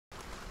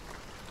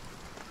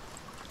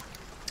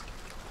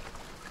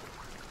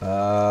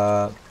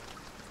Uh,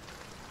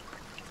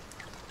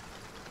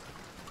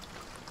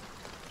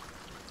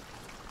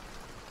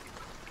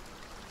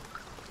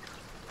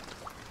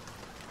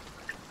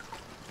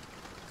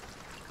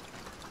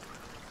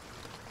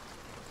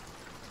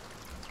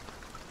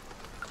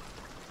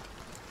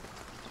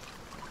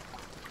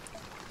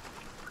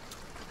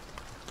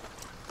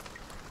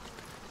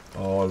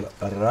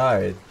 all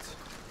right.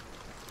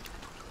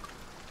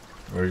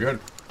 Very good.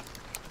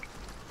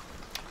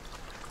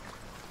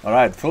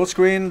 Alright, full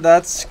screen,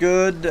 that's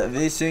good.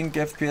 VSync,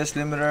 FPS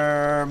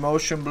limiter,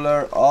 motion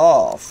blur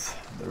off.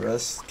 The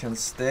rest can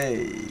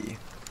stay.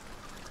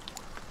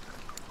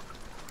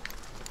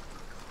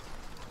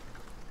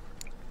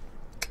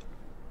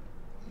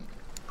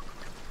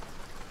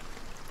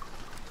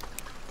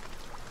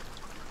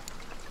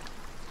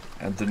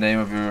 And the name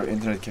of your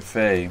internet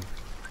cafe.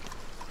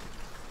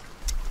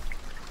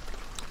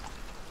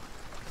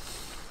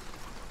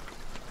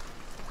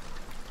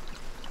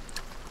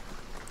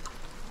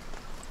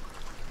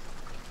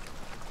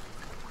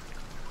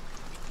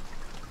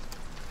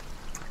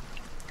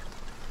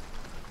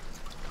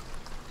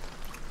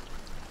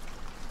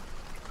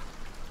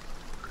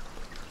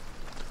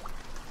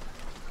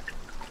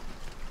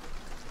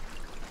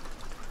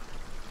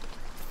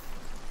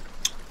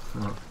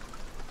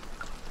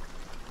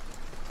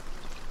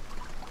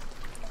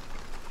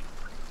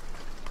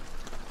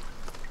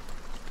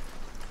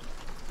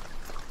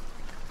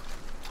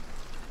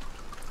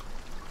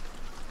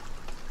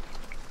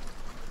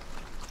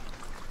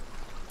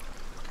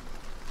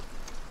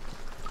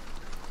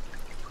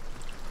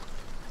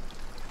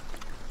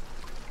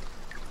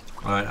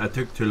 Alright, I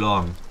took too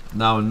long.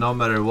 Now, no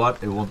matter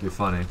what, it won't be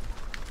funny.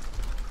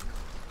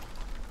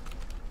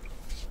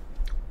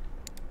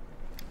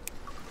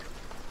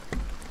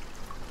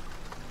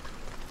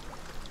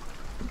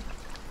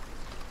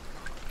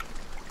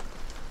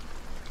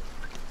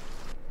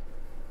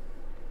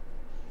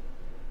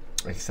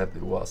 Except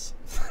it was.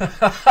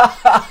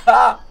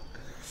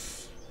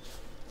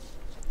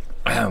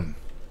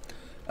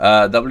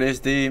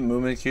 WSD,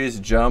 movement keys,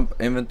 jump,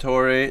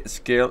 inventory,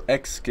 skill,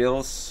 X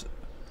skills,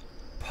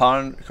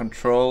 pun,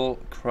 control,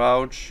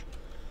 crouch.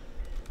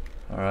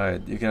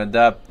 Alright, you can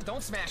adapt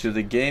to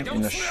the game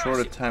in a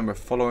shorter time by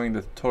following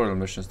the tutorial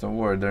missions. Don't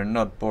worry, they're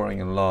not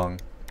boring and long.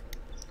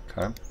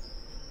 Okay.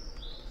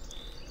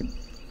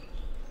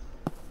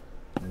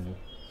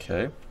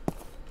 Okay.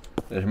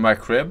 There's my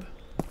crib.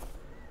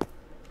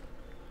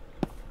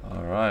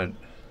 Alright.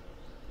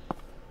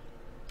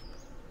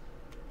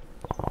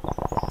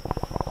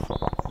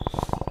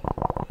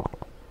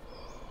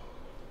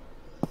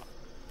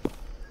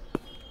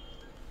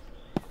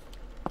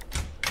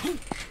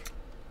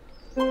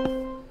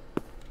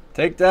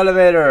 Take the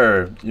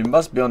elevator! You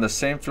must be on the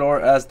same floor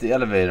as the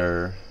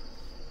elevator.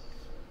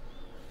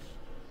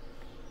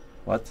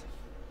 What?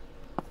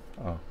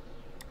 Oh.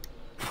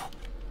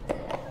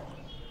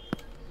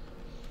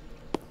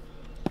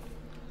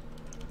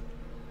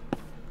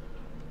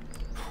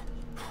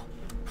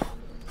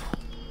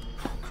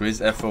 Increase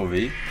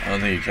FOV? I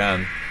don't think you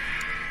can.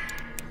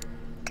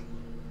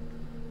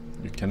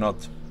 You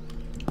cannot.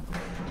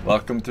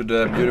 Welcome to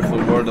the beautiful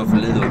world of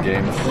Lidl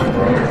games,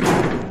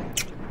 bro.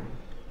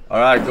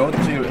 Alright, go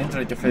to your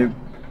internet cafe,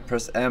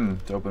 press M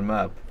to open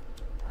map.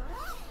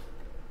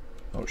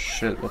 Oh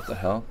shit, what the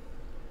hell?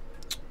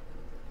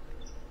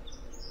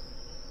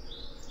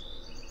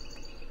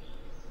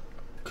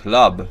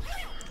 Club.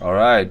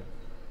 Alright.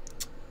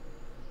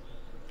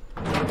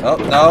 Oh,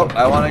 no,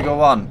 I wanna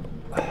go on.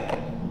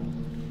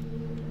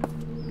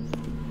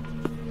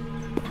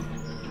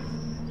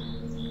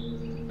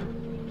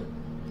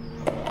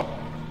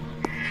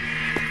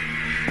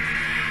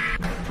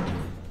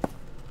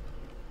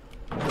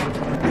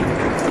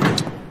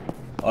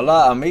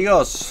 Hola,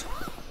 amigos.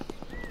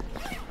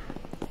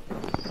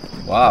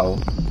 Wow.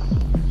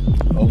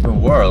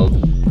 Open world.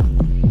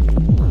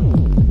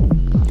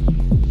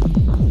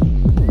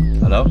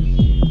 Hello?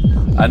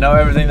 I know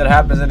everything that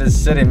happens in this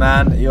city,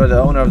 man. You're the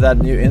owner of that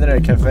new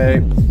internet cafe.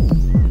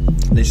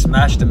 They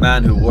smashed the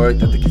man who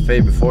worked at the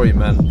cafe before you,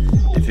 man.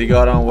 If he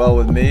got on well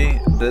with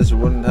me, this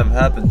wouldn't have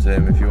happened to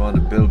him. If you want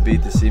to build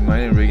BTC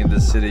mining rig in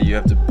this city, you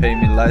have to pay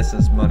me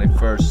license money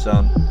first,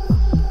 son.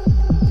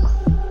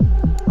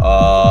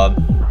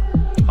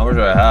 How much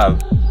do I have?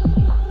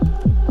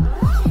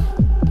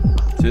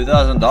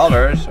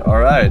 $2,000.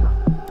 Alright.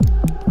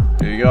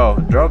 Here you go.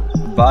 Drop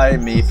by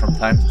me from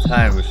time to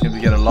time. We seem to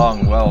get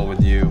along well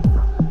with you.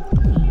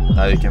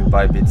 Now you can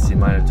buy BTC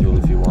miner tool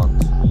if you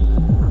want.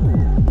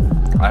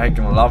 I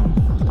can love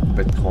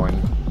Bitcoin.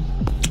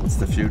 It's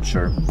the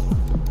future.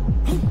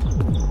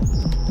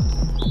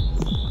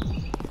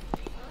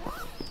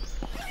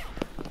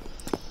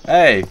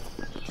 Hey!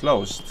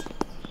 Closed.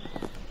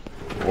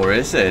 Or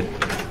is it?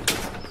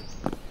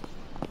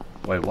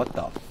 Wait, what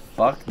the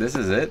fuck? This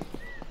is it?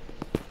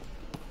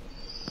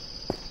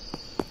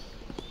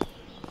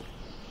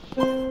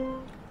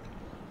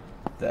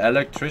 The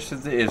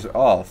electricity is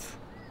off.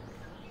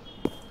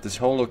 This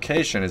whole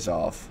location is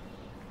off.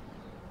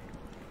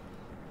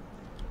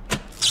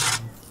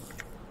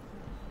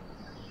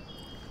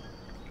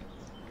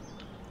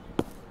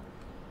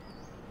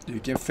 You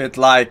can fit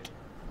like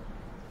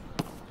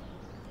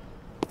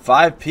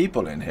 5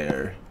 people in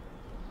here.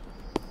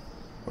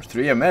 Or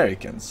 3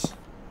 Americans.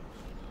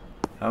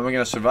 How am I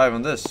gonna survive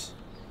on this?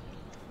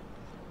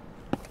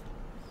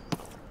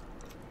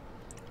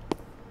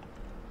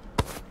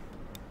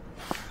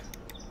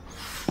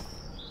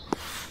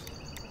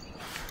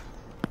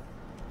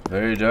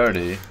 Very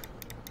dirty.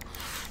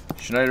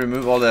 Should I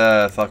remove all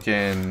the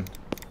fucking...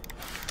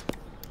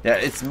 Yeah,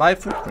 it's my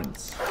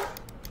footprints.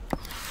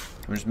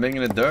 I'm just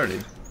making it dirty.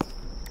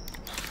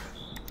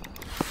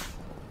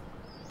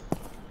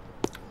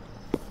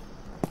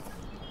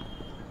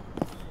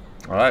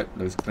 Alright,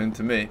 looks clean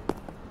to me.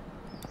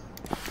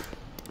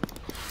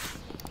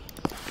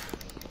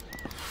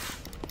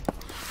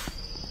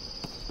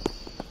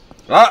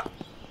 Ah!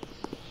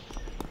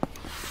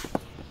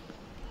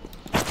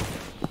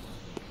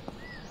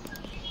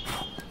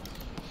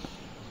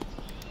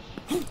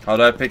 How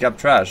do I pick up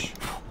trash?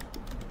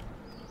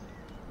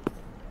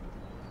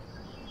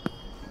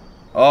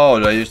 Oh,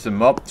 do I use the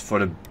mop for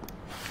the...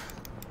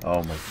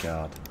 Oh my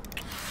god.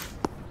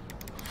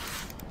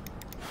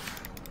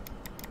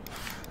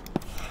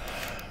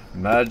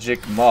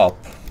 Magic mop.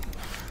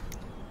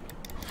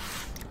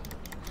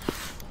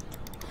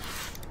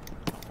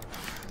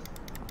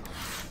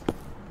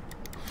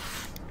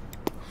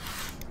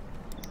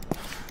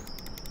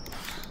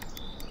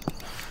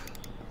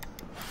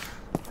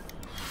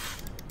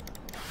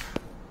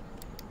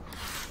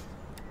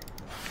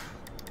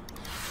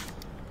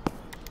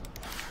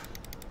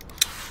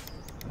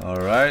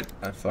 Alright,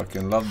 I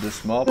fucking love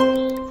this mop.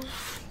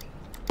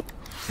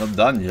 It's not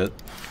done yet.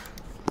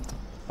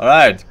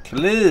 Alright,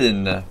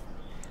 clean.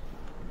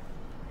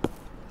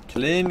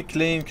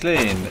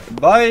 Clean.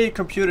 Buy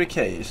computer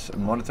case,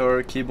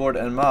 monitor, keyboard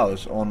and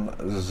mouse on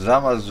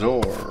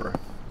Zamazor.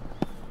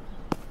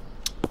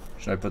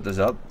 Should I put this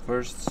up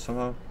first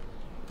somehow?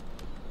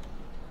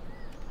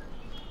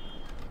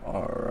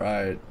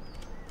 Alright.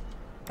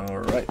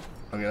 Look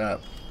at that.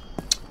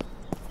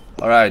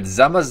 Alright,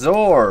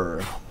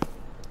 Zamazor.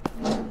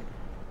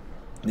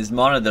 This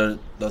monitor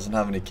doesn't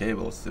have any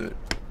cables to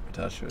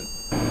attach to it.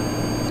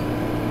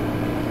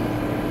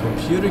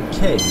 Computer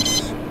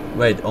case.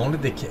 Wait, only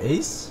the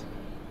case?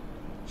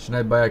 Should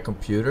I buy a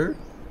computer?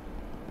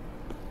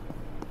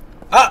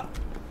 Ah!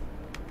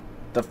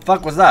 The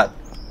fuck was that?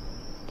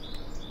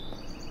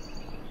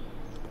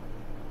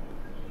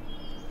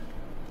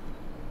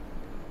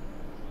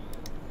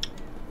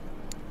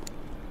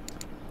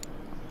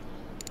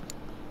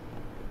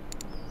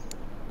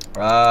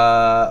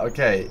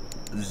 Okay.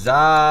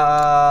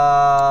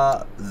 Zamazor.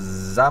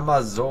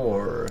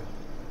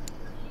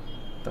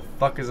 The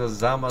fuck is a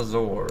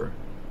Zamazor?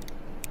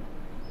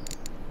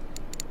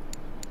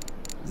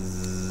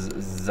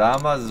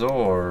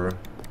 Zamazor.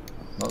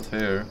 Not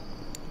here.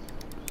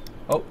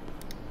 Oh.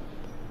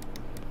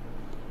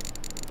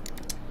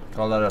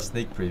 Call that a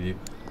sneak preview.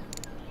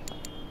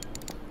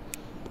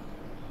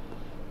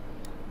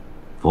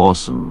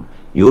 Forsen,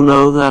 you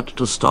know that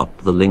to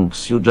stop the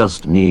links you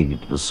just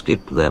need to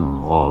skip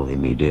them all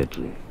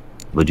immediately.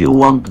 But you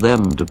want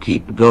them to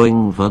keep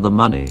going for the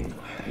money,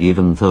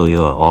 even though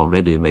you're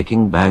already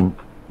making bank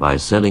by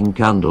selling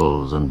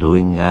candles and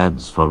doing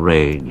ads for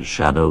Raid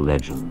Shadow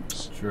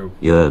Legends. True.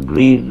 Your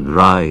greed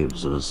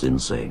drives us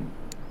insane.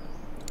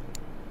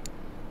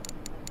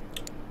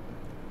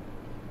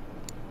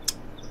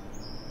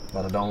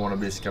 But I don't want to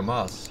be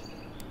Scamas.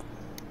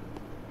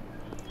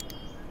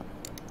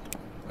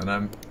 And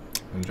I'm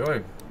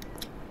enjoying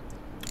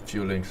a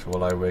few links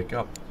while I wake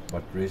up.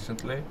 But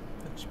recently,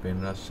 it's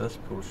been a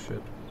cesspool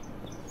shit.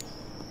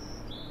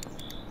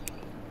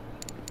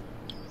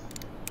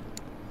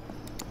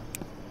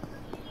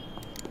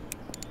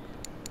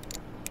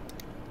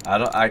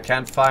 I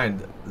can't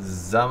find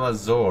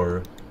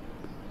Zamazor.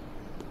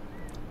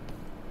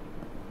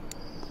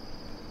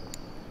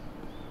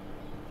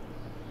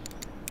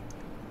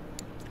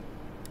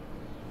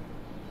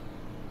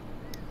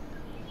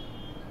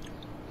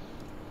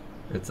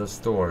 It's a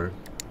store.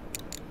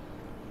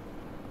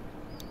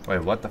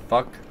 Wait, what the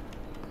fuck?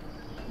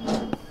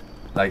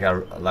 Like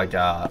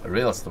a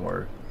real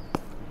store.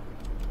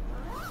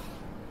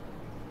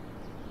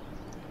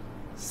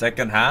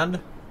 Second hand?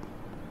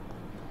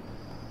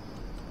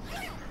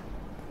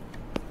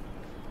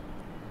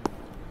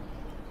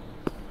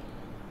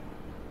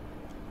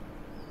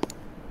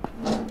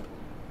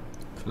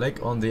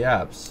 Click on the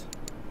apps.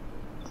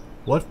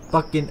 What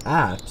fucking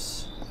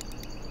apps?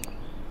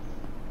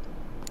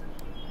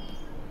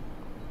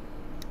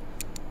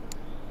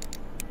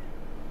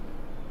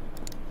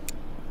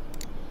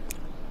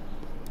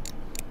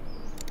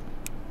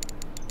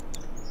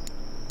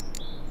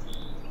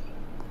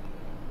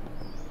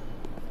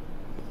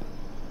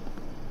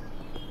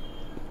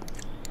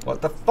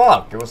 What the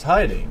fuck? It was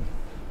hiding.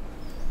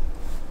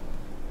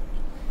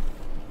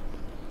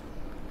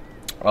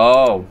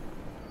 Oh.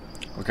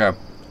 Okay.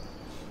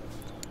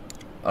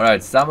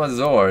 Alright,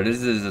 Zamazor.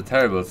 This is a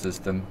terrible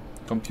system.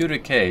 Computer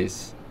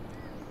case.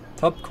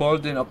 Top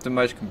quality and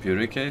optimized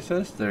computer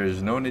cases. There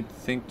is no need to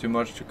think too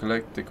much to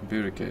collect the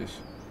computer case.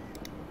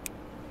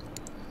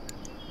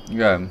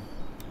 Yeah.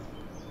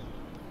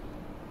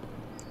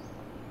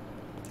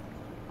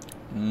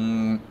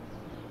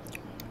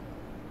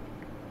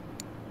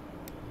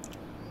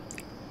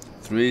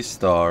 3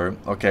 star.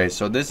 Okay,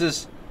 so this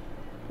is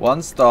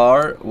 1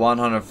 star,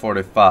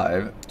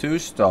 145. 2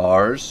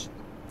 stars,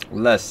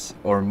 less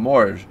or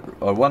more,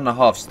 or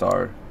 1.5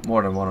 star,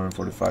 more than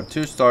 145.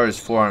 2 star is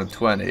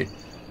 420.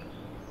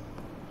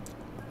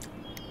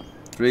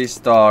 3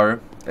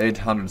 star,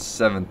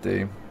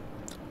 870.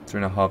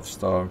 3.5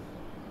 star.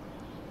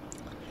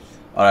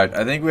 Alright,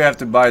 I think we have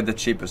to buy the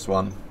cheapest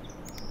one.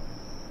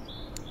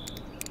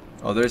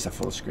 Oh, there is a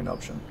full screen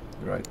option.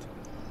 You're right.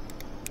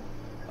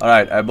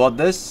 Alright, I bought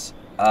this.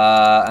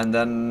 And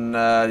then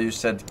you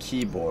said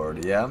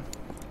keyboard, yeah?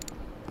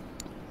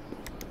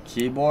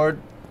 Keyboard,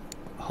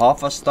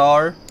 1/2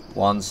 star,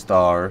 1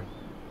 star,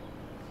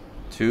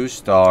 2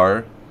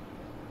 star.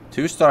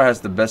 2 star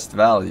has the best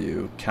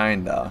value,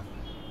 kinda.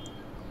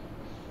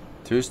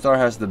 2 star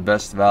has the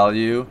best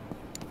value.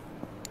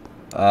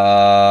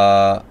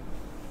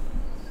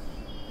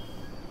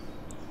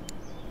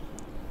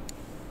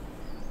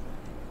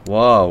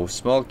 Wow,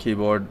 small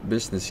keyboard,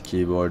 business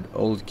keyboard,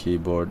 old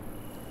keyboard,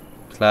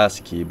 class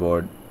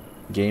keyboard,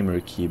 gamer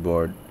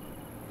keyboard.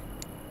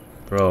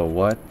 Bro,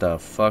 what the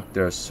fuck?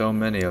 There are so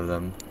many of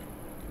them.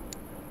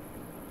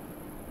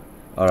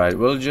 Alright,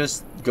 we'll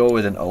just go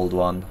with an old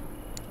one.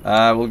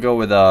 We'll go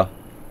with a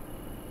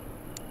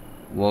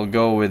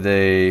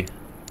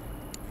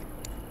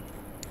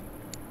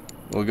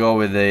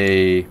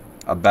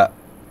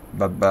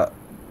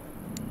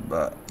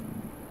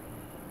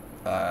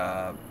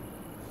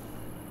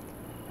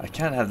I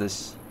can't have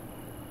this.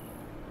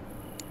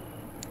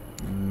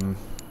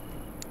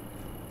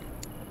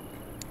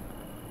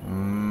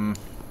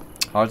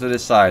 Hard to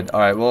decide.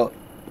 Alright, well,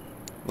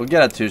 we'll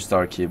get a 2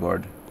 star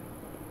keyboard.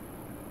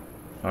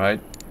 Alright,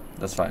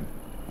 that's fine.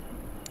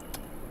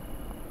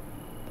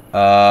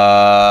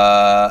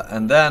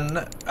 And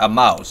then a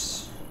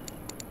mouse.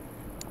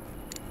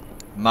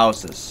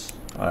 Mouses.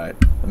 Alright,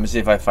 let me see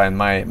if I find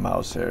my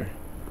mouse here.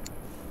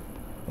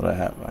 What do I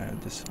have? I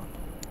have this one.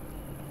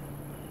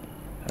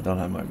 I don't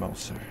have my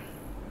mouse here.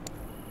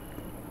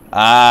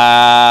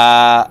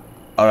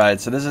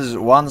 Alright, so this is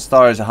 1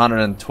 star is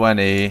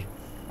 120.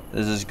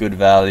 This is good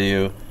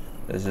value.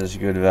 This is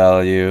good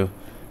value.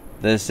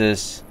 This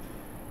is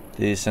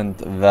decent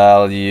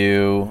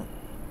value.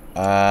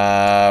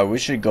 We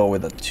should go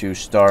with a 2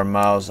 star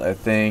mouse, I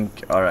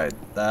think. Alright,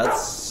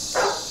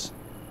 that's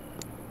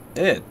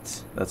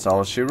it. That's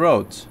all she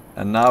wrote.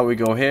 And now we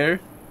go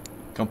here.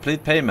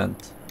 Complete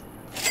payment.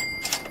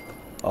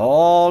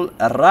 All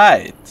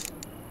right.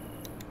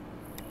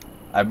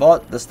 I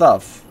bought the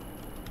stuff.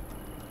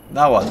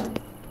 Now what?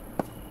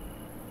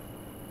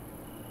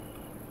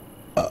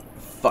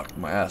 Fuck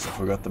my ass, I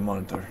forgot the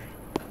monitor.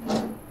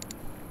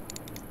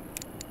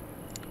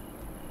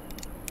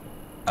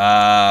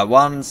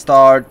 1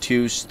 star,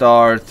 2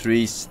 star,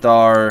 3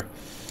 star.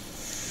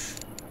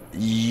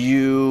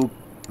 You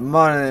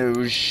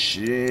money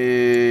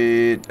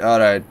shit.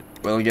 Alright,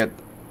 we'll get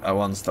a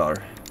 1 star.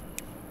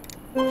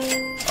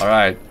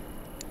 Alright.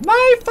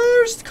 My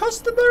first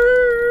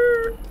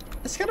customer!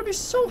 It's gonna be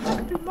so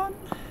happy, man.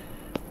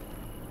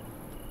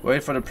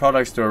 Wait for the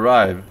products to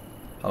arrive.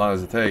 How long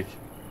does it take?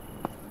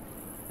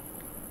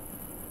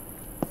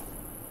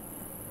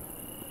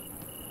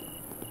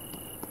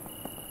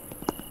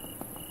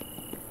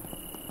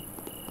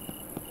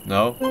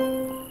 No?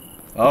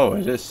 Oh,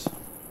 it is.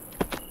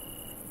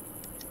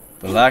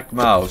 Black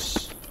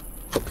mouse.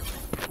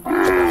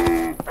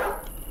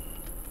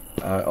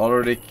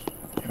 Already...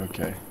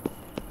 Okay.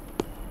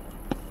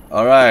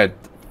 Alright.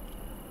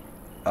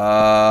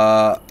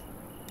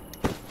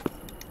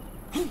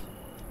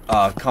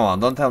 Come on,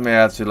 don't tell me I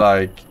have to,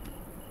 like...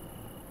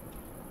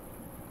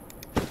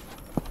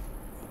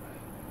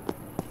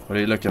 What are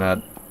you looking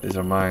at? These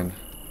are mine.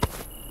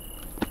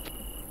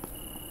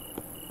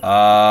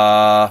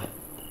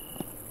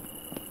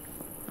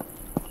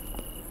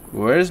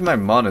 Where's my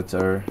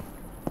monitor?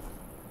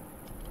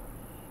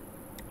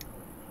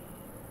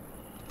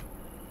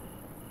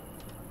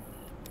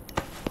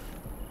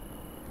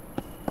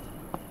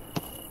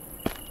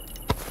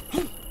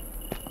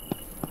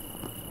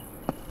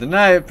 Didn't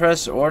I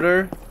press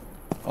order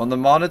on the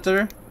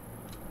monitor?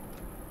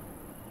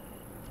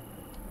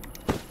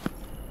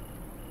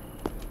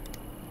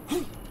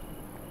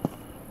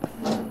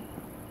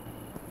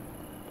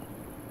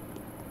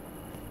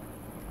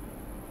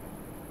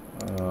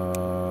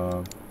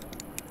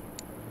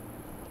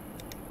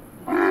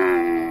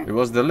 It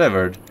was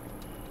delivered.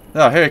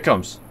 No, here it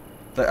comes.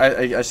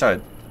 I saw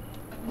it.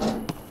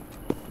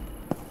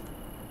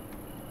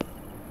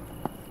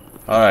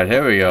 Alright,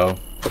 here we go.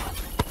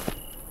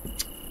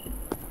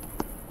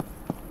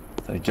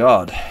 Thank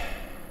God.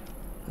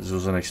 This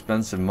was an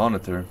expensive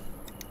monitor.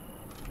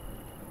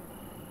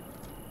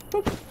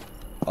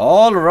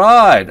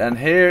 Alright, and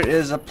here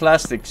is a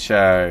plastic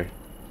chair.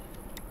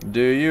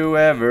 Do you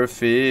ever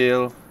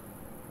feel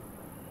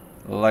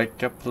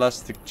like a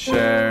plastic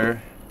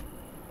chair?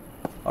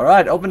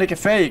 Alright, open the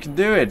cafe, you can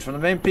do it from the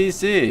main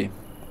PC.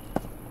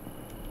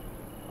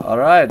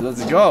 Alright,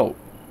 let's go.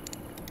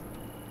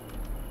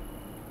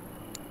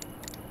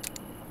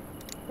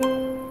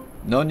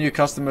 No new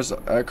customers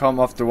come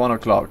after 1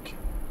 o'clock.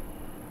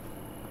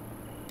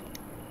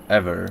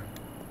 Ever.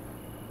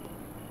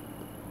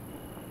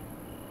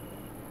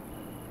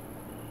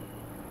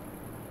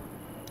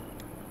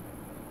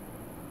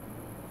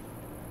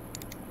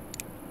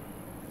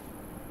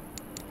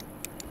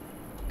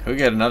 Could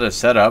get another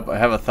setup. I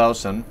have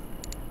 1,000.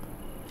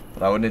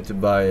 But I would need to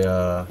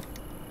buy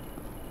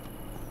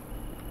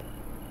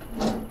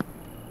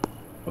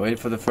wait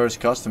for the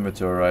first customer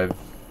to arrive.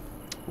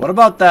 What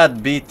about that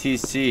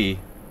BTC?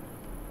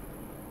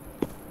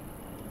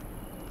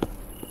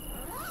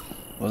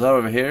 Was that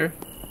over here?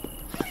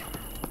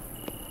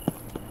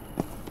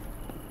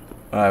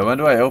 Alright, when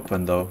do I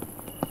open though?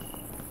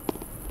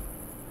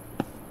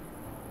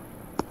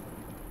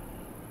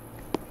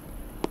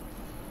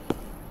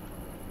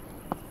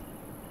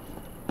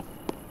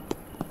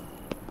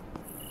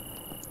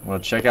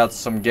 Wanna check out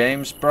some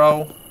games,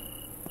 bro?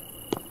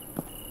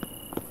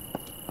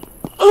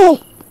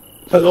 Oh!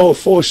 Hello,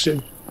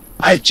 Forsen.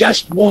 I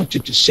just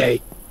wanted to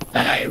say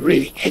that I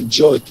really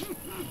enjoyed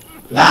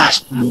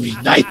last movie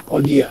night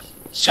on the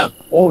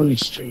sub-only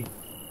stream.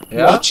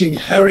 Yeah? Watching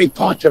Harry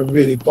Potter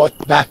really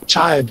brought back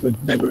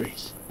childhood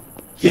memories.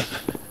 Yeah.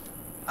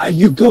 Are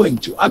you going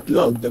to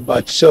upload the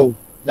bot so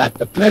that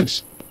the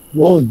plebs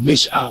won't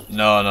miss out?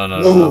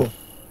 No.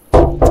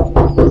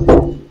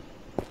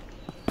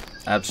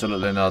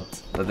 Absolutely not.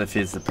 That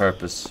defeats the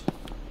purpose.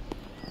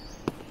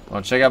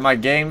 Wanna check out my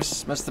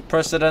games, Mr.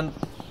 President?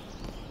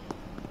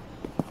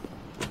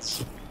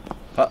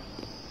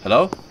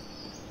 Hello?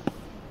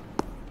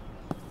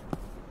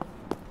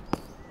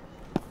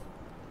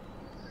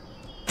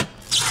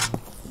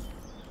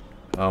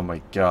 Oh my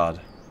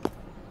god.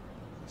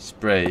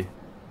 Spray.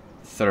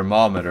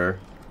 Thermometer.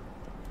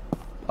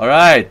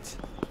 Alright!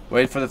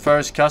 Wait for the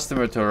first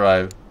customer to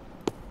arrive.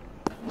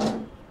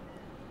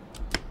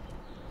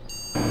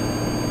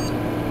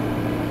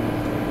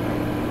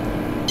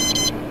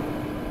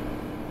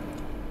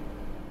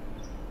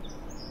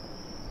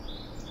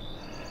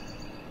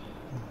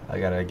 I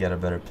gotta get a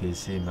better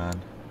PC,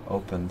 man.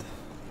 Opened.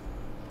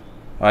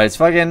 Alright, it's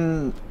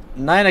fucking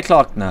 9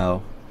 o'clock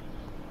now.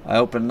 I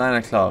opened 9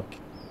 o'clock.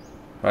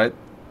 Right?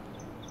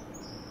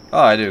 Oh,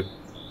 I do.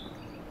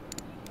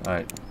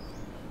 Alright.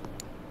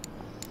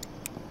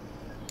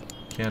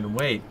 Can't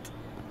wait.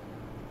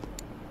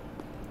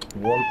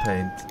 Wall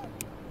paint.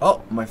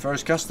 Oh, my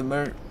first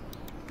customer.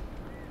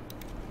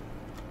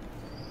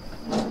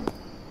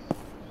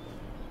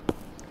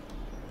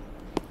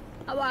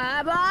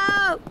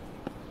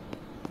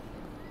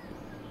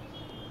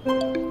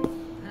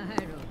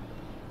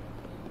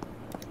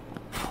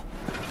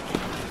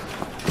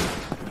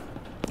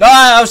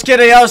 Ah, I was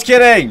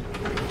kidding!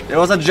 It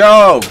was a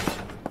joke!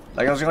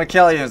 Like I was gonna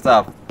kill you and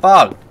stuff.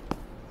 Fuck!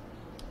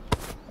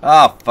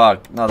 Ah,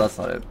 fuck. No, that's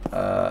not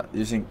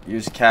it.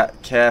 Use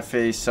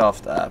Cafe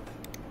Soft app.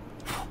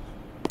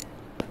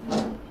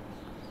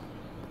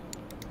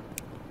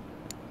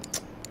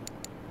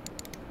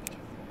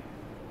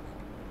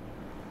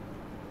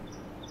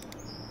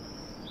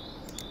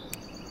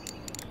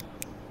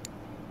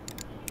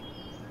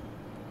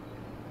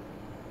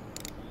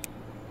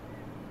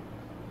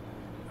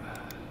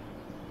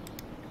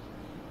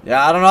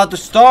 Yeah, I don't know how to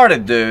start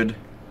it, dude.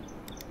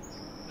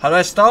 How do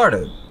I start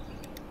it?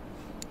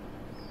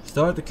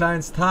 Start the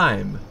client's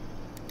time.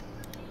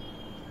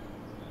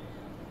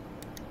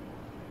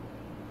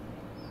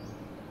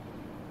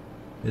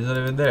 It's not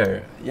even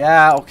there.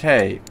 Yeah,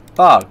 okay.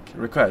 Fuck.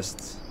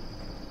 Requests.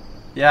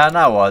 Yeah,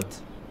 now what?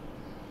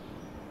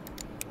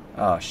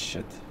 Oh,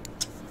 shit.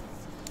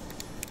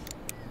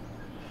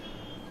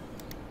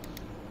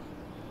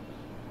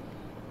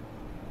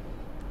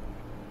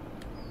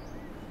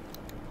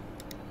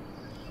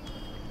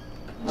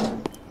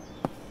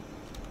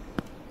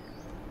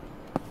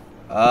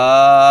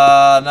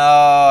 No,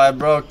 I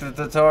broke the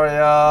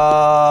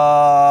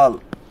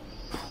tutorial.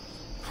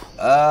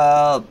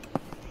 Help.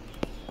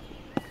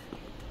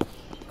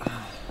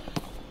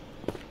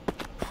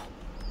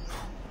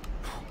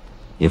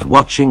 If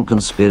watching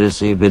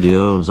conspiracy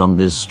videos on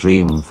this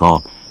stream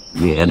thought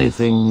me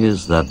anything,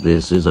 is that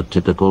this is a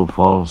typical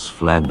false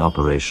flag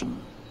operation.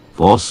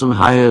 Forsen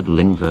hired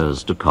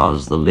linkers to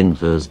cause the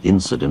linkers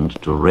incident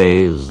to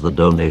raise the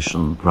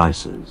donation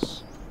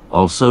prices.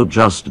 Also,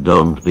 just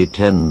don't be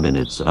 10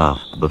 minutes off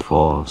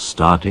before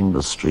starting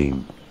the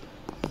stream.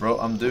 Bro,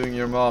 I'm doing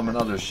your mom and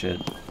other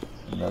shit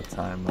in that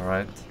time,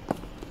 alright?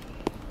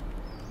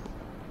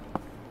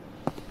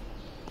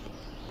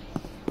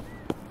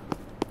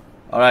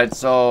 Alright,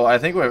 so I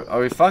think are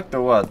we fucked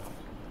or what?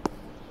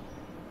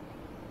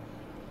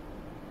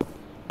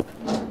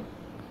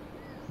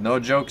 No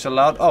jokes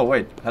allowed? Oh,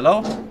 wait,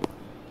 hello?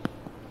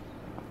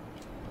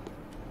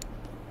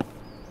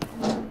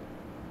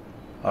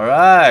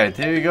 Alright,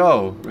 here you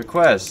go.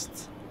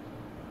 Request.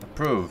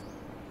 Approved.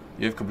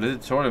 You have completed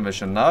the tutorial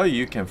mission. Now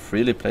you can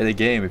freely play the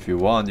game if you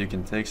want. You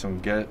can take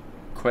some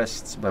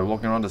quests by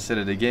walking around the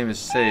city. The game is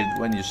saved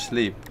when you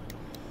sleep.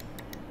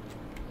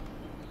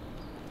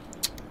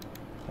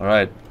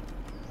 Alright.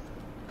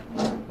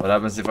 What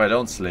happens if I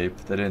don't sleep?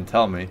 They didn't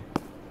tell me.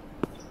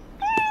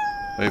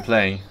 What are you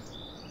playing?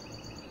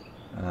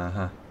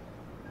 Uh-huh.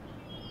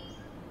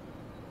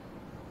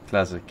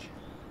 Classic.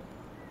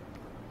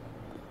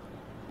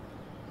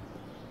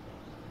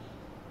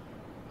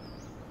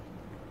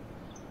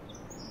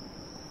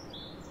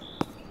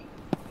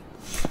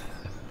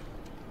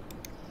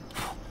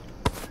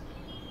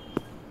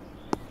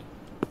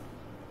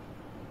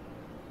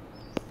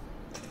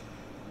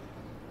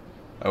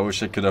 I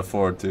wish I could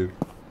afford to.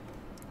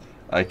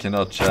 I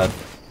cannot, chat.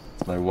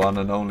 It's my one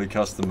and only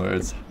customer.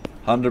 It's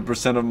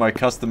 100% of my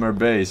customer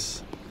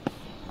base.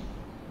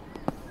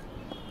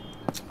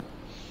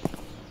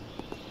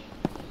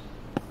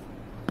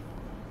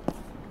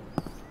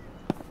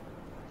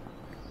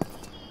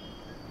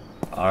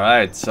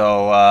 Alright,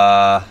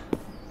 so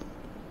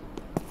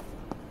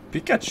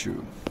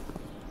Pikachu.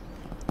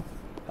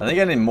 I think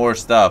I need more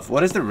stuff.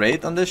 What is the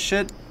rate on this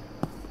shit?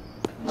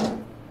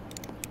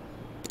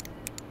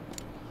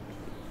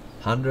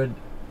 100.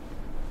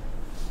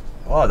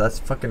 Oh, that's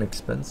fucking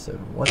expensive.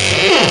 What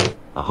the?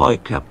 Ahoy,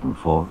 Captain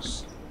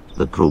Force.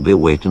 The crew be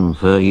waiting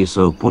for ye,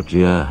 so put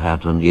your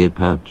hat and ye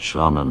perch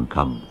on and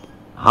come.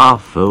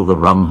 Half fill the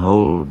rum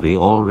hole be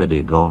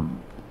already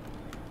gone.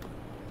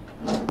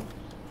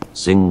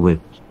 Sing wit,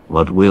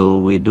 what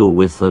will we do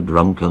with the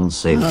drunken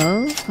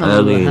sailor?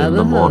 Early in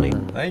the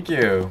morning. Thank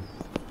you.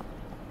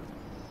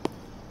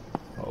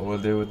 What will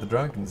we do with the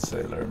drunken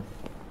sailor?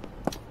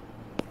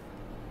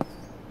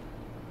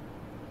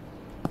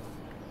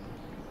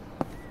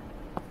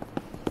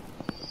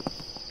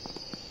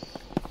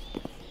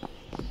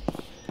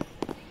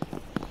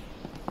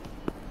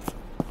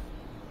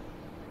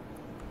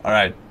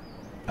 Alright,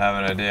 I have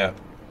an idea.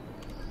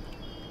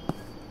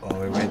 While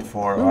we wait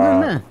for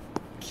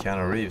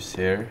Keanu Reeves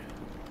here.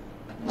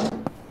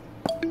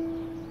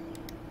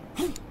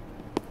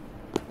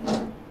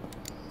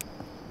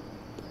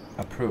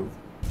 Approve.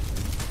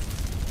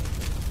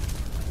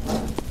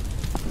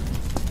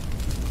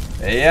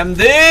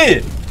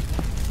 AMD!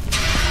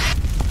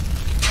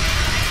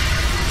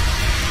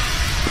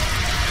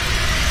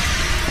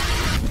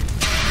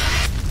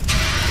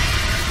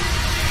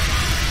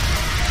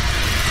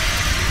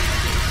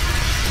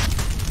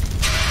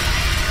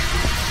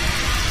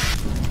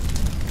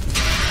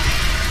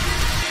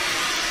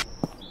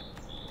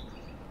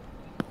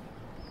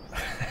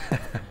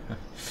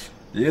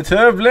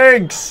 YouTube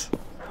links!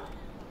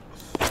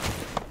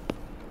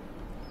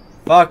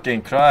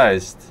 Fucking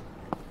Christ.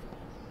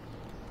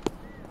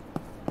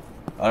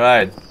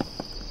 Alright.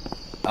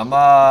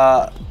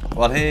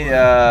 While he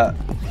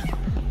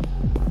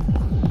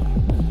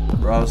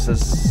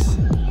browses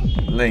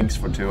links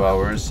for 2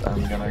 hours,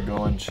 I'm gonna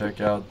go and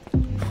check out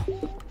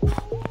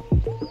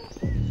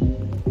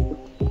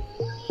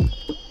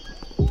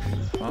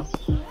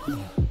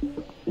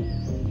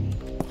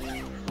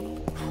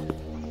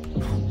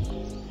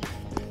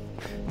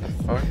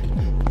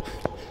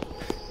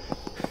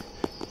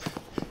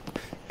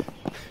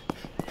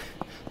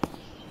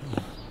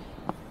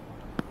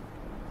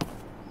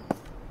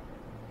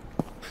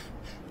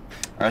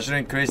I should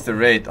increase the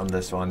rate on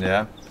this one,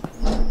 yeah?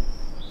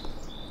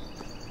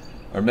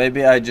 Or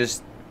maybe I'm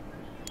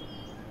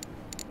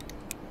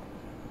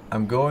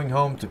going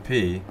home to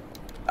pee.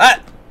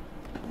 Ah!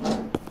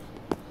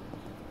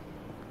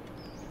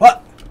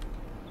 What?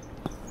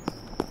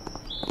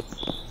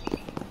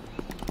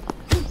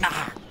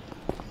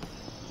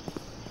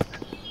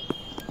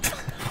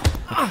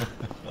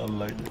 I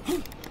like it.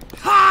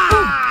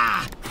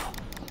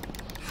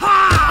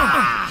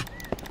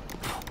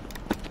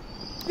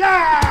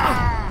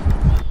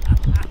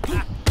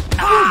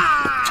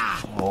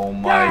 Oh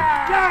my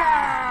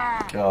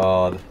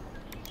God.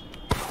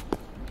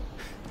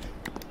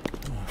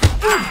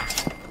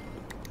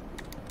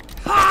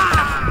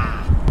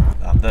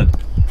 I'm dead.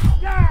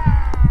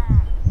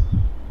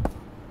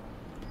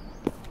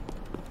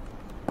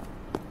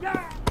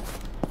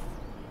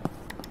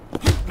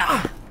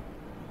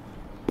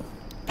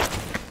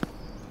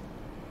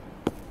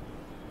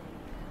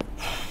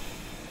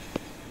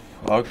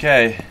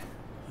 Okay.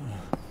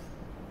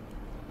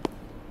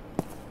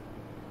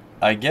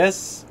 I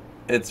guess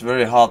it's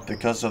very hot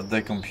because of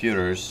the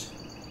computers.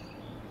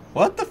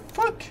 What the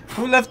fuck?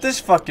 Who left this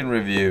fucking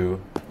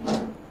review?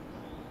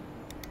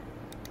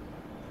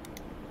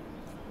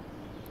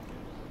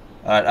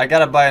 Alright, I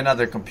gotta buy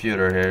another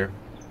computer here.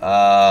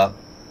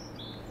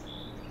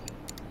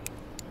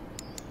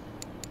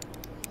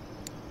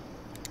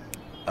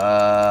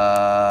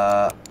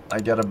 I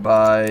gotta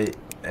buy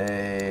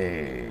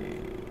a...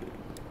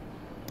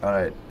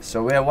 Alright,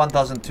 so we have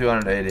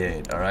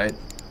 1,288, alright?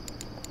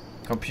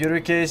 Computer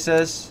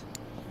cases.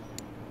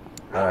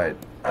 Alright.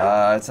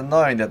 It's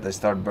annoying that they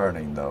start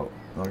burning though.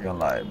 Not gonna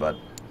lie, but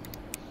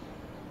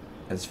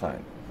it's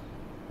fine.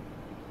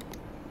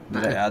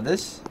 Did I add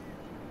this?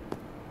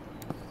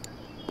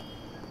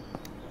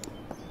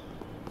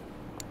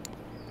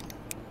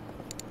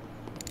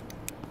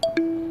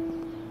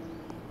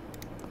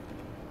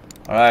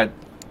 Alright.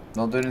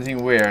 Don't do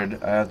anything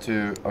weird. I have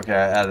to... Okay,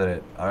 I added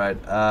it. Alright.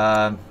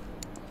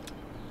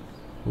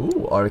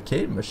 Ooh,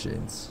 arcade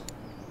machines.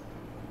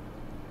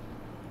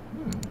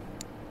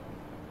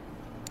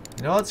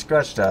 You know what?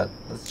 Scratch that.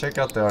 Let's check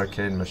out the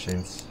arcade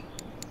machines.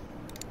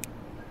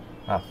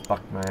 Ah,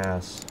 fuck my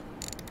ass.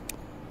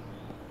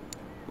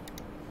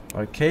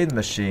 Arcade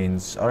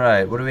machines.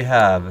 Alright, what do we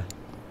have?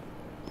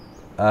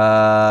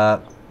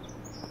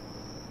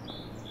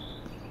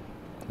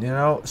 You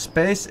know,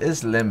 space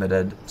is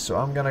limited, so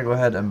I'm gonna go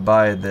ahead and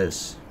buy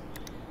this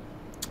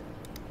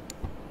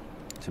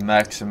to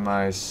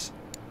maximize.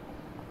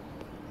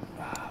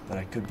 But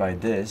I could buy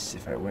this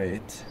if I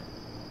wait.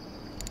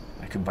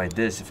 I could buy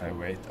this if I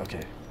wait.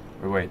 Okay,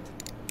 we wait.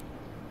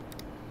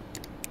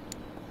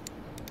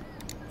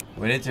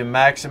 We need to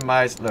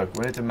maximize. Look,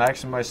 we need to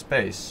maximize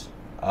space,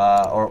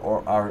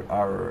 or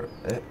our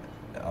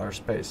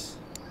space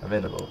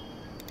available.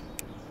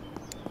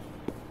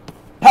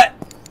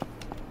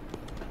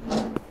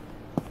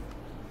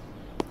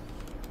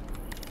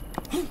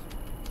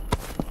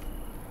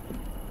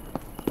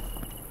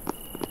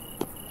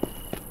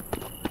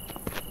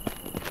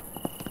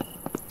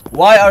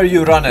 Why are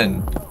you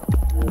running?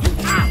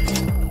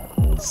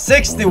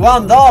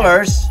 $61?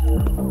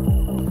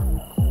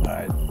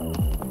 Alright.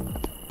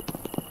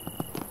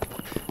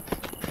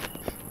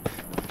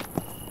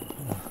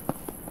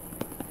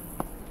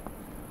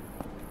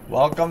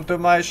 Welcome to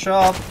my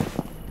shop.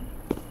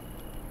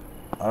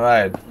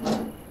 Alright.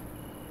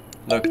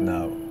 Look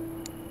now.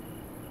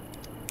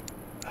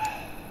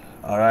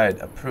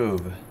 Alright,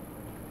 approve.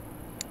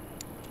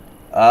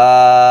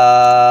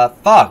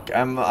 Fuck,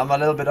 I'm a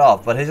little bit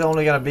off, but he's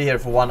only gonna be here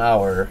for 1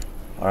 hour.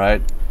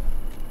 Alright.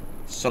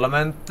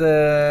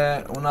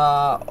 Solamente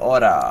una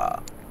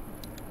hora.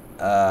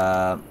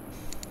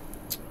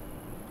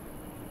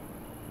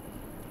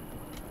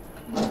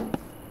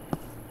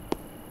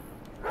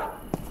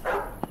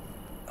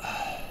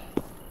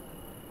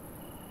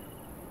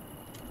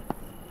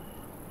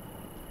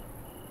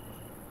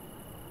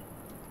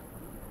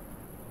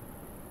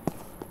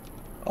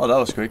 Oh, that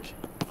was quick.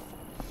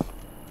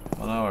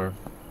 1 hour.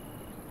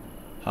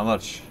 How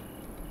much?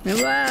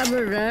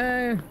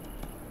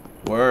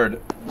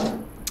 Word.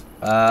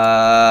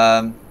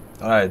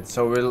 Alright,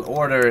 so we'll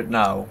order it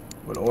now.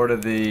 We'll order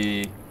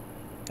the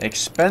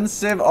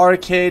expensive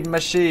arcade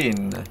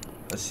machine.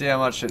 Let's see how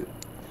much it...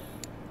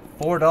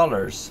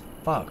 $4.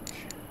 Fuck.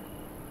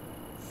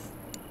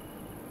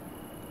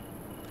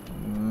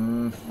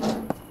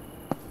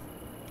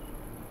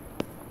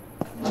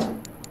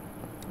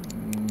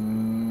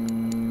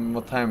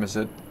 What time is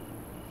it?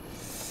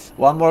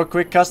 One more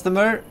quick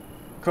customer.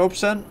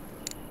 Cobsen.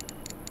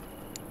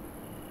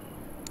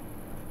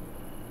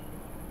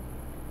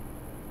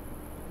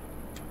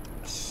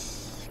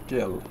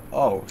 Skill.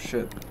 Oh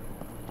shit.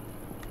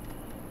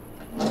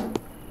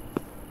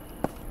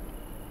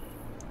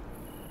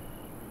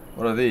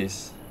 What are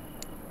these?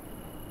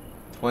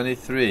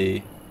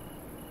 23.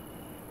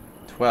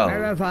 12.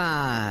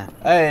 Verify.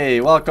 Hey,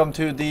 welcome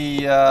to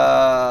the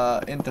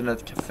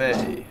internet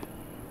cafe.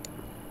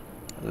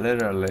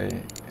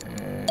 Literally.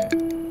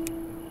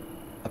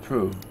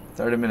 Approve.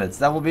 30 minutes.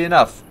 That will be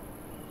enough.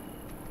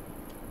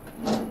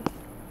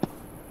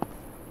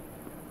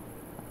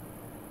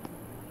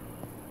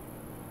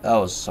 That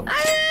was some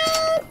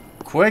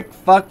quick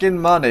fucking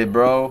money,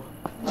 bro.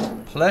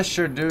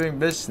 Pleasure doing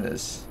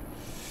business.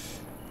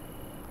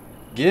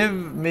 Give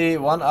me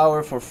 1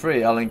 hour for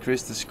free. I'll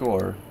increase the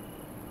score.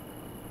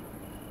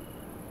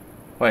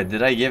 Wait,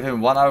 did I give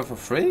him 1 hour for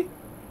free?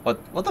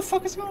 What the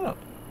fuck is going on?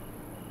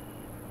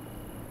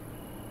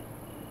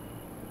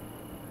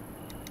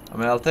 I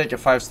mean, I'll take a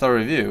 5-star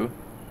review.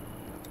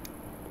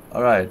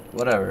 Alright,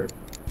 whatever.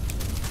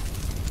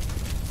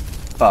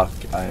 Fuck,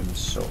 I'm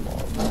so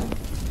low.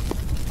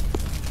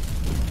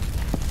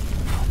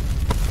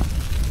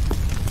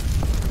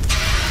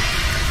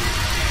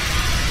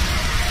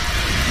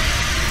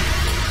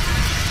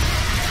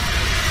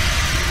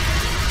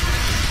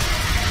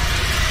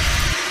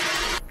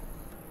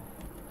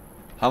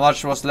 How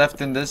much was left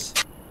in this?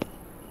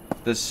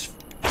 I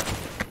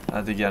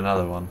have to get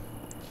another one.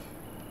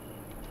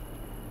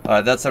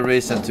 Alright, that's a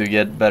reason to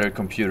get better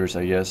computers,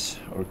 I guess.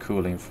 Or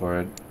cooling for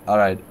it.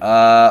 Alright,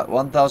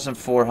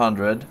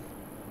 1,400.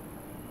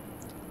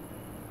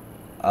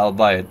 I'll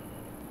buy it.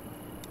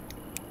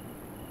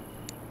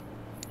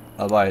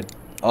 I'll buy it.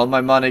 All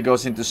my money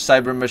goes into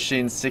Cyber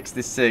Machine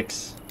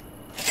 66.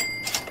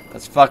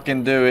 Let's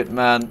fucking do it,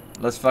 man.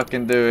 Let's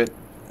fucking do it.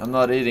 I'm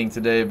not eating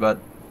today, but...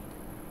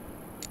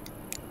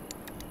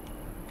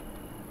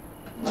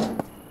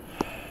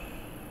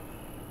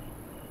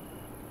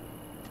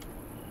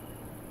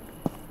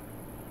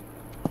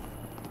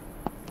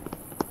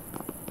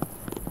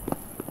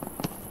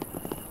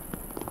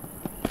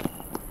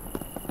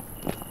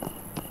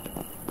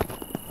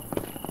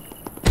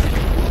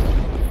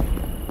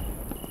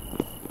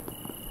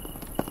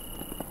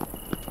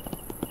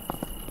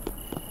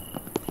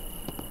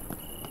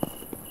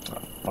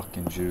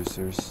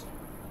 juicers.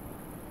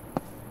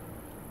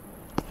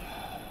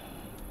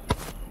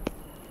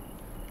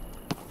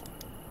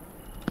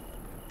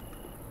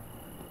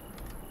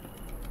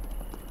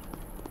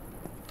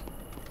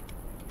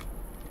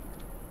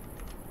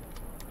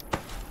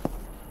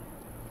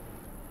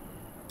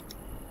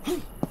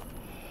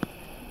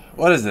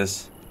 What is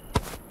this?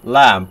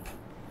 Lamp.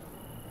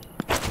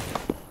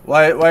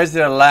 Why is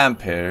there a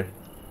lamp here?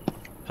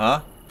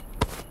 Huh?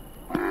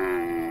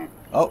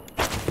 Oh.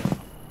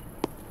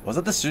 Was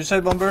that the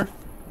suicide bomber?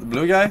 The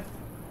blue guy?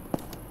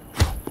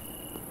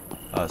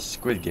 Oh,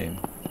 Squid Game.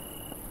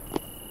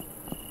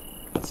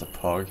 That's a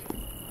pog.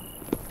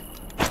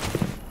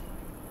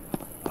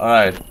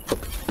 Alright.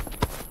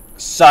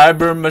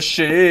 Cyber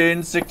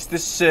Machine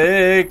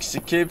 66.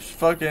 It keeps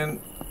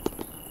fucking...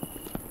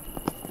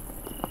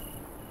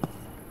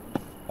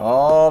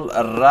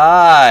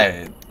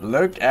 Alright.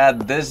 Look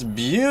at this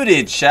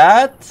beauty,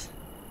 chat.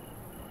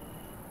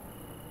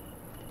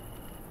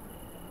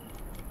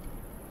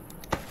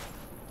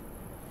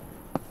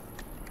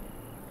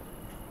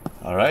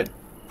 Alright.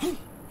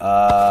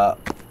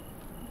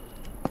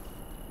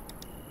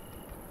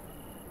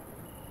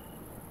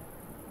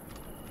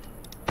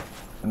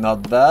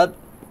 Not bad.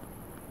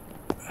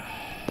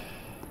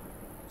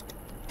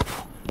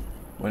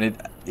 We need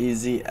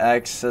easy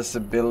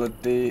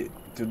accessibility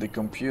to the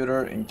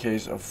computer in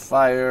case of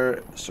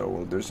fire, so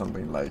we'll do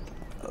something like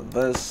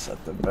this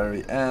at the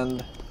very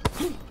end.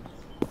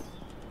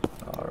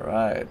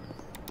 Alright.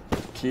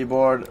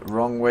 Keyboard,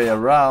 wrong way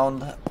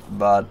around,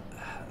 but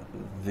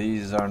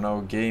these are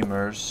no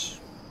gamers.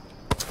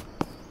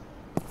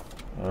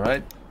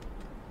 Alright.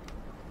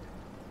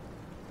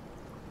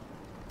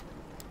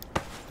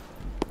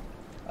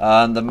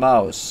 And the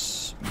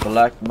mouse.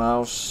 Black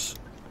mouse.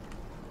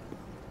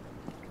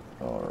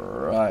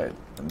 Alright.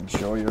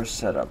 Enjoy your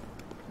setup,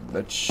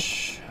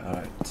 bitch.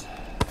 Alright.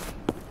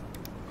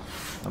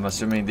 I'm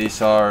assuming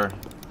these are...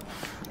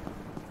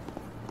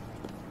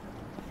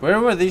 Where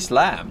were these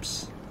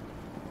lamps?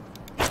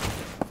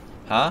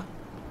 Huh?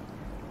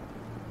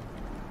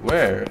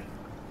 Where?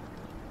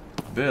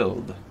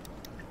 Build.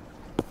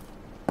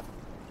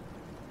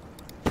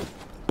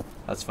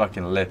 That's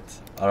fucking lit.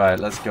 Alright,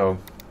 let's go.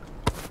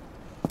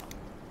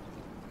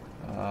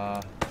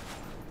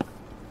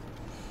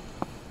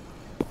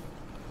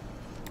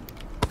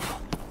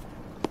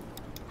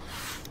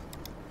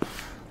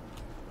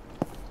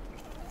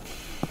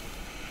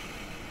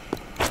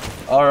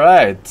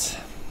 Alright.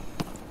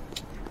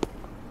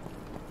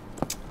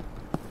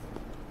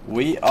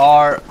 We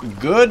are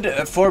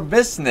good for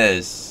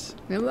business.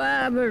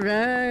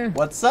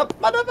 What's up,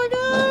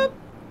 motherfucker?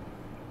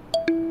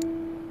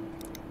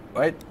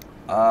 Wait.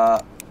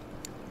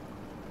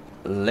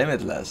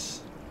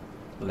 Limitless.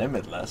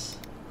 Limitless.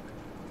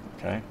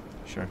 Okay,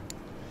 sure.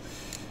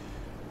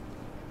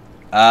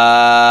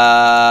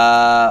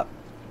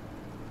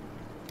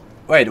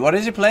 Wait, what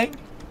is he playing?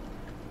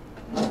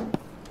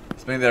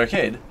 He's playing the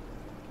arcade.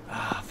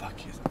 Ah, fuck,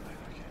 he's not playing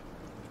the arcade.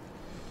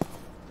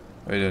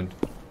 What are you doing?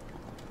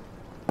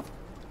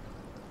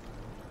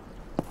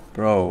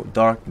 Bro,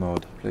 dark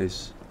mode,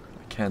 please.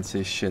 I can't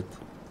see shit.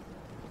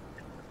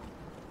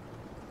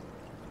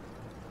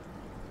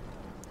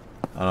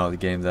 I don't know what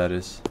game that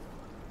is.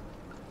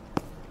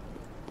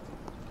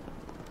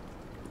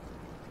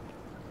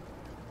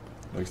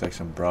 Looks like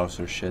some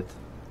browser shit.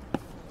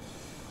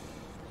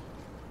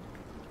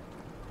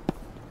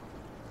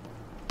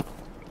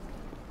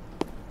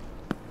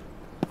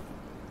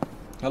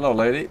 Hello,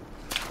 lady.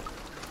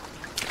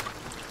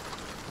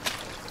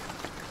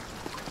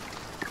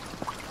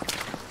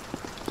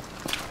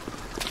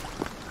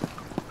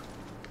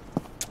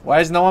 Why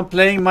is no one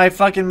playing my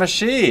fucking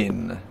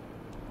machine?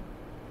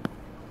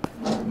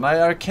 My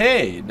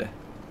arcade.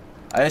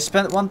 I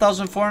spent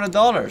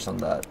 $1,400 on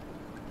that.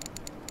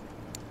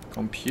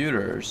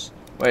 Computers.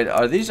 Wait,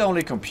 are these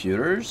only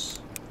computers?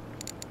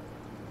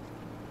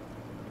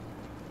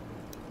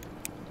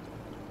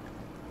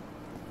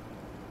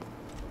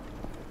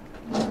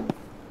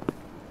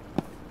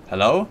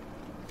 Hello?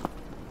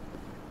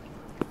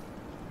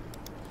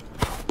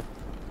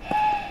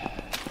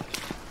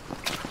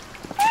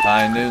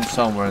 High noon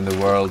somewhere in the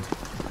world.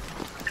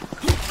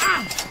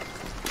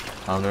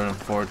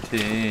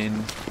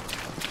 114.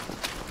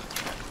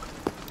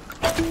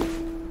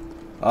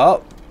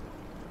 Oh.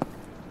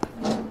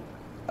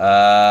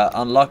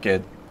 Unlock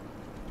it.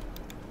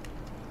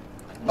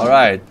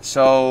 Alright,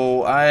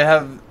 so I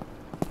have...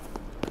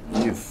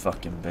 You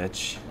fucking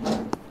bitch.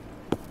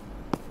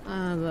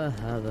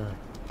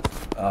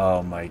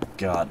 Oh my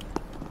god.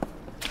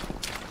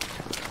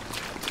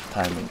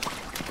 Timing.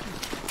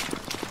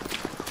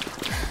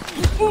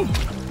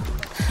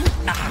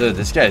 Dude,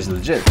 this guy's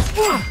legit.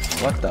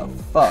 What the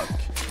fuck?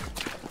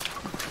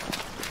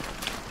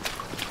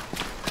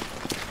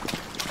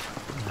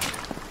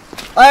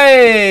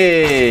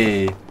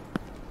 Hey!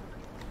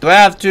 Do I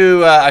have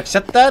to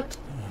accept that?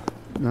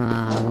 No. I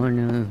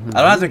don't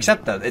have to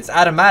accept that. It's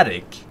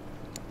automatic.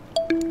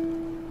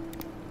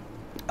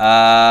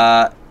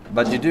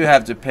 But you do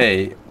have to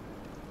pay,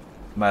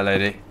 my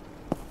lady.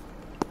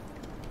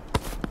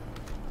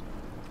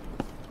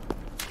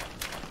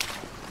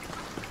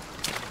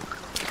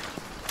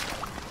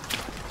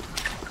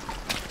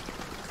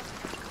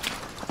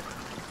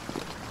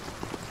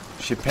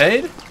 She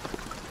paid?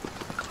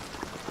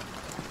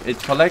 It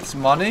collects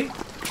money?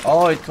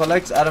 Oh, it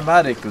collects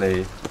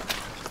automatically.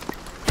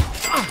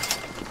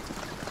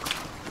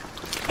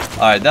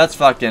 Alright, that's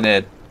fucking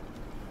it.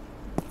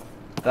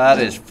 That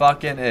is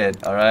fucking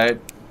it, alright?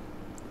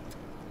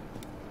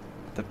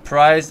 The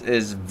price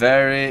is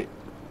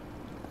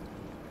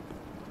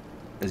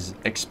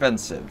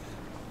expensive.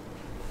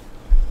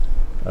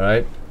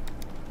 Alright?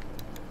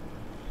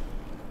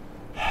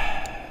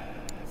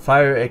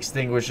 Fire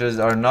extinguishers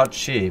are not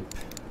cheap,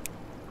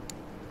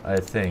 I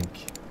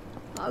think.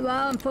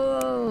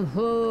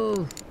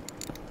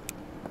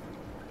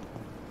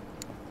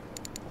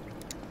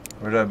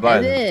 Where do I buy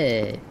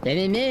them?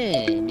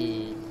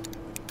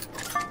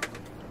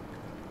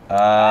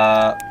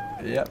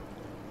 Yep.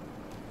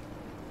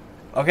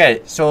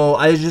 Okay, so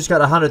I just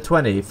got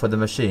 120 for the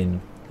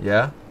machine,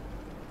 yeah?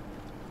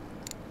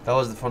 That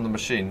was from the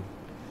machine.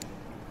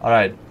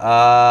 Alright,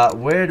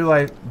 where do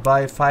I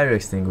buy fire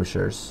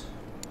extinguishers?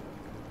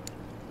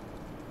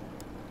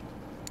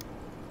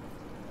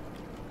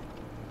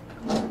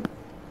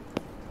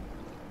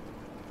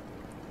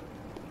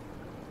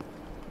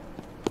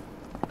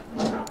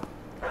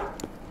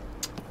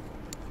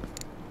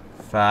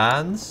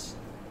 Fans?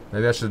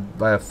 Maybe I should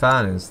buy a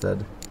fan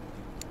instead.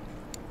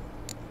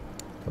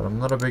 But I'm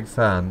not a big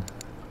fan.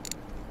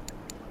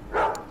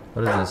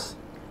 What is this?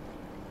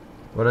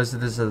 What is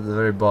this at the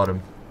very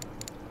bottom?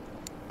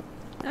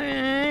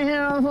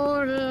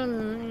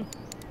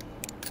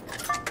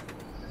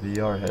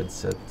 VR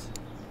headset.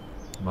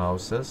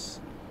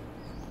 Mouses.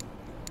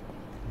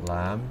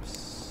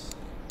 Lamps.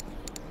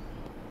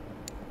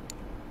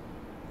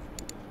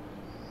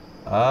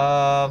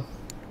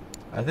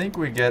 I think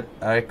we get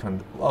air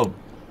con. Oh,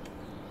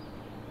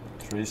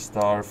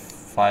 3-star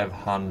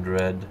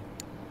 500,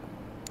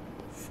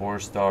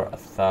 4-star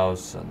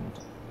 1,000.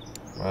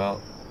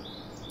 Well,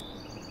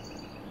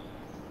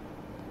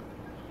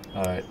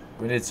 all right.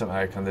 We need some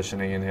air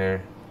conditioning in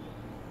here.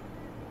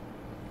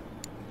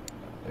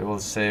 It will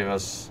save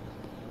us.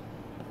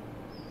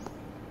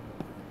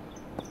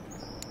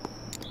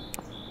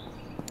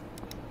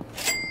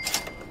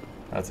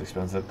 That's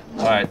expensive.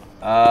 All right.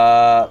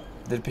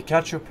 Did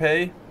Pikachu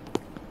pay?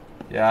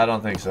 Yeah, I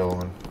don't think so,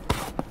 woman.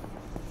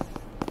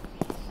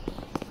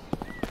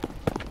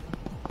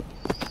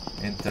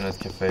 Internet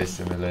cafe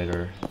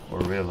simulator or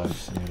real life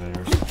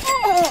simulator?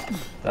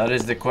 That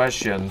is the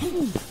question.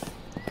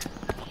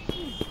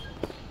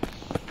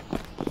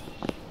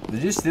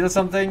 Did you steal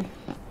something?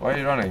 Why are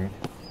you running?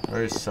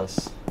 Where is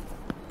sus?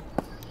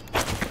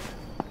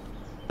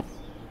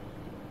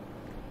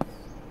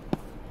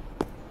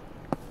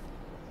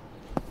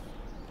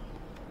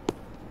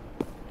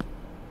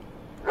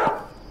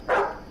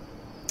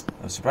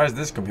 I'm surprised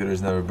this computer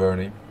is never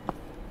burning.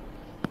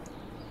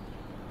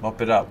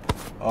 Mop it up.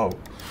 Oh.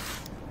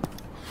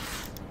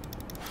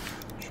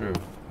 True.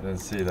 I didn't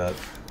see that.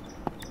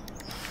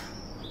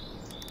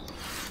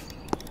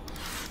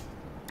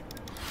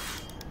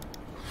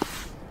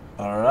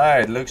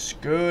 Alright, looks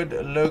good,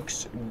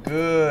 looks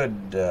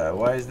good.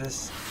 Why is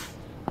this?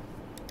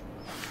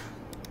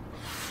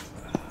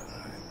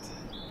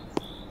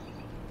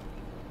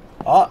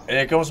 Oh,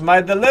 here comes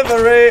my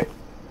delivery!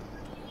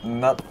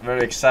 Not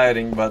very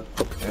exciting, but,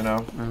 you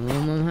know.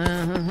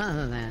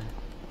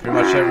 Pretty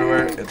much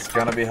everywhere, it's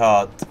gonna be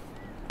hot.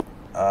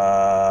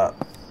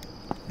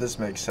 This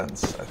makes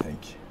sense, I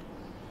think.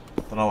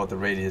 Don't know what the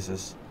radius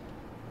is.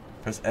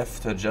 Press F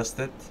to adjust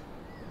it.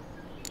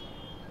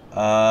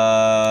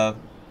 I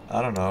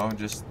don't know,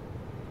 just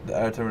the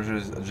air temperature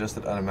is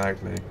adjusted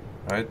automatically,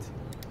 right?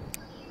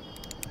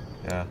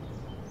 Yeah.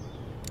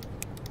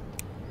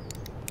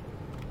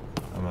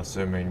 I'm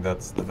assuming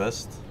that's the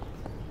best.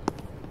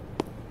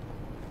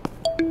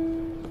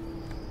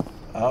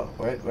 Oh,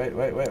 wait.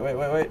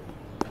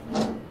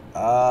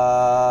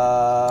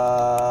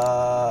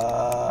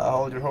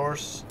 Hold your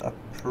horse.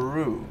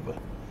 Approve.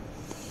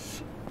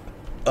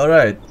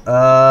 Alright,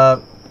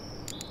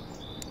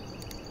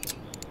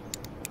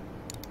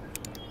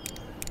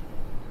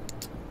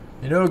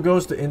 you know who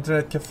goes to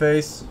internet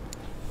cafes?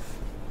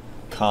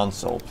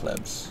 Console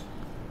plebs.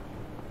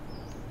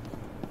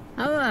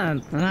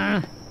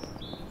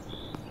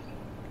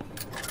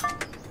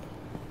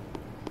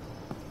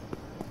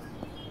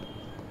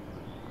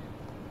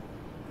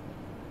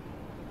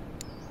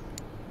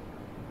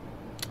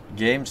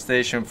 Game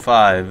Station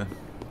 5.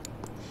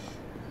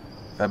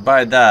 If I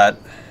buy that,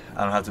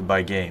 I don't have to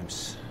buy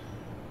games,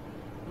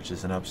 which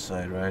is an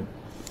upside, right?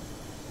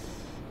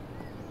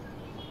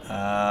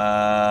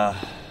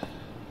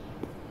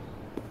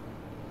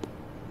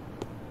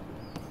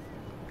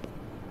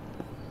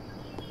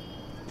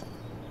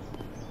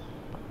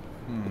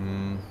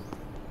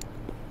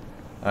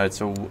 Alright,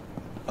 so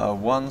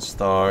 1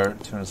 star,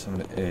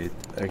 278.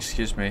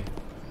 Excuse me.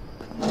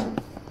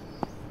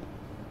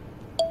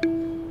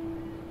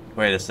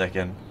 Wait a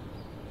second.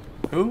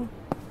 Who?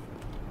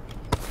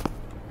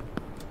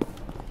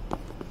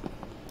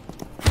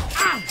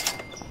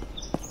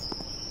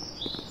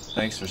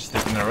 Thanks for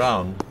sticking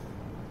around,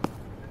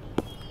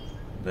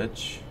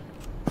 bitch.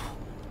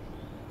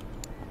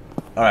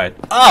 Alright.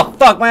 Oh,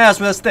 fuck my ass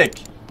with a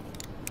stick!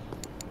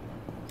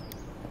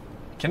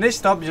 Can they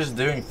stop just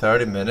doing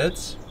 30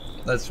 minutes?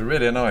 That's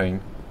really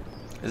annoying.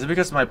 Is it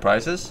because of my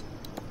prices?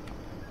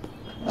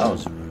 That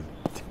was the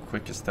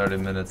quickest 30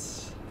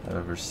 minutes I've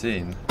ever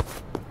seen.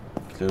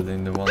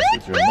 Including the ones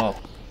with your mop.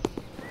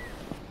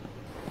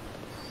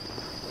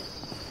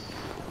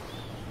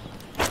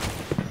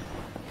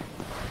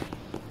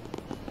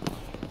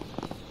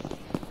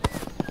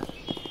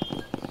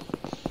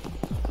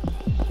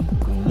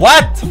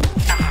 What?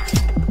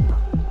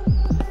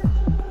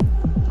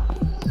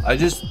 I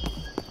just...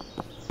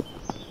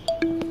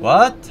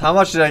 What? How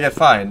much did I get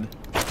fined?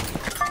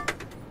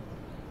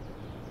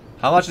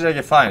 How much did I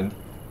get fined?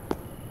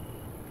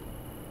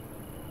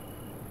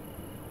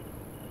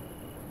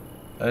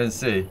 I didn't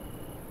see.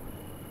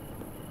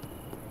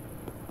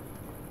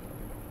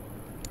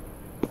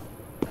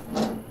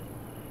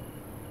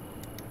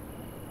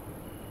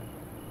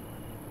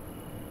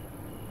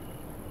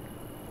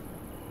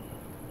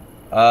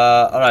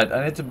 Alright,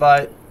 I need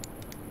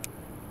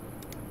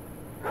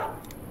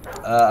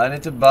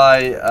to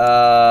buy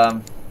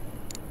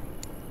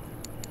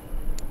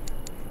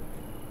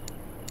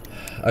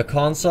a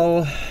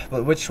console,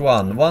 but which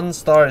one? 1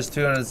 star is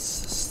 200,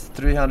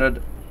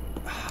 300.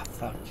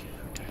 Fuck.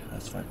 Okay,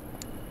 that's fine.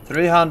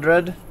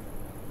 300.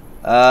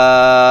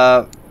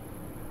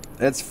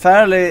 It's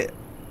fairly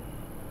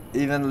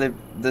evenly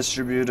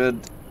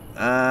distributed.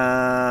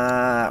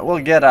 We'll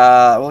get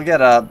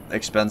a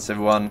expensive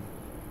one.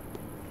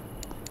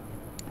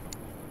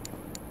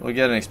 We'll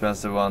get an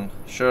expensive one.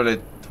 Surely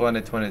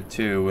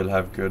 2022 will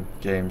have good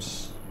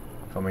games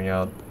coming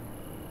out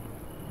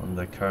on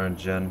the current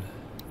gen.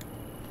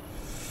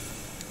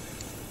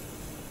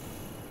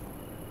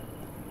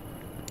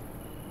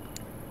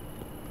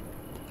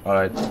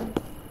 Alright.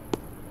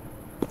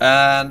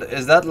 And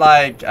is that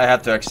like I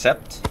have to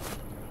accept?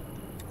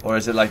 Or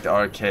is it like the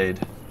arcade?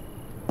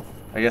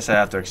 I guess I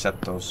have to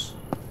accept those.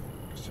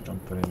 Because you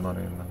don't put any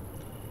money in them.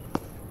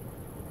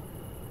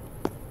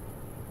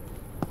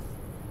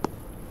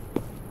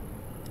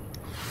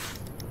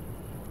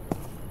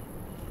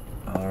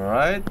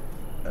 Alright.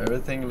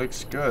 Everything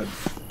looks good.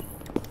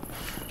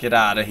 Get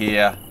out of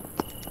here.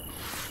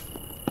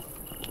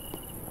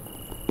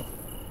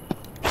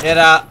 Get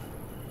out.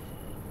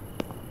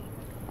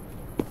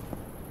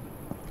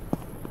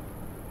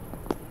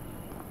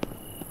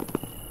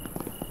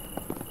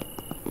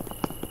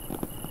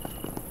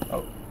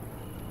 Oh.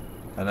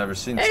 I've never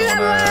seen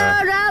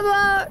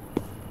someone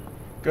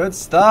Good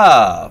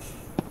stuff.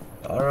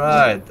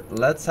 Alright.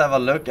 Let's have a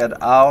look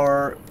at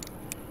our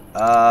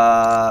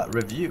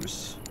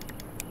reviews.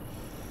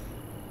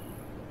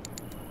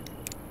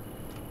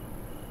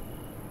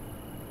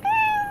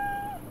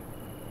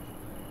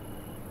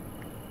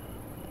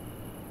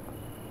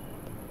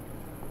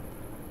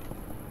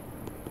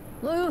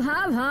 What you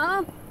have,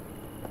 huh?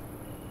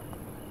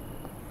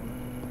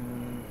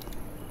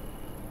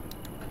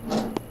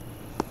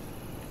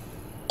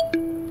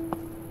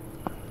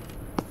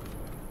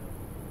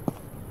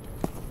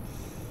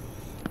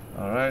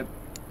 All right.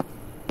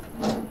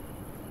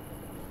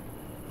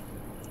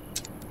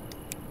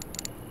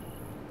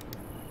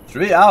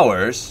 Three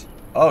hours?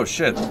 Oh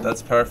shit,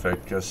 that's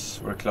perfect, because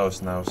we're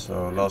closed now,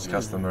 so lost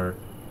customer.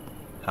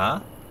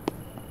 Huh?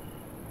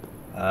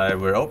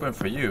 We're open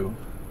for you.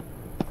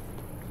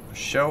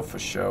 For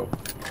show.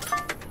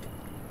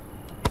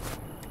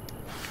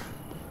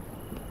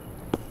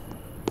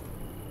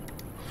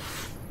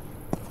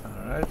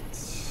 Alright.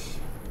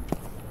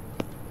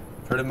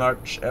 Pretty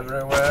much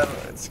everywhere,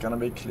 it's gonna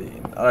be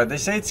clean. Alright, they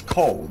say it's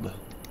cold.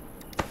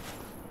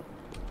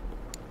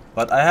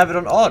 But I have it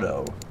on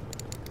auto.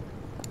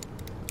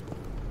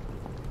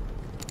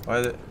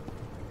 Why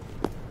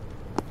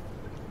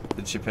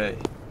did she pay?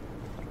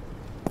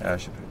 Yeah,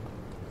 she paid.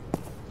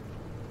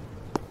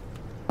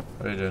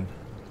 What are you doing?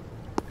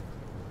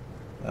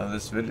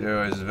 This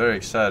video is very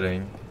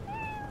exciting.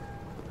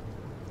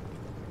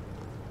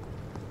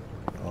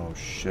 Oh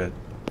shit.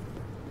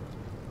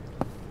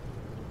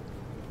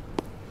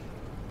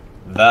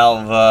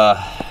 Valve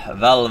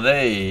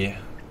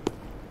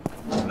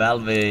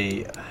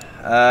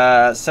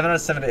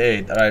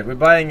 778. Alright, we're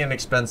buying an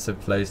expensive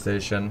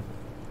PlayStation.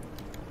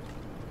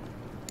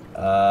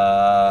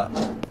 I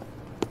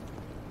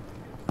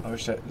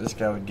wish this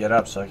guy would get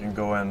up so I can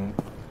go and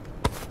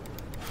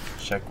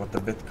check what the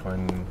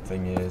Bitcoin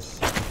thing is.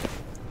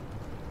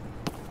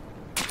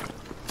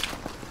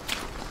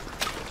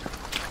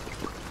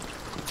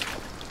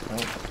 Oh,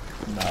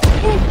 no.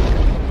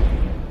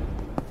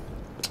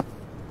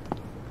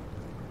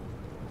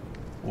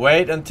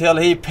 Wait until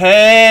he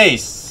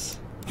pays!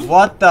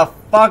 What the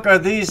fuck are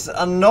these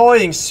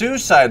annoying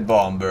suicide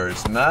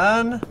bombers,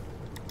 man?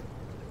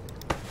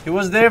 He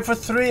was there for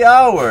 3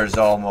 hours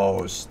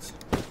almost.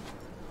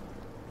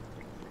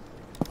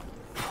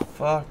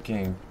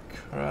 Fucking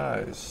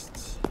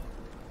Christ.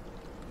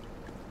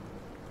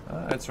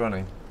 It's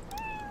running.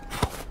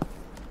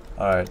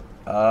 Alright.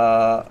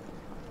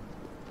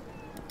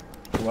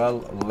 Well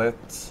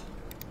lit.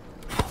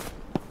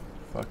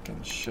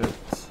 Fucking shit.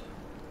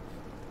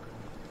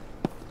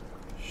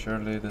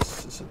 Surely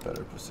this is a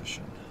better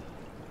position.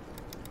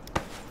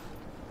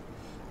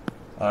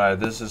 Alright,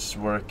 this is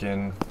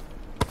working.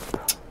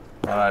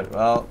 Alright,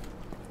 well.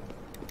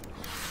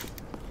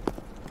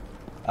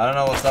 I don't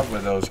know what's up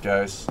with those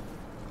guys.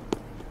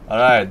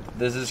 Alright,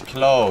 this is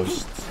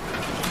closed.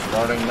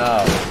 Starting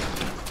now.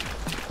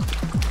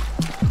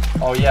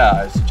 Oh yeah,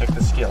 I should check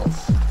the skills.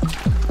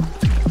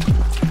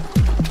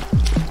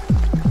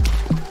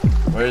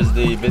 Where's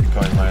the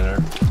Bitcoin miner?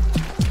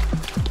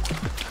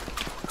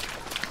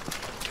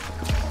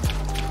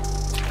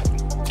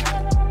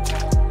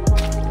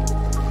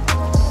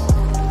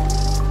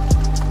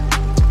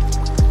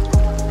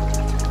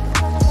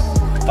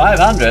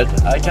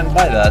 $500? I can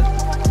buy that.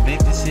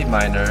 BTC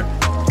miner.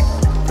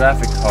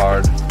 Graphic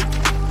card.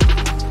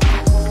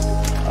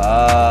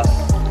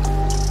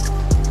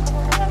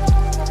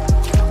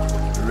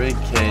 Rig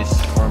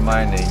case for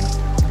mining.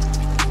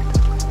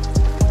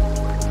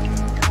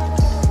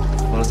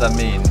 What does that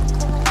mean?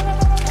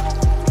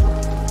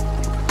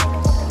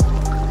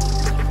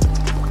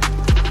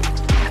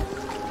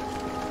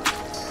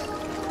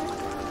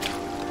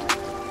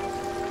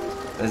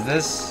 Is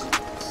this...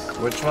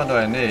 Which one do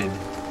I need?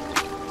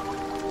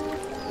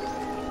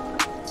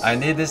 I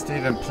need this to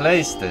even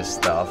place this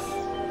stuff.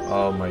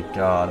 Oh my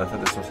god, I thought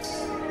this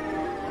was...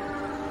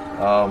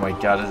 Oh my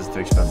god, this is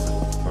too expensive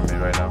for me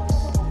right now.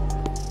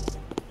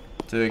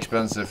 Too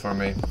expensive for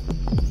me.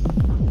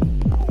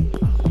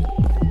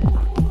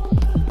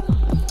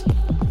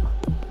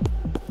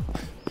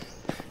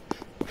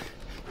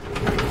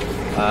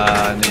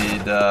 I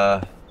need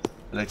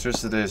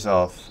electricity is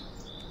off.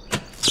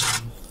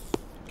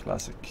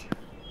 Classic.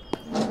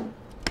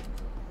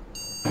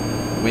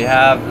 We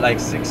have like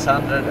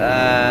 600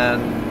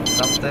 and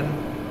something.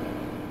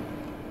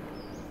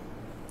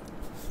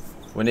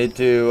 We need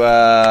to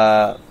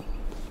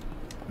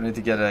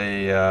get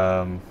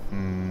a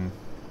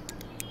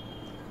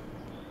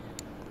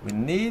we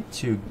need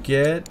to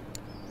get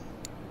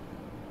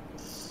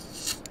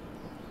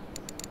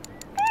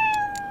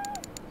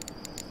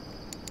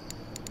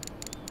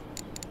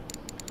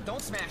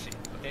Don't smash it.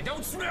 Okay,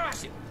 don't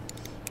smash it.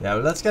 Yeah,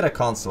 well, let's get a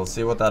console,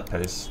 see what that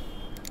pays.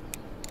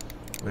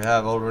 We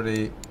have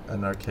already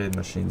an arcade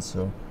machine,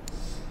 so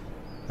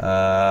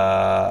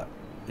yeah,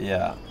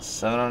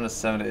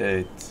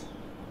 $778.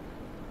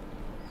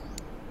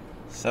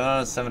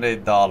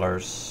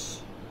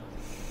 $778.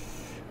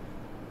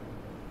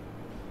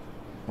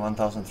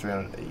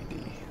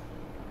 1,380.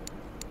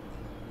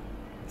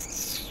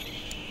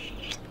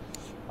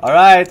 All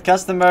right,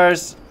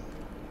 customers.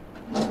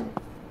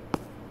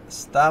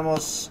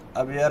 Estamos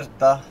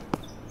abierta.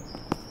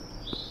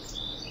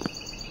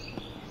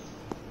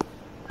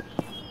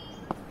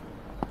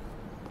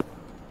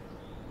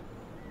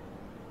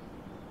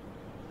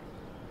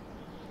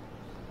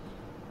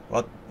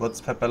 What's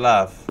Pepe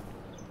Laugh?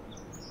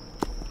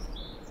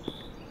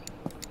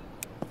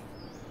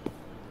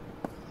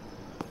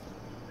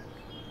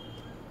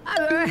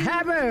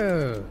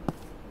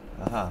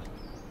 Aha.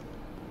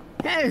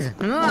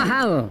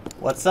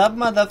 What's up,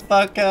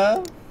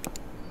 motherfucker?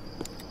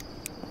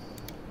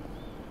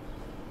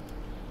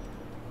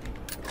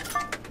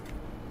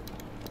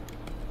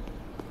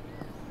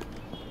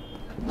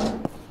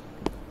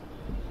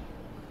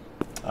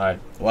 Alright,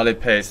 while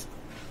it pays.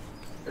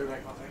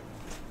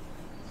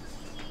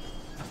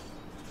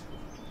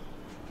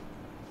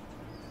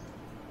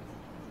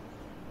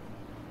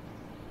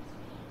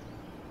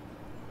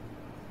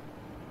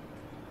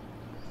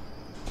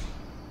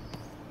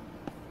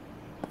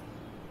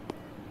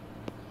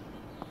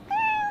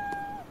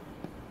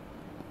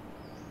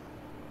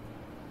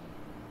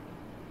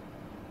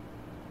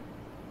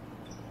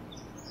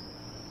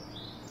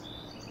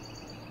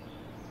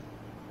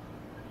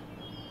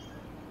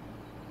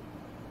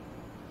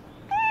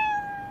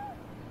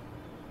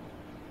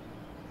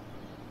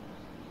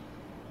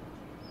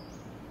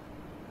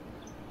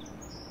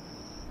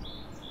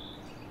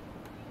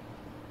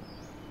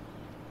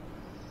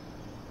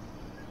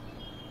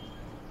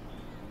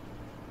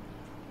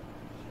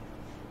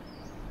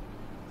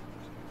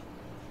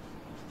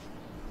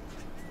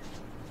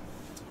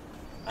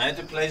 I need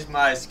to place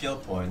my skill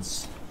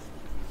points.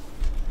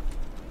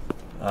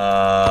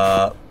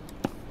 Alright.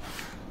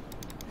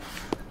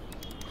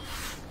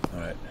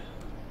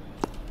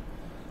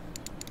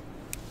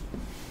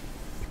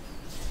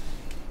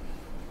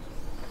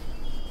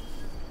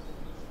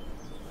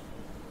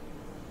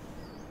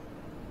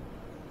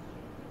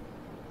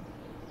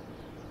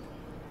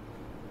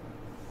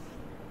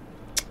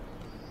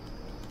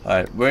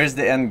 Alright, where's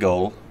the end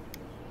goal?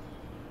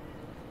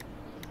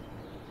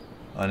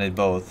 I need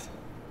both.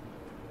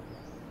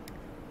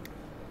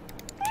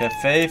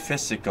 Cafe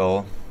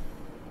physical.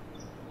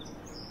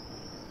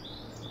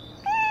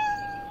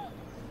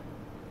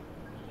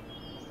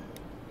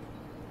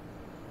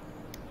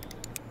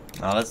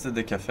 Now let's do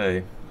the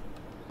cafe.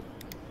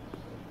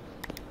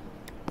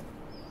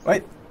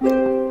 Wait.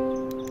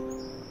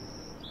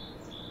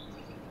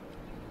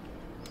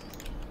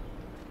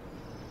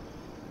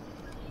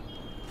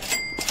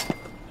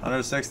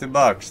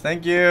 $160.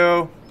 Thank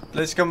you.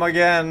 Please come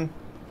again.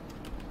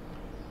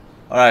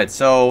 Alright,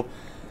 so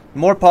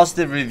more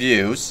positive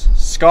reviews.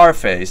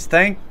 Scarface,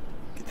 thank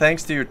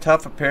thanks to your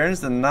tough appearance,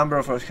 the number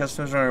of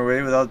customers running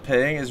away without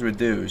paying is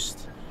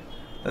reduced.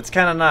 That's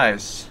kind of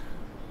nice.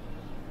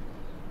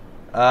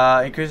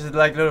 Increases the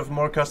likelihood of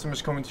more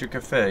customers coming to your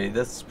cafe.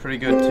 That's pretty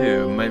good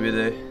too. Maybe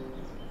they...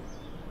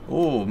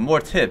 Ooh, more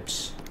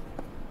tips.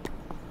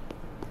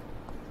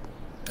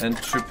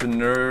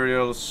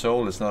 Entrepreneurial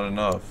soul is not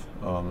enough.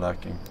 Oh, I'm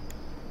lacking.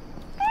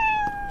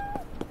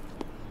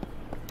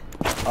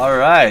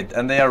 Alright,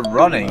 and they are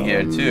running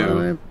here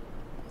too.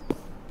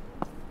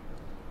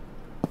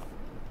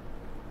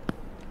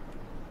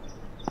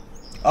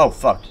 Oh,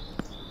 fuck.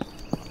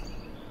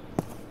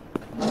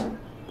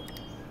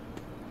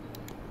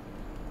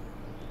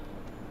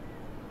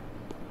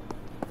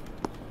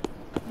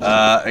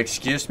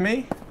 Excuse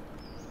me?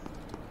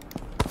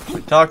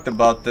 We talked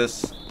about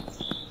this.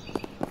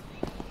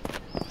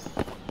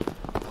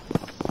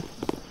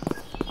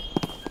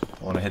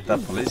 I wanna hit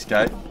that police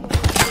guy.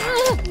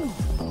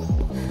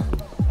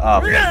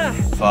 Oh,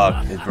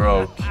 fuck, it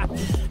broke.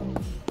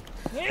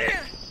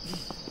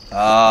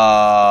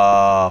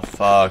 Ah,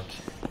 fuck.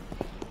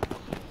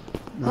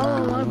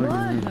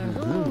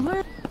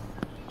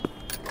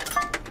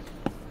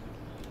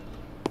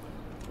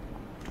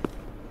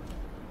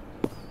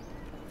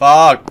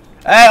 Fuck!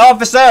 Hey,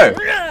 officer!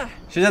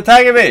 She's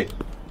attacking me!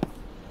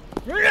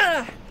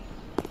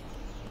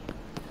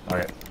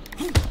 Okay.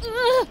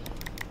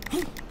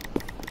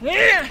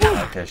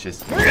 Okay,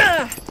 she's...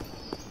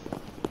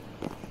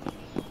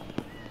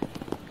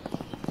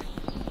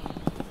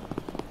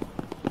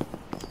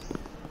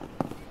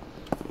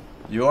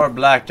 You are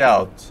blacked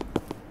out.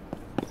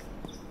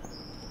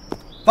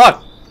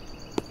 Fuck!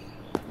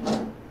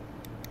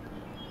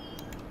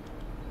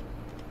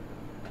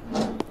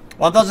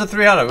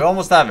 $1,300, we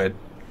almost have it.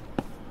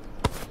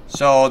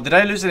 So, did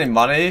I lose any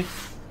money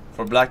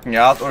for blacking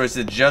out, or is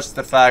it just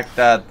the fact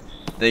that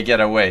they get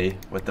away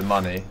with the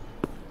money?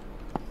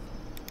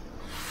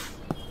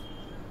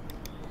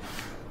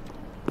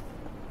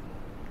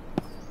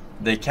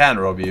 They can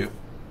rob you.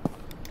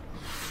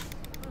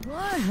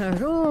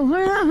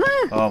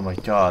 Oh my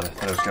god, I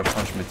thought it was gonna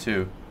punch me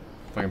too.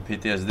 Fucking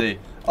PTSD.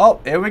 Oh,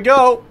 here we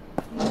go!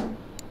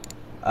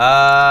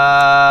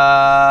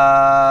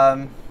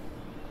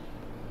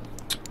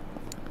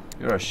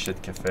 You're a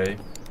shit cafe.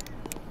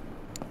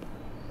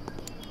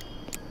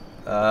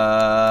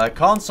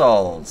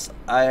 Consoles.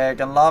 I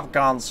can love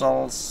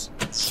consoles.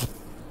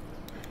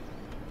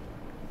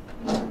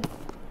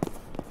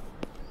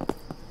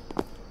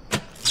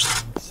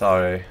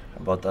 Sorry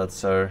about that,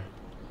 sir.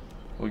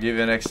 We'll give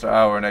you an extra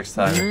hour next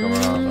time you come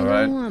around,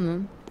 alright?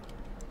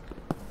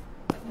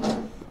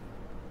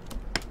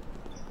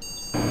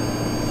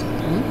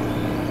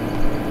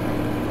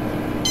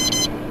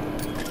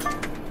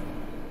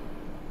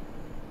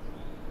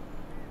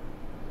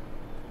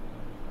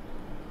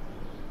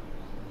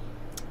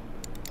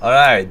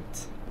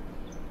 Alright.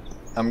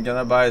 I'm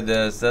gonna buy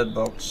the Z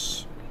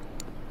box.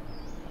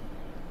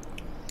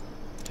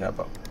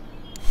 CABAC.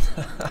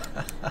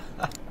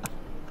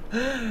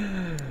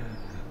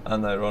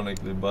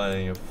 Unironically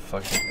buying a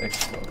fucking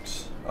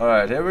Xbox.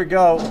 Alright, here we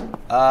go.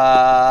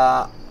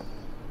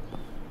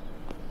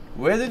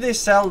 Where do they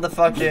sell the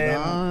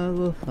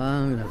fucking...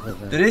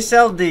 Do they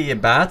sell the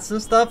bats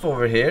and stuff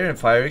over here and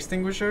fire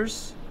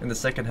extinguishers? In the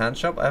second hand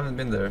shop? I haven't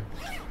been there.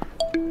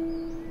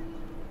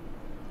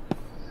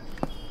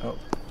 Oh.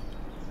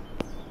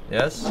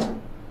 Yes?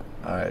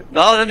 Alright.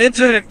 Not an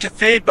internet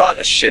cafe, but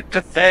a shit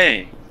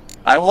cafe.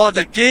 I want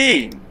a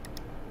game.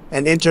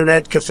 An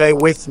internet cafe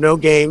with no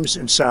games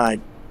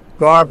inside.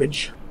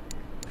 Garbage.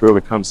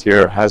 Whoever comes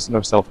here has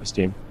no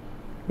self-esteem.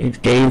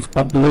 It gave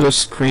a blue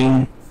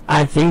screen.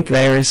 I think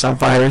there is a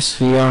virus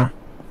here.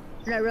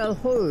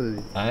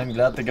 I'm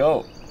glad to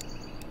go.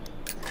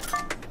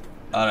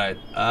 Alright,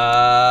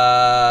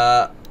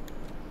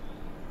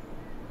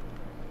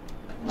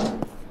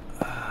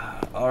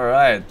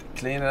 alright,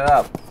 clean it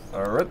up.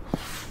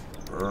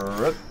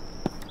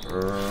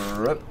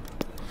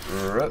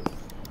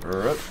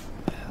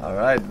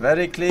 Alright,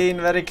 very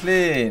clean, very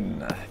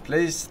clean.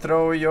 Please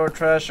throw your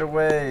trash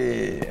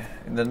away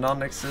in the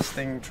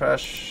non-existing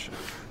trash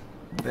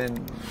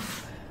bin.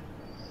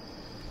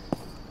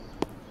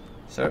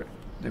 Sir,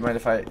 do you mind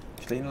if I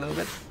clean a little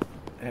bit?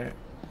 Here.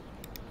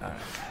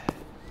 Alright.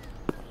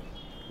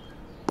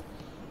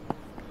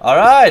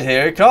 Alright,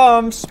 here it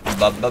comes.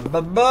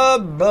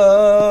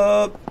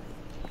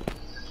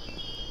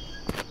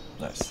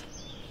 Nice.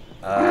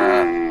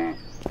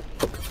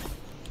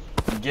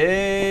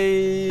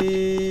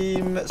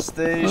 Game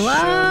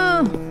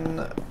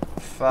station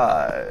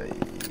 5.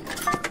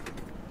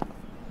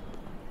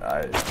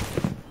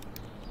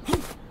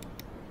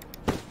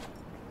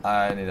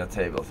 I need a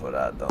table for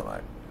that, don't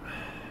I?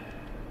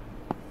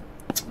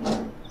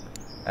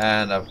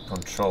 And a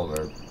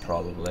controller,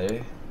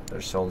 probably.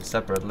 They're sold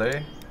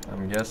separately,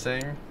 I'm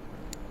guessing.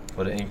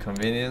 For the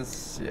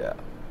inconvenience, yeah.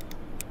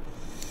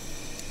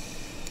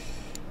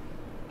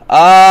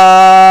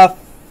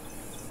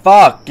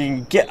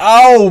 Fucking get.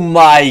 Oh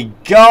my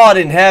god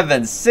in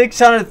heaven!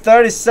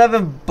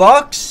 637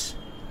 bucks?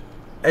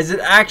 Is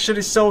it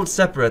actually sold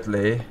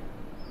separately?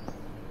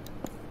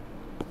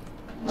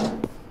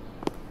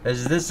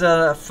 Is this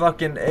a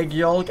fucking egg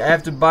yolk? I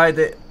have to buy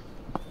the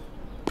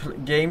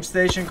game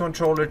station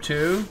controller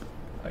too.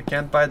 I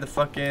can't buy the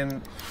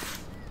fucking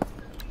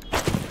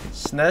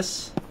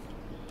SNES.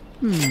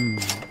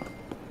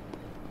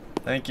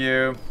 Thank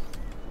you.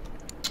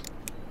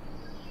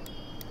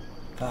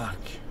 Fuck.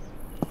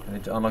 I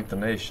need to unlock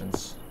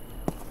donations.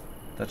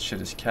 That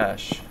shit is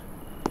cash.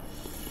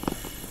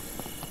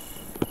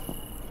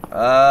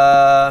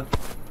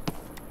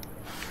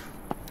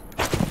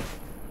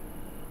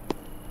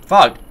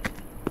 Fuck.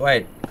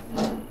 Wait.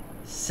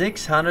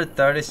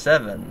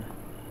 637.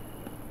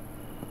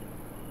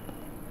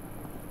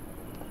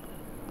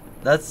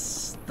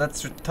 That's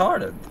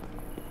retarded.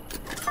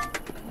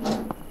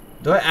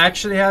 Do I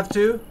actually have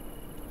to?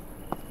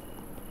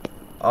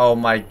 Oh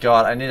my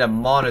god, I need a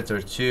monitor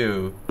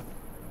too.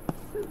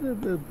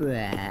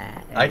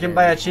 I can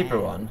buy a cheaper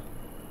one.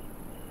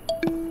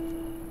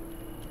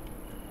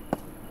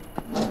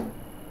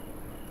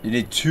 You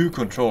need 2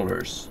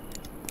 controllers.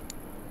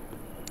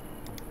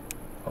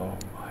 Oh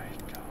my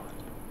god.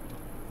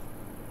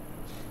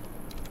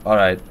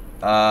 Alright.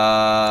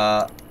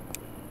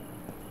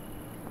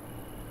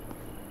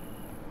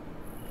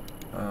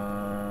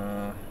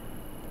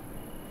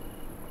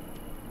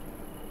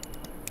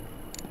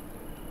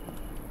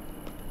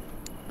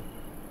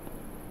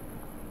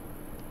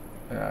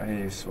 Yeah,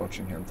 he's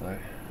watching hentai.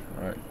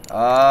 Alright.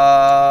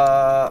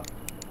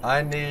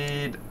 I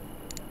need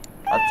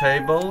a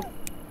table.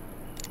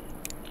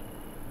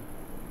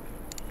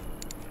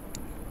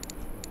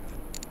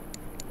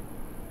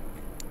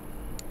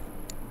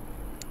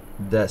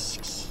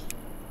 Desks.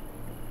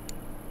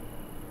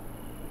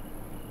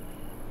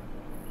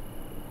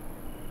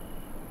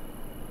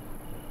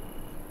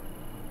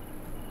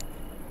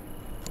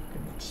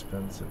 Fucking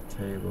expensive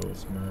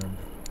tables, man.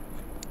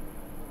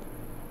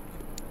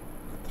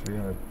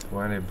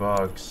 320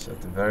 bucks at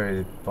the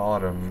very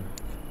bottom.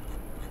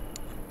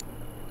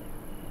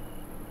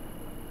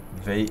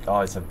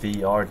 Oh, it's a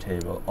VR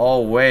table.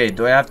 Oh wait,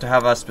 do I have to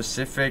have a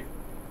specific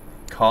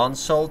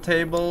console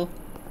table?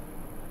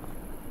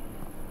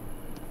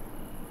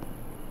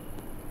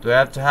 Do I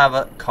have to have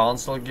a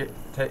console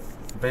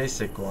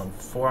basic one?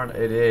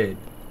 488.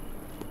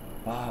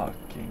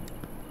 Fucking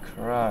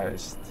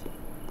Christ.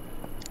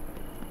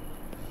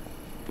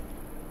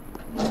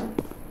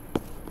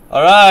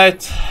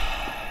 Alright.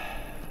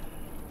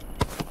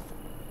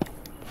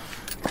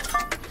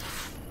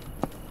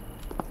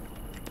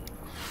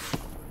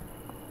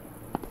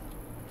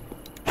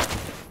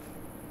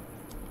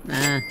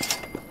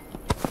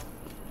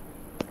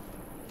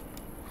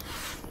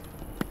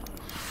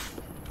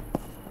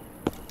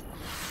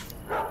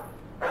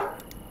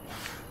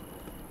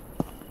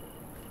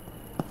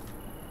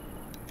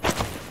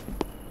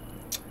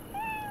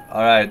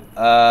 Alright,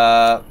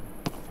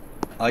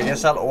 I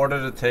guess I'll order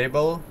the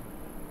table.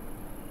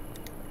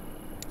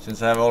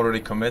 Since I've already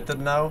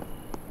committed now.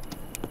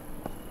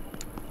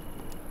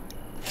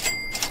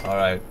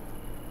 Alright.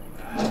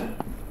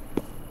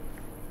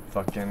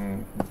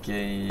 Fucking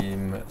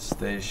game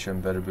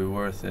station better be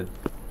worth it.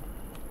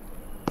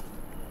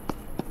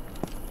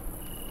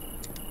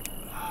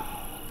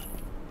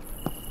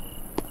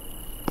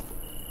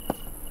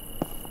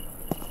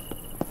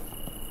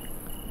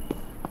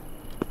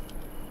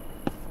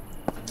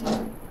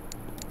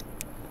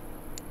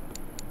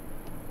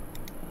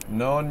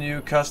 No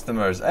new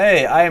customers.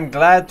 Hey, I am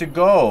glad to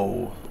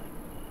go.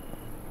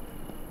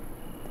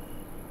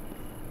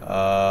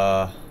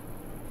 I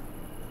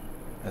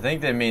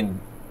think they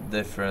mean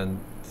different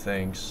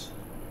things.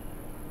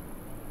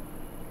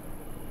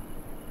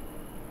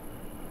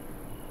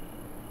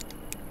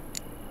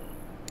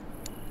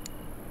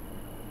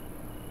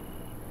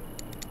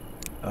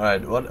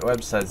 Alright, what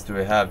websites do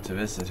we have to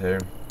visit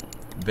here?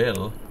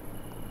 Bill?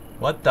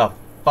 What the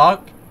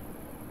fuck?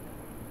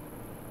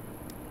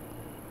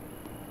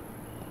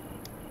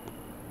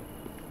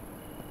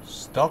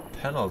 Stop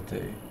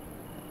penalty.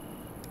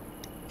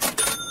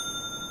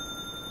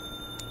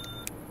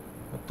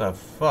 What the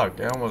fuck?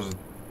 I almost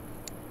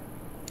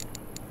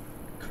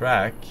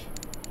crack.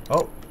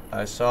 Oh,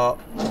 I saw.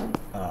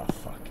 Ah,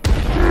 fuck.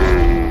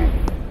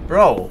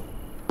 Bro,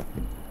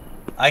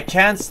 I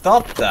can't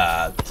stop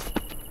that.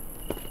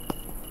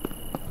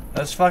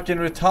 That's fucking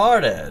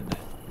retarded.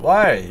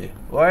 Why?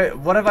 Why?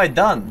 What have I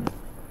done?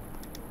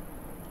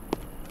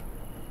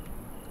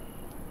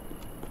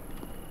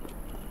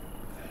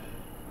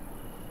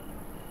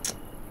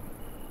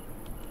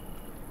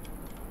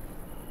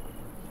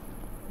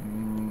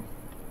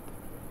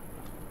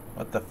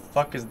 What the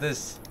fuck is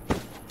this?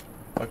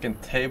 Fucking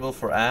table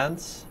for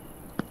ants?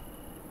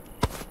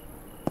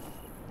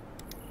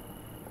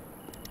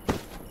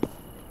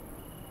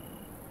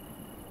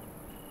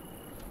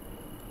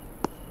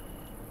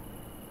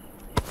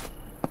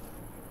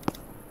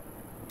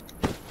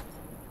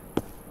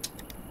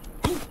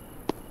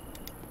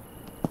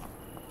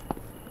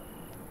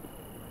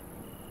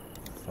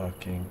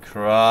 Fucking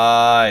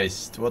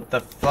Christ, what the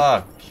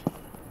fuck?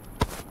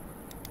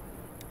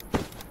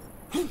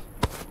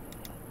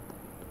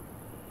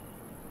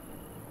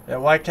 Yeah,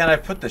 why can't I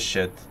put the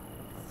shit?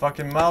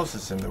 fucking mouse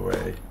is in the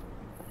way.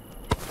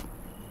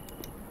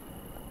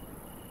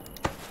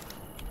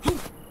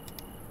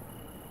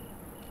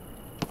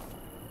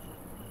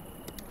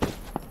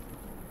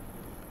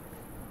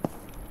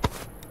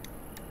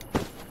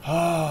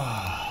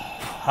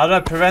 How do I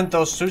prevent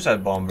those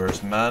suicide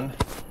bombers, man?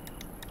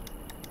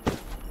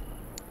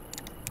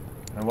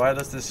 And why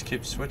does this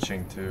keep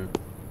switching to...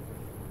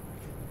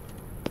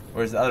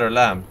 Where's the other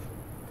lamp?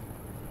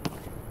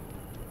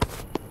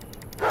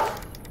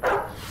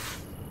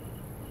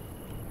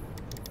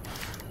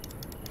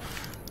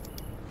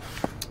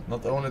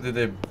 Not only do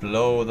they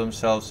blow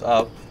themselves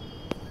up,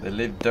 they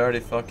leave dirty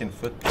fucking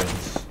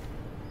footprints.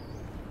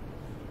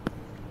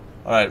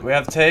 Alright, we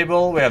have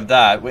table, we have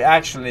that. We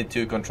actually need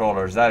 2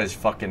 controllers. That is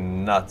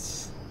fucking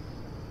nuts.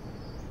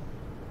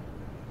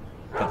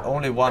 But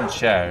only 1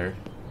 chair.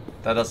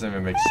 That doesn't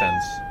even make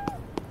sense.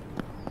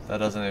 That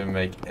doesn't even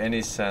make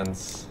any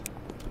sense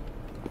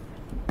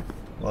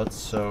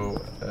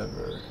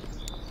whatsoever.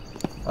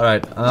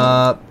 Alright,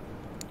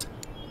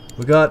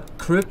 we got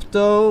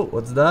crypto.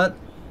 What's that?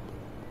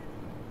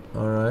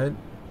 Alright.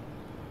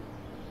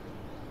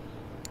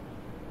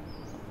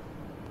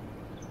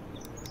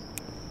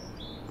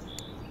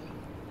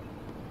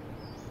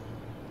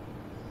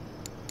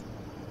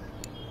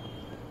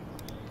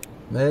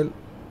 Mail.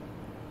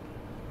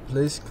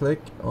 Please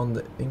click on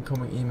the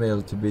incoming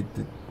email to be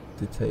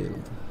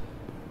detailed.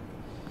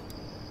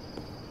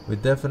 We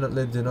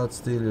definitely do not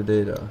steal your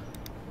data.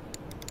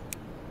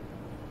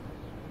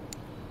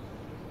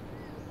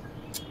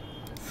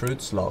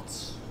 Fruit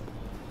slots.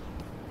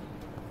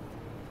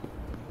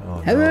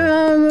 Oh,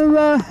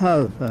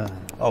 no.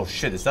 Oh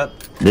shit, is that...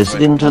 This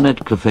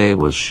internet cafe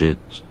was shit.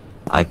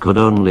 I could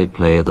only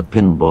play the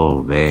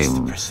pinball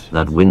game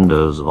that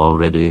Windows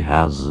already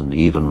has and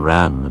even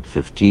ran at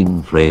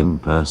 15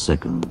 frames per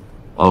second.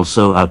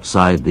 Also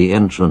outside the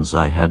entrance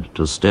I had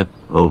to step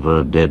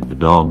over a dead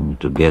dog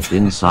to get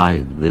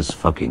inside this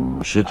fucking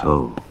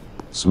shithole.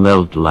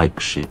 Smelled like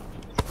shit.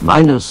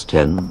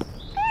 -10.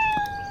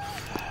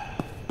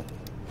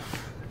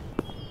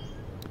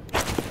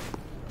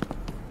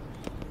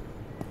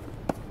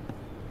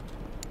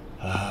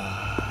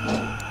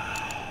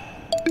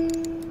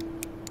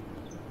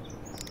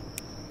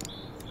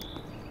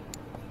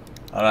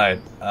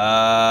 Alright,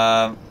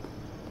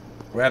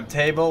 we have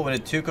table, we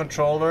need 2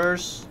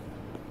 controllers.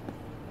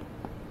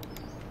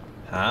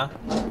 Huh?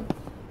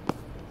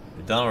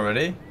 You done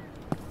already?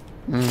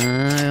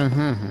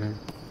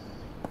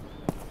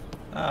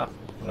 Ah,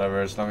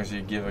 whatever, as long as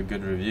you give a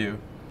good review.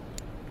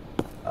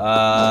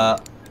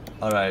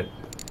 Alright.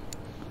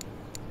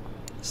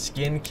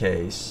 Skin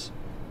case.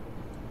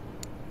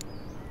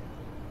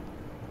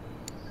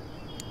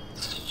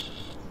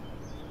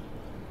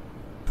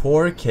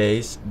 Poor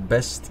case,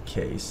 best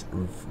case,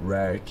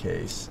 rare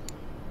case.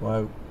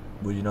 Why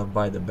would you not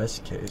buy the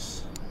best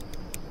case?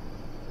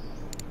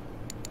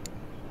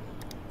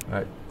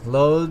 Alright,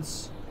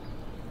 clothes.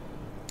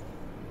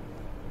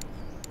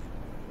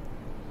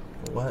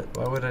 What?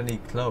 Why would I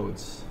need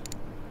clothes?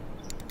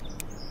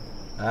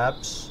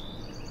 Apps.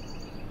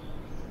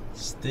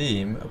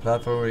 Steam, a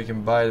platform where you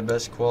can buy the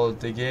best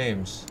quality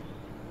games.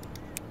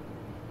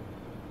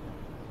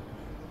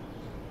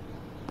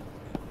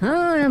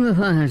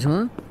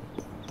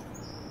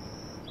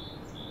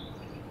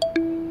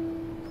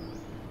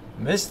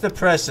 Mr.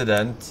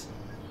 President,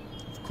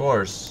 of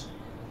course.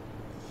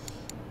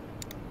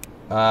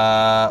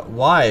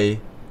 Why?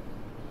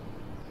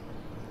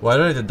 Why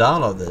do I need to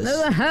download this?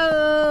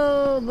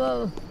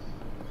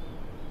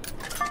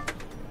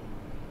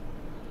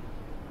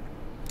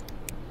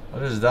 I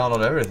just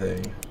download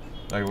everything.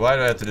 Like, why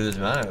do I have to do this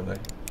manually?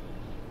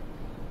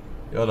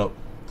 Hold up.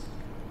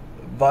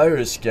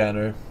 Virus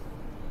scanner.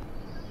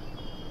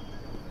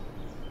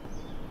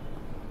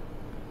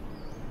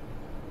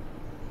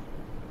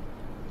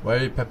 Why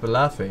are you Pepper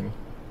laughing?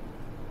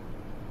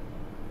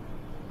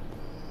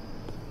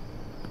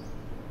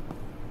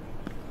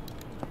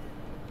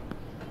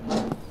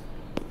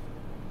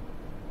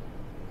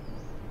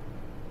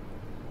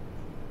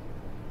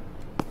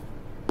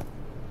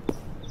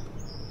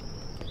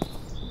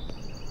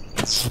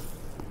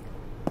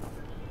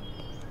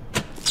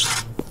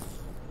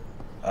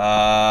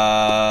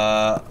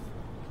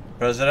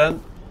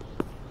 President,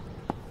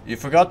 you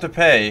forgot to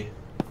pay.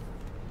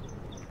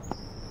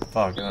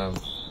 Fuck, no.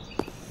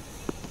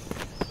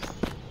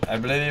 I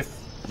believe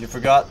you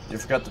forgot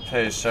to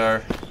pay,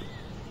 sir.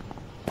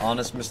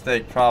 Honest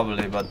mistake,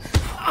 probably, but.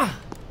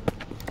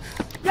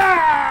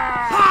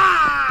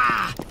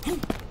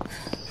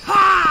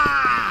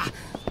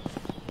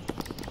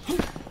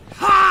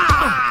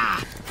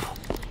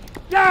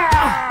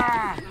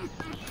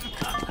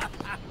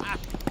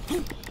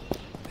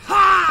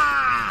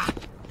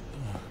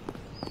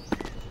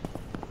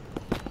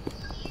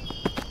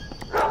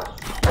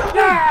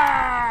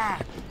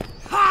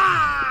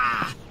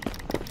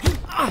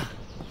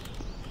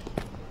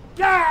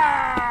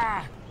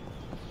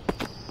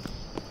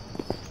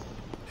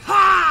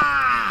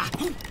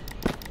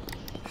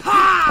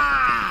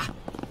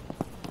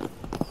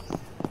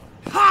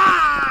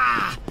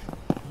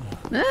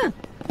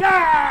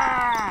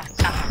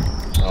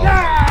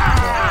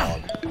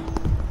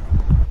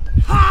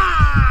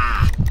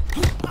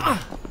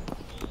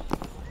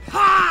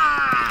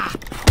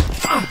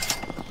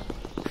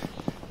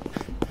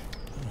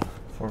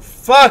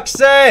 Fuck's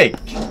sake!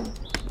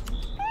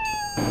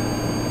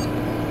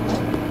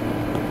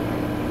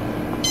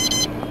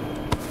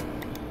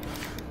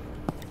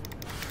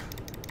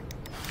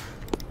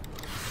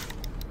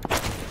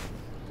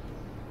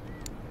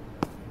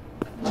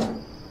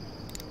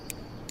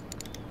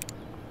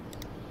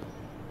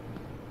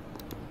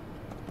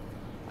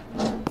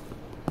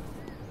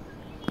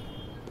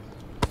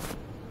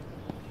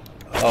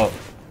 Oh.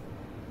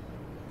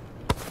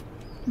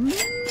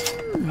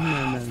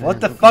 What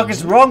the fuck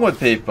is wrong with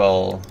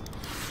people?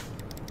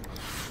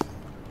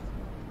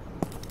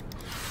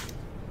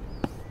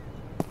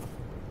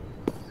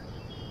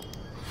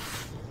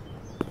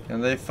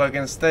 Can they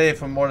fucking stay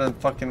for more than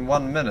fucking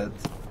 1 minute?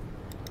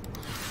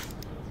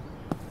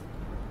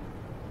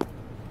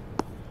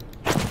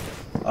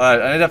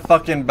 Alright, I need a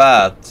fucking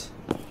bat.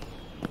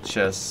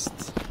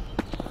 Chest.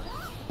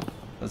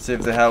 Let's see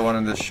if they have one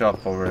in the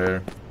shop over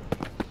here.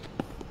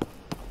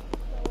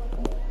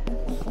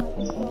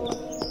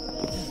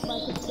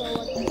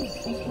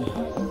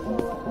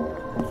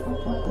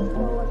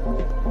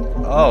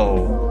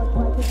 Oh.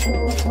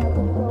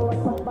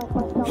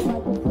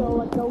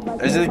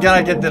 Is it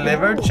gonna get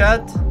delivered,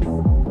 chat?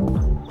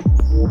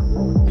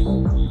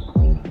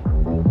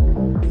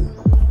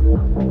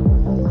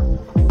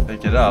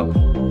 Pick it up.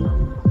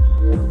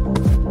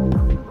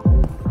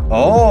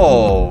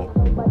 Oh.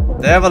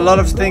 They have a lot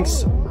of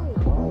things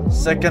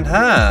second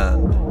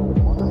hand.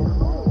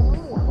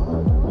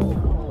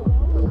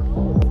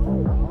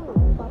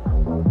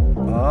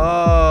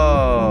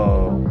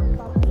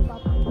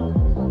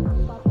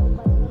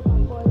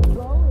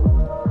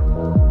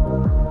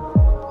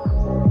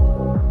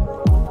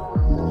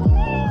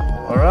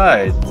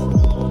 Alright.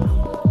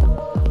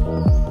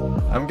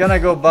 I'm gonna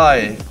go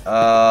buy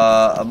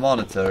a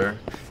monitor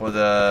for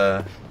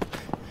the...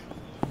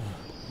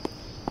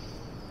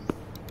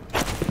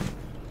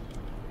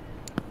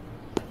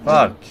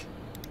 Fuck.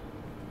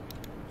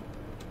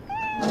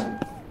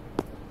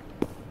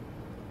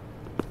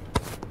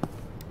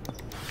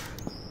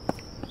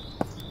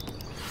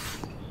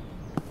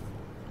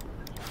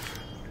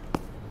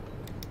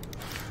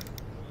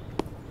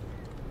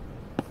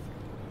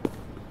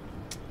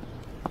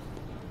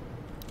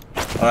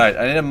 Alright,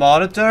 I need a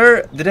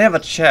monitor. Did they have a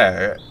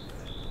chair?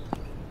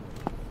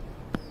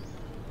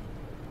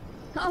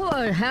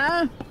 Oh,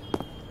 hell.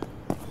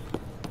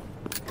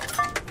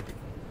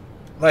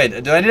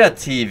 Wait, do I need a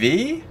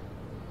TV?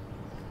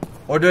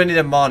 Or do I need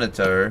a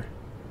monitor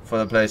for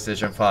the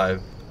PlayStation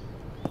 5?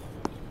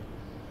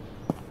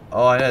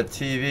 Oh, I need a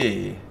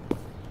TV.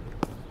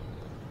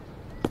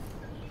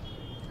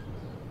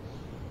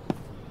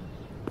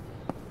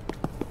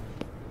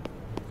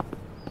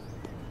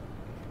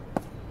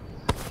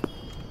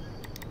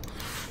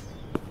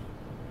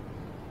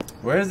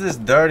 Where's this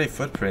dirty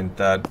footprint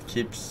that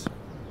keeps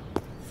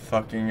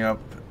fucking up?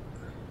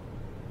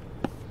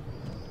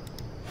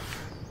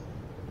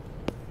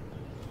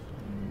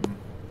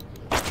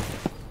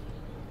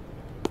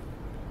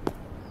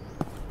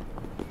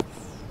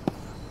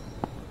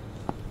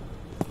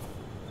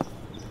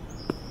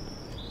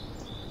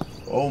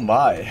 Oh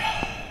my.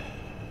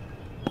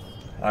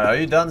 Alright, are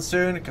you done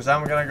soon? Because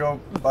I'm gonna go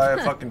buy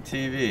a fucking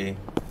TV.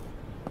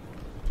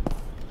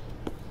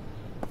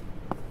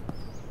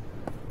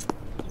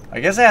 I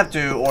guess I have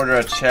to order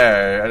a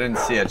chair. I didn't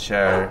see a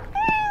chair.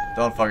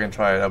 Don't fucking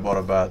try it. I bought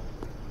a bat.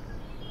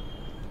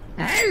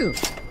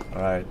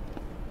 Alright.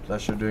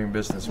 Pleasure doing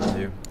business with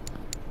you.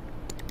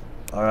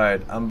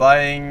 Alright. I'm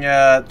buying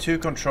 2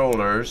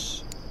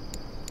 controllers.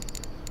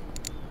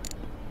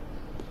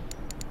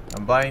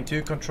 I'm buying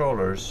 2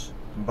 controllers.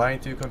 I'm buying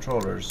 2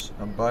 controllers.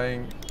 I'm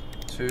buying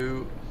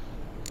 2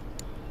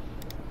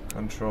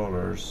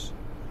 controllers.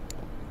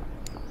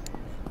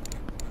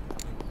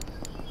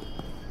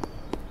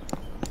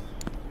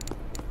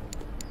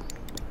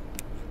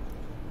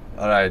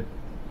 Alright.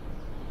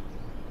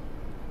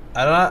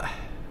 I don't know.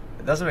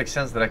 It doesn't make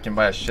sense that I can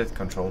buy a shit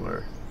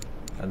controller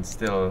and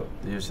still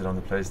use it on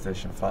the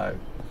PlayStation 5.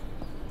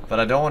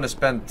 But I don't want to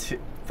spend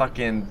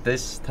fucking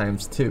this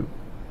times 2.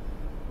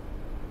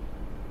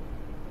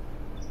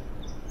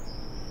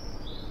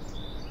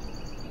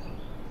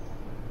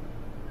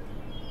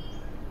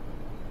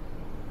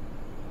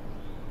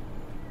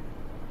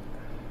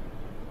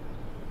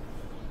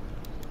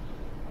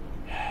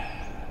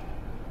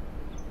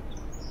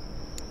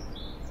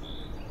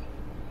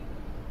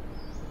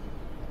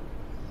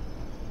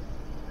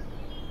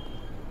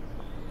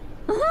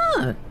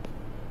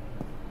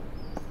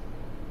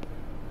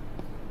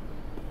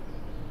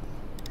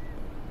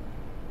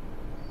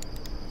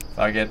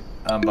 Fuck it,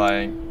 I'm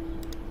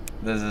buying.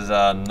 This is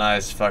a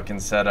nice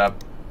fucking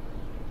setup.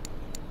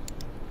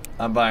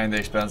 I'm buying the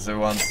expensive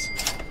ones.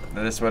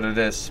 That is what it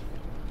is.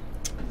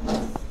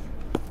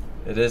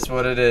 It is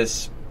what it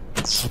is.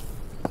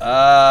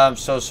 I'm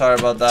so sorry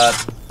about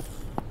that.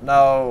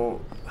 No.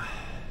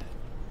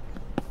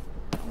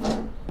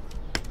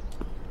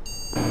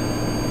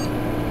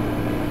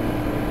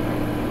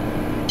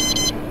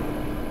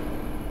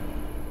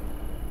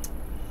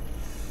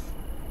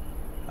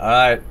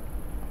 Alright.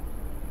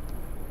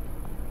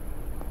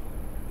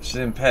 She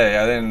didn't pay.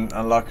 I didn't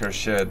unlock her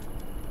shit.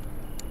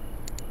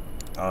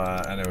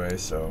 Anyway,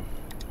 so.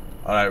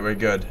 Alright, we're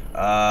good.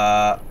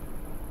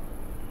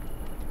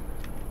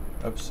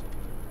 Oops.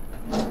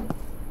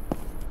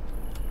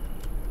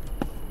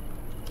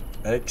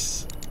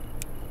 X.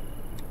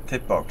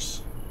 Tip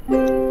box.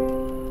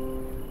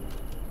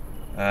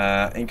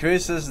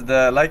 Increases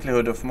the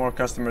likelihood of more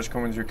customers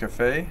coming to your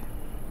cafe.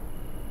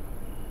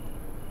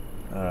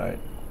 Alright.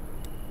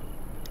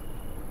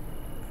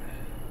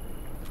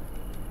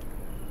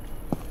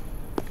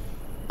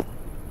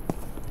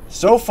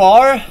 So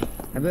far,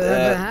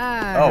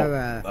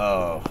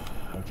 oh,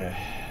 okay.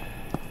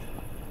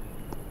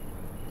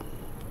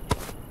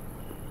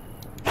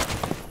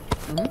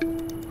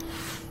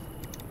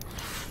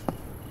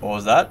 What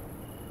was that?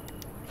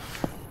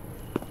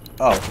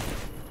 Oh,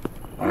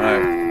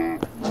 alright.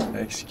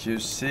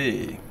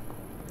 XQC.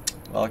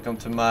 Welcome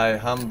to my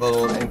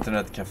humble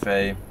internet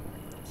cafe.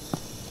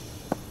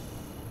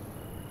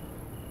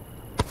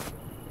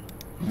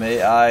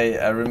 May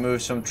I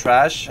remove some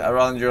trash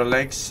around your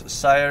legs,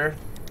 sire?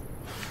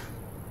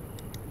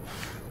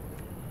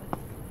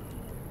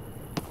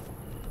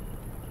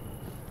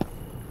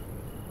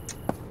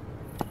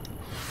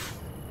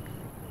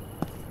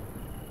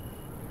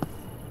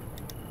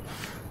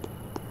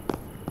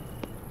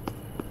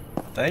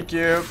 Thank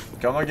you.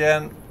 Come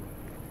again.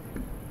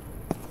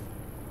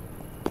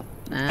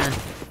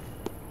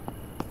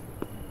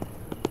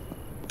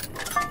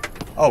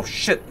 Oh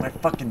shit, my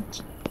fucking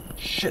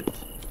shit.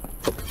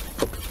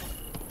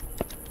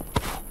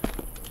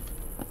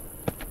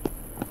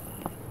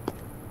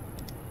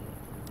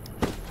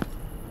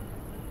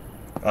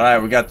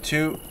 Alright, we got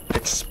two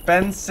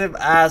expensive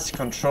ass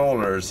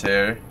controllers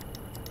here.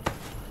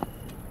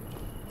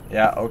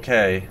 Yeah,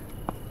 okay.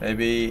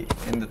 Maybe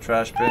in the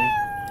trash bin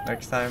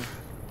next time.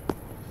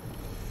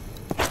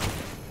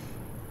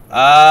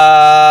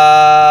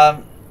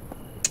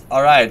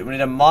 Alright, we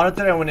need a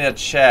monitor and we need a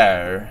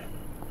chair.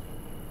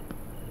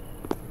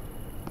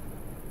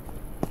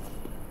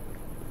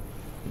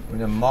 We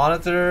need a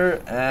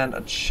monitor and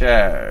a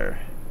chair.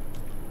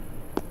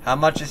 How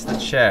much is the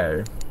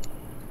chair?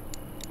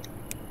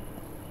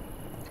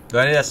 Do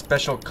I need a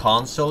special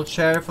console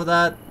chair for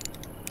that?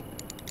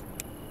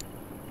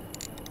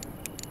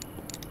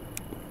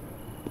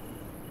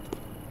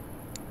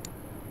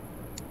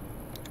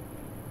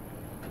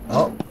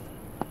 Oh.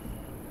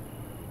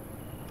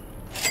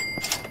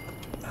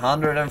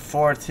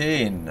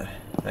 114.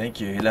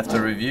 Thank you. He left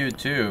a review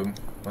too.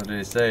 What did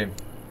he say?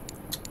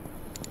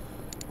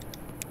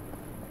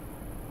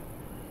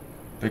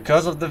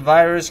 Because of the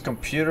virus,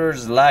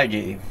 computers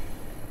laggy.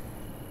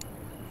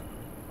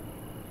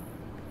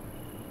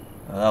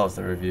 Oh, that was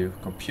the review.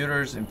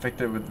 Computers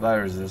infected with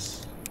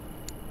viruses.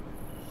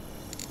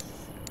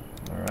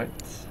 Alright.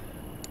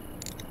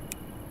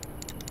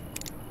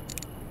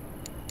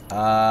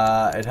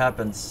 It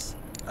happens.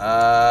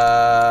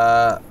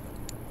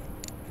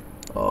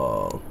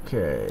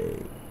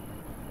 Okay.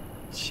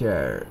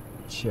 Chair.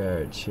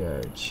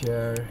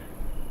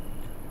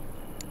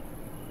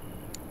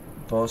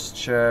 Boss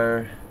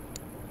chair.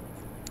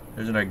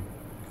 There's an...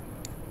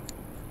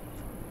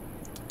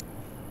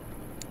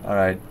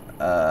 Alright.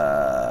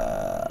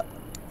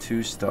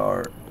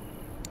 2-star.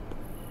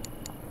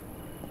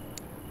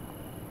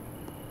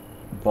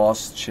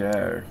 Boss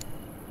chair.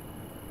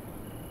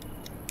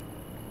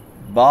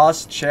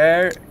 Boss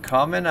chair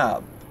coming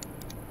up.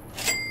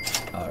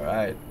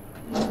 Alright.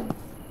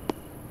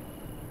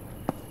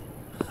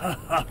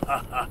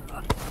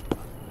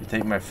 You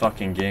take my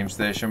fucking game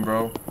station,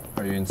 bro?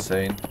 Are you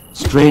insane?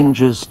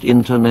 Strangest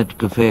internet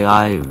cafe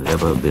I've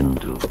ever been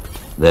to.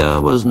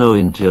 There was no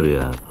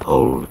interior,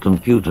 old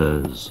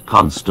computers,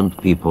 constant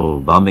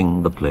people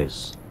bombing the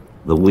place.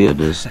 The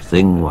weirdest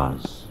thing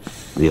was,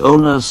 the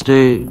owner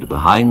stayed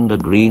behind a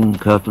green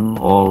curtain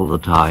all the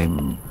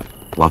time,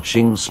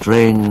 watching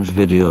strange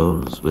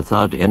videos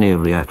without any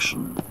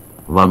reaction.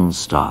 1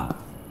 star.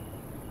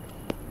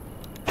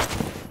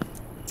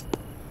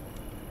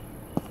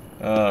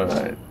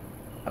 Alright.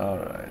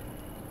 Alright.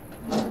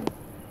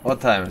 What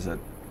time is it?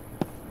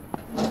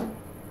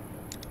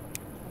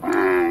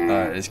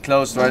 Alright, it's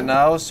closed right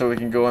now, so we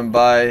can go and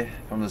buy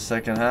from the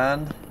second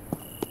hand.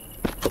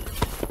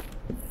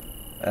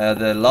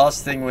 The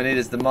last thing we need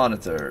is the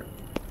monitor.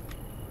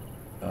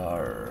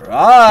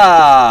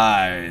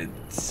 Alright.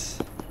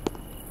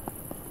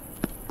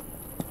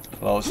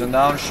 Closing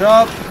down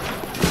shop.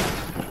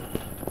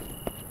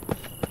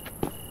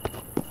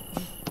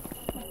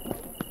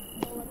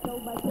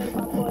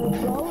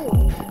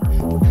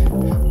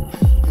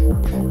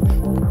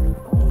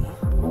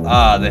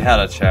 Ah, they had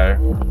a chair.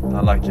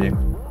 Unlucky.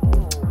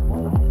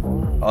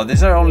 Oh,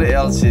 these are only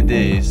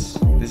LCDs.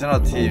 These are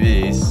not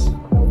TVs,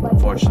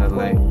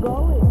 unfortunately.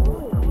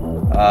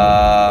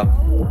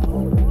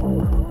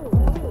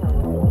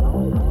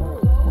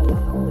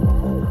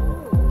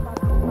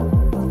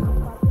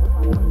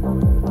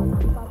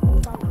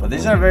 But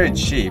these are very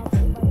cheap.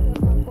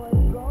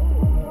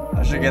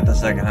 I should get the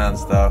secondhand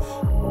stuff.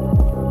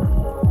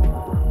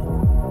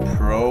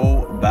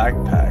 Pro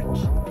backpack.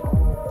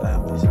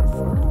 Damn, these are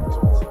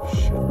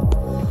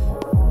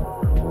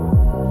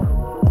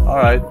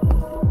Alright.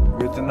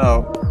 Good to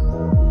know.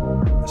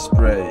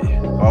 Spray.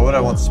 Why would I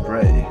want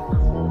spray?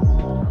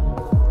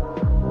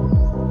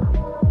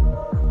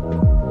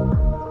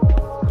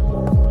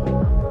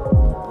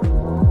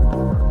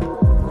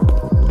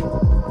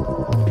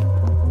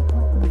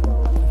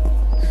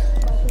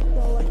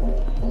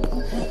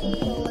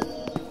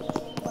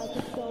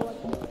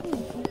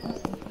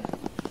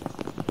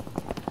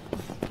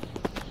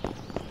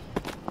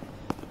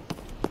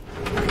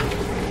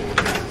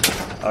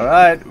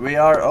 Alright, we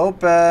are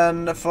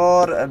open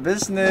for a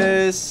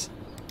business.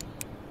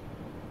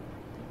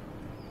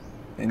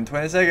 In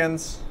 20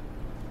 seconds.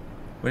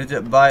 We need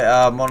to buy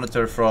a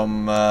monitor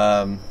from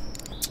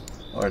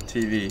or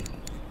TV.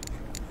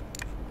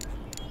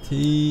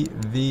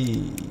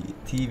 TV.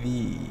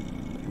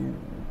 Ooh,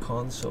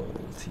 console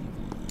TV.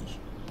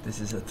 This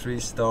is a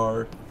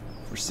 3-star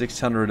for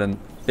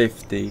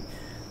 650.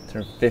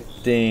 Turn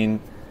 15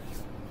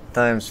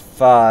 times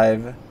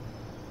 5.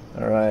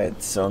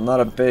 Alright, so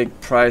not a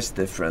big price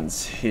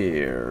difference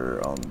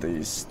here on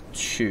these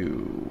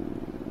two.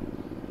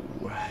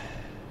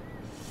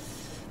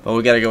 But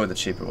we gotta go with the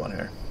cheaper one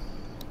here.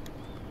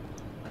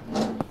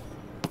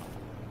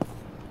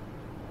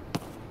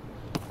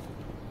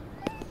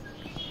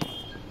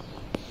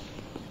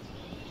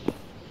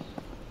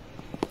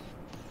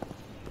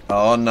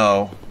 Oh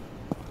no.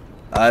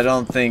 I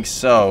don't think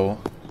so.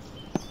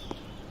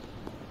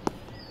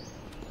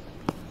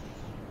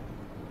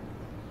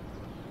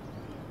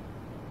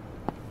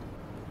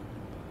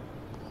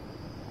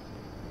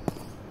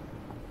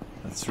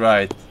 That's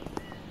right.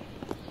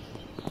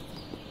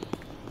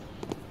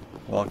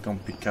 Welcome,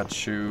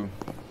 Pikachu.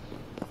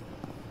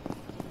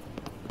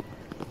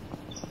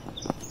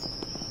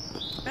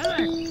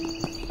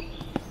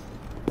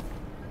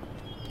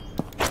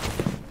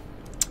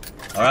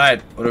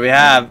 Alright, what do we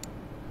have?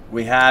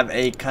 We have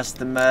a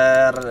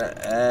customer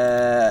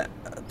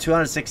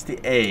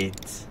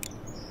 268.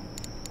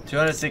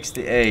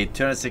 268.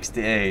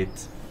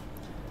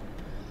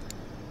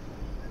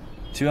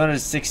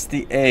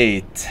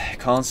 268.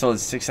 Console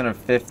is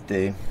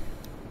 650.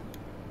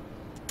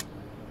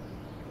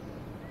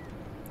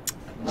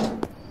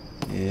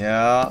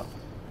 Yeah.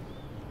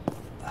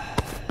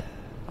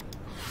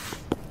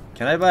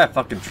 Can I buy a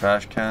fucking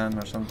trash can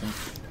or something?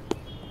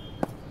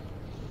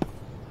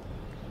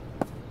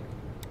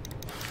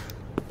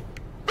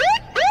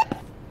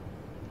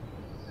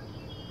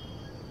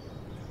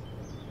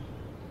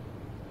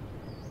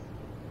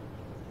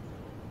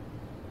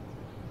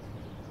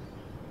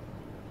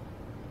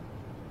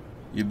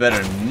 You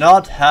better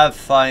not have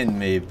find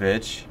me,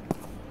 bitch.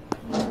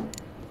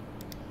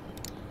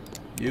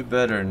 You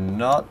better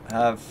not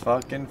have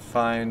fucking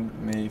find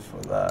me for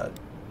that.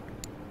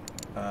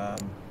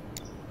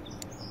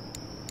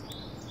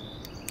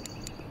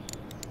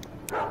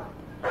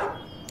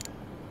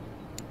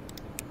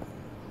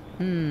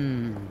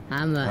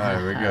 I'm a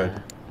Alright, we're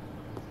good.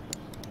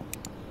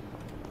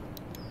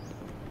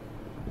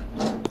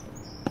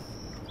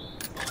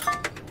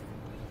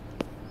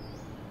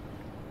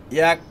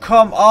 Yeah,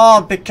 come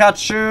on,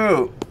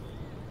 Pikachu!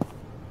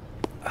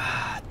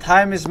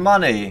 Time is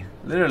money,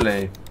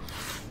 literally.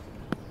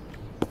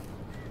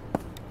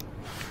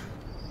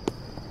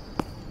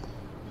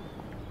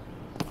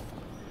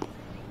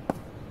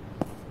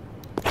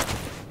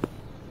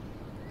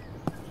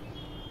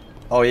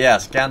 Oh yeah,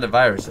 scan the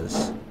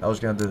viruses. I was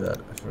gonna do that,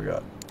 I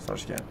forgot.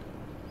 Start scan.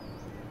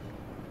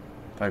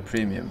 Buy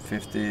premium,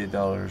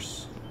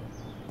 $50.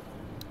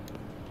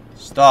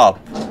 Stop!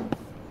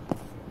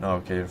 No,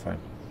 okay, you're fine.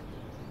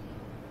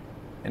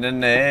 In the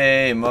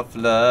name of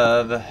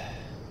love.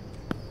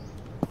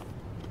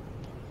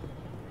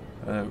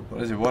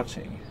 What is he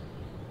watching?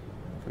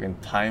 Fucking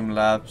time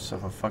lapse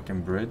of a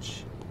fucking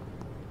bridge.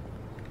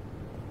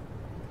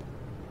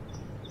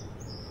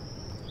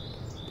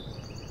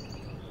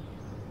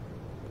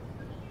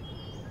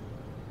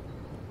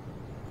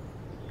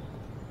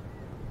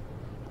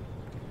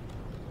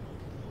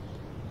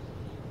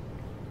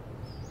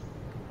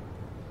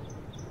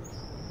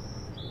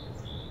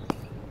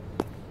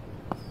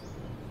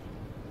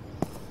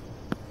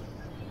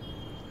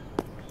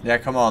 Yeah,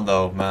 come on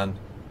though, man.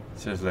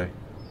 Seriously.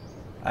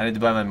 I need to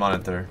buy my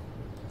monitor.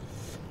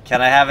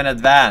 Can I have an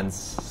advance,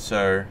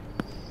 sir?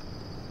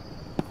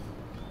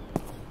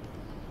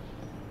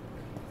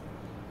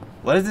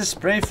 What is this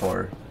spray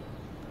for?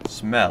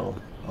 Smell.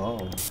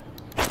 Oh.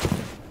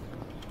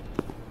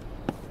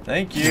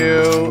 Thank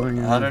you.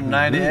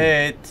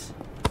 198.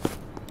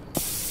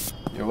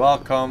 You're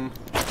welcome.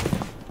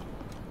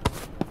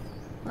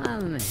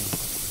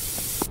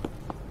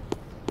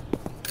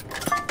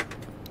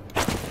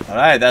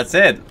 Alright, that's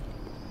it.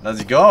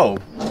 Let's go.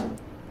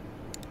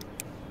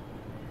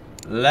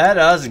 Let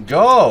us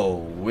go.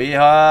 We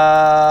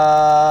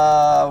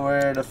are...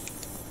 Where the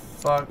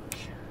fuck?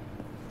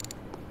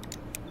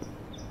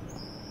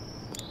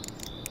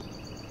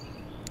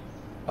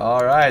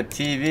 Alright,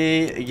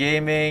 TV,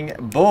 gaming,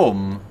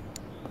 boom.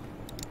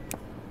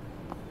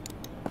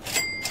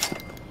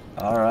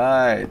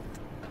 Alright.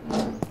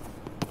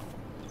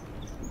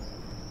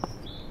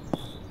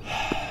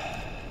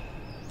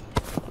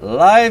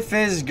 Life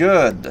is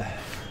good.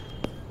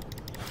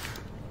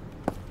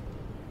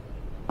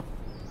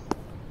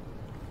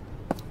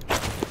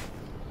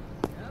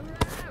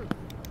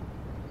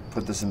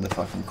 Put this in the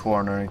fucking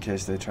corner in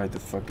case they try to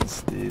fucking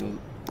steal.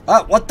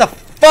 Ah, what the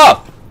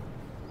fuck?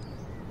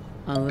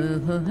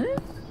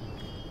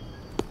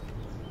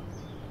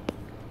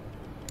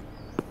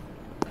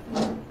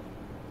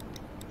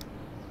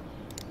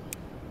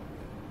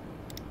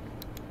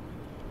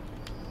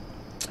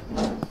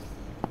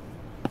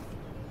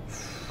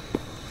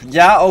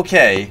 Yeah,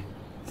 okay.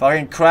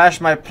 Fucking crash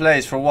my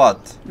place for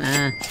what?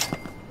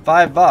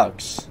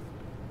 $5.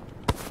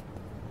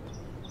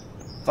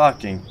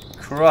 Fucking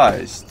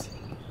Christ.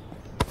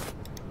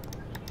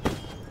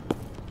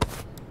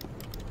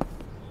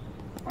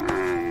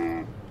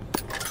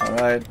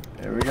 Alright,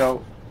 here we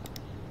go.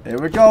 Here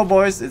we go,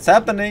 boys. It's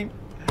happening.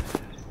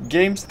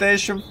 Game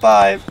Station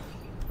 5.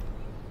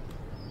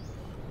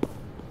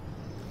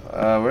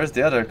 Where's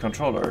the other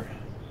controller?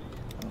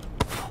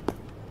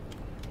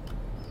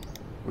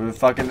 We've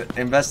fucking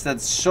invested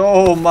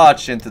so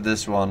much into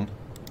this one.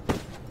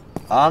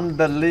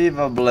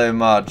 Unbelievably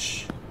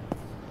much.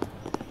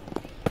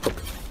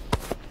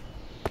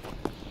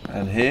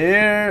 And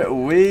here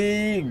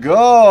we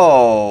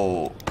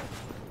go.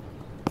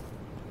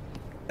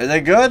 Is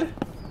it good?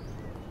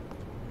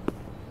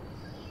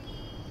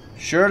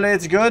 Surely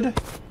it's good.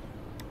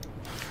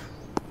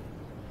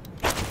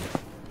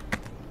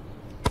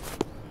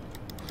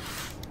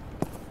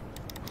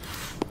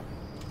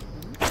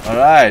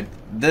 Alright.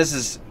 This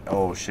is...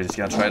 Oh shit, he's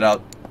gonna try it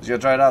out. He's gonna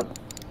try it out.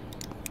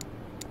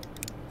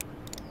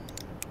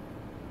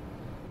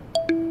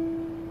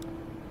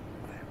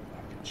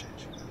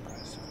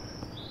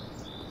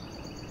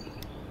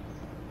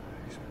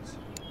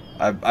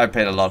 I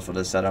paid a lot for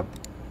this setup.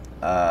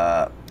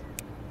 I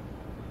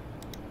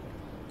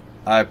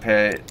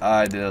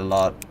did a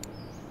lot.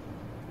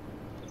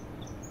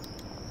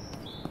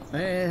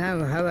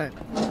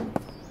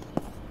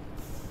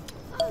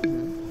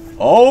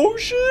 Oh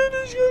shit,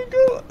 it's gonna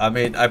go. I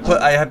mean,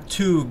 I have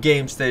 2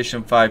 Game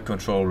Station 5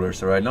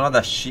 controllers, alright? None of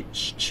that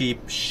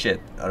cheap shit,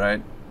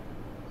 alright?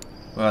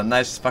 Well, a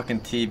nice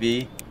fucking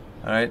TV,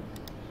 alright?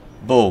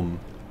 Boom.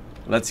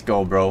 Let's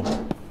go, bro.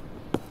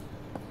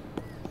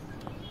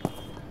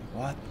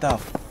 What the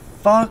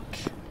fuck?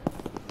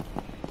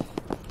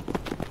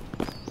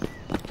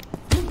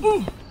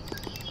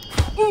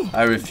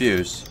 I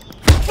refuse.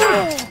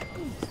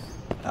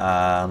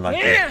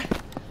 Unlucky.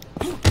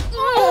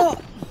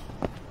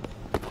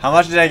 How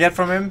much did I get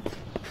from him?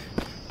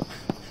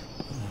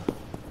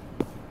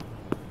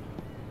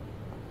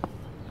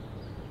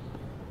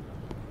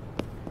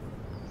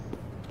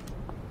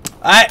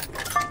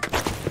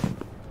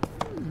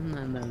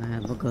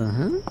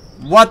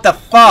 What the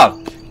fuck?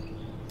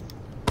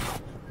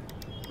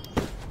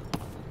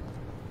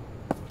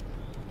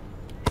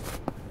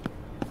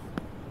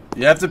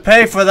 You have to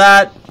pay for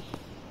that,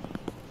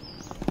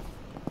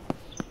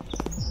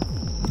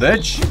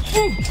 bitch.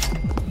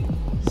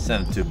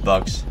 Send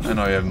 $2. I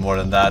know you have more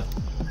than that.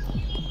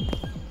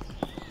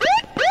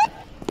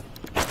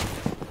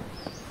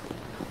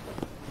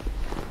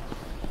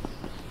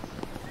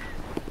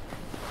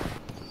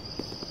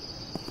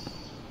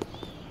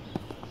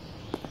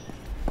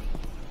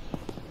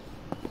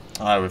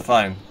 Alright, we're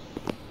fine.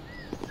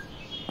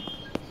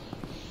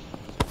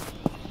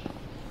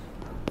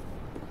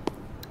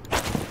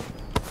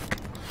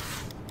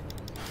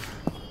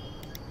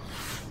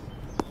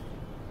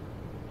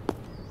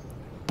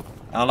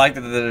 I don't like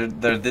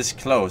that they're this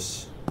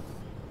close.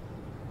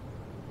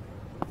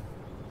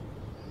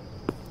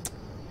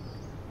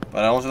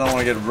 But I also don't want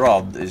to get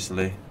robbed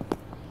easily.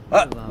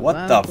 What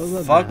the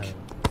fuck?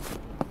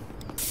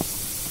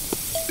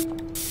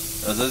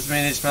 Does this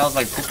mean he smells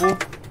like poo-poo?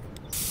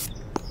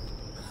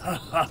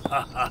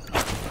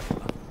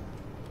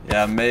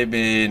 Yeah,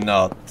 maybe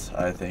not,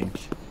 I think.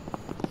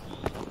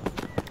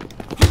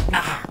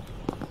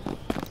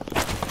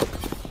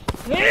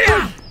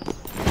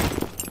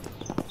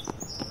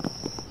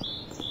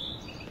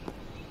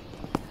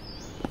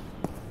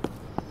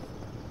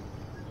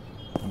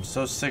 I'm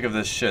so sick of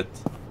this shit.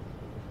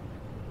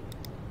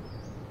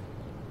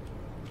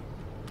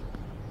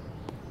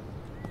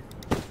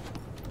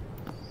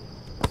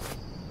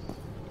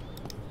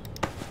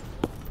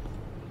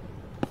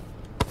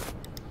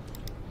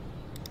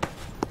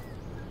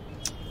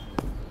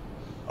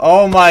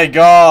 Oh my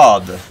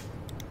god!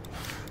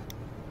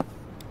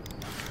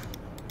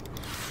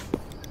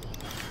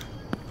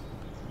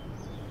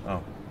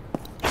 Oh.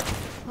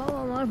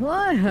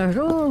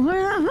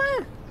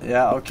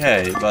 Yeah,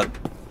 okay, but...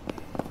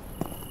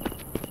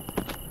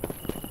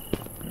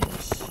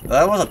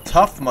 That was a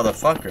tough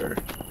motherfucker.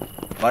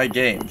 Buy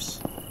games.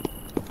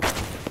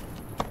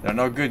 There are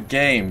no good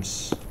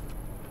games.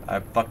 I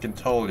fucking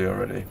told you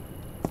already.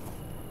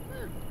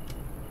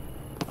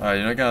 Alright,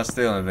 you're not gonna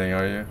steal anything,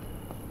 are you?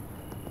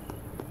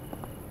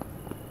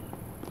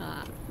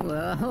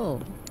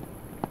 Well.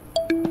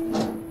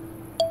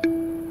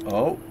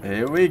 Oh,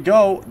 here we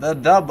go. The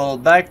double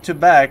back to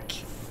back.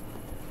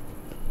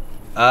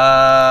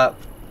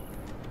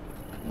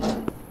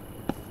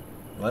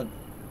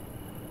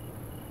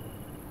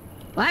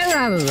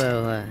 Alright.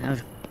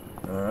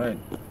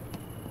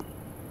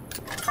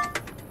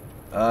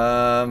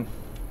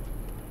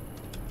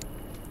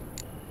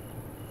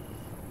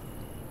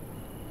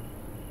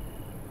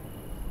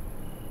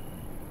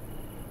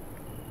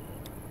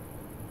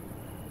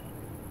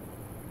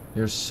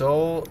 Your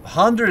soul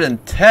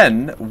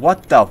 110?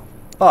 What the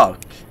fuck?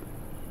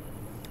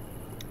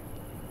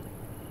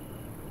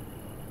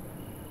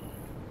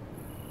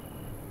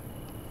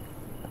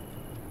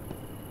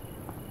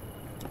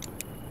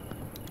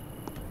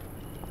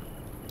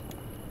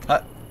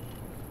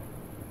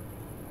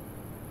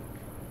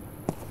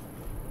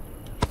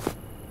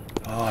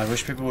 Oh, I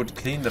wish people would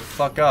clean the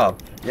fuck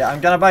up. Yeah,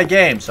 I'm gonna buy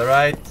games,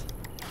 alright?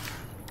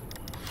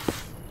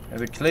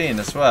 Have it clean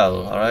as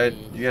well, alright?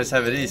 You guys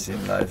have it easy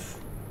in life.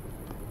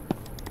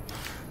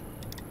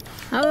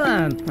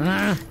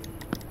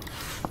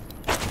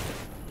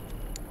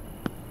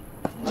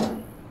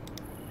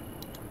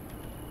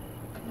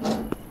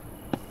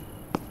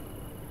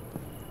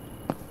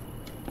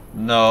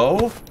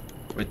 No,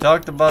 we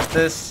talked about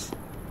this.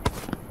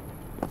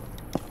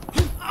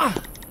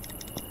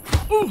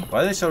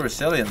 Why are they so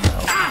resilient now?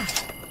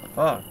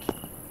 Fuck.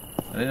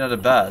 I need another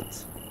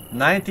bat.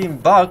 19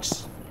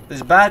 bucks?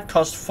 This bat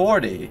cost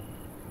 40.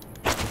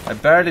 I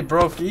barely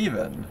broke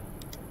even.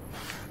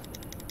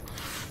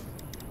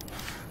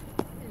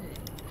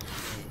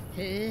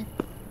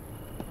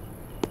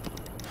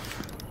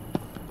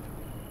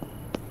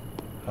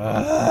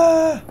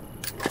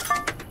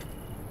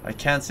 I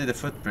can't see the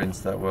footprints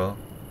that well.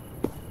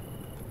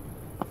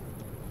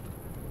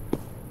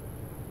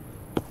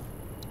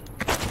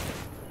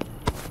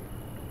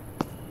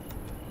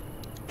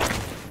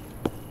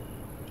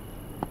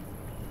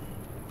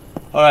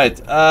 Alright,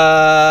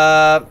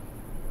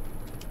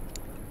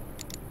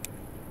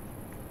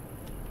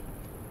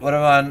 what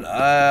am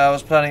I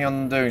was planning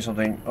on doing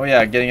something. Oh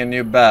yeah, getting a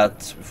new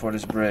bat before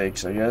this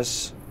breaks, I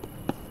guess.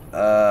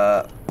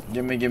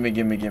 Gimme.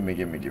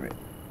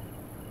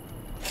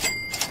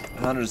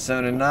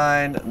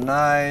 179,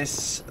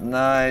 nice.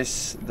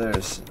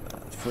 There's a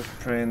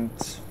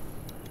footprint.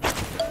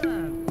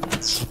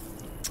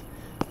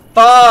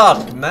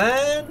 Fuck,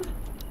 man!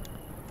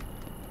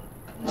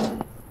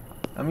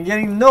 I'm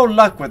getting no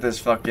luck with this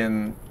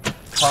fucking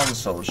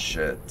console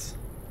shit.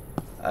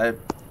 How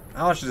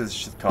much does this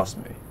shit cost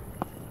me?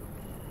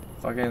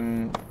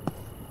 Fucking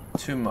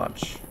too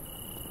much.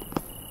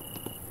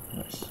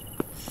 Nice.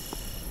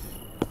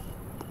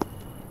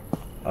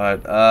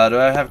 Alright, do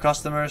I have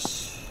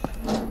customers?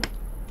 Or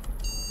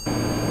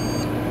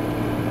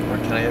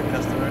can I get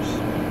customers?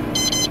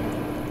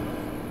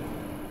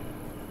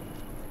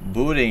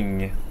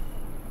 Booting.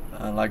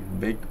 I like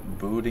big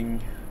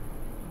booting.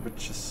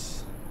 Which is...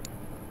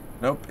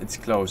 Nope, it's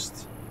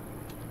closed.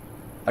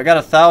 I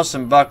got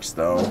 $1,000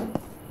 though.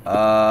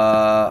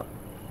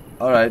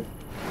 Alright.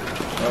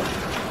 Oh.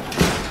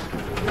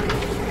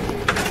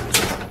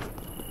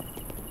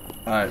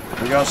 Alright,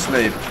 we go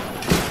sleep.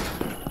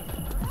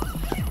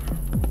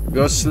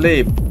 Go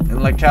sleep in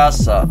La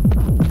Casa.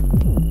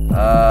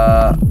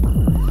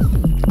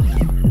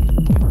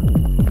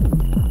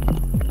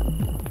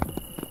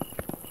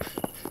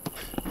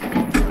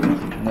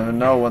 Never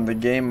know when the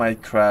game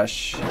might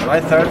crash. Am I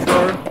third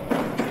floor?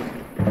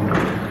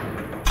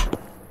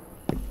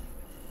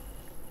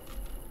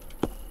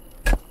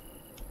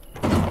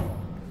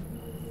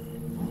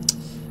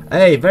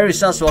 Hey, very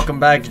sus,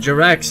 welcome back.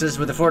 Jiraxis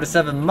with the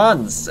 47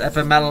 months.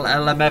 FML,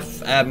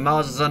 LMF,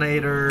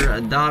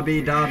 Mazonator,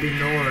 Dobby,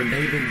 Nor,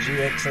 David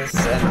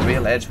GXS, and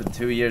Real Edge with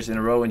 2 years in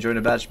a row. Enjoying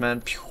the batch,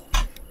 man. Pew.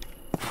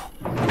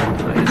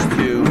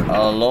 -2,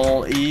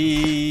 lol,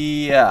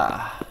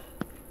 yeah.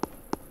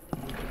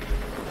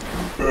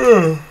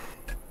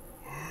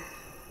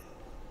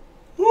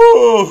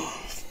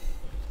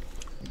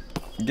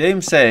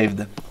 Game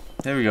saved.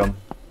 Here we go.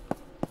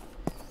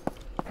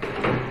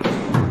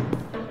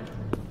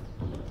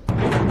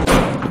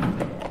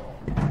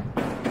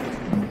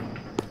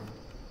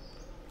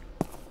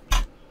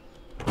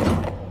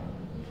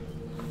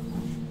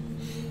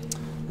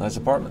 Nice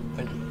apartment,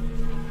 thank you.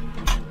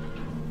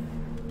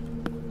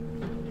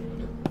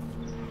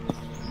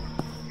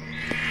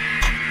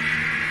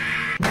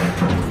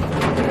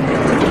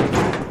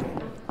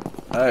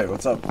 Hey,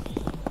 what's up?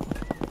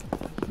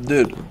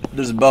 Dude,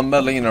 there's bum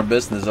meddling in our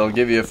business. I'll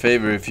give you a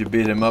favor if you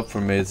beat him up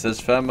for me. It says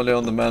family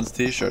on the man's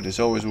t-shirt.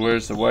 He always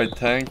wears a white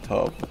tank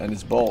top and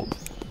he's bald.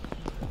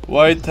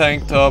 White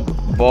tank top,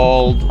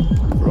 bald.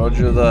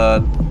 Roger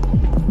that.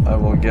 I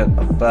will get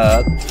a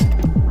bat.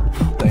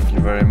 Thank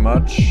you very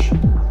much.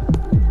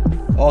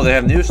 Oh, they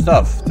have new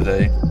stuff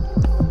today.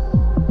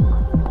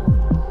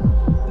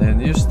 They have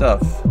new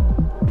stuff.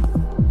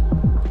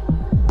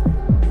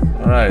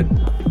 Alright.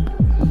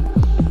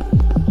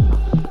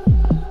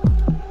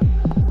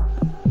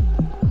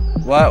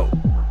 Wow.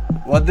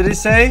 What did he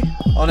say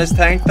on his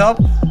tank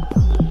top?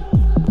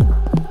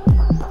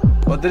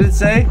 What did it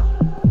say?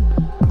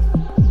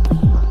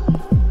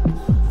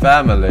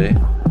 Family.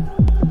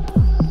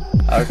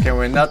 How can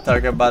we not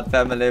talk about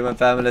family when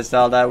family is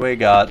all that we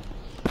got?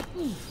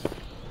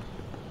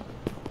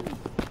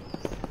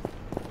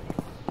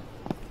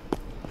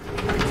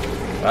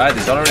 Alright,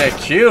 there's already a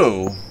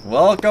queue.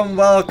 Welcome,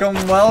 welcome,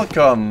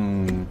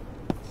 welcome.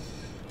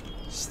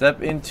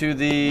 Step into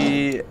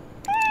the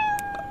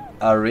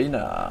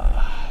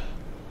arena.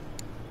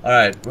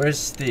 Alright, where's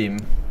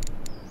Steam?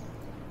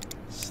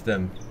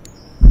 Steam.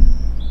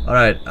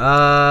 Alright,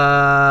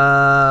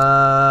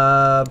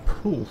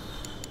 poof.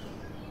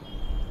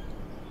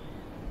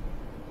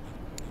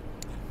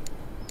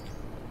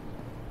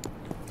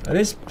 Are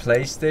these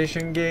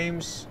PlayStation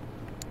games?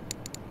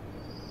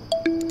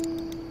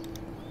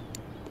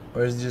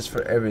 Or is it just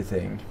for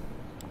everything?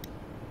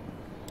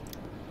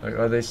 Like,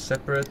 are they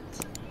separate?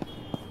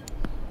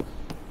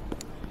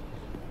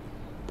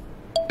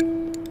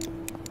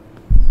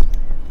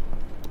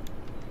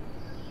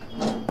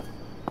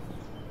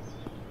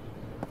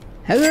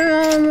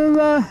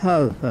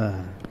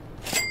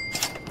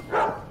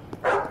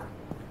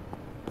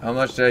 How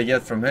much did I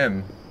get from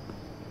him?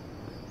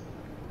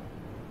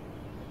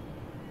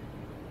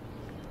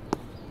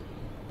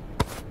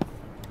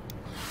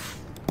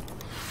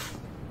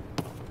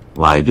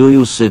 Why do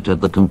you sit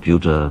at the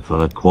computer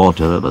for a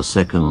quarter of a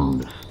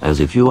second, as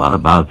if you are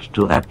about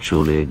to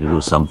actually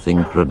do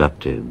something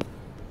productive,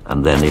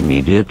 and then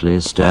immediately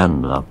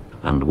stand up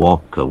and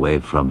walk away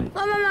from it?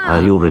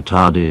 Are you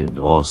retarded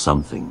or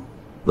something?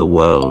 The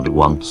world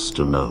wants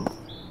to know.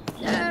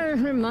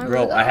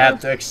 Bro, I have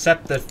to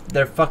accept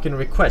their fucking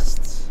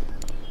requests.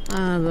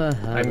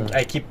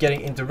 I keep getting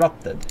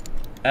interrupted.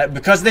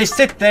 Because they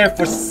sit there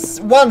for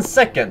 1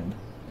 second.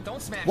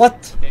 Don't smash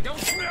What? it. Don't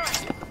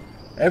smash it.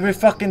 Every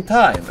fucking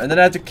time. And then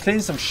I have to clean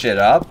some shit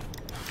up.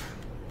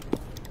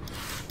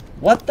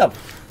 What the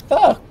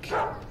fuck?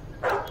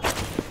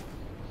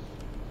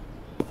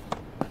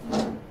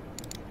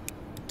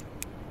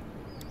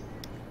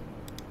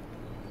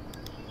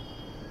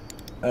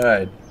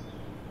 Alright.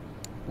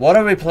 What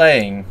are we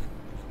playing?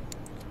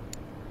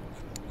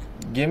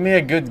 Give me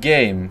a good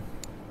game.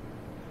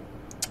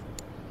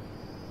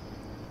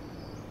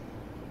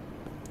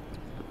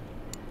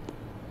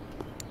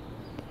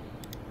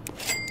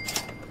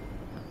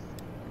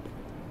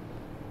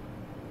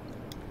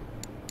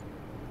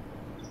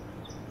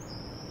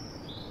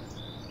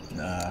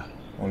 Nah,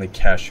 only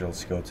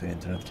casuals go to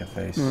internet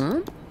cafes.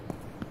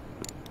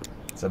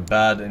 It's a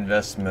bad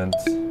investment.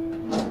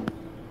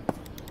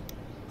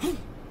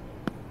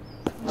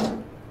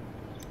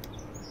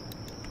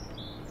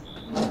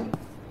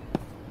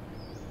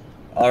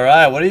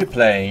 Alright, what are you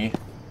playing?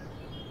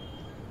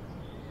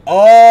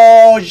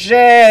 Oh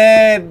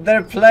shit!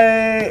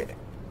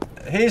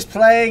 He's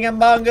playing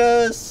Among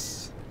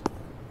Us!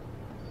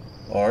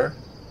 Or?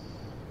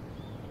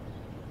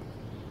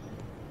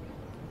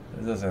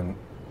 It doesn't...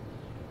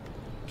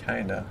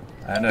 Kinda.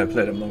 I know I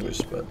played Among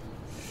Us, but...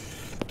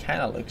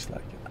 Kinda looks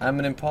like it. I'm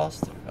an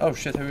imposter. Oh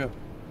shit, here we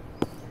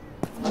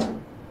go.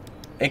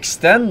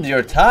 Extend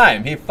your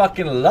time! He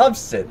fucking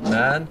loves it,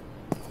 man!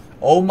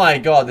 Oh my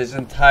god, this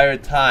entire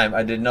time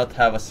I did not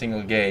have a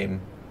single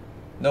game.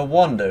 No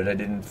wonder they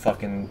didn't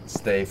fucking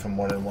stay for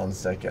more than 1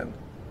 second.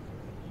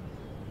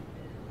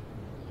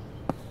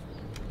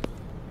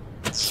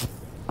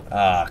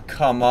 Ah,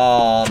 come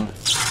on.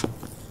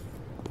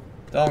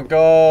 Don't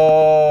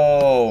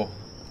go.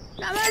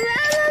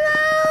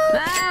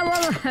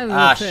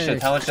 Ah shit,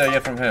 how much did I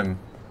get from him?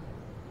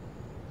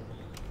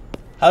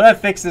 How do I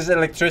fix this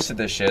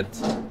electricity shit?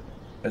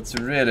 It's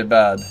really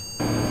bad.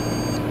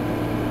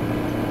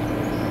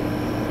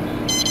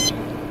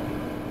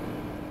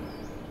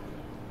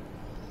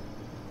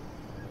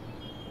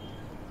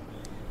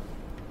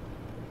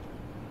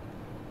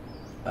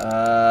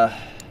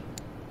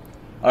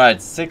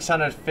 Alright,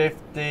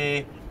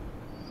 650,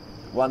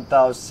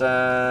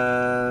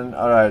 1,000.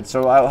 Alright,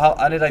 so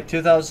I need like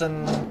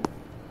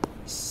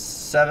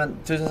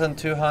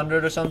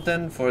 2,200 or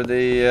something for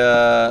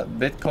the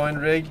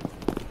Bitcoin rig.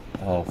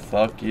 Oh,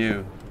 fuck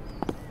you.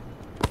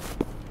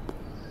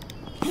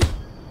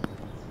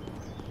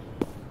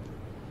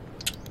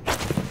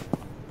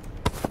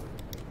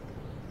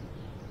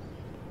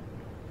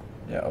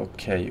 Yeah,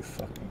 okay, you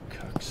fucking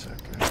cocksucker.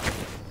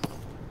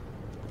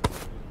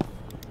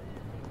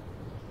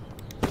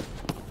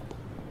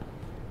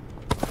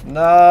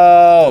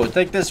 No!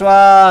 Take this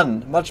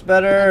one! Much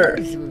better!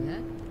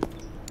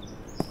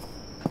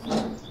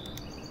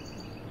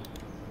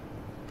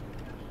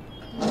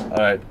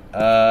 Alright,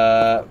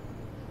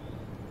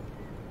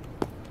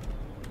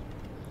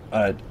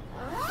 alright.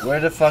 Where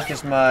the fuck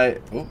is my...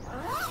 Oop.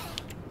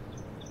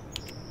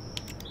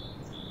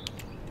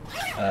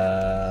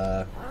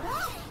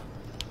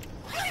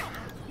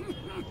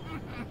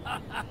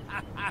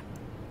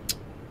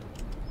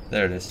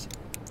 There it is.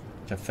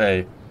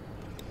 Cafe.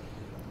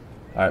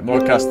 Alright,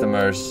 more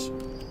customers.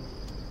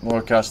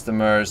 More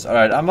customers.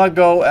 Alright, I'm gonna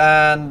go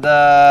and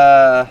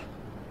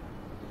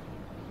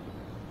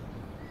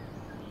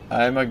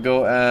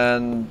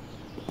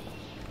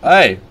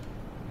Hey!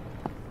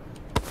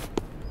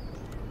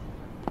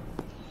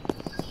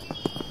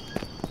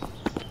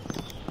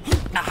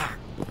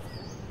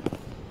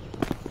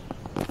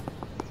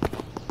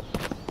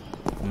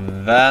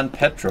 Van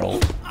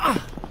Petrol.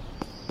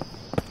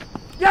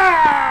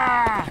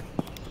 Yeah!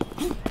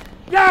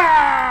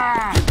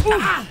 Yeah!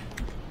 Yeah!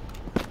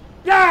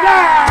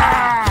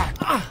 Yeah!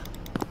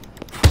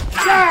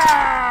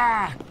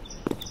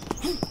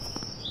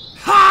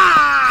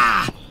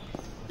 Ha!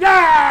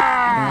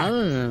 Yeah!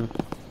 Oh.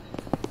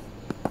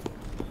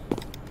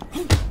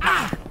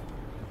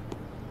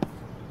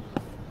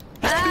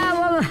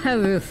 What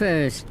have you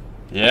first?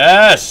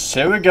 Yes,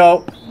 here we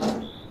go.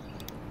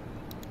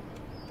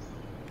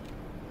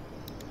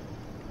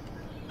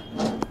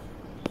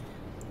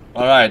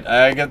 Alright,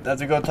 I have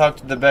to go talk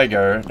to the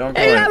beggar. Don't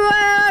go in.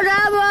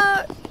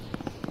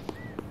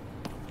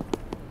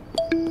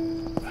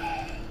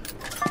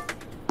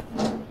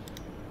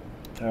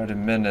 30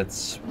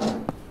 minutes.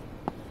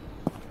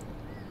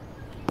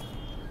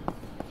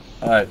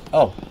 Alright,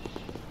 oh.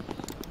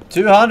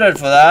 200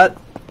 for that.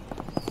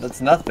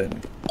 That's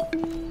nothing.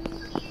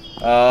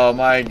 Oh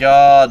my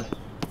god.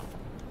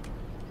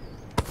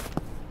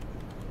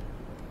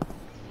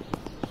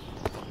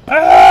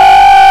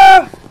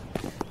 Ah!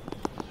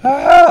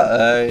 Ah!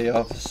 Hey,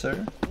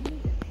 officer.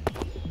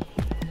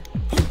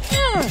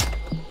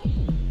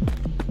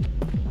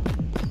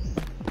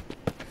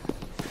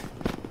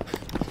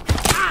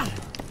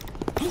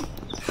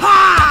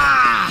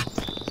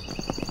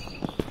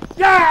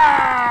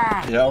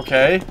 Yeah,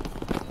 okay.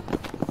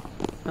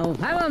 Oh,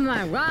 hello,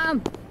 my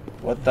Rob.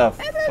 What the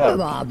fuck?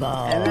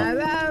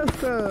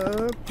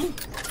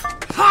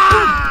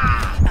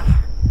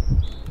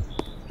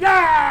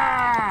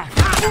 Yeah!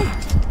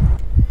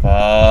 Fuck!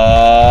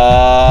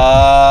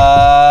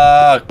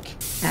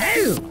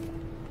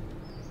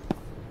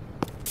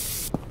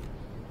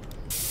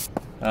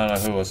 I don't know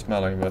who was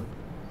smelling, but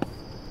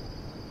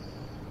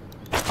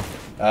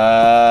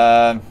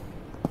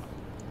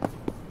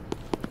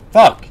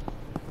fuck!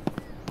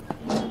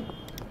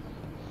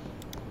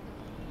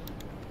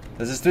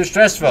 This is too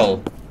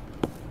stressful.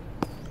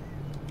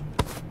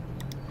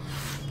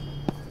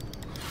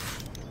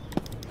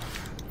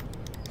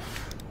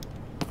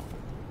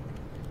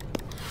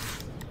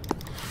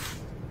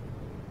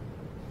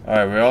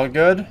 Alright, we're all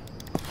good?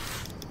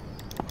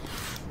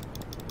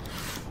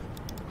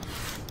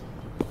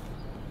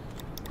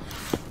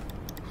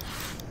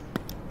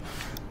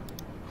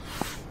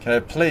 Can I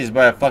please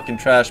buy a fucking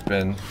trash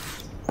bin?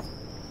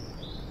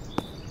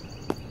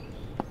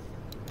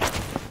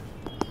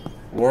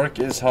 Work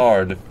is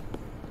hard.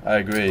 I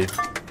agree.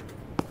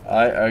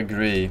 I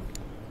agree.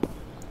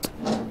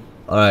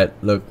 Alright,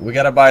 look, we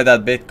gotta buy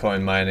that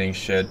Bitcoin mining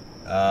shit.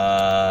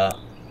 I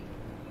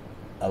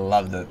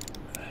loved it.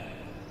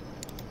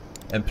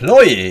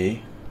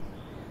 Employee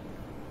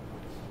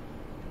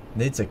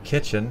needs a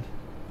kitchen.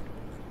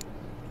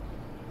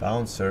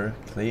 Bouncer,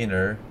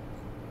 cleaner.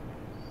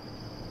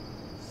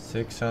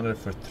 600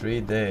 for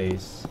 3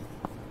 days.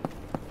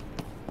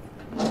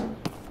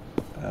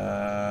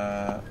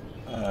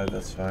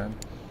 That's fine.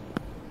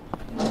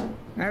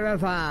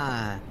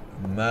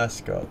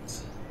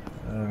 Mascot.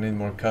 I don't need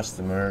more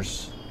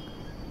customers.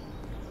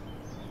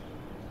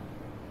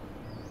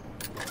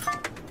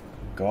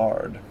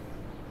 Guard.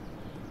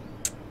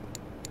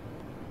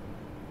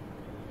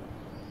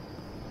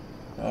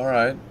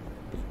 Alright.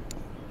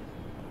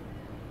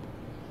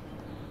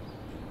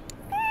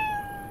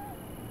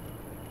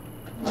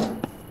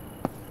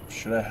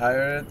 Should I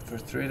hire it for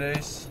 3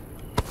 days?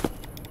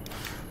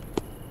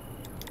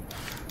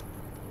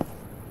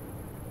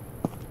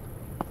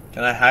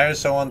 Can I hire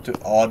someone to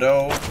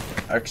auto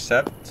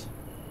accept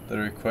the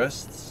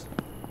requests?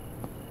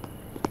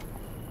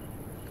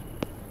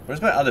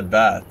 Where's my other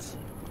bat?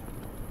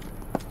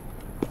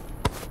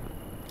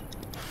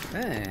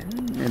 Where's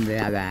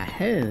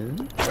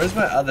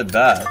my other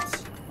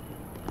bat?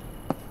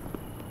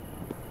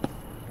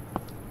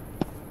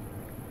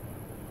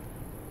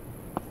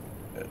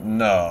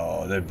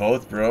 No, they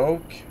both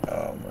broke?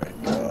 Oh my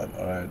god,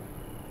 alright.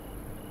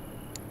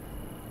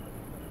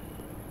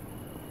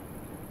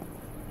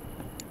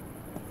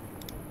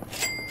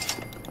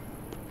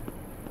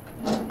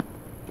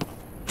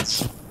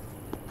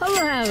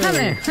 Come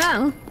here,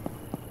 how?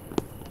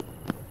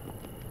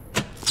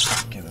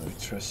 Fucking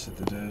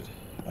electricity, dude.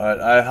 Alright,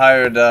 I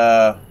hired,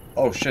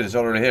 oh shit, it's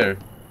already here.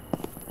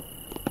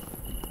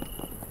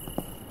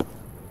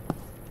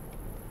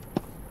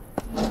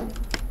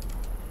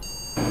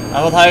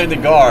 I'm not hiring the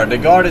guard. The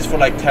guard is for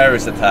like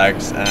terrorist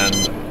attacks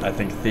and I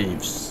think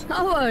thieves.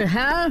 Oh,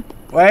 hell.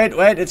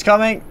 Wait, it's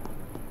coming.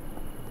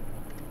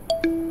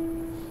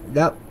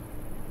 Yep.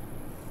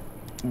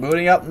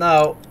 Booting up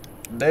now.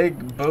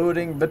 Big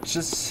booting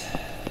bitches.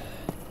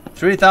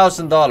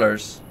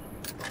 $3,000.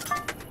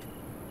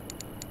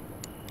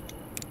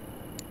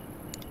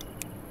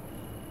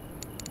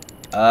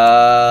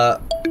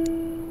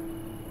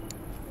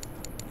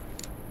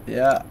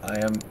 Yeah, I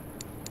am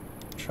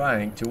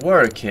trying to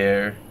work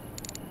here.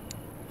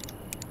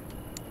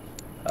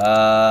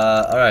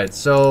 Alright,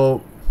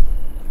 so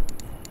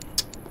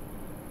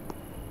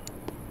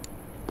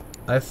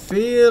I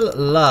feel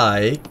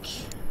like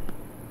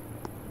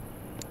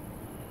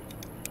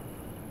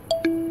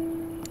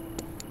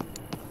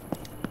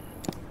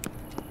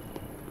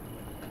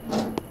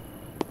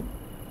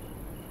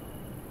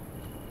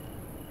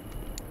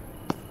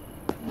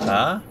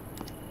Huh?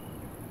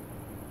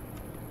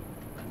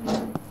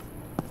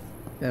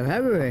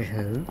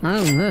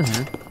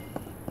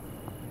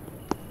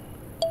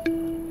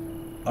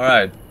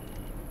 Alright.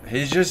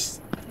 He's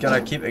just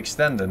gonna keep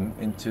extending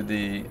into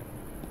the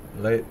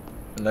late,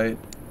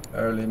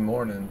 early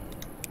morning.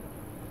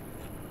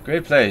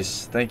 Great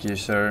place. Thank you,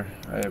 sir.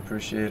 I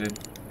appreciate it.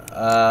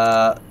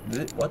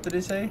 What did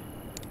he say?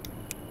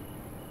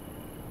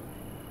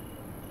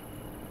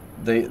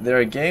 There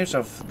are games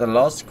of the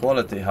lowest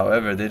quality,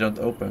 however, they don't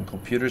open.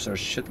 Computers are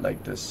shit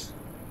like this.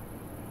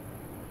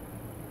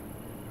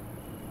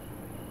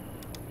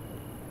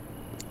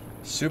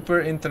 Super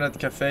Internet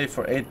Cafe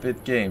for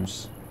 8-bit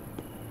games.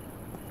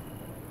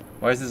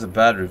 Why is this a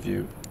bad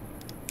review?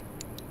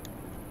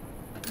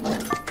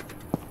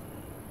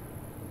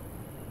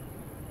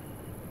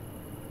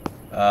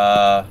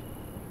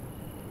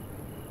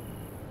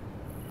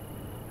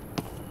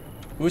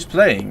 Who's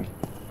playing?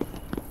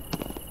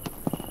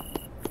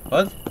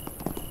 What?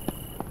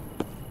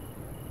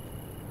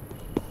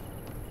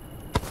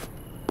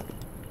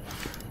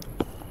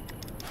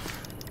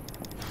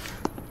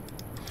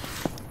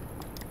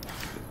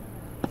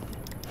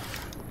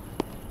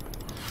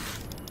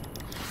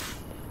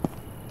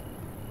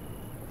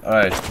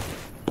 Alright.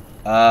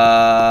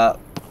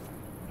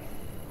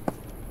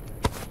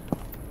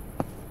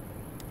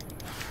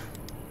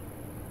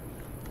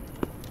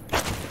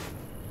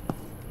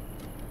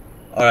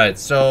 Alright,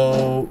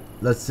 so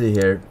let's see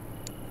here.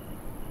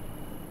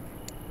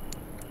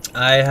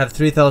 I have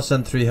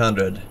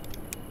 3,300.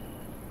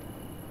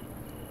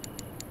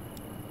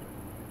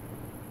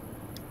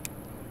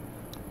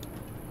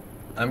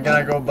 I'm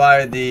gonna go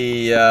buy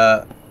the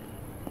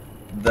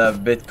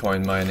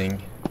Bitcoin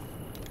mining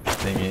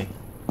thingy.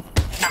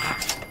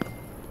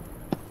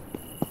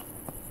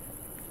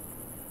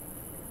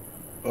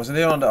 Wasn't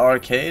he on the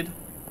arcade?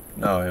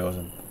 No, he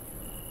wasn't.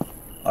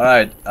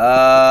 Alright,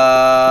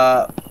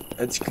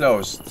 it's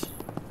closed.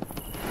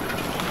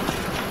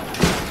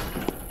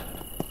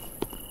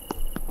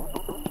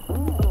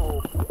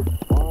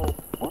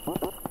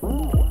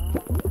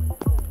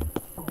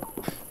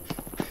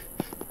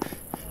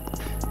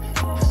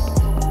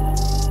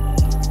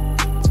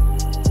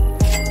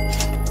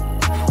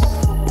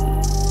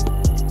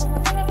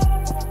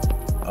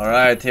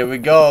 Alright, here we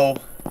go.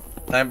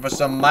 Time for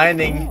some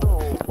mining.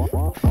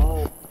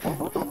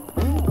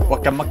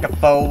 Waka maka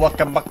fo,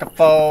 waka maka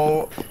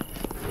fo.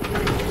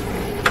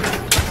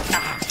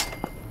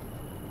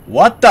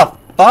 What the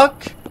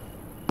fuck?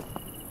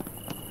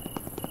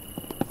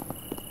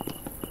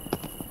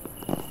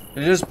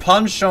 You just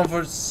punched him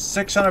for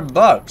 600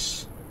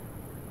 bucks.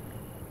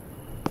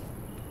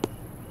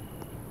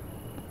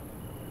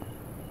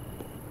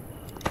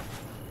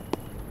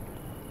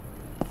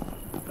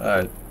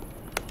 Alright.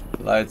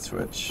 Light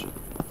switch.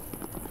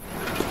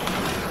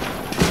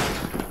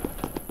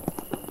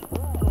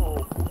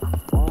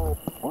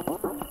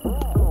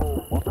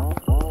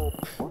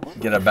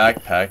 Get a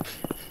backpack.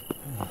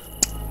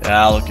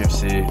 Yeah, I'll look if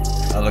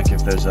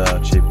there's a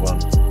cheap one.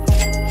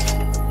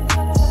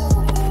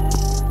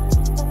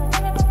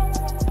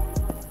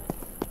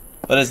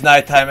 But it's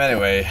nighttime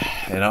anyway,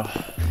 you know.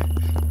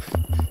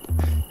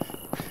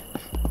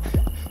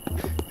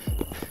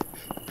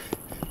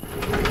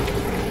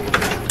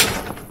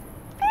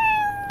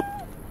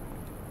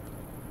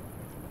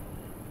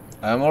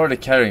 I'm already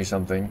carrying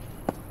something.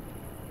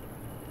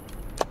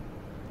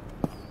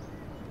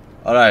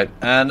 Alright,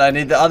 and I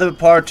need the other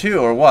part too,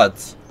 or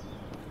what?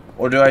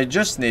 Or do I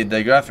just need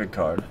the graphic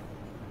card?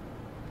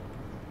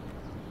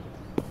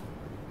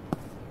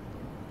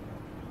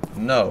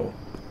 No.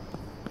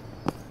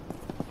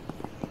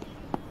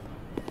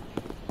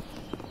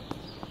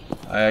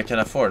 I can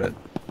afford it.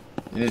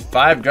 You need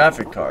 5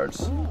 graphic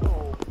cards.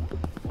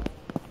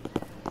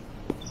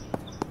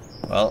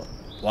 Well,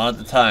 one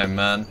at a time,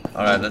 man.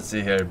 Alright, let's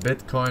see here.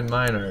 Bitcoin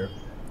miner.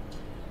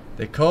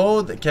 The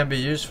code can be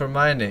used for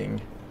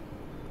mining.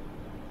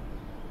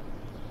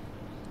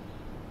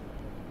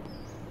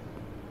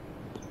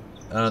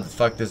 I don't know what the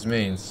fuck this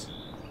means.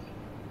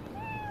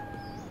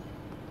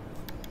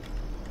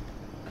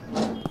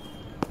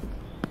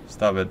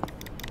 Stop it.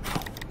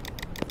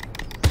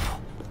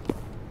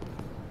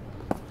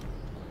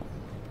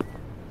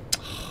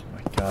 Oh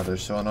my god, they're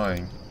so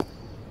annoying.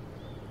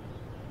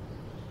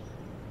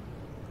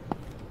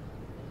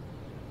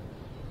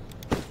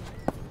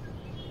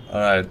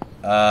 Alright,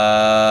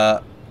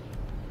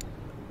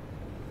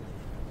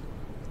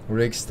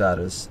 rig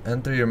status.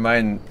 Enter your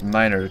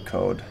miner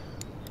code.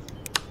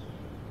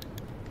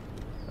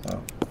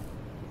 Oh.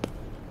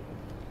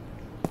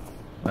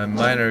 My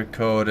miner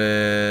code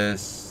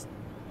is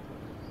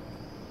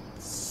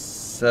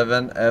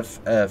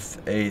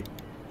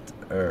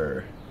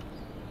 7FF8er.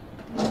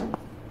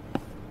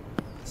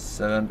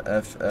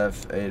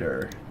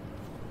 7FF8er.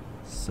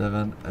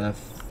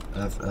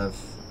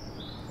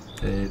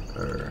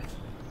 7FFF8er.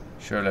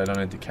 Surely I don't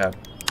need to cap.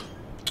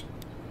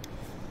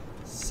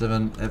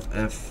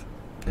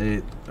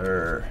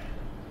 7FF8er.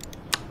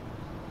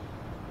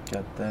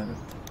 God damn it.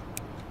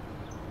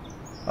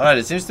 Alright,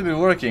 it seems to be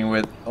working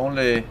with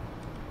only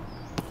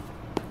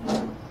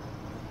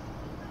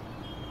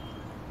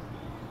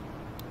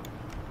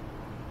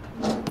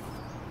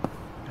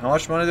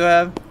much money do I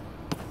have?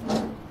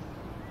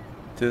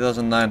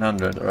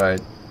 2,900, right.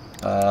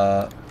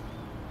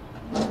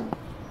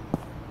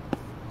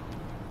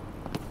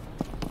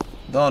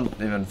 Don't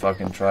even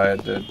fucking try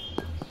it, dude.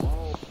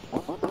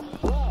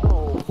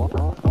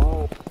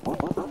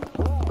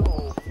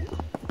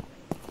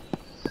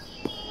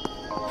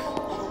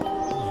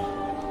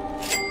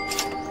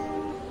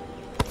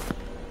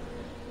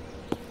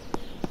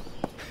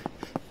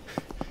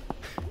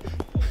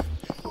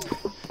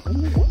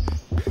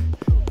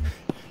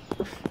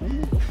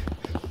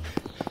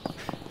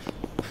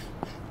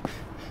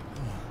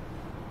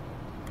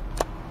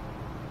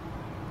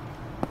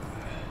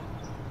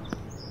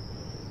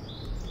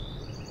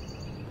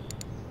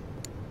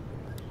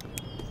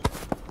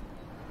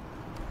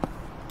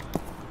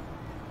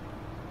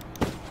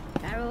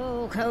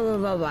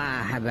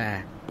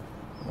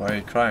 Why are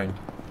you crying?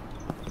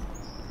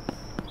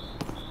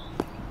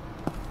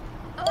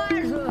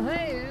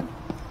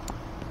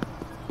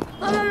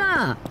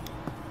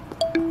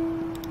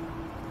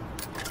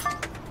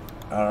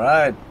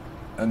 Alright,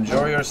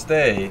 enjoy your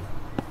stay.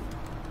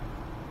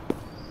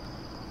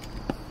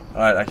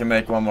 Alright, I can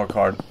make one more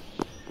card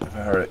if I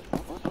hurry.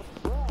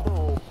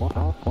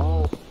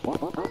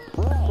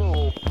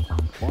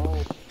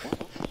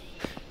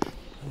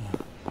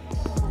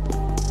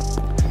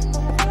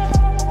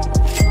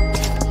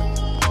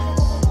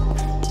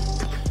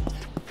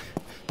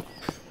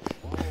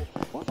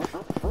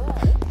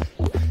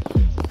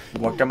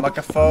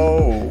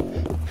 Wakamaka-fo.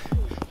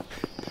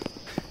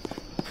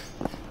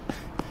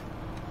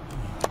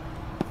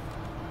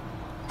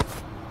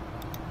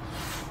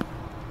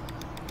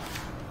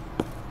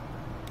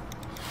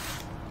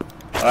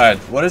 Alright,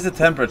 what is the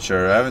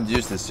temperature? I haven't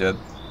used this yet.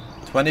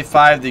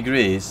 25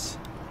 degrees.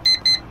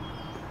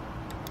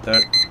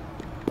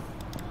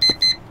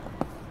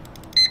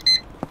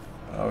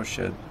 Oh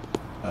shit.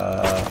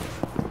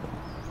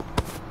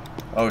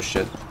 Oh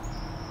shit.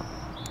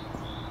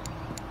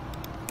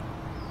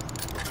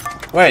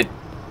 Wait,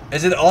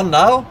 is it on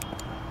now?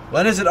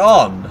 When is it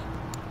on?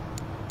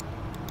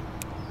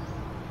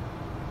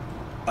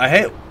 I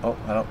hate. Oh,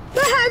 hello.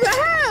 What the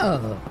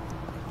hell?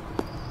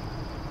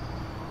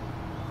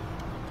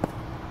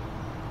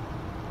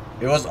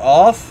 It was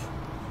off?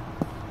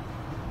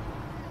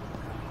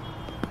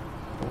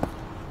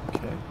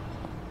 Okay.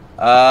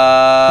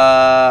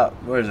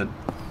 Where is it?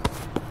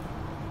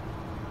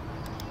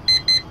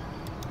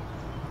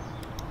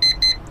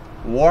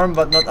 Warm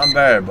but not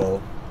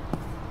unbearable.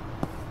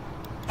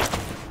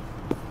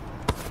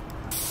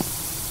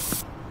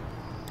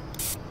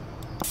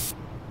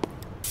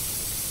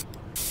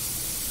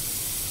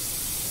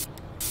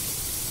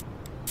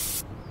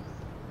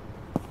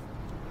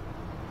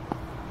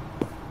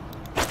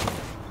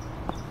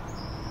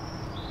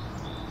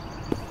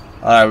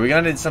 Alright, we're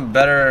gonna need some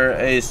better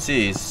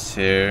ACs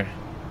here.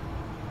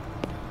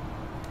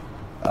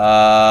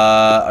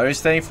 Are you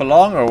staying for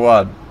long or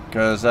what?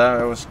 Because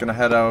I was gonna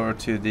head over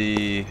to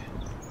the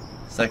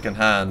second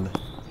hand.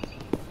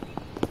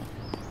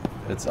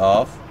 It's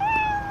off.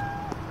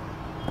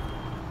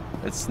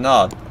 It's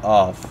not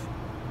off.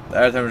 The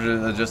air temperature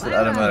is adjusted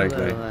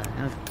automatically.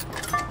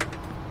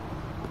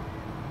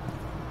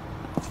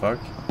 Fuck.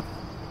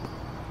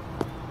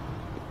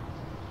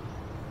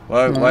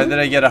 Why did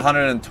I get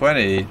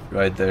 120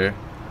 right there?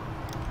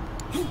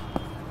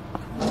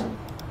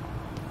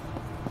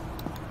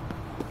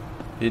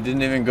 He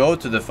didn't even go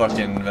to the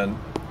fucking vent.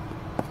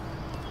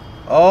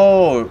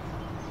 Oh!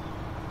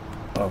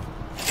 Oh.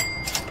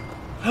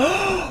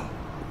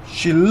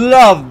 She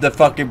loved the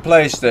fucking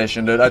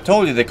PlayStation, dude. I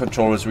told you the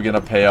controllers were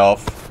gonna pay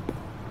off.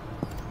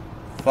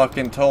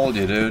 Fucking told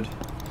you, dude.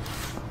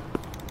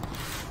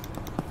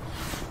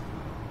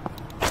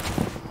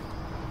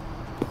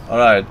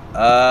 Alright,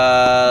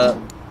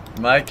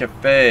 my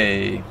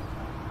cafe.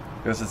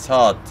 Because it's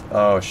hot.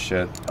 Oh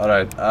shit.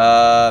 Alright,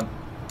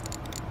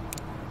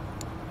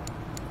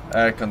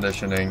 air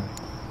conditioning.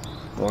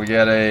 We'll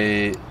get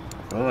a...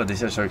 Oh,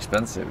 these are so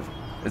expensive.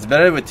 It's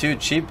better with two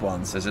cheap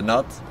ones, is it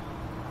not?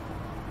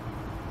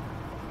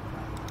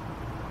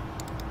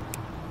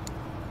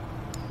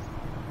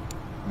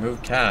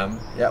 Move cam?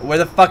 Yeah, where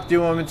the fuck do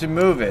you want me to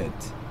move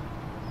it?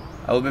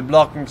 I will be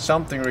blocking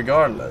something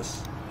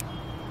regardless.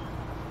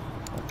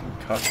 Fucking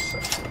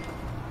cocksucker.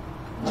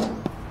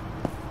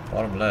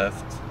 Bottom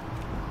left.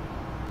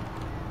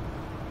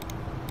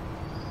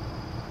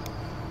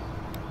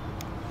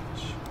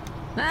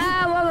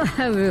 What will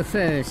have you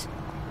first?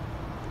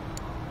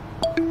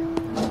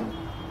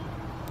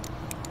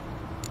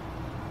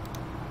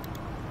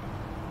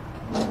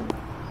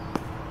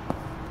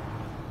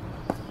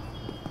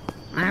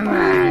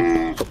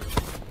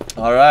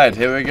 Alright,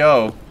 here we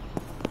go.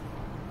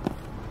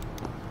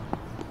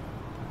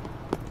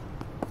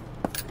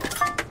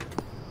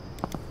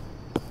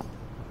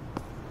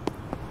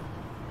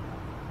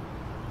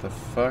 The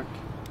fuck?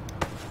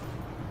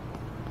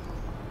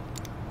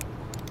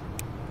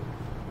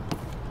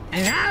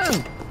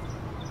 Hello?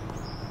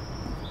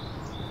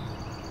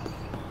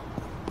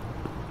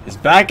 He's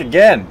back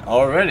again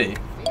already.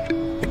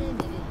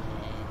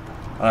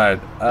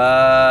 Alright,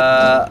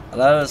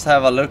 let us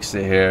have a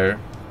look-see here.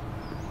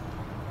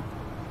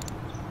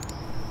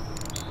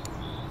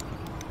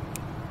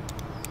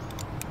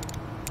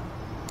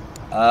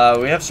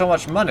 We have so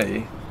much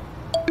money.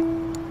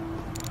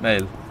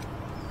 Mail.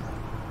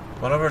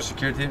 One of our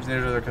security teams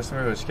needed a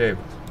customer who escaped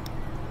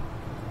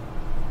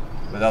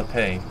without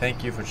paying.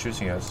 Thank you for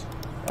choosing us.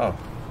 Oh,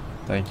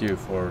 thank you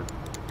for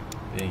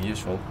being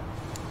useful.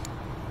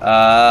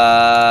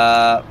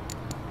 Wow.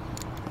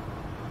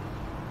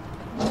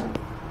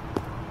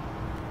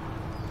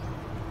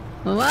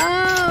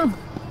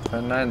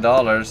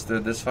 $29,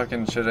 dude. This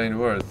fucking shit ain't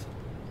worth.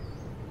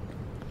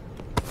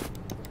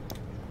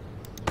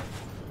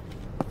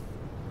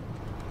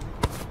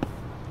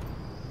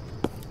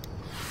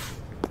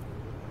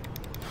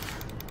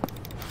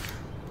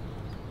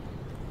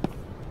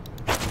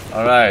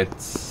 Alright.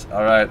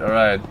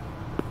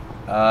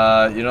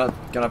 You're not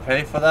gonna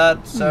pay for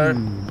that, sir?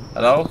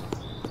 Hello?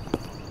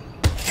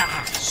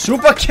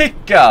 Super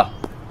kicker!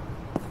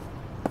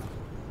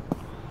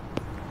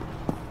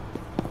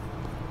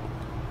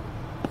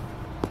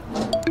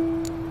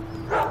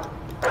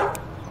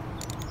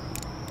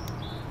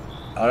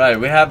 Alright,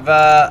 we have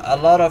a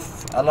lot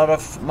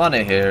of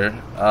money here.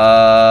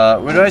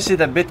 Where do I see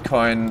the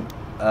Bitcoin?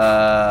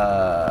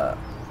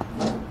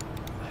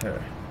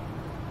 Here.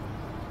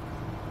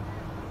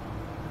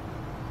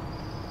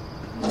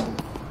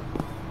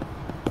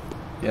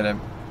 Get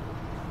him.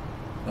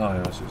 Oh, he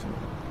was using it.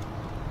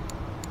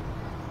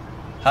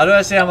 How do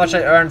I see how much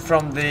I earned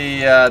from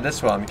the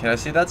this one? Can I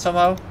see that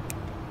somehow?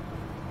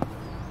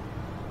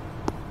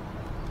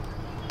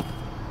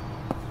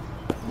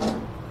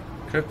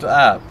 Crypto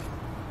app.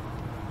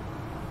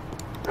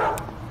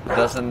 It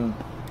doesn't.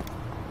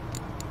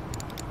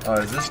 Oh,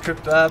 is this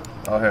crypto app?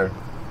 Oh, here.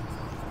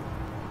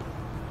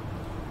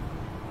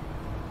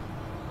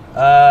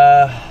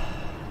 I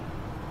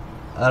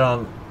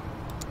don't.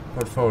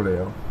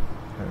 Portfolio.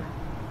 Here.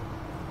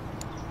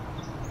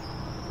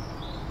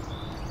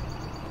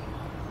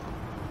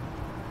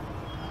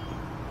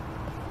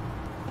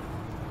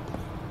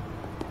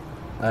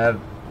 I have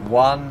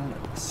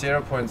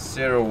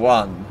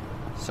 0.01,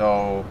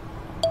 so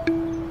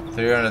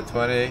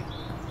 320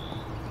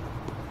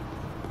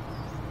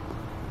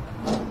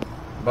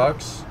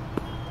 bucks.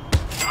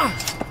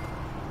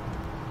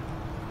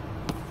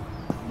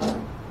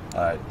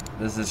 Alright,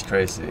 this is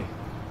crazy.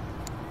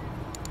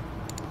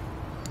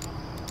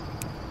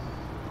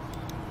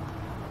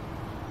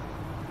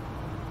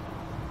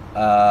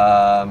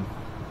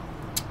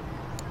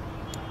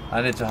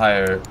 I need to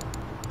hire.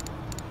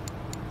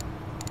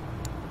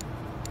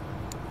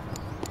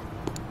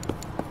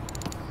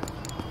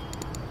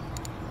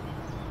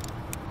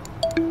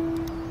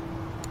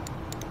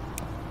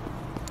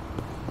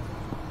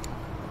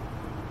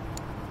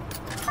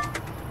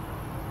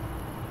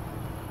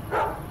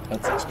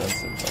 That's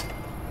expensive,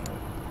 but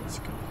that's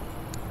good.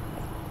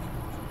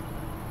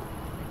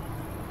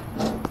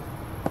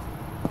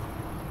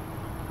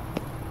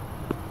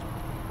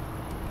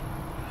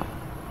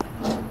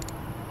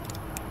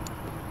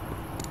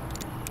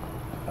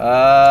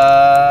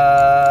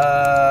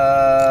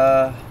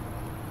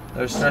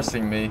 They're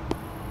stressing me.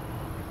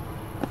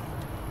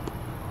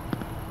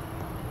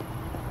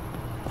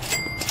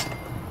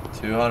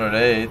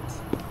 $208.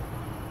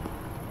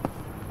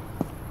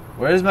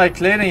 Where's my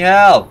cleaning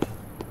help?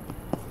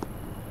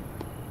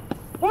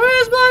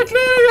 Where's my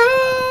cleaning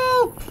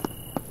help?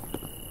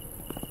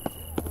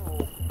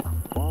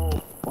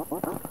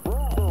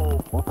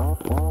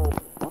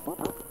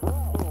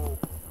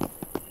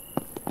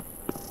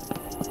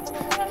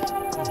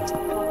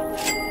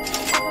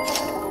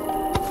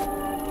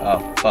 Oh,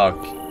 fuck.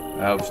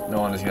 I hope no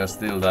one is gonna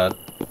steal that.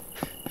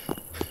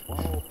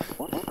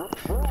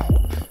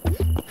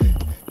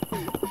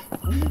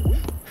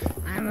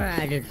 I'm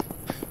ready.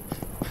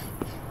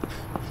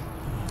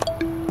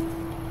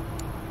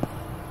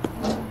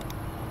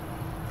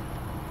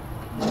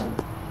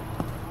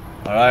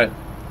 Alright.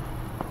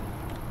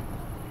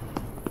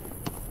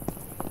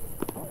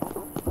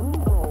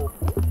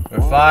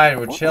 We're fine,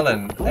 we're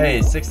chilling.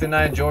 Hey,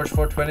 69 George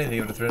 420, thank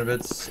you for the 300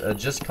 bits.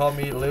 Just call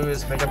me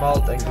Lewis, Mega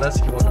Malt, and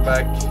Gillespie, welcome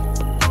back.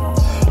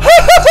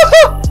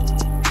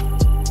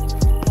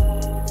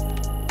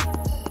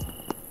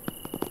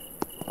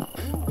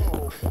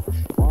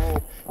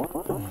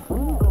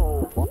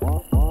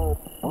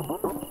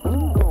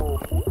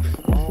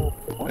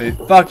 Are you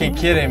fucking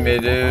kidding me,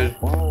 dude?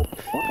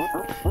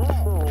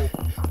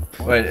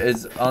 Wait,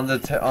 it's on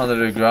the under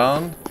the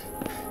ground?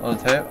 On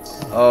the tape?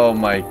 Oh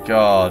my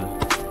god.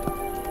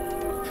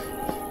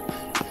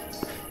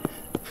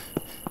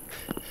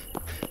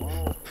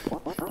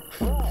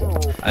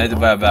 I need to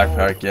buy a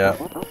backpack, yeah.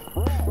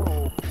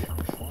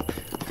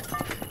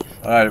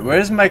 Alright,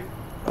 where's my...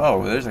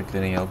 Oh, there's a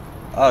cleaning help.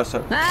 Oh,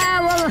 sorry.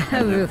 I will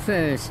have you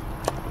first.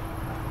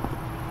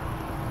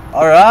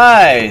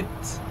 Alright!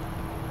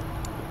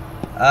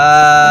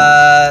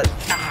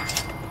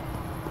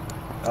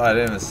 Oh, I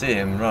didn't even see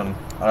him run.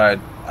 Alright,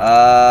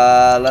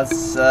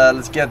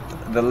 let's get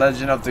the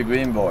Legend of the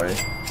Green Boy.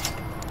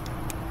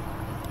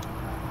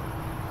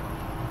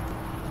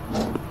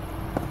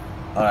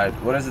 Alright,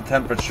 what is the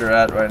temperature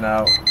at right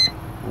now?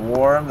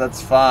 Warm,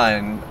 that's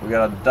fine. We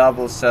got a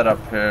double setup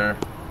here.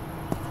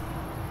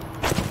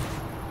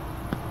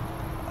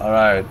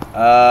 Alright,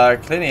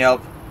 cleaning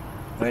help.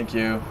 Thank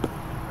you.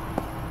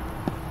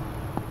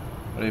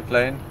 What are you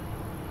playing?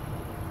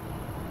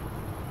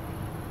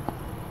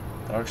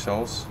 Dark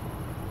Souls.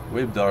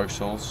 With Dark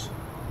Souls.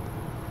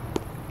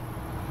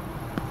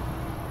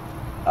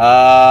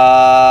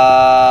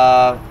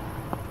 Alright.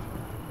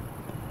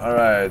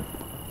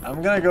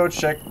 I'm gonna go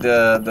check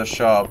the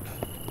shop.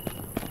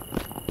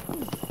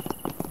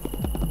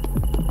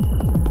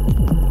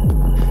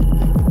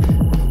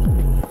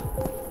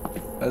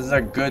 This is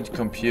a good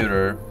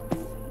computer.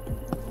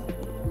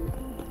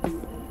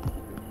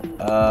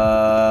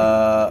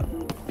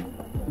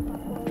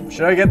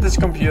 Should I get this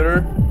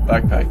computer?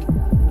 Backpack.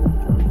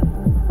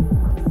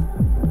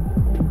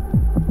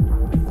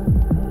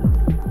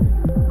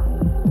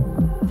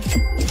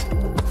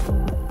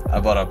 I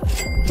bought up.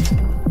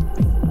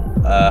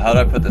 How do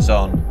I put this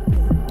on?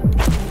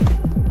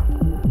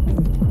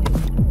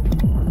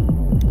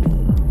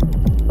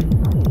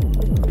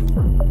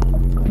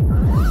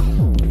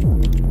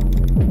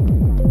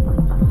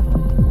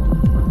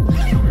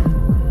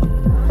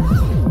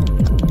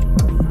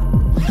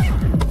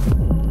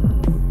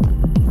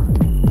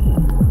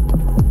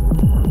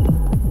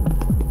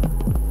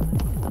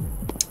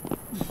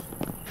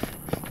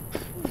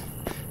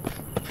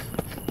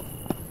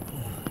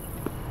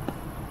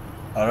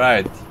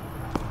 Alright.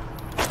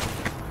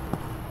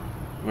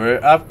 We're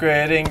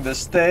upgrading the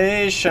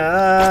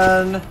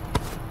station.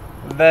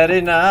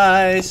 Very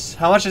nice.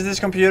 How much is this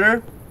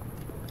computer?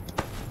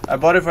 I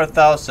bought it for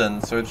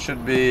 1,000, so it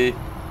should be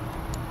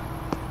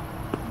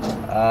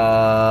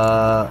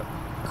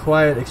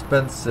quite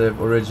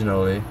expensive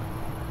originally.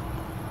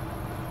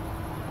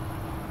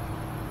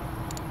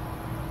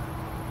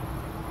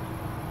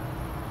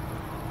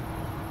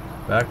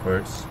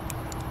 Backwards.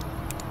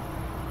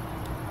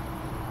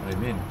 What do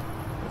you mean?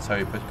 That's how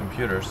you put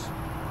computers.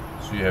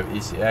 So you have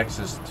easy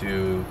access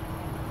to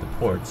the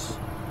ports.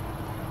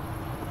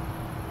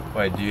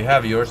 Wait, do you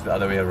have yours the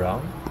other way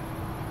around?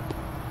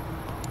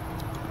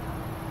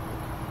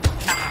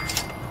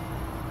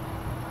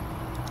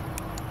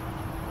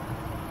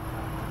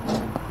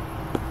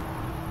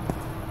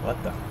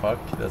 What the fuck?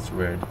 That's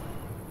weird.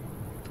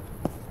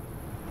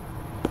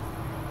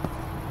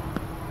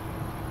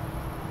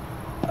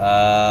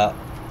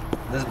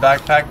 This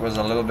backpack was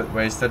a little bit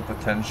wasted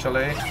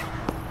potentially.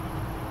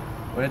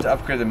 We need to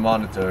upgrade the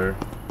monitor.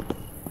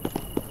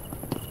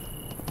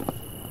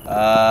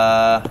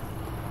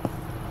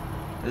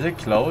 Is it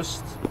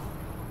closed?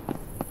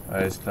 Oh,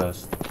 it's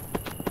closed.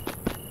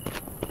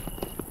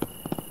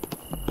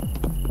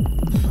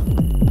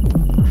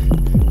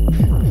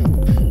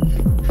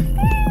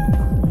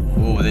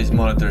 Ooh, these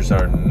monitors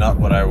are not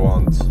what I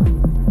want.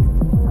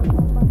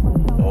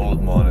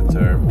 Old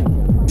monitor.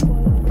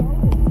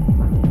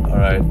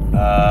 Alright,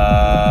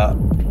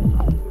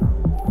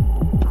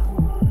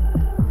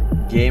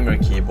 gamer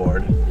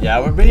keyboard. Yeah,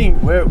 we're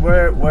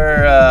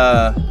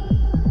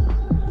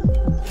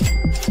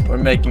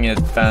making it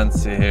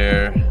fancy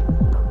here.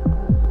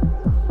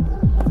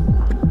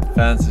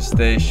 Fancy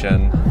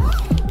station.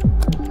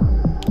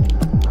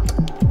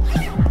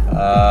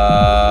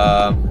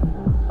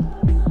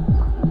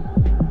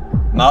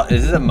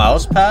 Is this a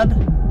mouse pad?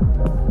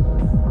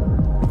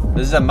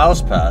 This is a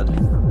mouse pad,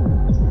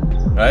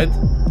 right?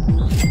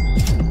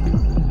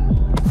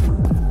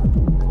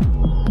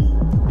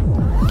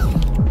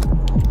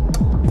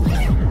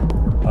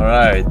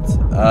 Alright,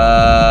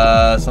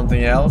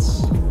 something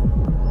else?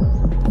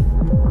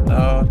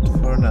 Not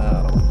for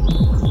now.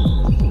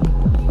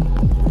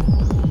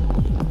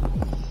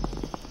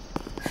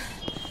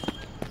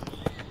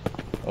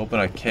 Open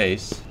a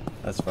case.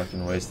 That's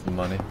fucking wasted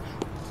money.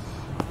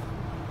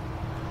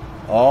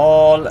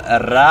 All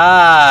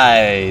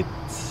right.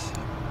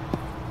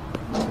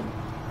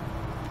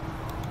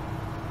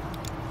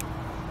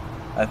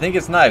 I think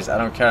it's nice. I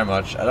don't care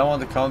much. I don't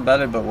want to comment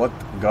about it, but what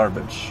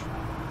garbage.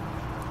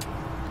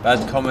 Bad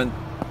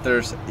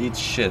commenters eat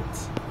shit,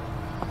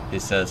 he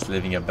says,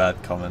 leaving a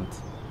bad comment.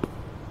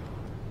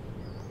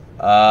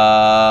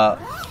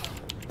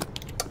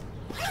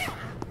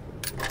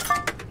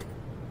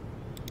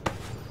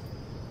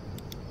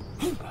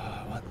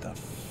 What the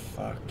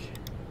fuck?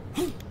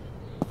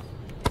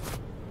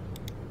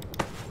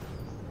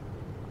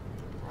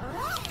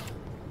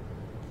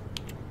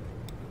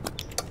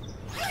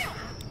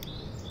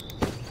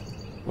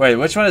 Wait,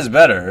 which one is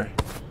better?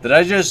 Did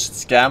I just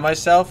scam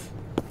myself?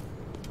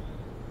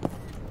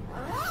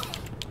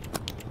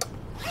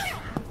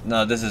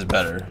 No, this is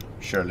better,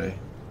 surely.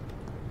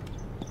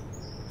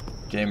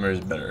 Gamer is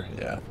better,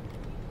 yeah.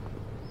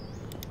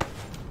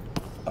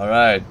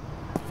 Alright.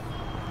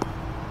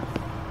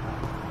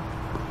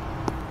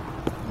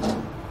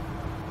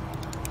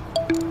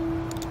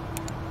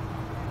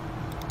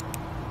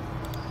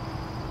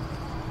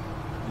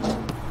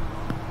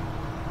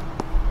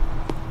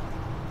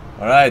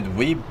 Alright,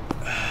 we...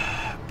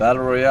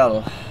 Battle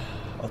Royale.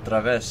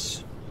 Otra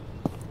vez.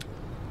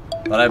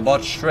 But I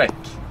bought Shrek.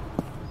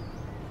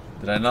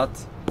 Did I not?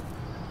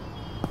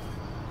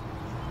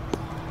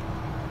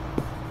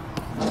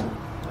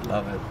 They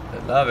love it. They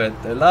love it.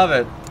 They love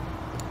it.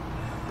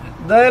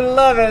 They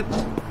love it.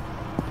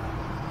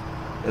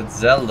 It's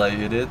Zelda,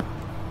 you did.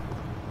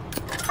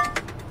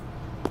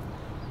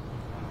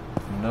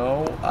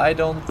 No, I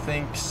don't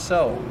think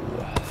so.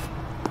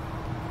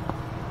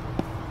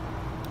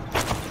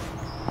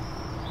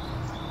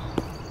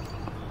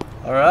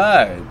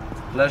 Alright.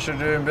 Pleasure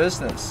doing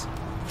business.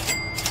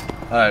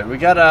 Alright, we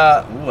got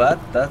a... What?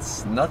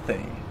 That's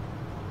nothing.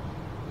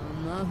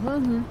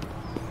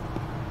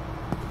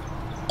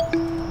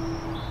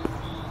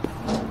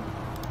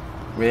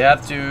 We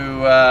have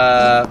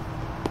to...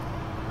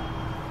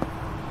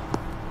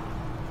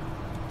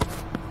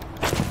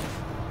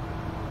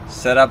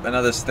 set up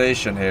another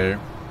station here.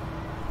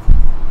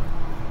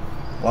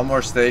 One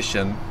more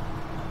station.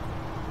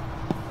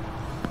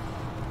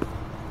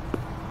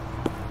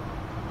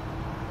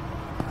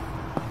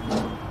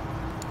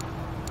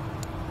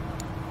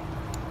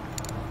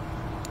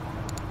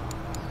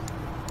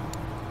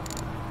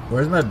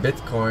 Where's my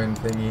Bitcoin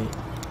thingy?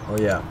 Oh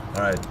yeah,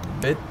 alright.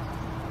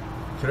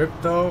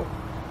 Crypto.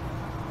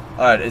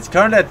 Alright, it's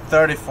currently at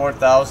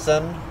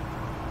 34,000.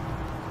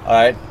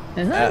 Alright.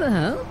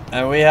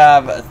 And we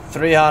have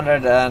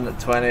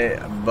 320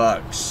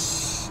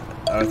 bucks.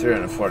 Or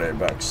 340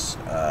 bucks.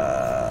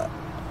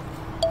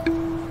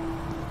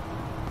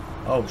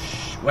 Oh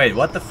wait,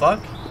 what the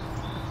fuck?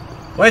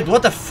 Wait,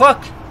 what the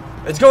fuck?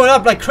 It's going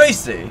up like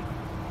crazy.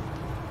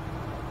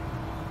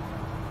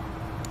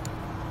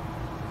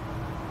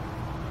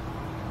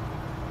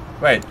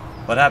 Wait,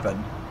 what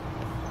happened?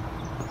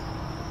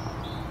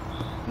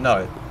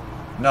 No,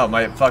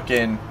 my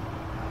fucking...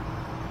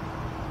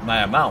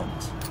 my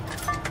amount.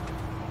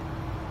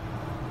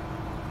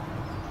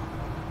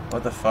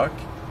 What the fuck?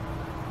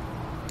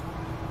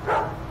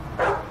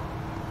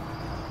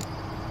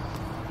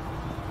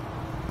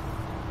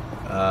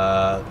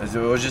 It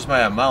was just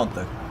my amount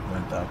that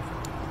went up.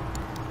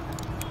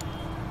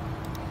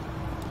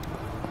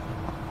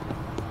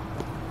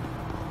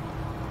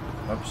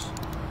 Oops.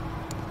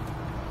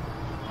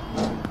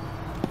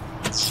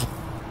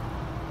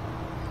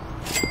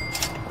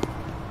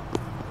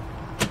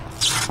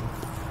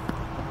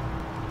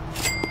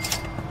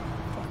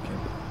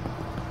 Fucking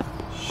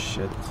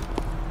shit.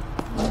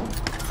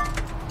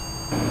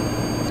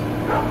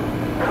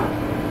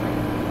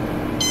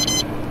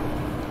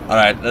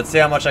 Alright, let's see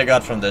how much I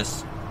got from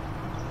this.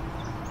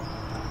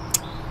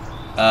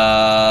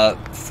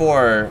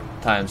 4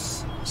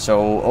 times.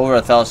 So over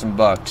 1,000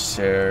 bucks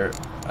here.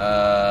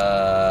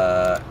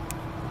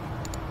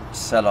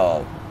 Sell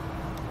all.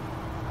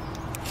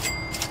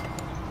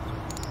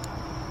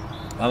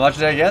 How much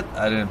did I get?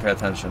 I didn't pay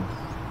attention.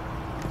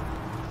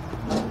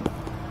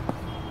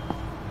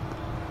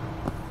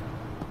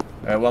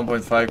 Alright,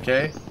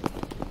 1.5k.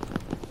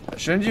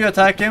 Shouldn't you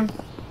attack him?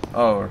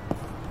 Oh,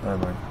 never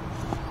mind.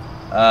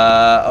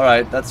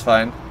 Alright, that's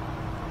fine.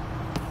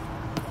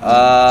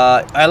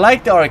 I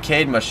like the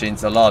arcade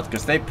machines a lot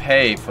because they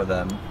pay for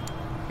them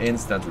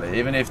instantly,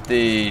 even if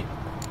the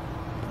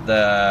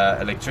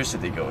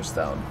electricity goes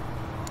down.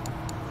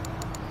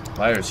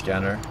 Virus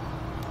scanner.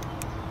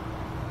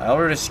 I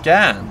already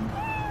scanned.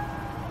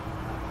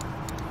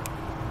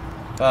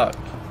 Fuck.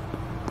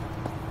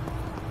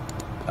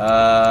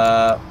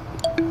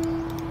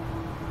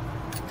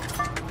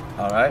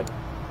 Alright.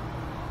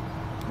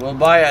 We'll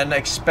buy an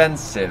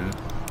expensive,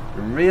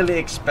 really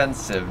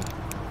expensive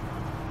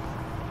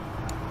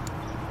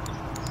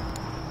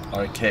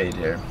arcade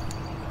here.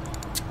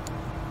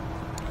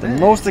 The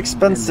most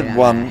expensive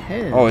one.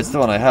 Oh, it's the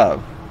one I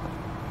have.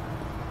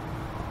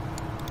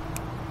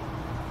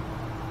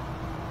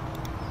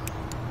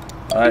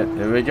 Alright,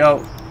 here we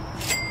go.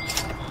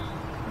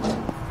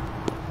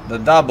 The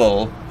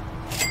double.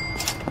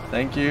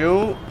 Thank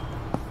you.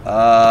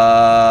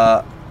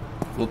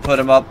 We'll put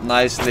him up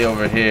nicely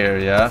over here,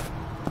 yeah?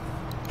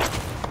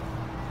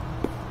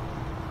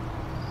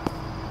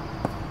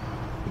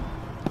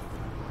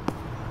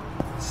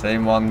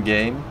 Same one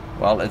game.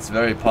 Well, it's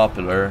very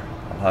popular,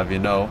 I'll have you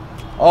know.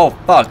 Oh,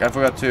 fuck, I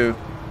forgot to...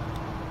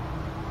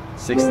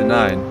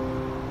 69.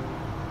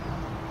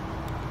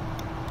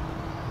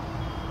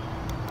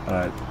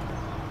 Alright.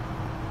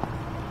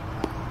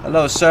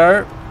 Hello,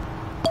 sir.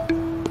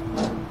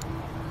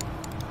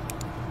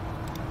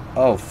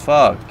 Oh,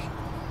 fuck.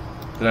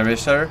 Did I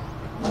miss her?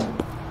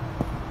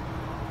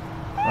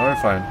 No, we're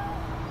fine.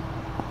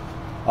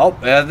 Oh,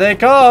 here they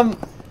come!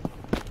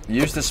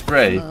 Use the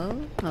spray. Bro.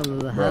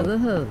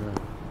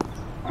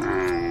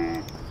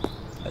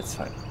 That's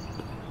fine.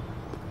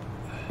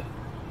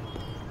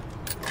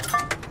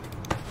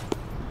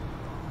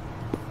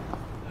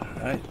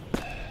 Alright.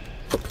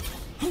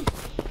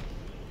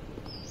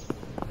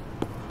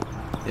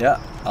 Yeah,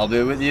 I'll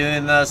be with you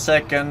in a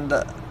second,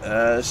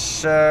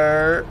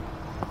 sir.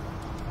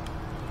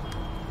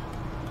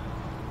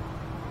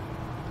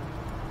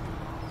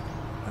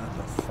 What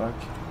the fuck?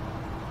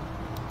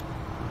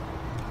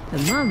 The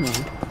mama.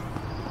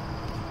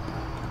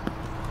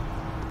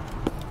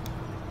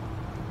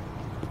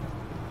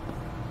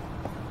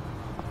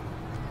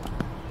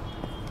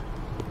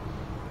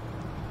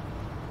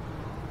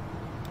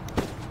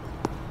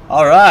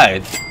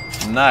 Alright.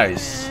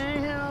 Nice.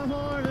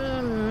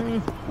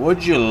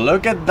 Would you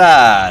look at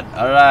that?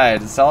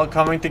 Alright, it's all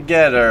coming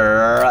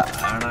together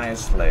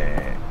nicely.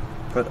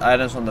 Put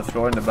items on the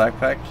floor in the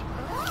backpack.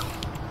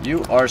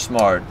 You are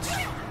smart.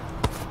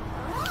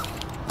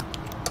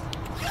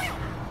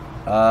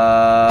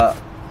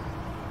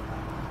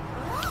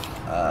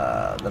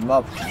 The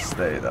mop can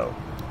stay though.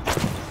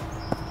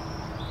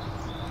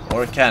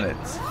 Or can it?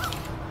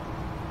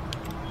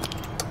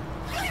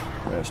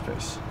 Where's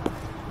space?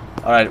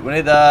 Alright, we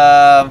need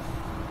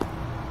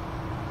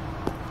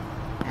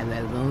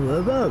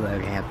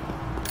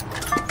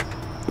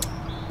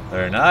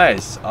very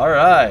nice.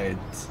 Alright.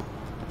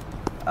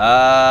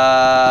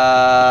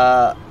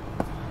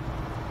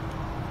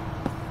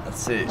 Let's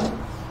see.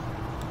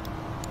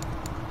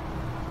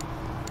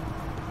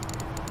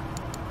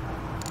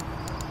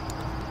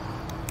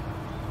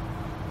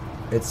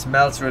 It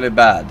smells really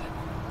bad.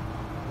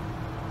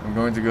 I'm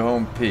going to go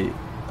home and pee.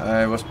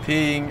 I was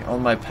peeing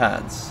on my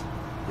pants.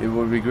 It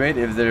would be great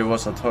if there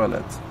was a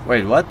toilet.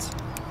 Wait, what?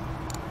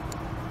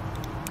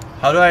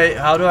 How do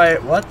I,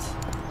 what?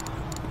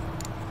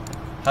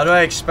 How do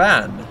I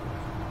expand?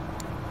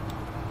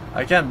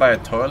 I can't buy a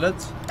toilet.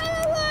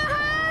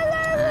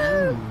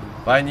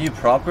 Buy new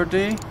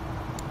property?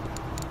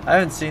 I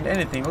haven't seen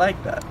anything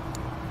like that.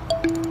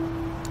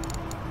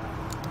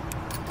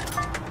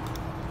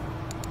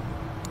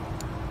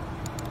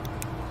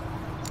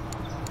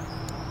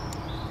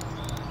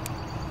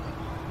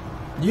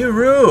 New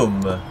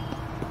room!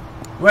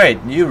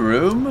 Wait, new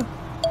room?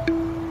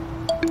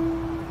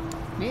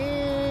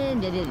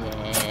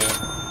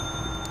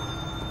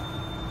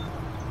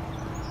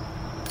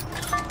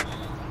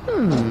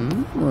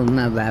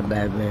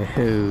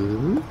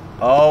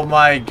 Oh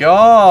my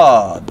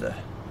god!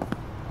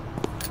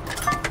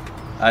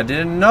 I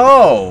didn't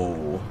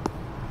know!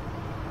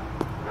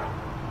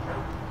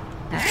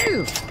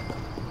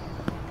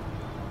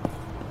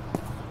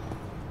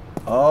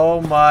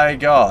 Oh my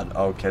god.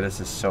 Okay, this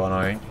is so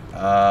annoying.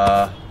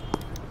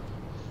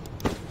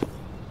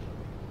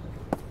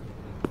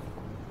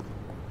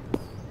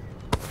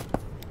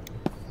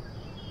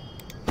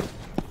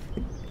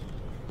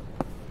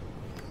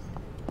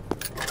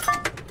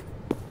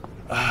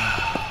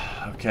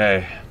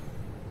 Okay.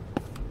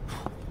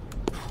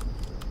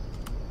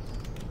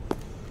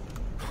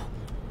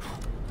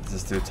 This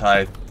is too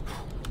tight.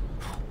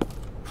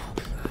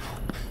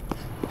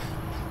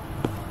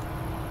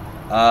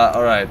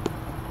 Alright.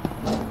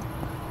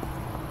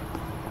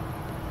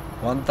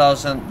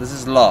 1,000. This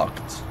is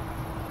locked.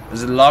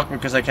 Is it locked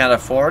because I can't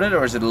afford it,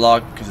 or is it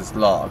locked because it's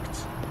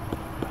locked?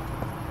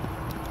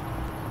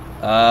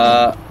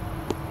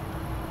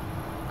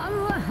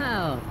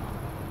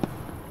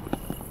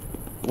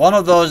 One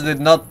of those did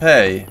not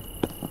pay.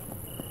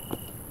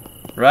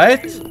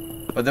 Right?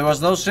 But there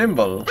was no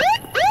symbol.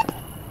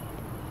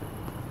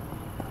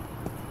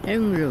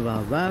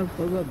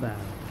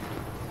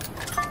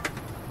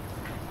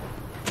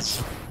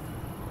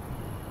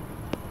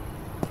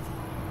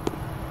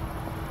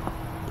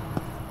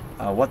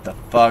 What the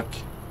fuck?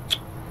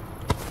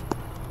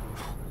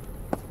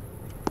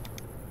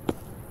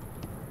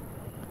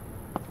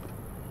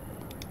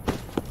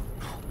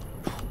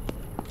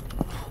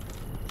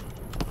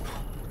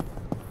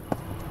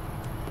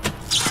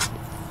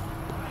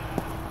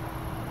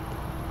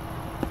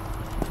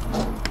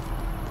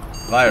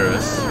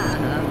 Virus.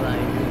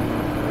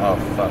 Oh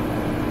fuck.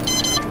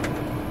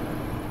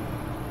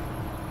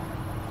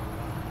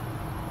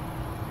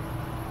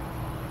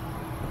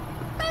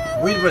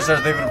 Weed Wizard,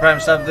 thank you for the prime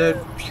sub,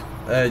 dude.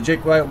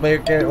 Jake White,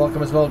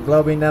 welcome as well.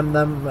 Globey, Num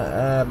Num,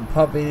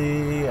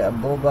 Poppy,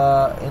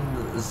 Boba, and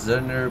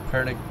Zerner,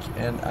 Pernick,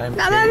 and I'm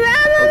Kate.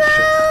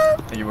 Oh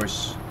shit. Thank you,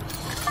 boys.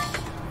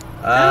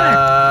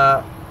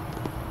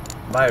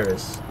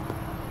 Virus.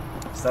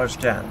 Star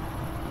scan.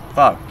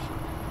 Fuck.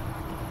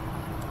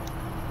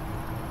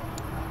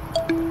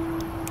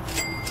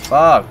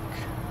 Fuck.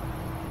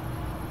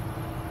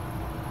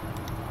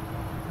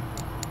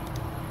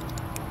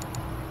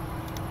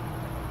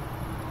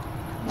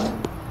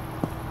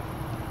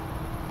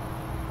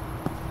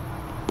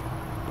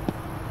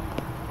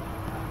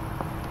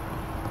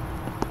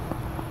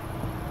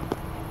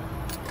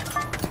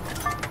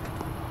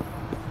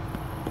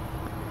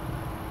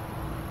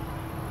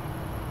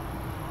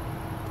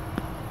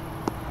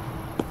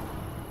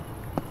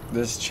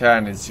 This chair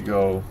needs to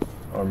go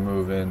or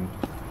move in.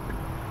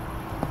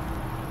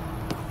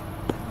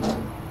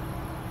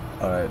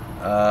 Alright,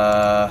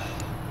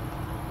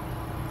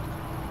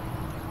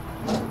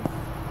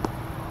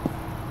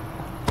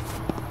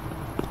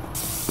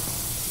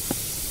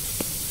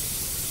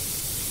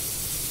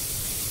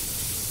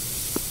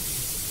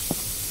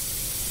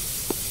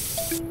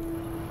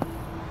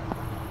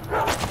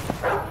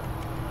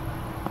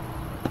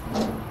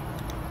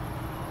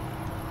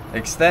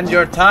 extend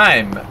your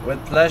time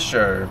with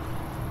pleasure.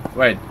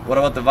 Wait, what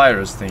about the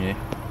virus thingy?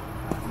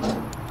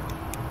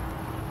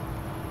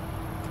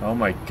 Oh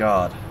my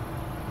god.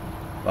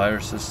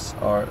 Viruses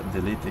are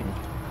deleting.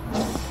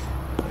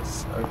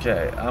 Nice.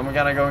 Okay, I'm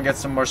gonna go and get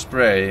some more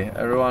spray.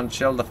 Everyone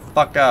chill the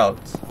fuck out.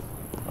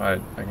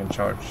 Alright, I can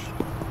charge.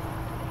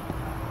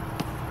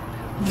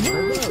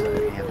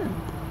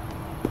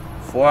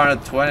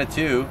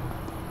 422.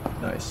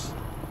 Nice.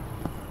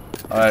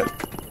 Alright,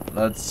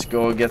 let's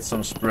go get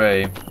some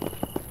spray.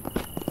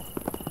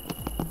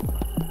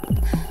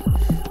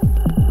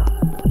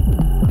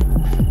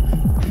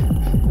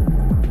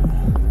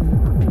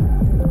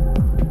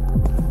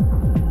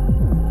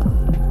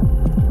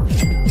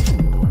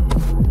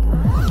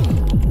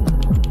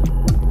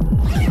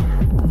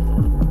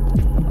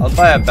 I'll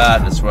buy a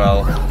bat as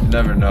well. You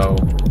never know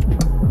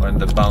when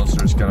the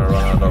bouncer is gonna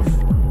run out of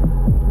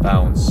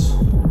bounce.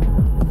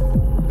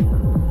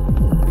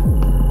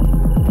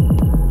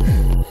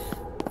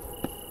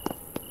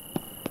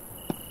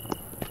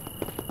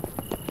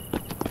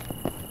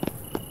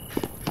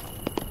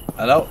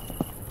 Hello?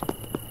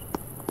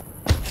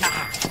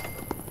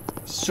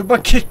 Super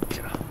kick!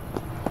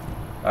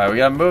 Alright, we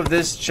gotta move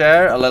this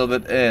chair a little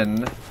bit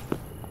in.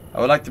 I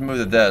would like to move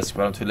the desk,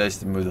 but I'm too lazy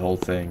to move the whole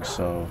thing,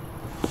 so...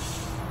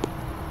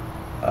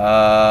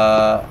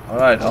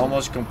 alright,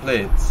 almost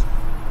complete.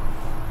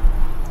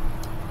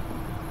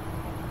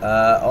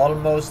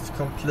 Almost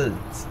complete.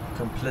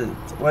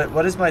 Wait,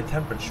 what is my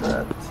temperature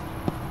at?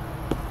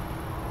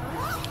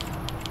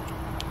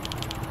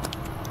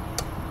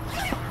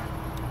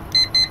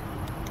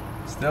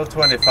 Still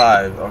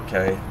 25,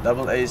 okay.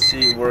 Double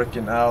AC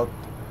working out.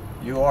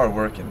 You are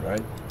working,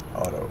 right?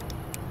 Auto.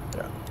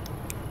 Yeah.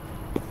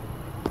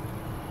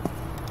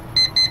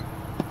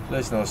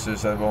 Please no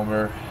suicide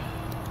bomber.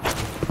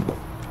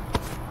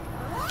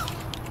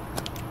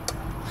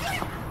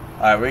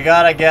 Alright, we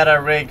gotta get a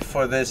rig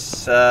for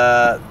this.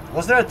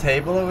 Was there a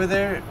table over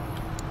there?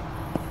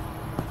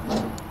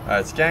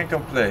 Alright, scan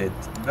complete.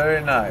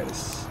 Very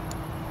nice.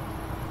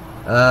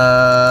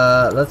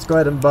 Let's go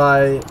ahead and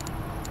buy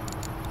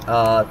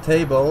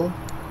table.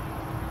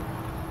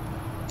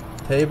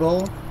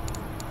 Table.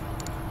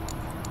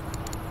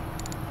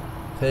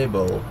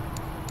 Table.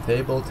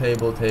 Table,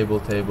 table, table,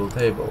 table,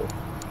 table.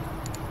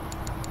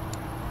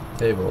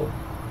 Table.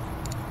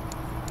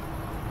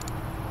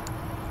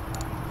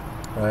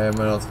 Why am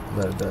I not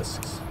the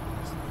desks?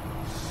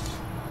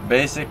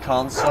 Basic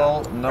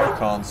console, no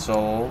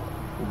console.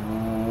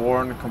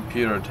 Worn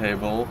computer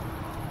table.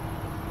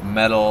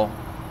 Metal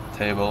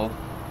table.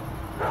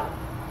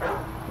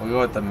 We'll go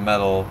with the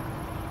metal.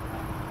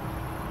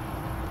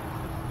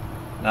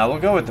 Now we'll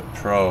go with the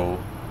pro.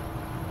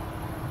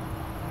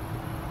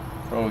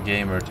 Pro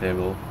gamer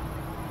table.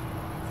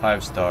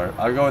 5-star.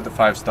 I'll go with the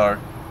 5-star.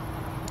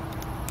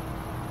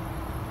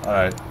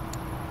 Alright.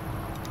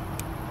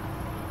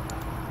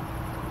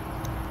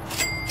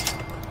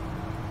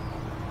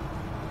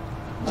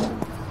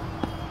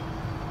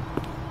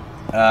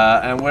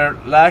 And we're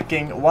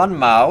lacking one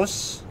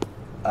mouse.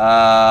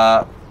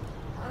 We're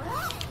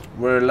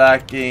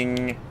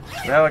lacking...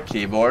 We have a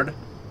keyboard.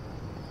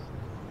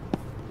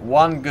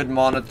 One good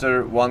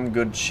monitor, one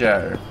good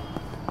chair.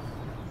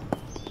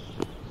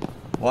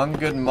 One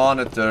good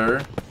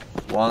monitor,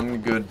 one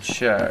good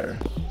chair.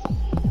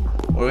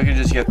 Or we could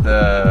just get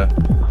the...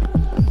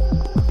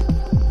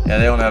 Yeah,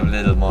 they only have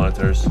little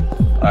monitors.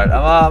 Alright,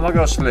 I'm gonna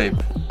go sleep.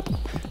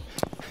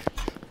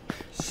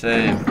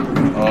 Save.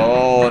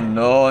 Oh,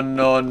 no,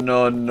 no,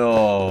 no,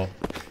 no.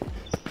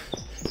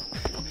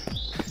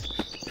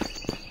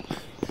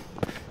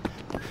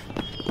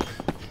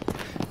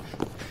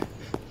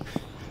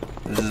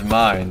 This is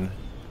mine.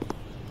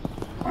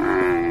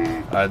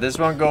 Alright, this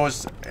one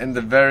goes in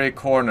the very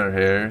corner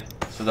here,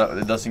 so that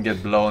it doesn't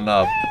get blown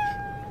up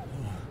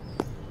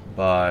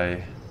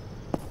by...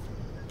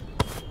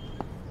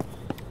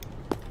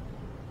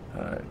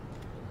 Alright.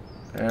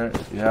 There,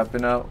 you happy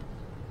now?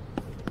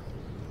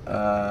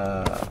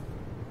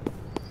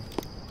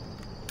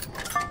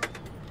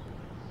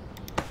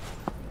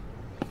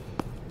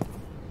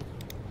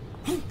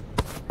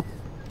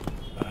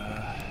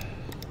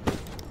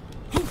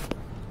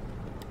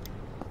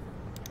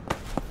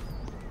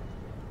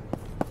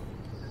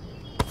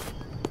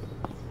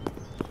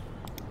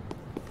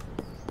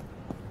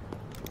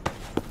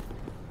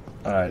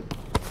 Alright,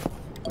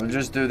 we'll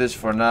just do this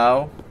for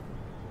now.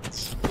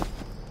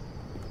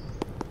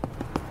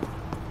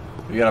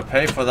 We gotta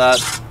pay for that.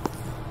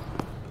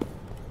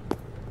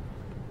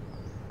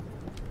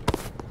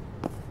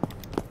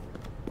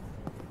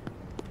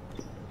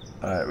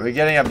 Alright, we're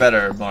getting a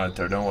better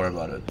monitor, don't worry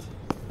about it.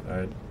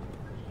 Alright.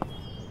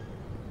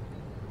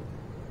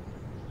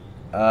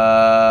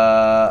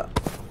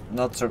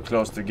 Not so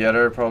close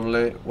together,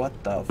 probably.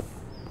 What the f...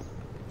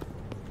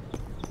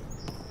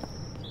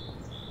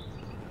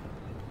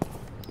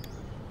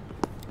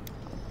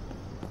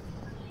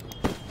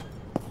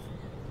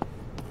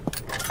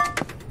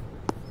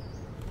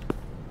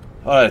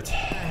 Alright.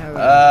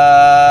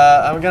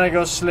 I'm gonna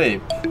go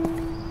sleep.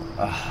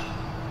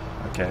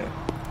 Okay.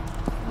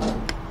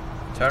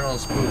 Turn on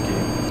spooky.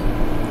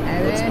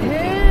 What's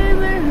spooky?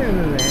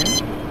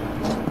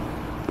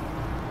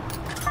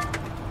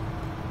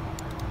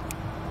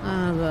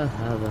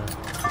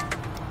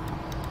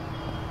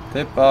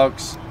 Tip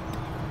box.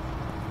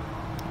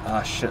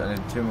 Ah shit, I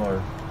need 2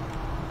 more.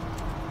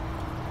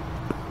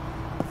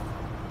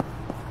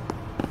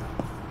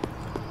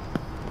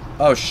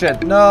 Oh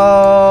shit,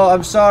 no!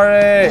 I'm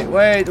sorry!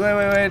 Wait,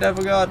 I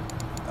forgot.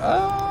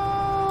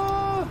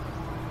 Ah!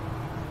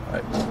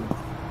 Alright.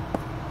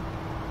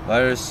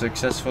 Virus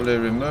successfully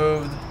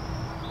removed.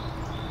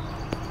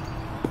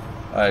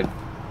 Alright.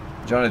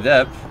 Johnny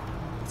Depp.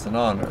 It's an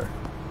honor.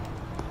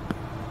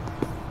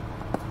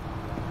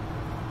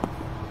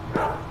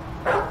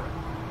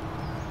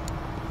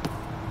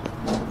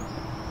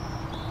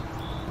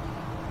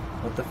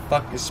 What the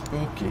fuck is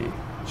spooky?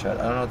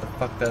 Chat, I don't know what the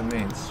fuck that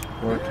means.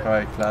 Work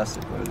high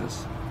classic, what is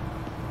this?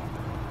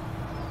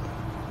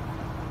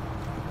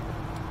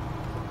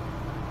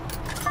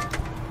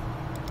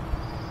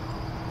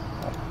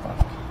 Oh fuck.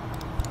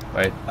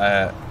 Wait,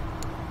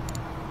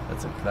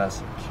 that's a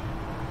classic.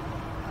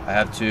 I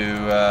have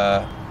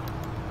to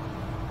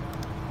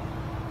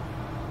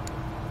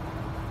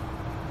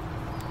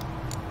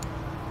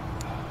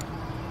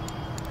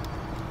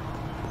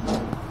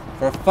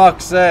for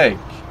fuck's sake!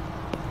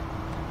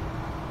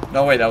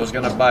 No wait, I was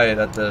gonna buy it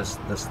at the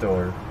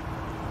store.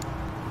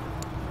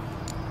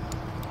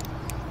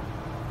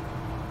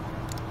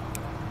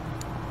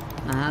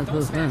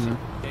 Don't smash it.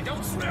 Hey,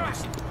 don't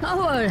smash it.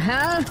 Oh,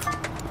 hell.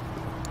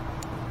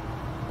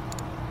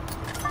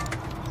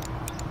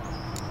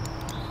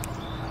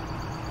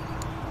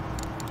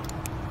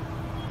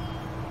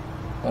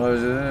 Oh,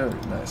 is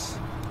it? Nice.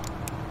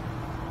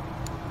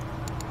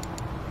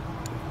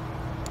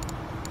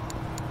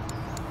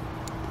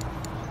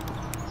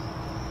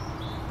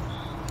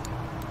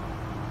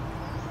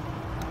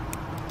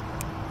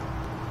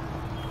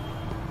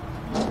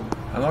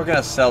 I'm not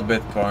gonna sell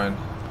Bitcoin.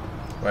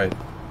 Wait,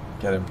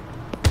 get him.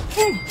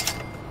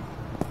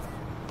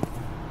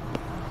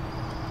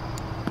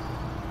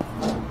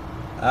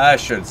 I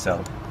should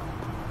sell.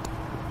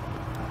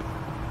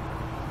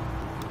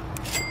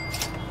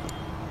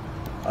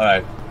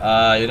 Alright,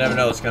 you never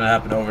know what's gonna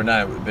happen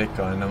overnight with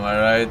Bitcoin, am I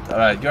right?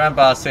 Alright,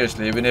 Grandpa,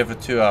 seriously, you've been here for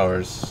 2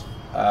 hours.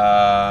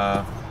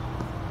 I'm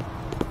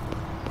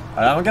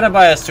gonna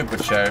buy a super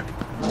chair.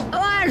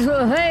 I'm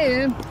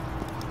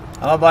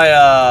gonna buy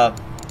a...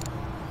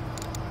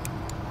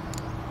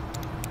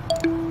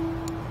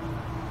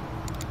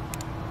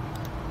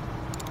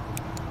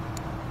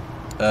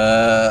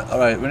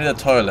 alright, we need a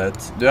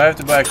toilet. Do I have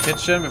to buy a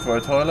kitchen before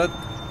a toilet?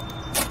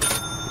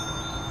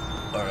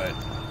 Alright.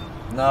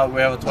 Now we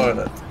have a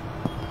toilet.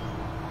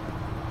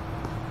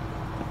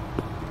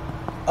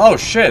 Oh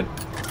shit!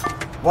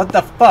 What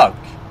the fuck?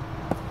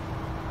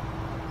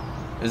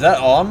 Is that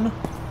on?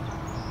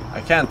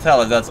 I can't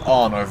tell if that's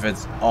on or if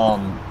it's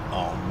on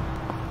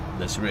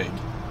this rig.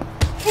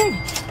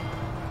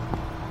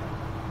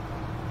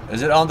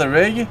 Is it on the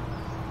rig?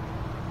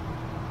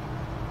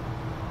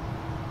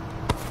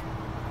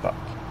 Fuck.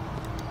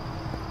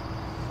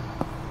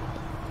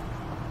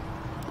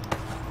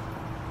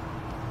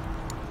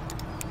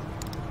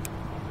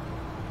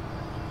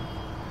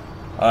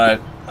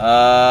 Alright,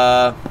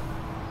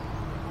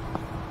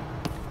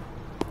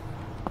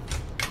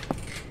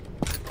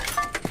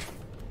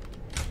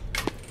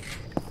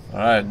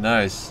 alright,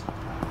 nice.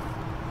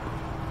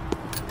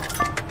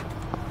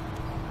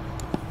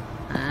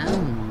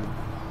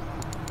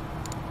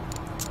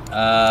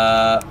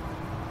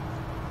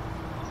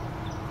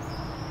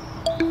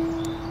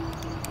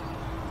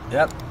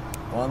 Yep,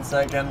 1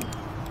 second.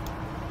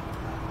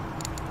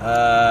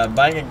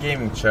 Buying a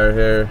gaming chair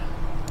here.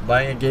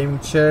 Buying a gaming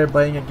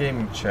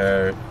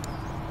chair.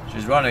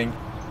 She's running.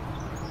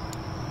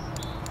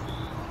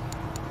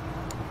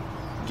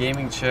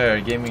 Gaming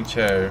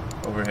chair,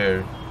 over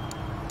here.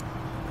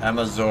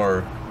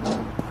 Amazon.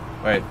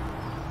 Wait.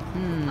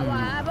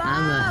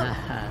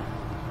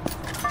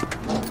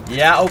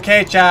 Yeah,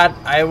 okay, chat.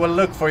 I will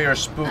look for your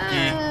spooky.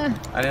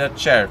 I need a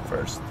chair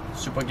first.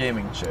 Super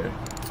gaming chair.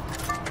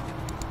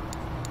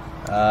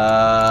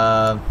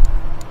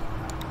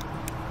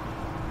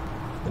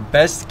 The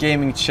best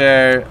gaming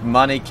chair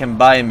money can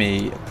buy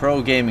me.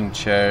 Pro gaming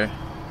chair.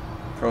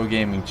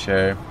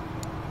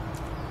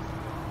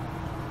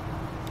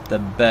 The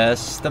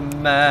best a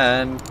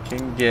man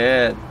can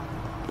get.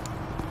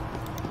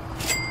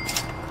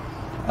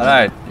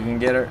 Alright, you can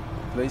get her,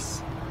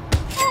 please.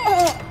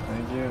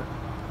 Thank you.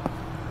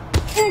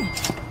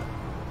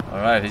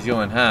 Alright, he's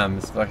going ham.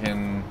 It's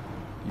fucking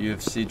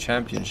UFC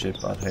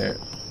championship out here.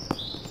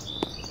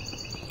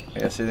 I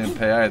guess he didn't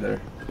pay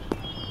either.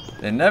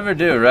 They never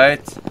do,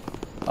 right?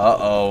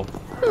 Uh-oh.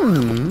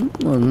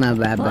 Well, not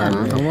that bad.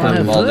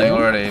 I'm molding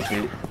already,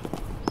 Pete.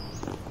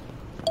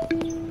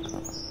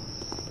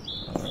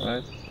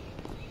 Alright.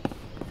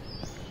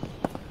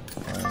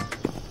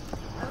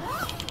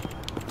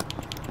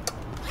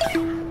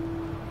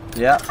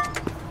 Yeah.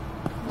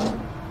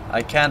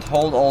 I can't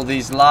hold all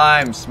these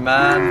limes,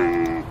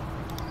 man.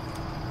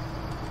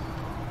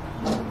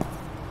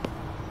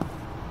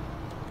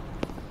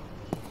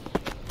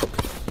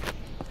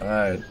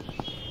 Alright.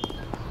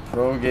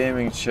 Pro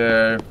gaming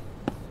chair.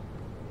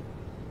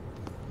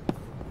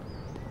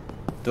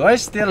 Do I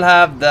still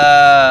have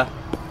the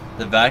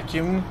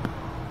vacuum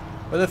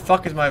Where the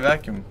fuck is my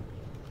vacuum?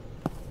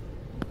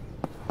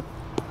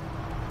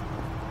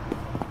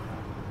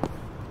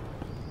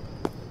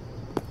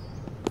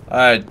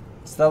 Alright,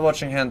 stop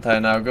watching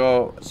hentai now.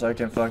 Go so I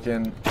can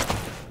fucking...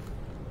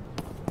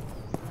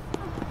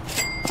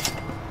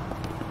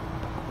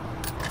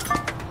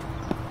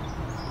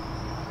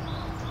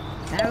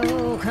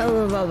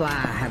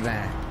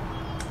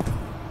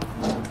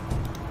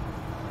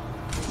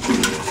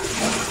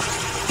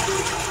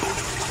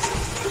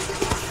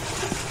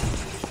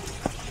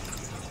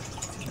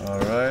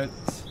 Alright.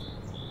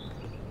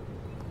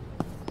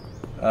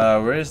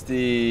 Where's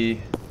the...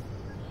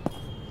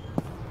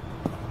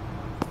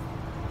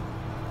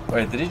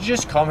 Wait, did he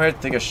just come here to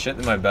take a shit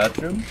in my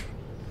bathroom?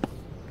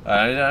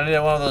 I need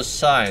one of those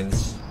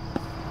signs.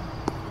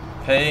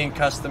 Paying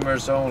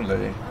customers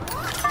only.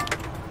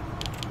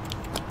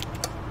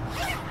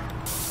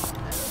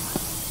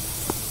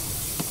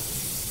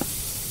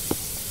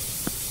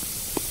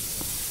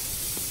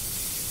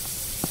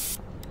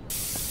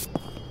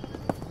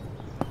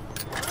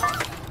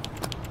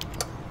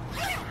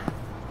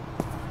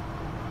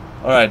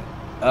 Alright,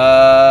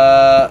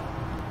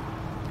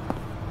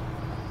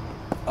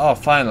 oh,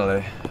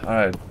 finally.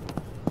 Alright.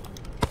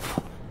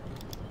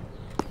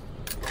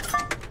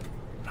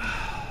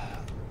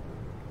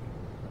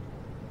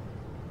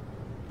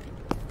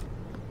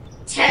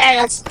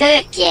 Turtle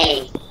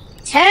Stooky!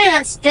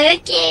 Turtle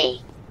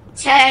Stooky!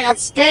 Turtle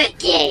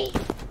Stooky!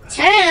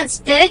 Turtle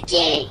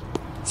Stooky!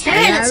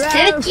 Turtle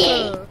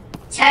Stooky!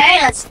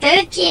 Turtle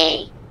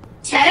Stooky!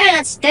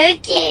 Turtle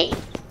Stooky!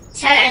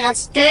 Turtle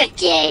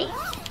Stooky!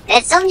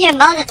 It's on your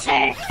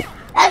monitor!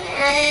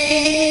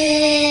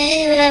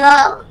 Okay.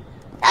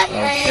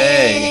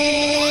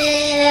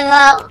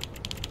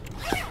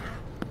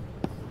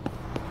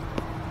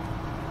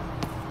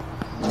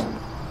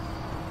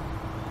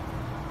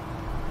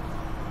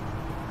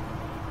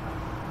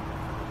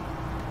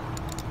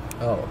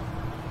 Oh.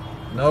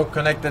 No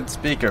connected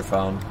speaker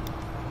found.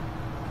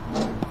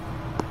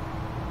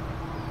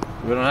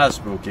 We don't have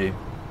spooky.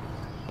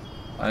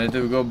 I need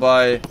to go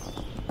buy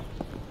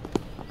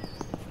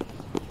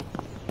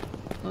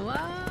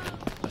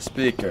a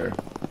speaker.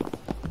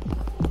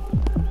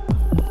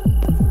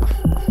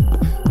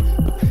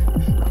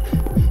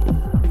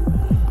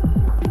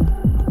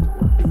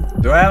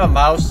 Do I have a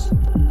mouse?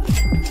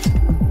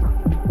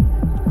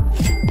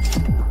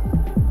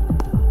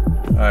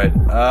 Alright,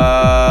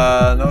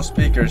 no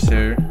speakers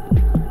here.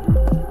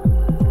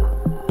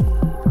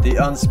 The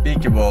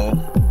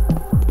unspeakable.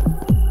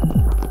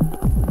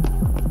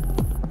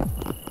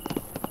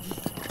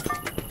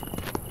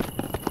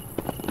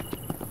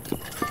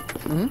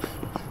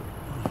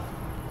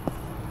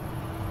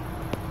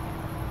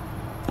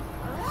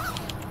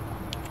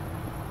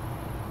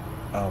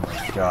 Oh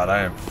my god, I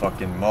am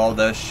fucking mauled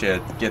as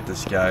shit. Get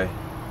this guy.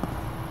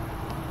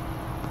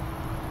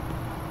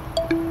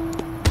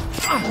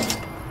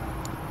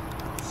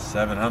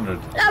 $700.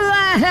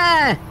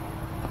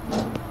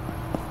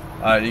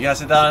 Alright, you guys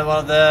sit down in one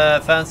of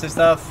the fancy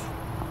stuff?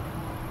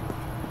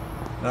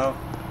 No?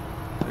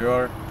 You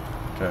are?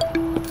 Okay.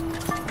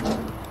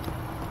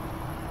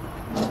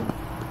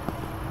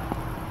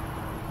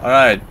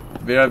 Alright,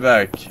 be right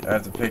back. I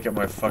have to pick up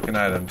my fucking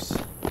items.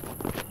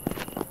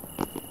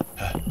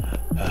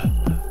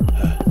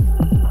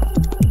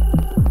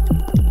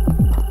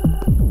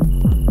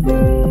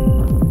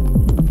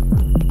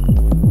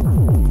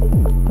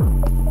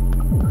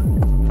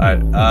 Alright,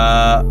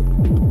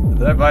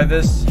 did I buy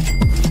this?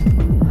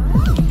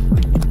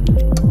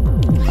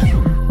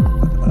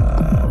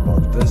 I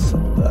bought this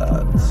and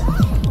that.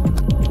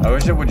 I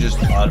wish it would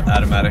just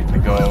automatically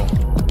go.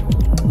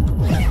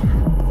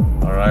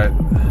 Alright.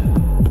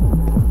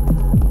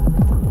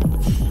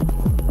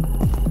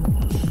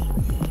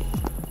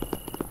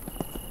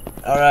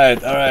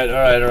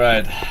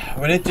 Alright.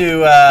 We need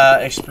to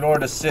explore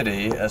the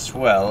city as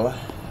well.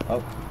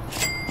 Oh,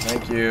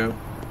 thank you.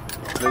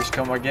 Please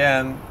come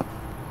again.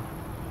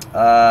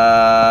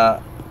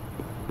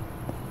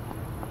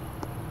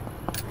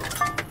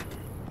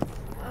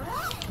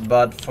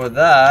 But for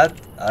that,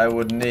 I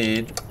would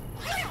need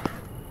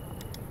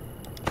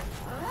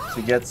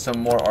to get some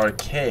more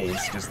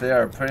arcades, because they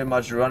are pretty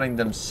much running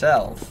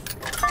themselves.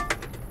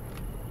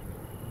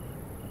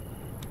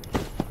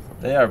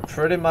 They are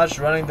pretty much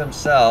running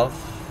themselves,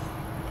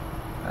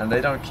 and they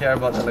don't care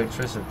about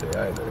electricity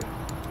either.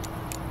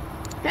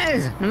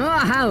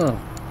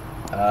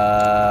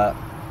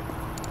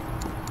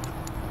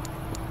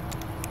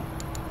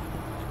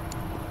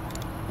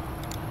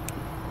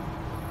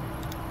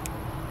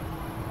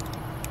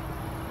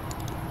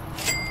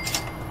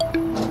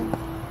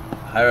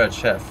 Hire a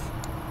chef.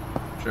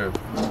 True.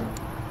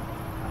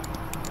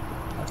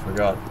 I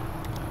forgot.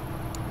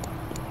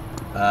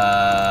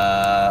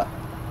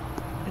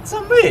 It's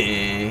on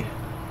me.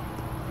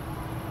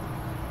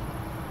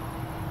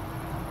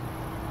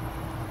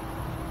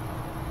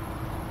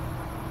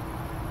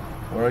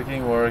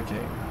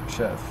 Working.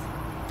 Chef.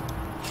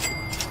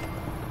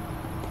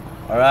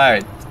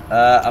 Alright.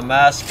 A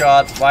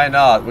mascot. Why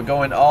not? We're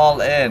going all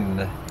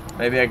in.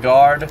 Maybe a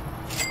guard.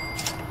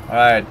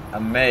 Alright, a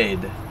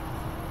maid.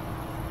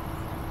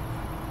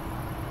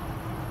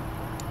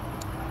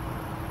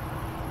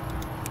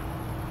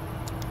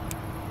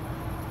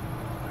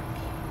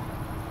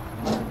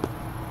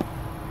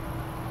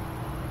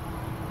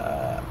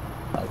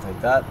 I'll take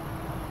that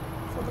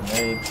for the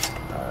maid.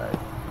 Alright.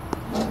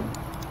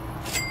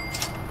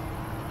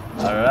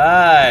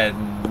 Alright,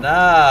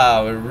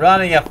 now we're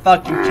running a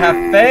fucking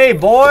cafe,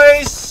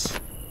 boys!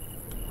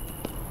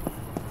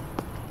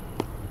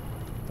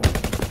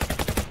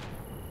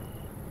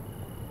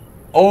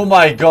 Oh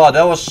my god,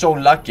 that was so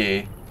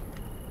lucky.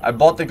 I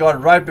bought the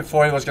guard right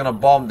before he was gonna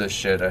bomb this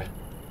shit.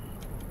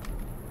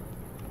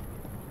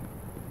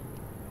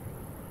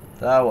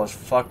 That was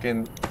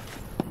fucking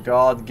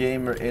god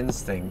gamer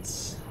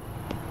instincts.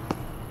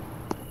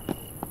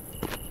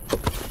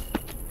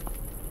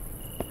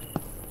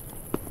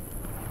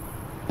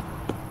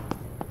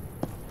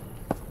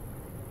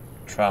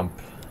 Trump.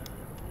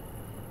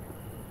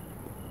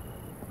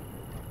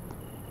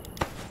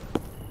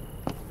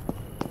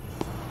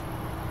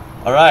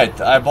 Alright,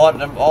 I bought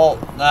them all.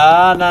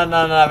 Nah,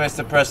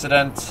 Mr.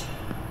 President.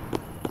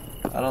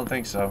 I don't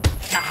think so.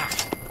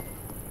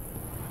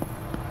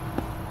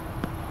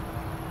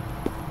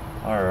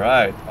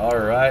 Alright,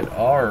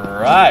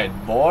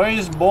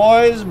 boys.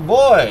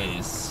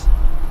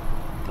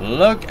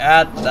 Look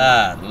at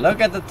that.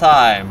 Look at the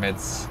time.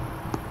 It's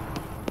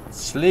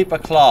sleep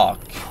o'clock.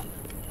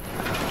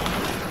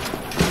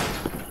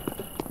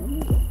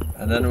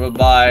 And then we'll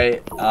buy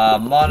a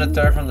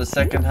monitor from the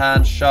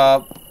second-hand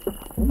shop.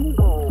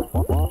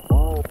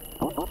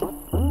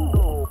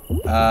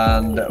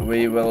 And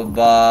we will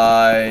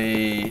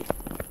buy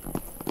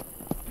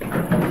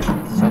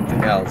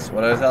something else.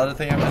 What is the other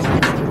thing I'm missing?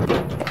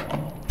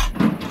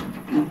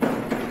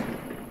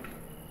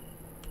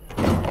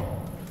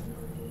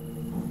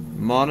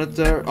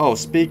 Monitor. Oh,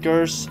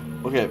 speakers.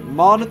 Okay,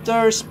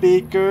 monitor,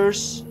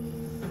 speakers.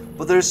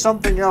 But there's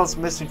something else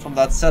missing from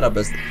that setup.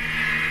 Or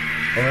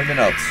maybe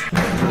not.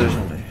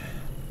 Traditionally.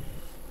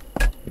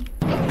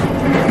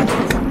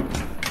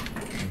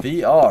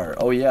 VR.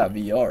 Oh yeah,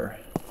 VR.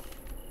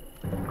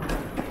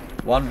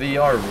 One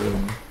VR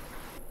room.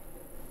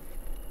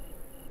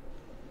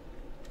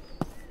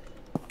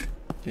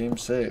 Game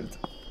saved.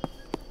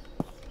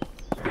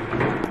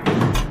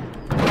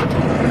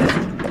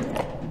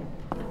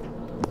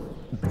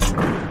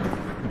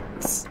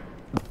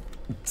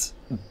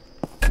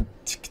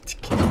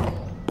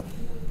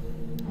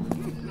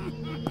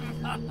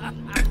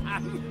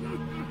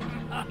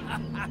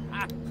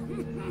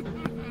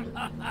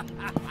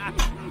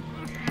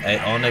 Hey,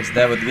 Onyx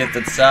Dev with the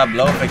gifted sub.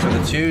 Lofix for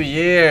the 2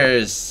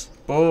 years.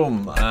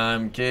 Boom.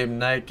 I'm Cabe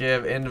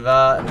Nikev,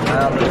 Inva,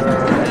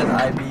 Malder, and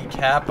IB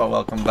Kappa.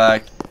 Welcome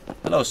back.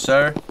 Hello,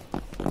 sir.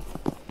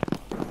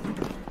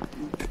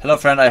 Hello,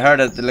 friend. I heard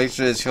that the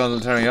electricity is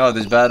turning out.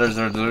 These batteries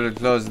are deliberately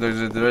closed. If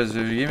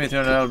you give me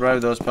 200, I'll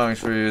bribe those punks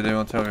for you. They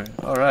won't tell me.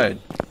 Alright.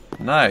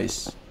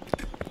 Nice.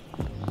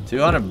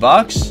 200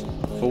 bucks?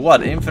 For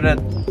what? Infinite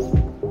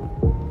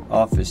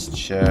office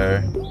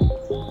chair.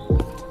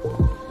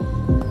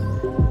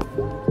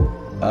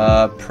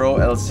 Pro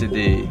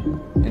LCD.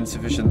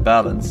 Insufficient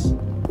balance.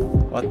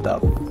 What the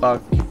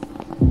fuck?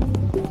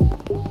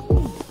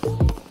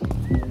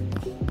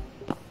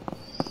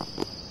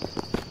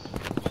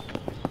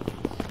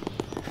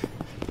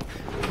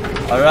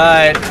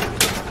 Alright.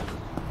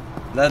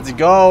 Let's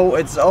go.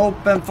 It's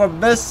open for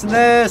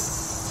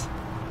business.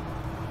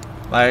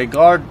 My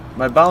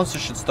bouncer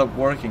should stop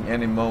working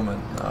any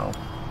moment now.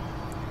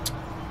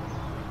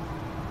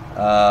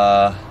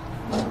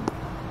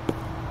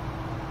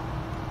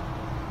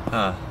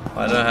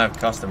 I don't have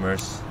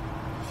customers.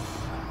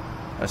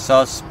 I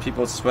saw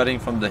people sweating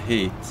from the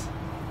heat.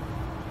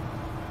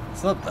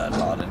 It's not that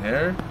hot in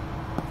here.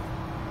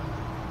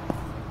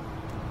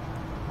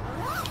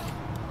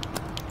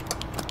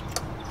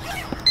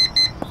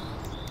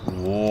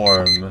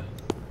 Warm.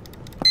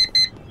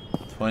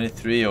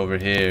 23 over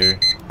here.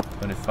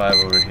 25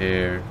 over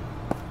here.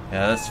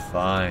 Yeah, that's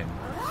fine.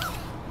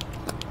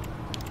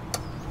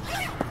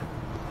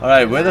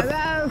 Alright, where the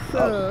oh,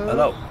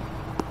 hello.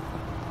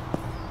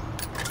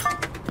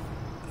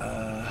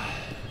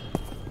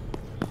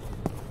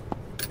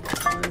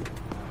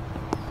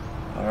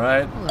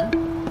 Alright.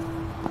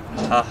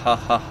 Ha ha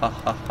ha ha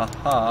ha ha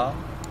ha.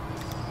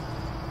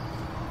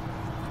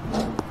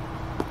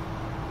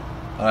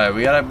 Alright,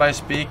 we gotta buy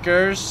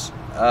speakers.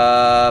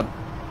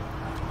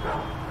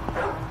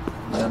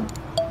 Then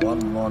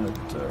one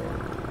monitor.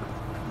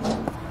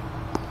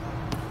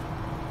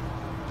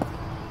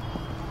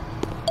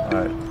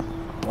 Alright.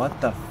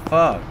 What the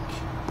fuck?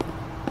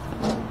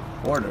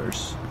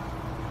 Orders.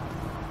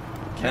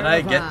 Can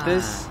I get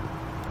this?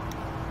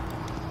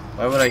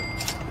 Why would I?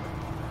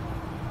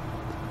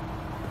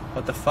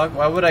 What the fuck?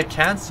 Why would I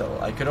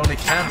cancel? I could only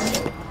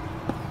cancel.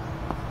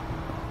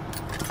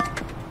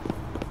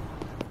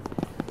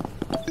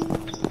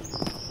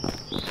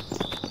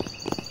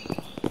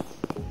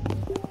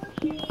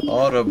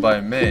 Auto by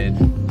maid.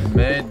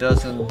 Maid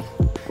doesn't.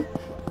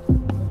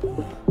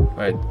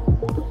 Wait.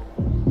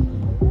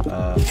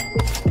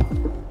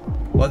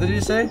 What did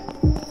you say?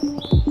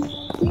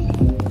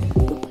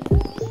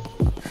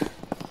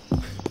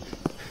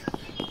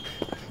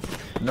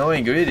 No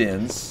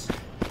ingredients.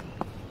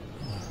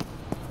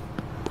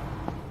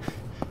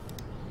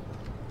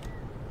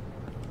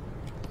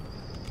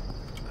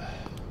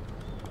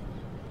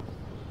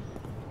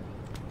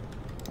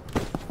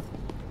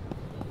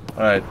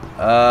 Alright,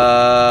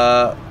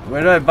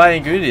 where do I buy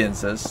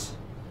ingredients?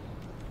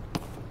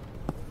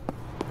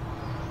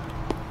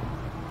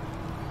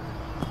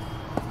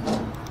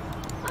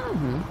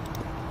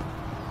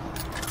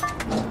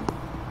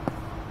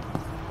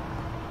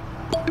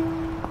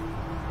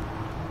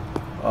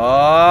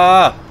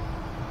 Ah!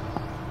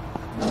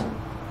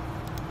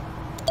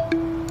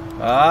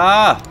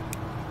 Ah!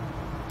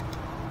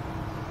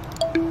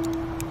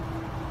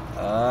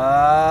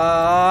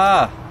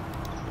 Ah!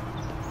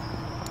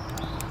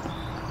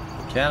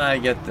 Can I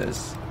get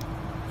this?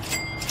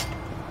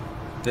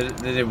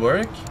 Did it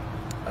work?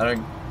 I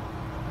don't...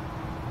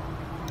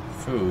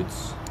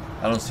 Foods.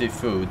 I don't see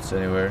foods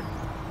anywhere.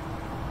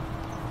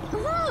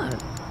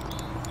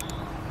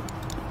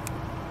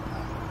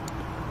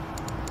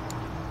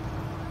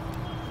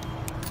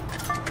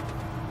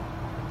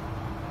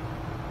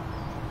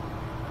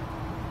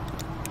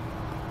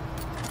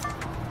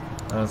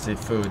 I don't see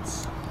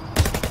foods.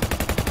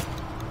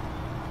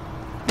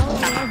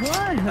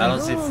 I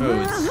don't see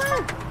foods.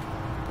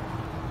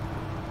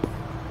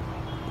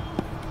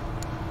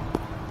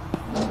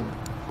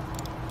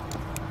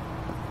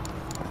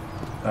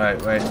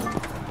 Alright, wait.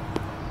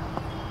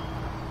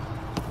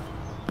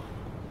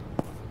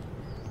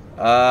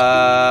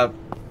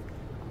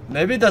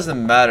 Maybe it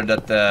doesn't matter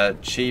that the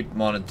cheap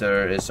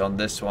monitor is on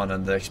this one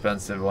and the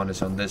expensive one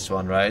is on this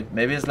one, right?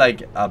 Maybe it's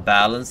like a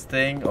balance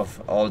thing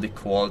of all the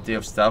quality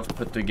of stuff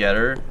put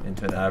together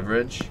into an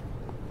average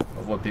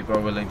of what people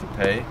are willing to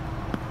pay.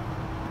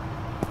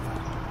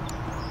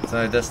 It's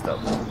not a desktop.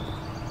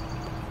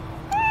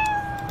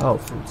 Oh,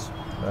 foods.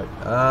 Right.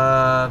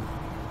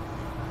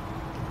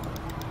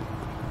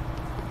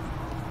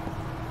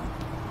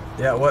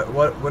 Yeah,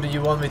 what do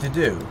you want me to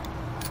do?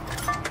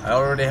 I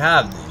already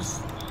have these.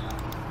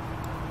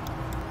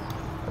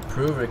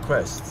 Approve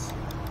requests.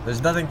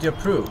 There's nothing to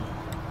approve.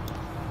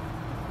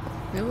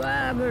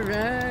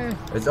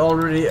 It's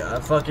already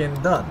fucking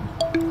done.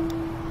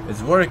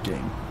 It's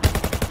working.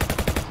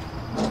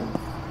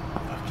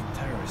 Fucking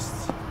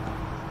terrorists.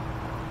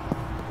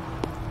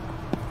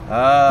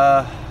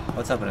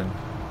 What's happening?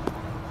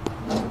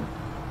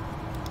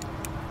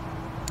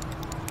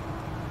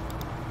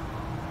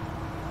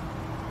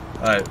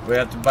 Alright, we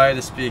have to buy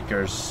the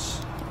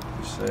speakers,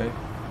 you say?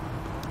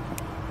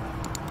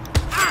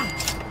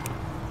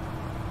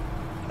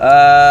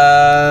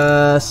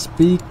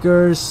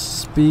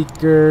 Speakers.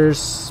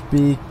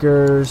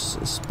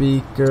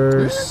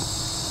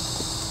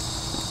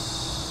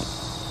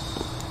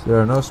 There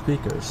are no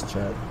speakers,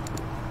 Chad.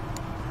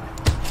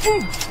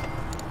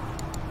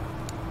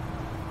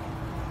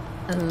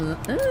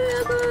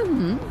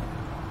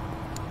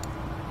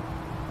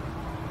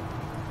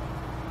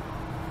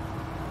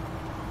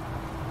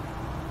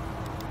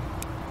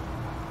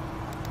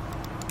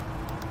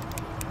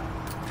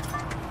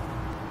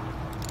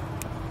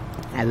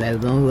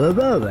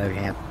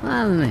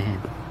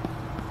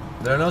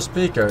 There are no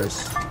speakers.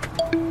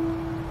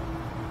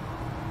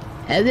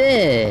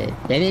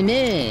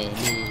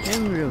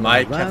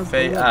 My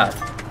cafe app.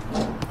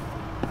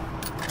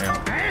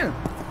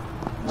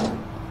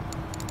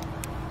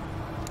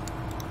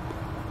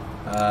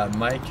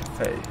 My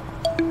cafe.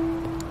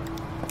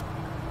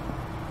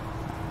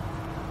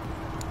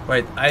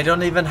 Wait, I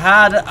didn't even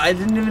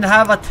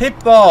have a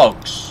tip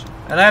box,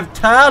 and I have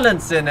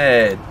talents in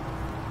it.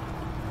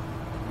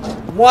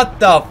 What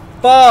the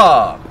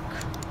fuck?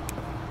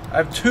 I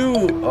have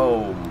two.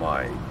 Oh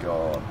my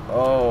god.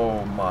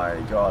 Oh my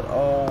god.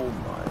 Oh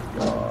my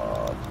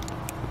god.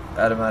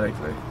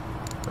 Automatically.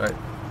 Right.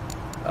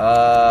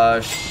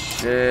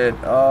 Shit.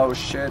 Oh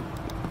shit.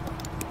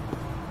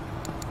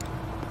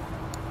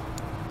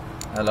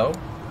 Hello?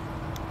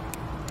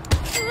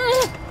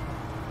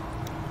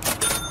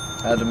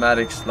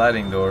 Automatic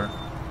sliding door.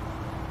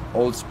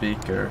 Old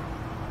speaker.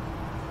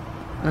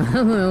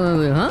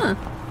 Huh?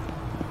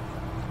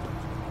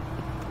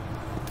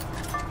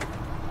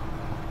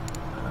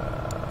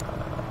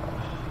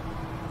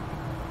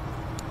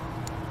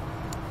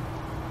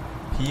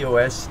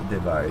 POS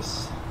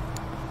device.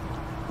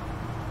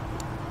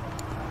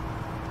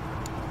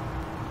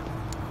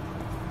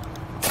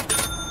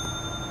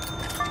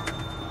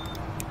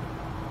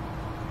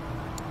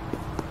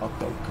 Hot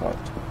dog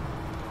cart.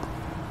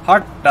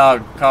 Hot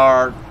dog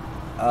cart.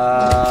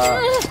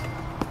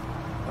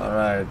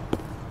 Alright.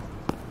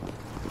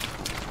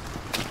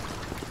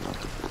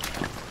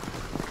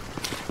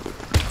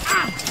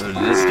 Dude,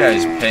 this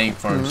guy's paying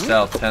for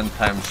himself 10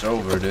 times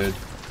over, dude.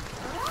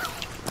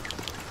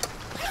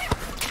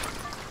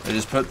 I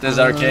just put this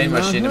arcade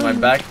machine in my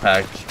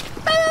backpack.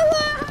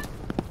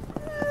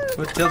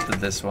 Who tilted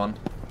this one?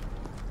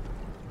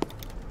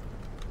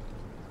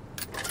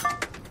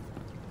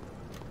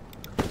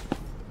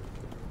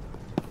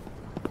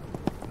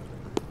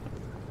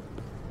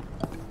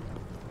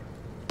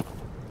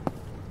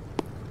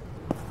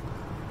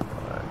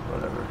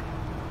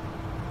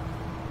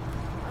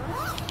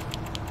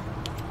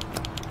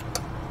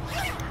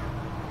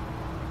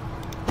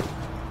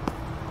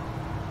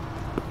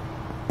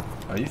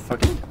 Are you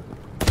fucking...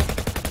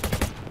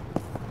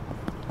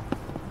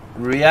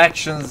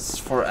 Reactions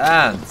for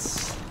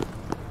ants.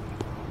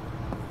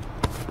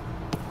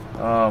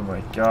 Oh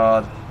my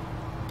god.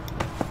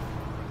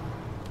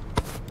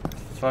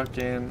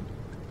 Fucking...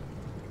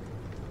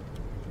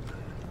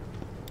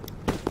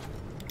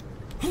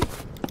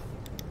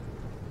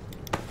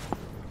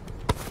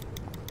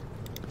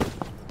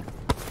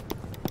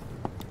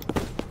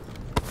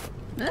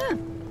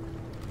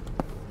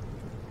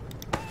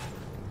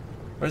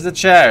 Where's the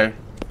chair?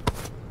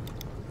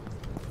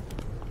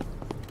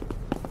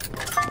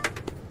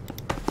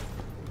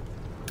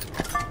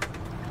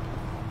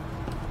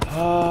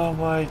 Oh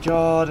my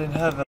god in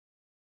heaven.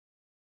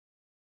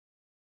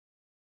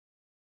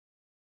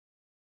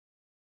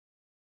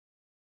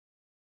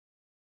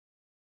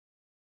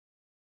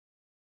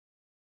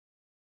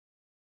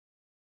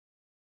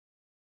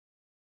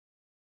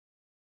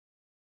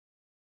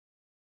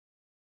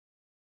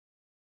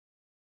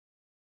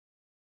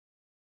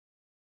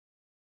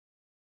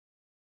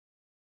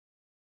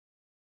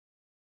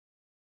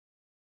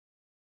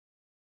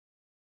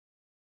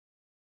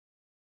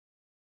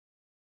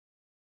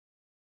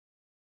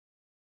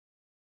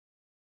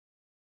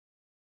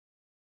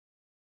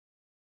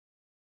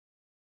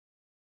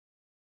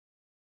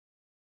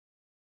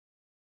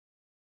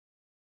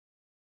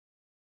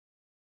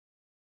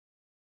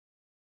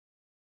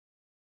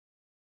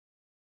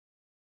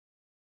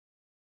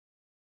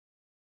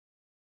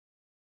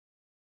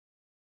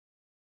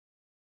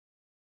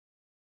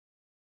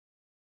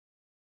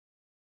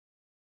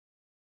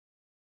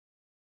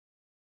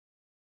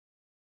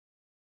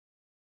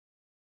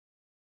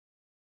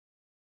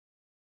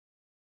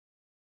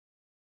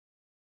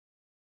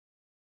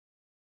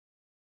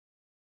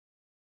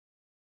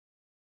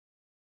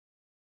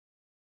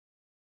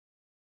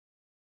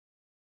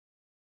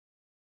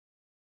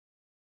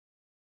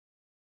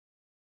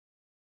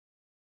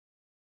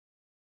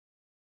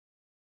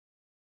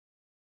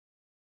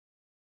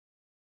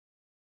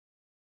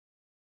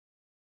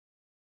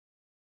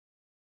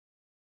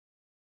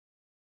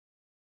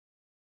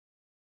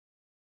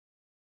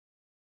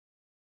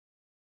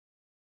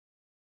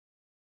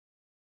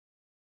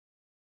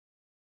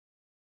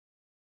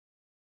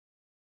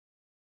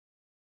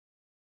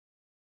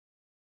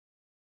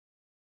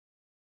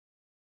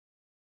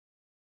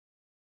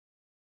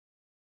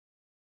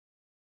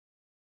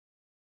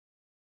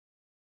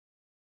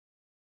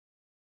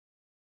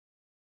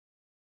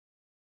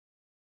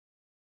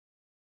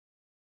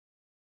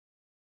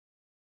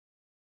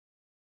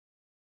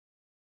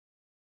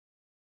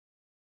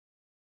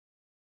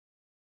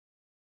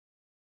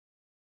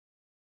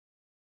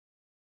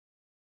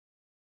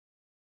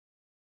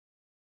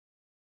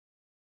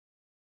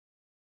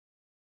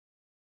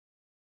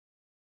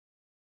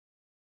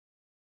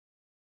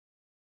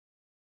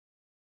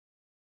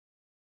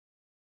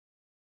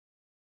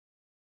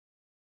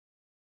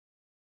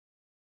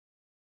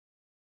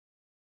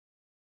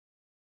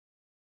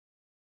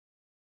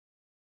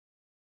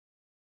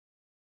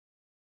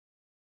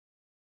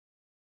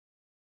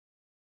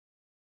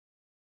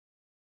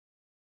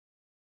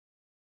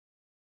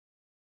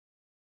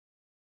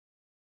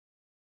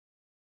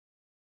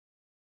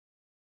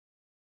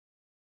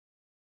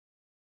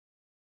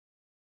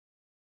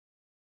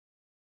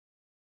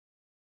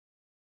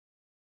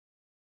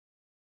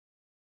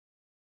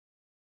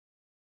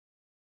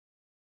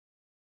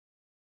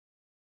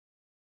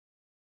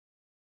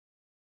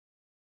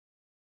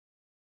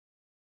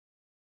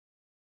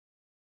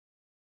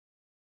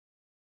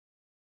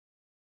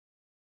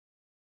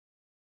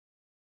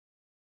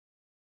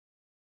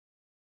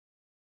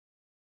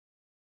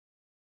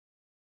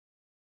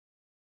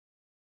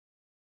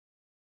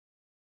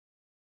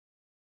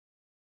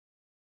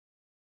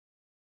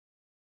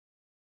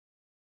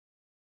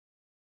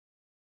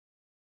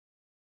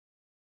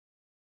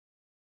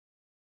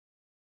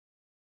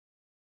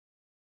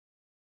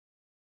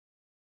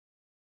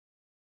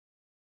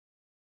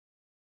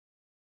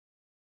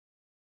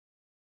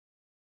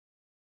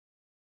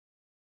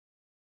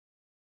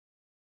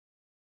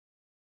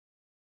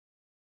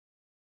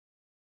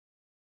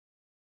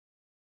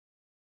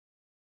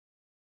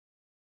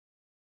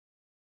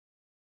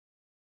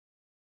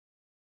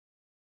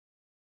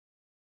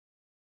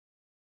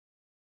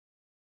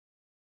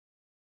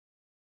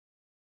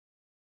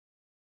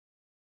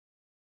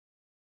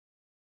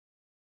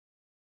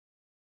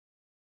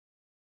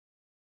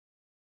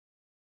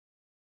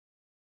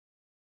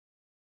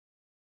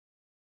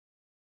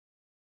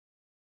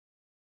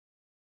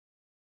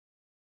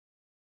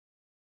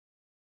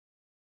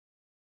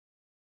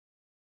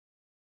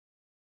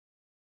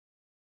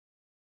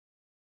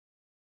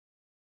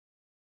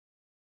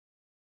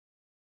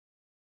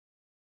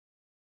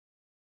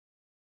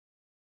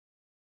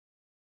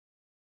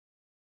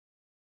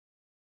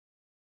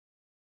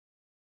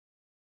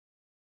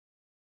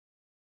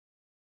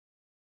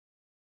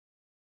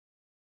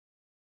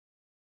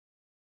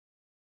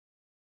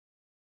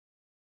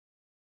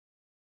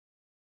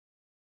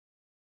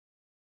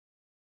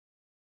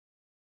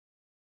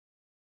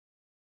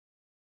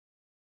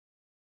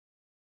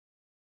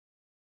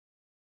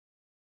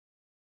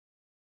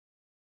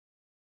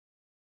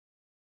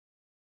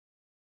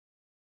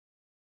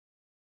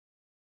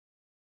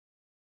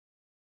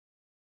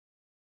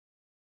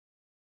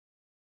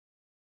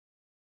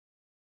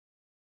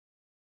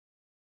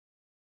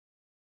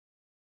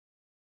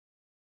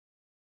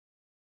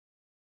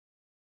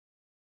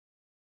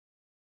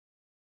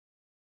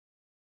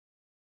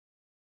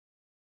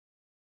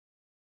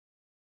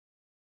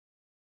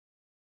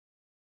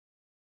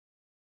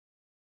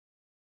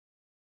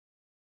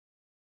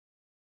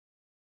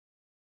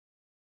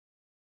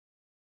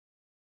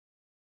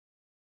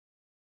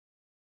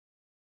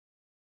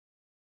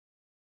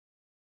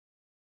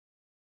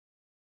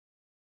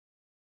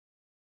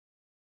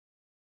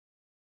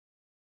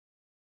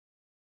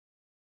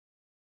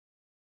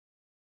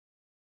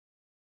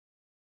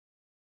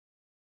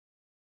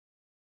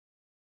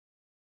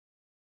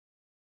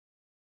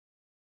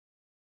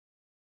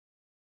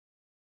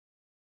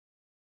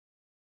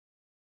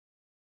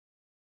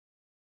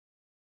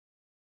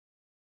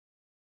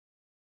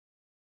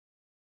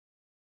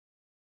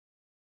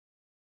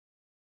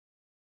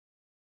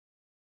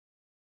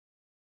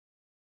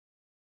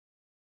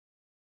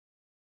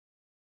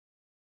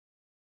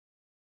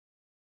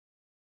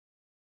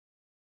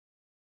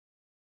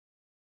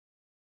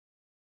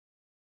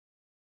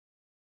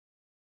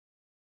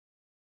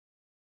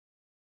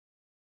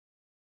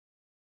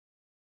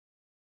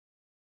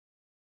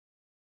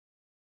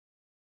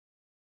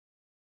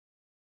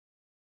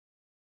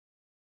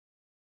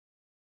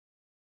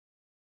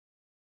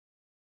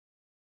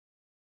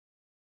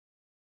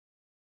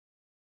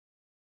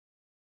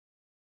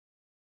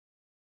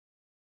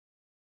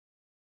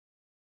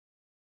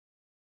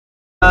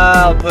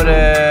 I'll put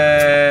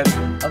it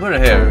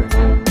here.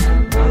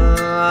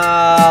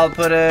 I'll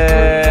put it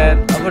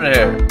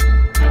here.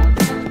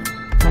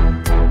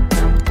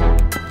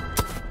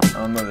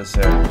 I'll move this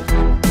here.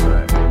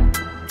 Alright.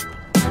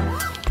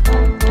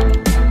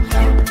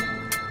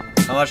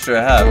 How much do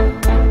I have?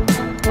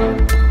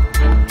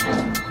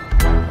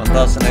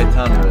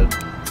 1,800.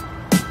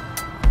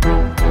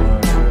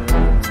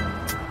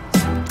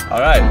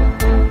 Alright.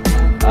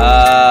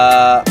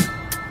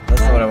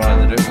 That's not what I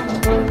wanted to do.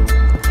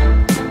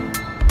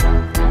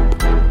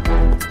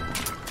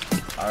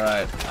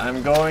 Alright,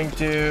 I'm going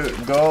to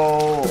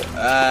go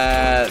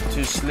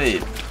to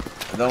sleep.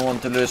 I don't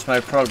want to lose my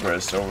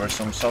progress over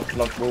some soft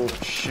lock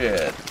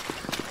bullshit.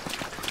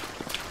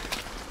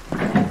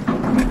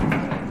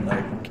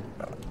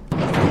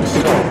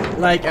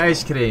 Like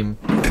ice cream.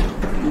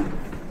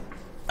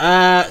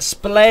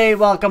 Splay,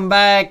 welcome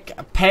back.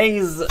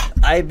 Pays,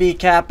 IB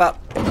Kappa.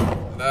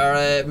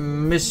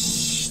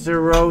 Mr.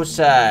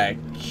 Rosak,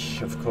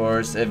 of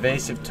course.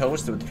 Evasive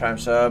Toast with the Prime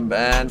Sub.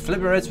 And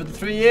Flipper Ritz with the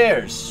 3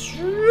 years.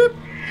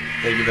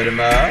 Thank you very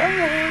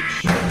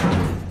much.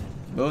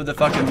 Move the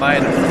fucking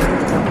miner.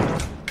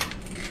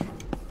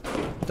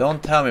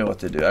 Don't tell me what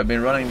to do. I've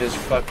been running this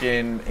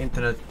fucking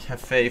internet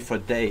cafe for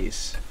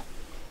days.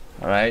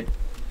 Alright?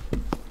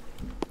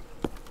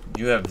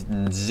 You have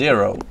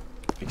 0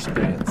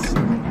 experience.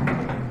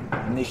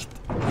 Nicht.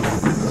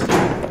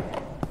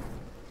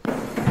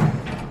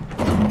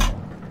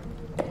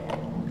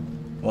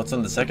 What's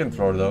on the 2nd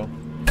floor though?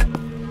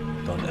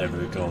 Don't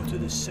ever go to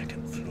the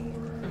 2nd floor.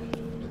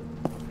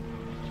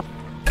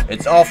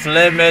 It's off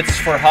limits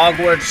for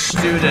Hogwarts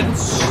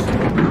students.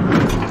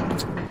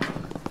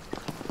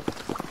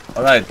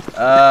 Alright,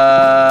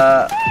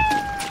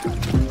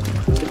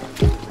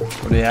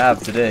 what do you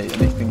have today?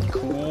 Anything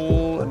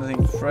cool?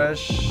 Anything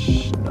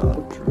fresh?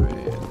 Not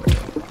really.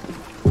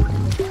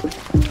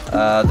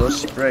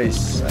 Those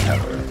sprays I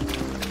have already.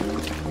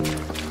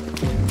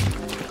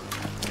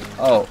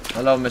 Oh,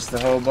 hello Mr.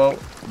 Hobo.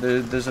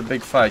 There's a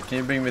big fight. Can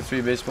you bring me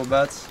 3 baseball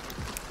bats?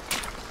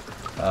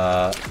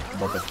 But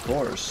of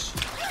course.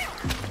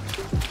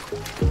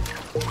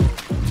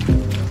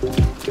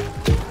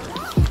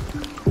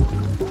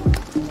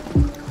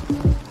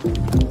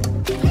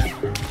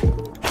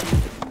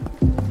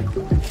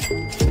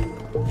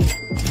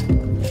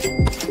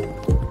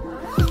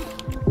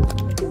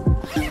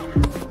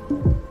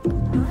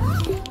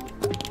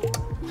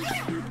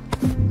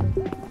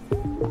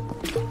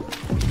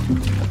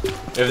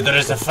 If there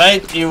is a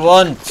fight you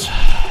want,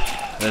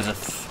 there's a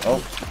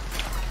oh.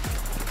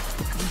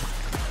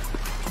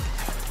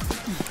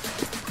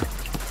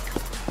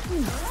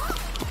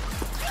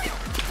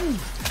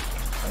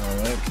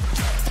 Alright.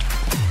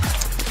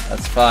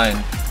 That's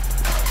fine.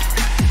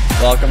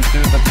 Welcome to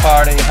the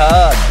party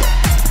hub.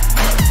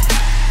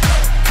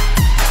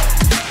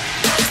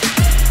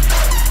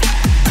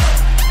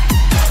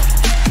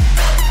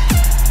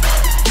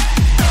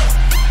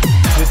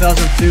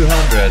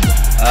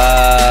 $2,200.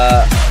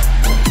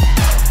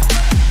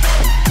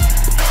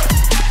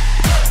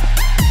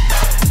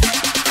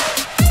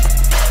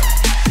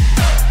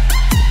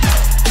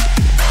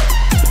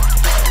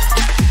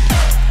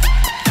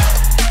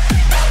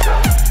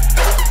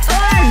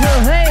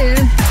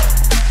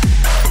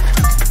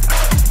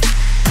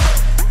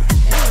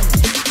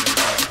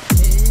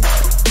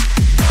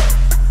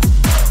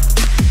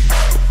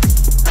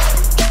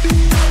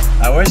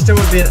 I wish there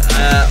would be an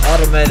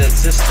automated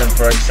system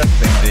for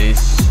accepting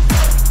these.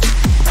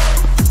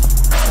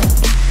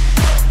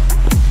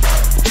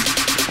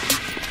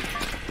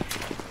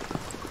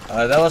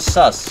 That was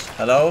sus.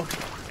 Hello?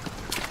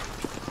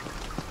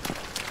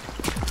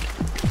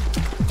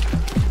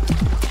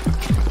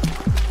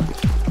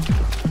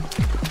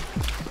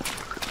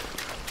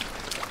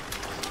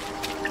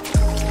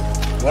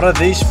 What are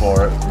these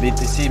for?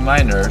 BTC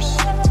miners.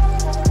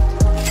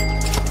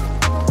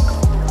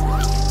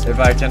 If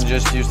I can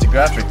just use the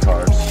graphic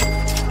cards.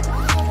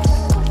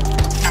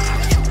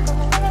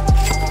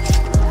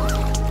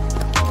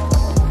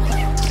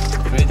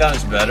 Three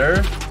times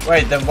better?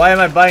 Wait, then why am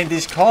I buying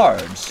these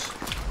cards?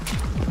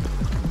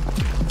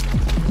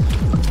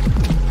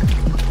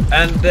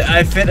 And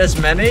I fit as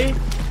many?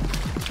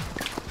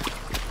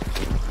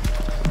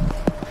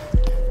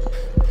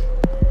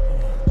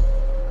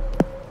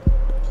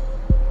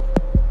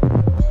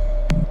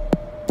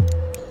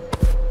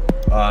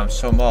 Oh, I'm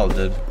so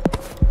molded.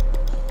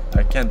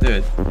 I can't do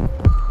it.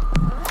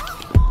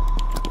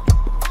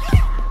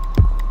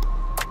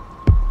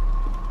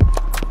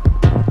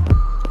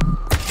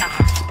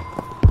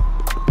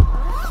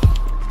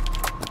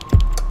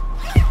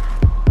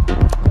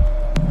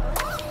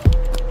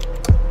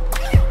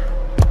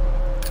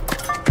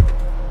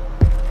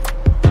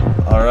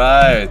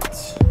 Alright.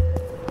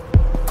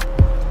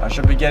 I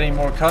should be getting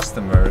more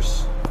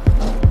customers.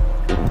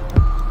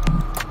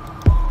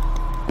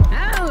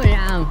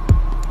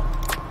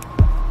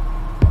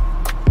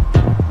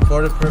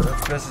 For the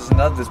place is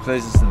enough, this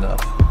place is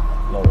enough.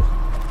 Lol.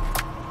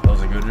 That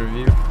was a good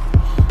review.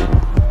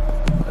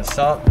 I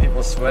saw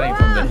people sweating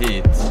from the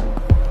heat.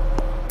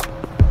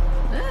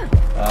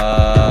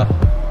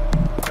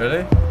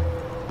 Really?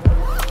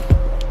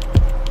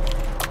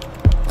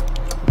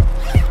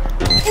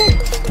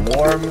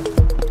 Warm.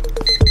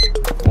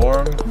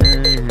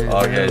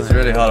 Okay, it's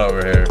really hot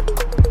over here.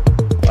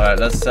 Alright,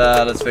 let's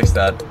fix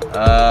that.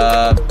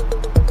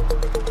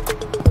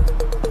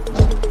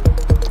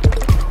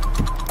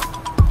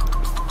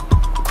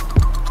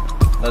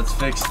 Let's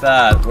fix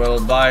that. We'll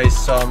buy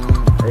some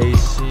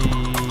AC/DC.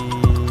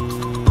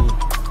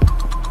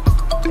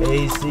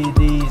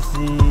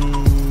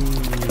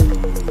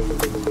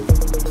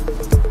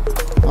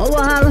 Oh,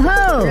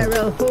 hello. I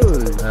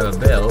have a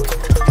bill,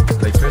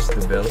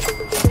 electricity bill,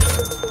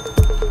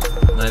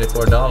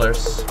 $94.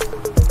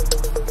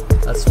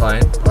 That's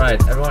fine. All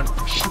right, everyone,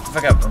 shut the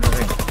fuck up. I'm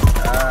moving.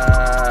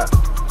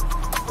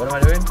 What am I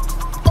doing?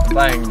 I'm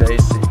buying the AC.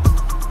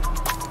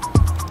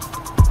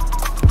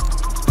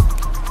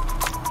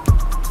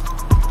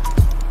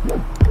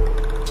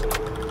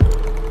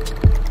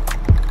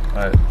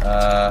 All right.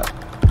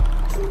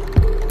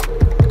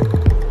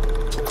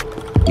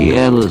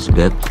 Here, let's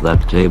get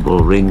that table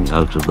ring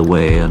out of the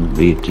way, and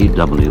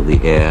BTW, the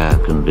air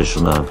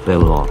conditioner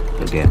fell off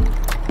again.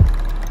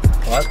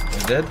 What?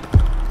 It did?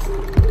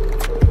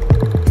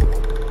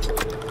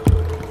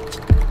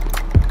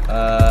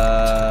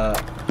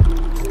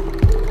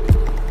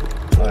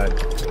 Alright.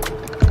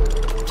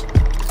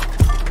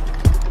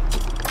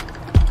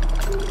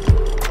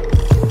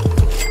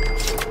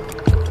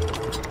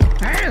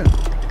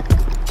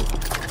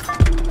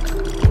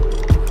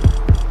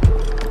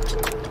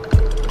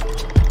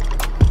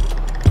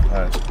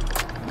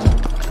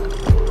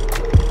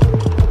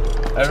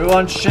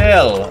 Everyone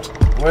chill.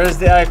 Where's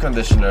the air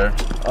conditioner?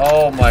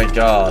 Oh my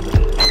god.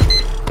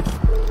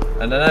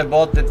 And then I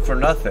bought it for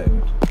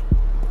nothing.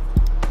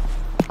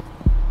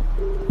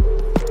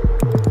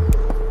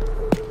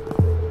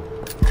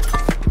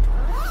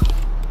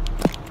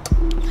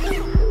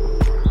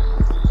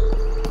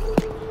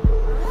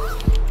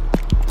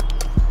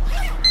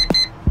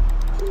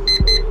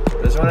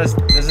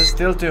 This is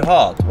still too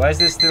hot. Why is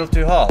this still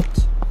too hot?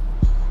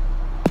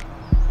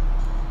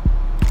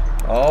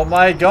 Oh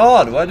my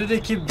god, why do they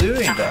keep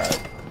doing that?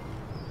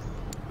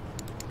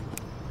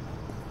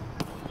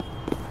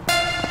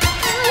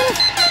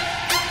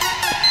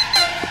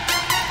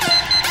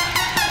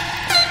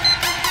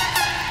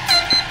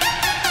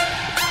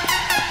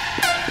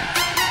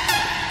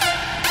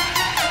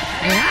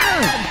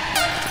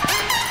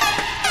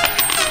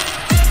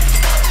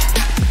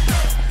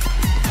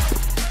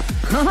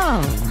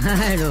 Oh,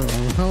 I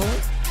don't know.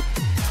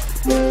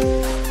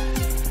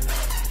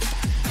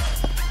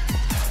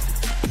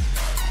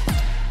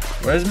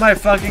 Where's my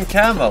fucking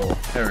camel?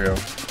 Here we go.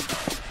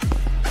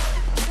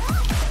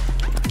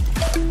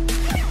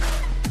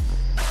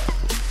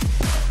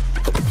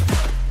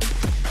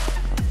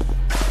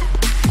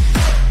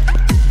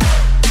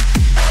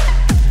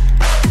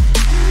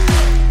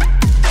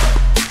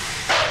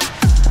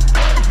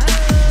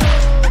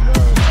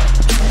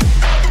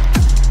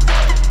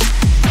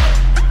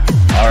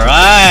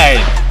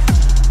 Alright!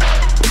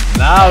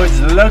 Now it's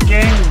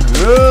looking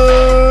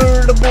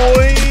good,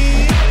 boy!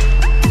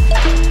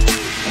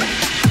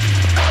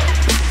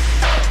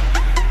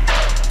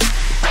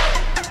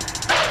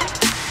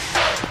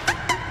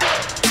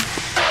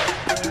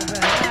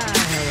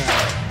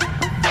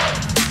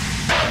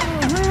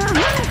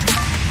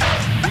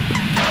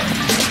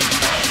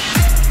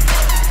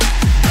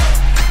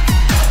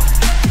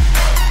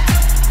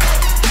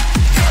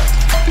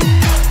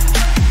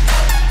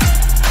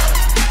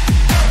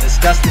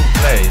 Disgusting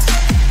place.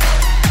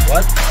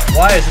 What?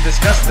 Why is it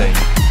disgusting?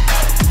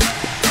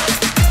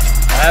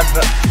 I have...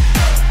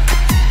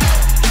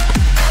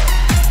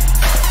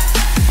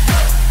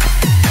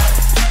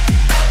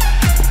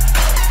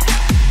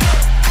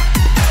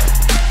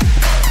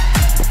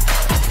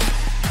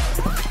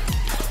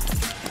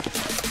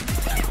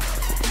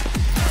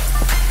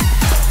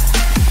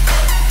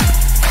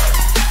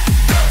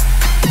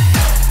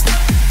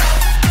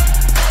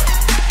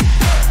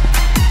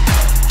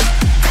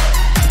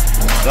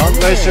 Don't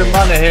waste your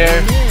money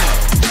here.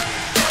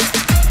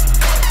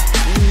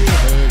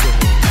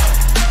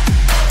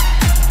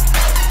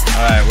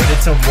 Alright, we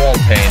need some wall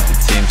paint,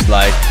 it seems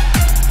like.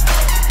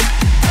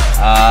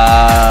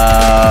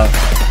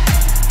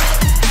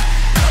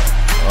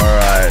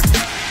 Alright.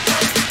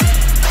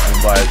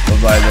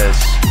 We'll buy this.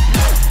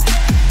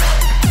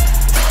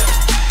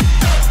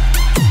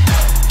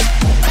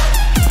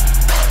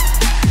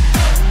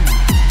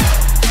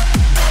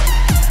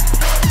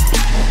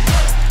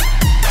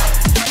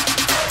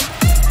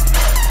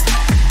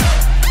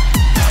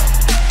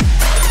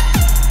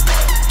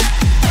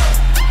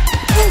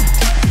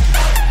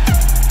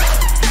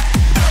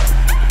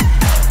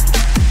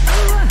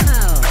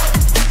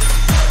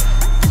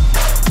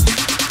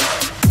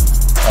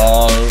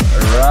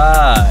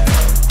 Alright.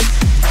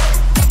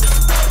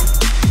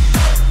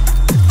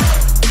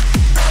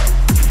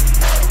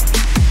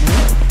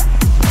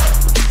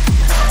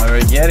 Are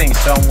we getting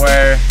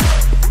somewhere?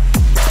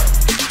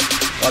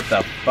 What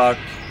the fuck?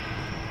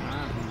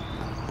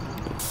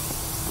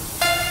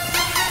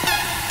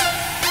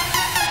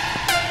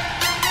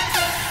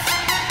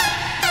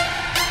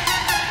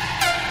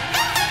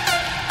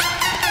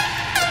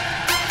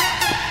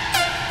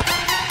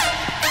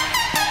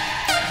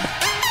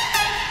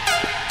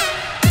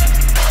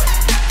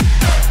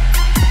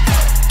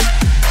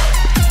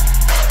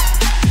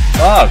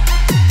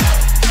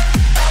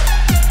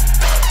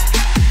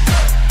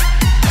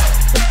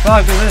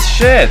 fuck is this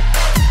shit?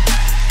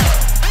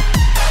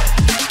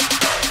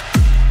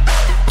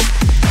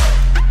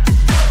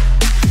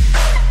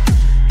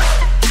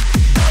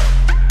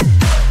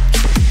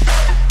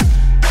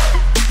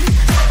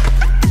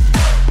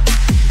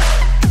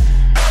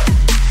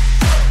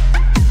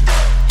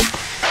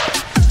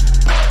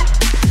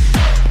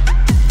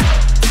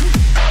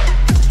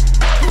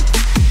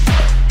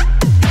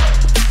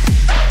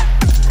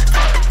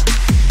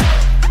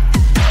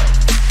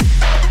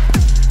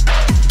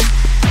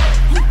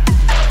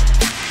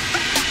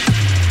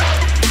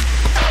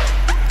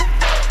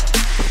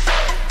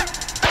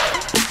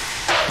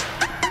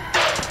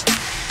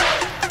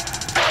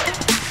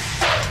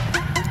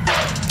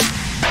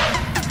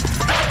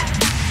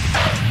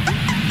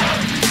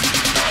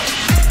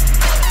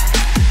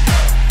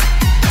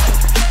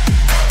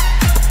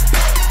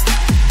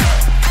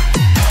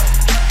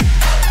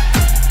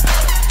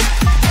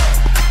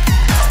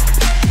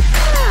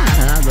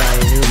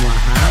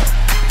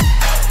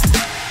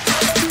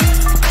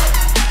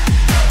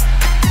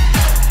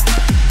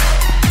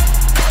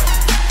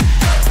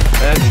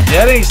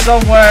 Getting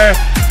somewhere.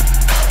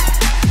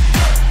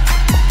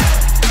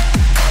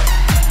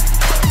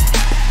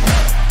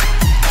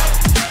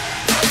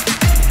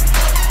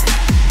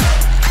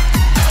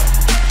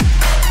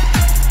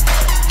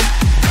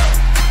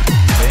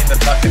 Clean the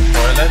fucking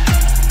toilet.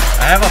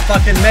 I have a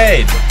fucking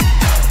maid.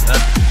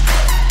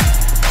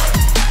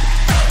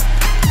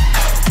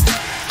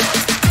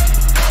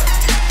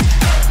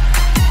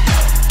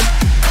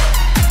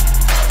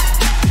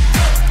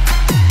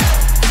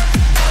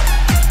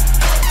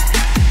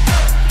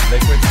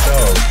 Liquid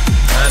soap,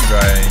 hand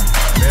drying,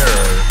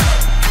 mirror,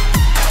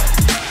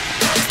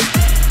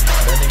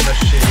 vending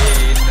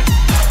machine,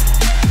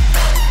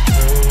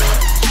 food.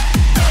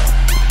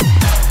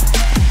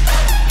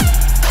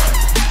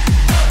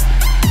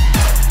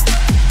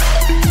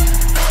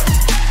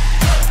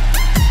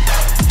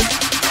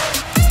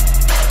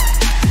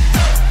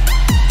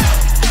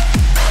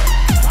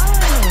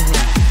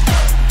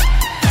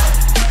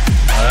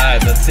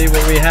 Alright, let's see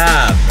what we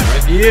have.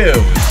 Reviews.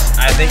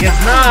 I think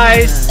it's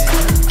nice.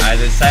 I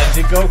decided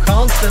to go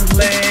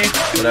constantly,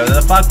 whatever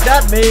the fuck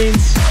that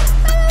means.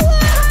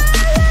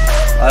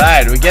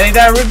 Alright, we're getting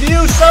that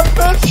review, son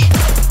bitch.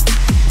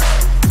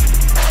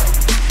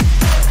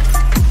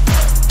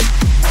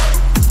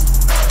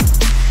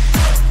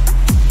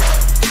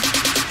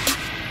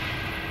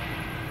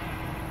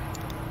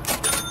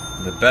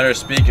 The better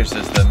speaker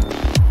system.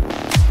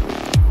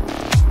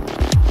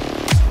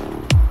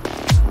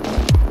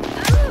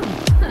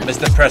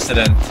 Mr.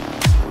 President.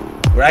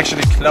 We're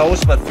actually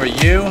close, but for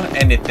you,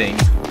 anything.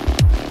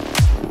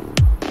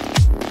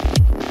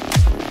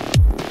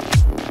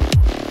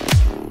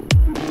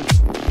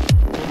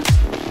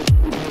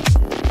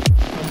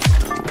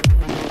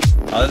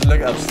 I'll just look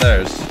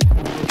upstairs.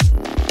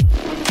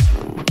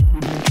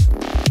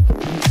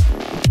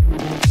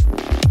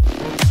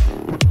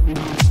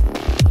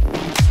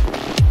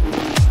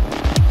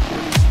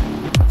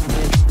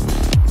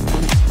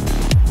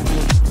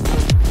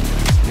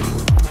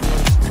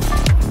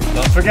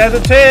 Don't forget the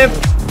tip!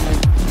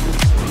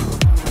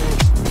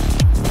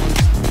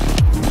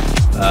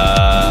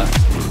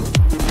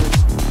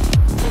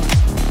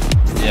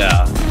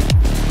 Yeah.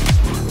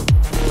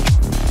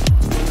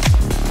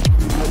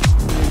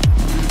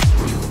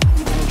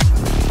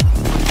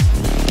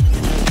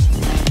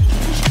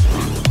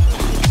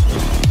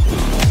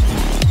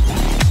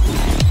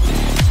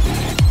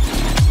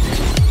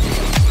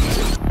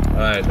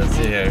 Alright, let's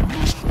see here.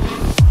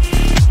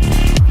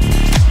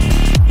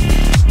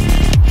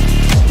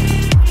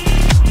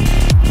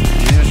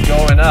 Views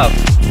going up.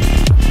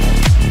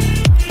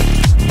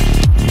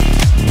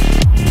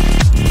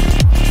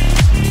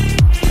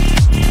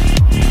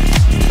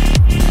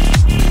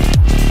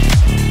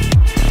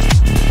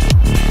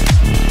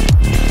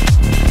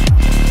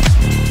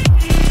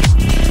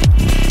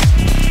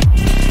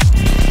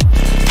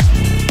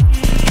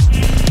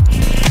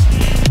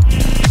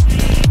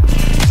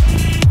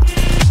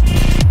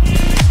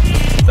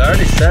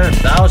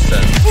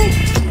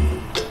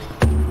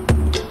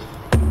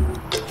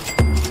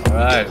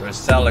 Alright, we're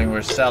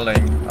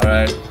selling.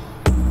 Alright.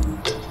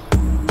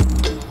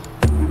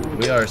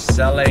 We are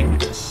selling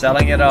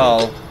it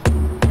all.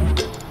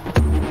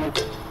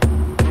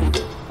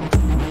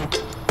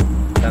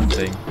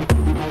 Tempting.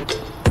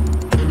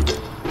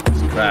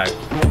 It's cracked.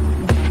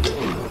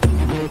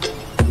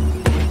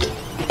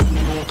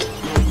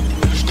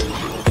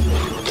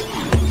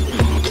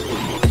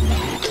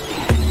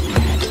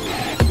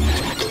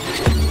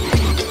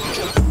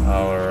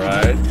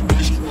 Alright.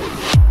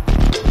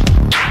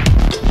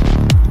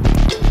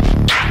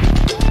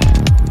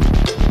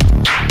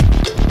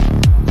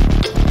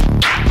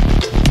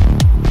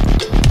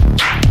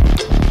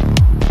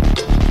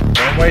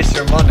 Don't waste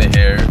your money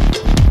here.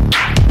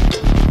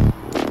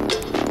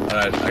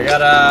 Alright, I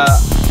gotta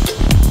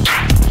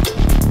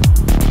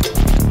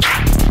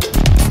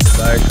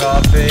buy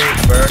coffee,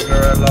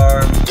 burglar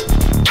alarm.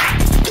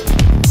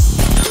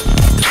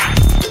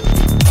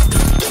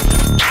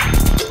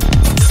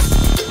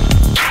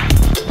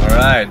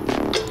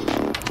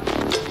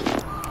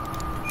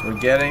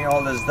 getting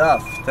all this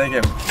stuff. Take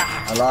him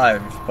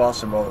alive if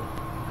possible.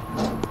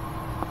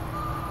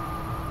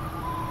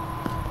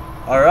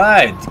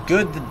 Alright,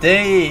 good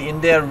day in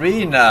the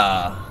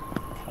arena.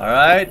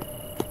 Alright.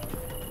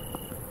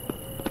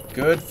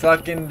 Good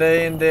fucking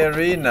day in the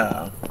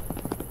arena.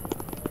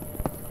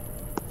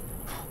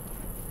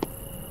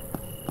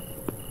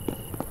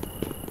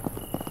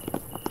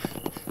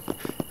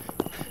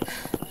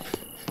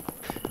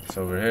 It's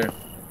over here.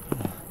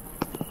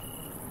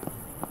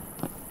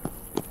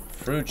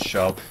 Fruit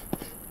shop.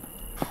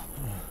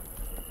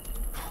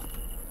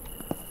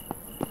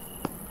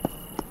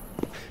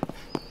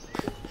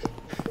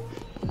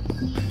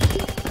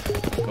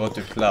 Go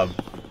to club.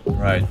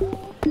 Right.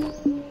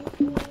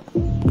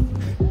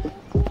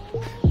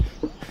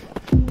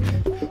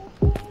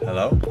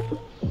 Hello?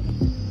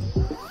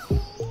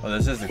 Oh,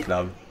 this is the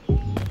club.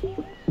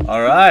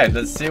 Alright,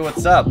 let's see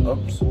what's up.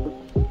 Oops.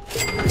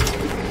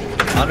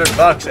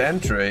 $100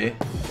 entry.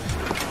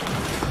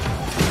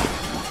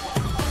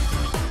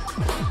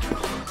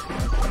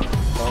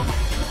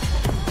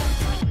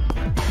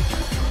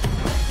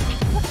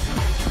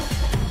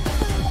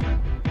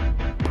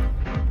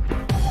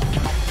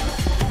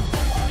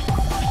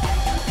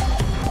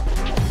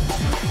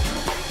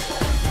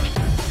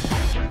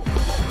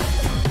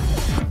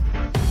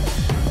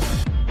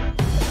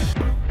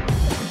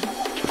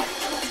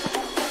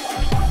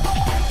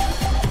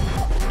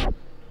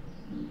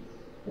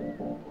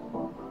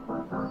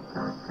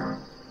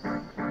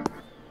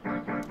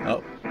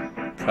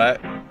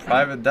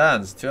 Private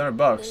dance,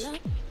 $200.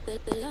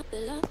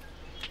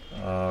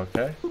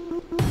 Okay.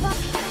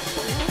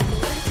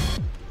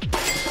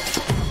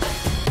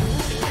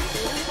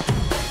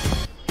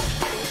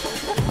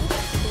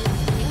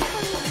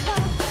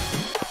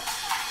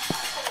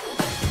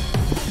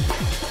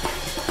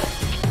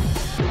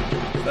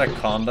 Is that a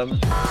condom?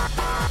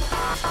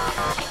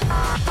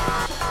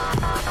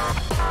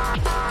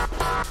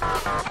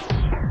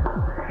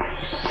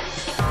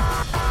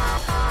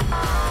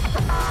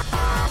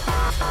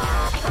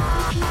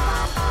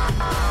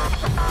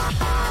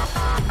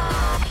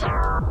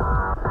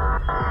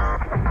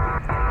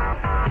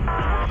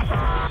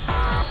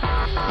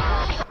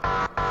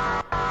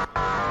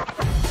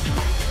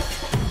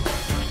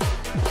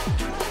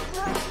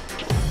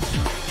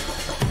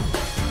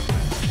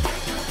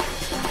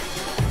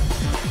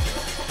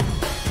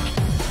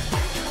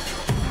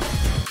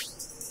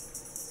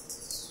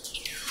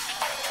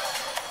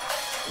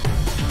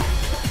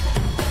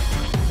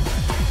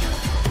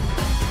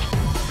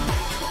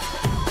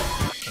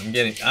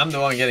 I'm the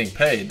one getting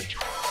paid.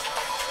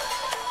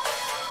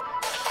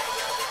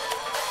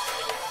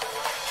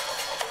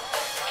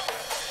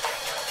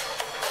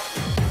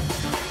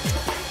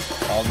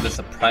 Call this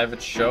a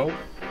private show?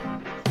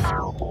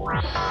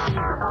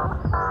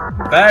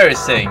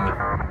 Embarrassing.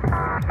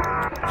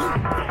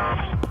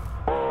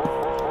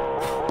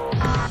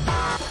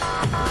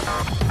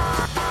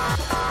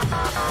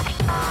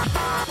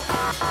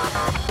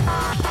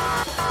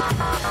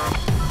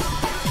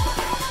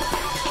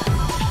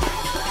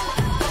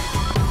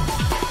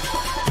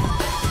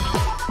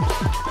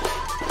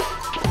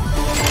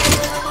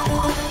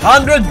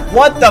 $100?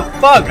 What the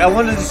fuck? I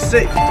wanted to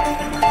see. How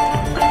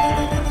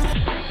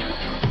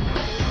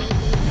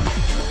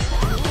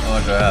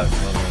much do I have?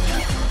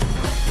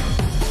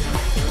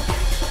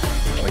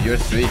 Oh, you're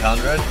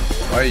 300?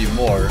 Why are you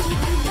more?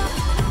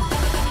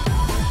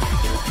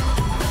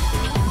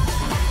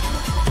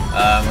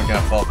 I'm not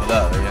gonna fall for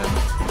that again.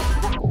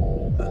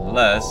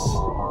 Unless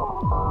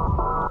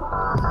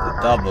the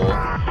double.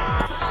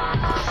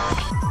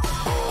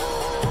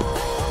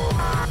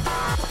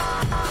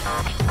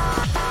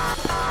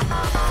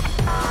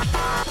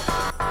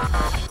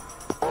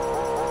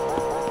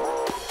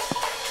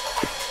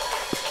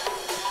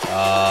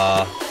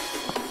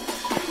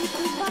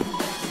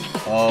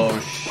 Oh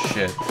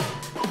shit.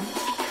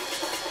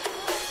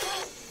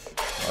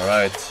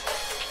 Alright.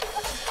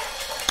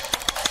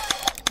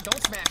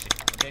 Don't smash it.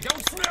 Okay,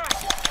 don't smash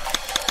it.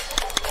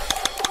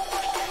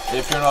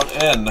 If you're not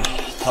in,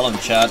 tell him,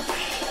 chat.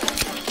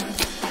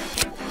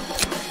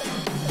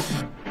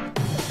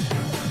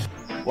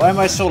 Why am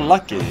I so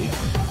lucky?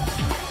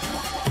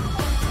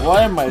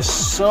 Why am I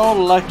so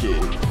lucky?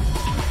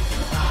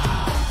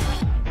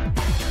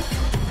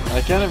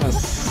 I can't even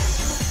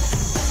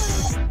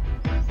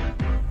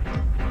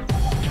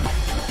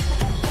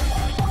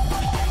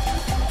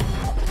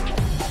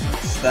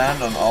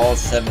stand on all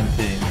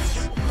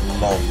 17s.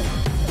 Lol.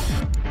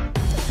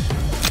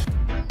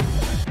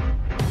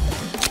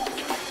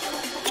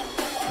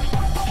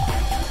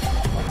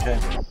 Okay.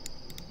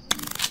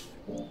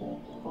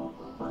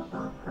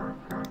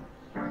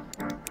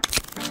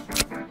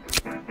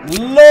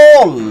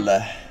 LOL!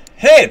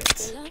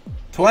 Hit!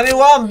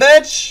 21,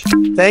 bitch!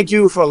 Thank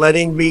you for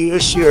letting me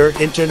use your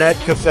internet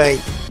cafe,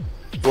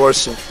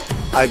 Forsen.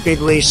 I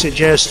bigly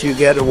suggest you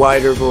get a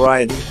wider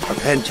variety of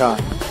hentai,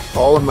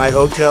 all in my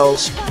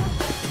hotels.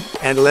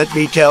 And let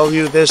me tell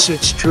you this,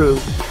 it's true.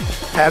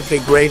 Have the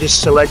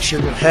greatest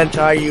selection of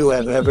hentai you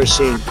have ever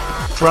seen.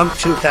 From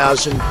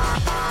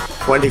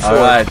 2024.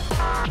 Alright.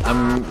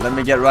 Let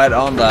me get right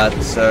on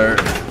that, sir.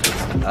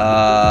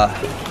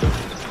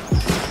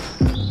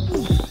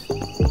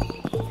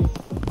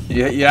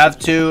 You have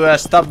to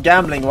stop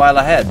gambling while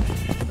ahead.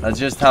 That's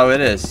just how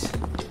it is.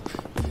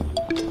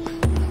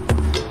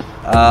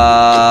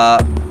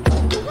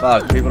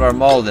 Fuck, people are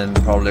molding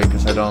probably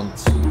because I don't.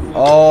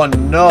 Oh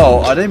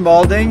no, are they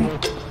molding?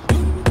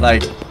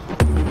 Like.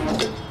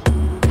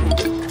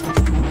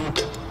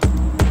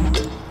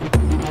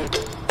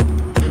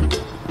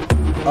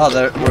 Oh,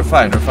 we're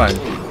fine, we're fine.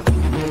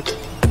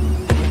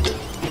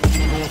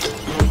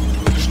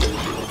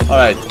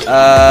 Alright,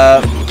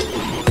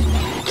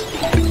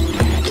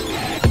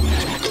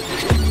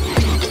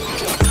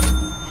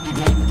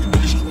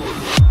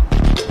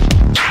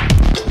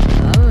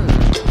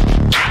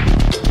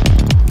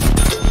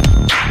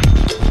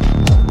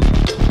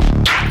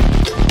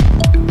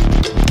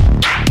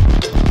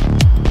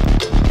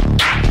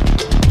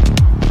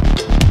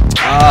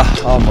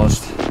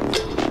 almost.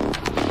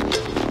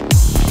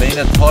 Clean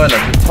the toilet.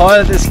 The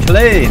toilet is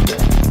clean.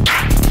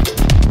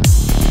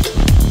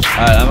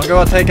 Alright, I'm gonna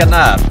go take a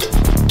nap.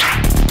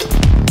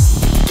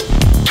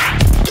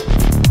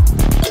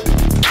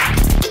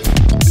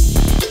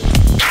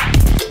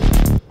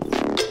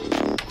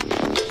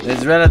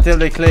 It's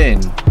relatively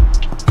clean.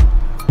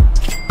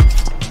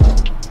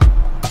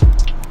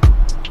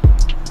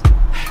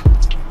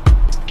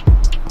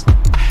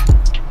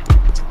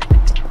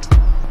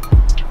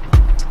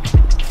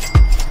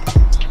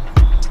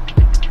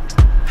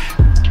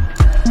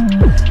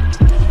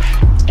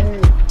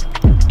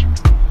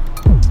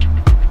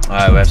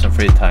 Alright, we have some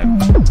free time.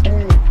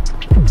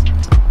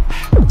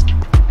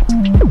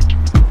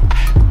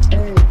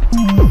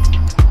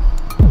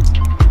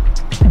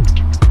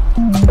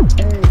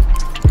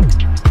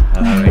 I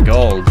don't have any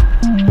gold.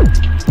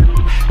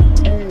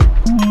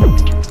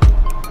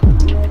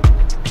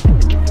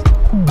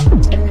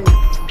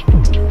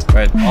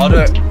 Wait,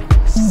 auto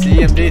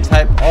CMD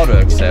type auto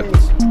accept.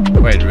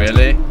 Wait,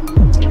 really?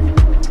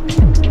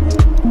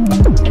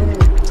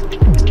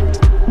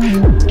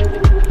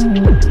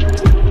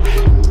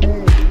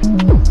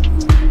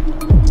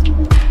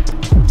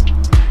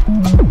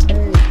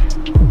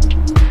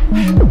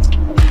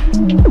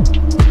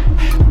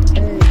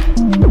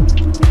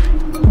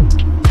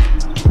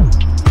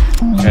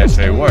 Okay,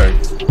 so it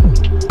worked.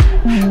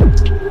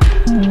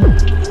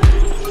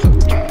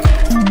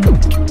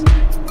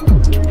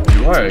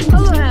 It worked.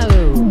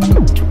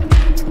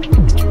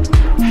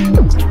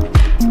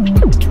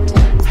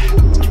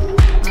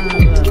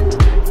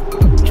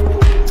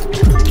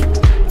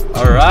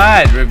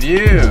 Alright,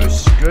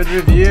 reviews. Good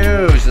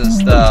reviews and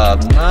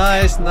stuff.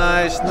 Nice,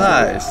 nice,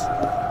 nice.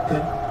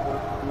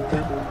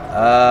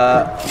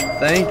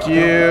 Thank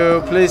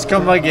you. Please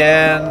come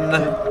again.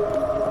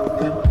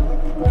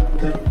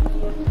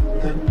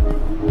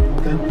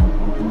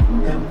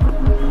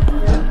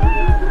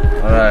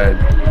 Alright.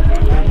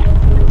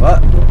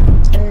 What?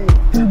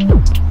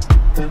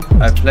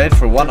 I played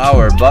for 1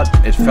 hour, but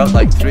it felt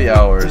like 3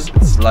 hours.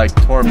 It's like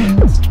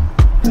torment.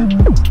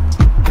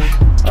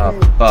 Oh,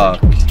 fuck.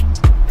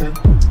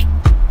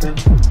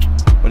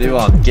 What do you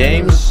want?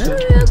 Games? You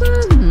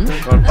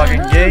want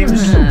fucking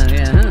games?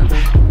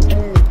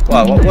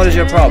 What is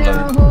your problem?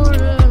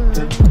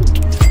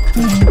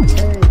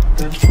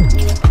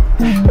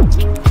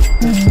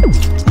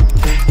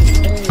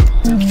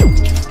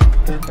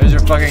 Here's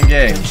your fucking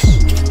games.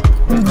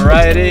 Want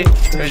variety?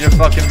 Here's your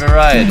fucking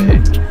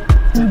variety.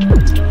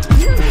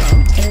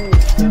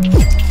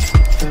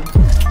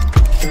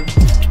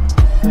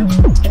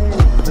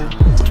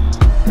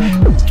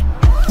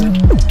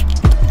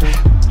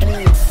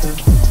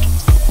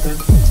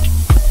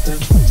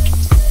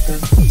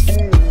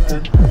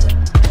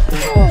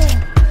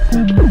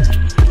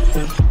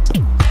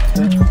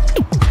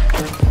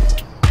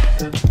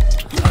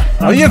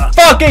 Are you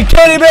fucking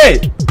kidding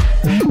me?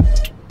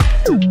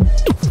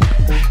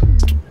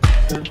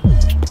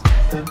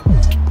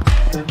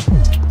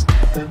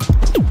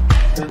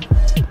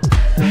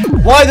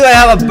 Why do I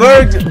have a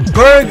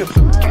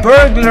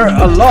burglar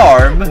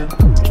alarm?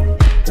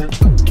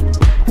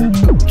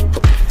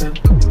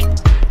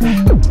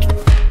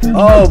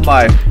 Oh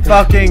my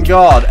fucking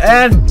god.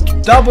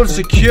 And double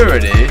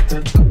security.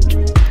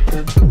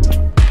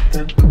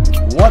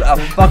 What a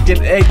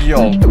fucking egg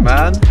yolk,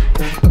 man.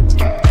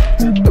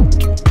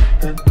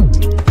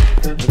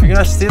 If you're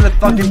gonna steal a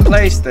fucking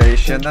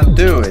PlayStation, then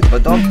do it.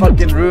 But don't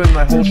fucking ruin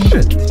my whole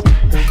shit.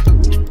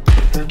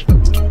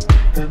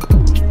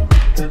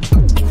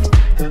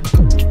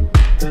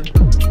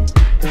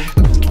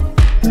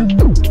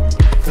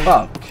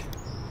 Fuck.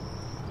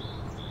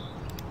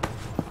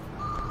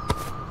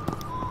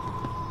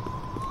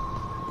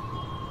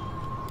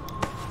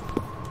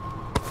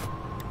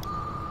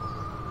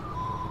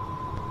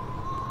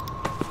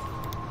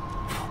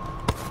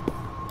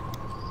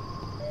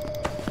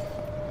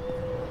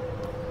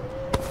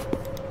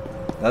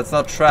 That's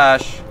not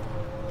trash.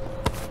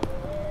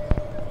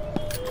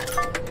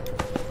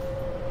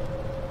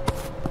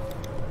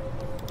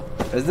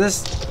 Is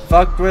this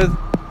fucked with?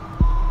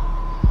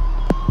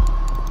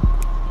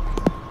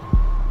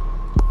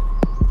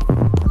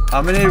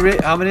 How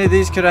many of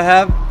these could I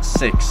have?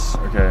 6.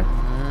 Okay.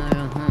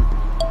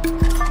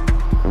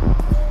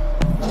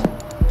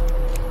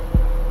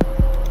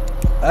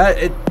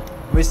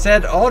 We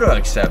said auto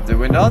accept, did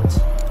we not?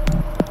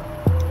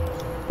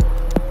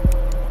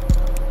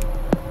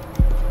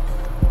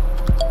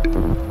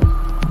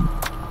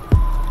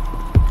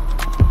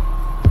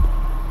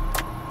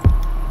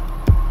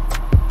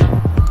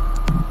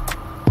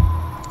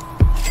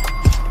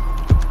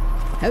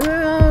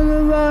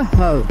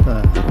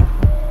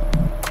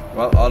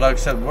 Well, auto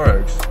accept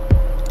works.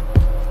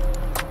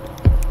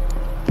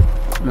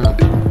 No.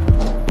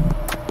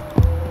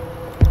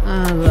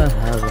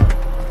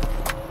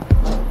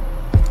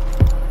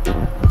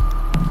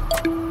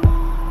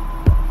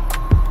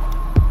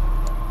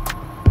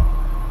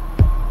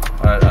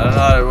 Alright, I don't know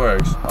how it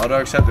works. Auto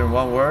accept in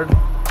one word?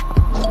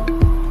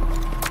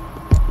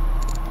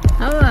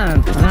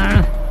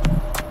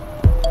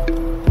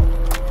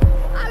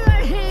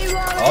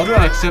 Auto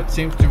accept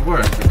seems to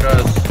work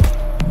because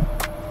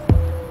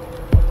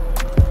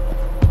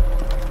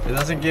it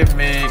doesn't give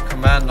me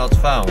command not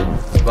found,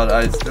 but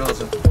I still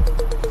doesn't.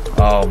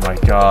 Oh my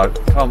god,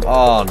 come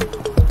on.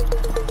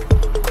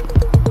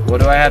 What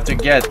do I have to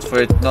get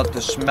for it not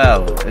to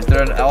smell? Is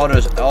there an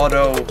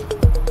auto?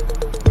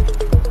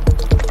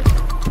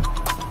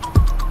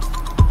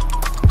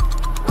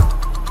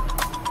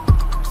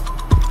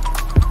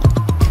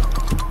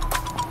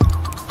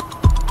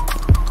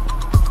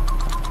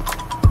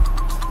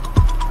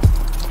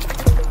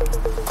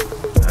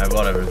 I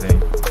bought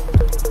everything.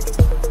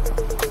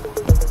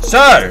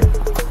 Sir!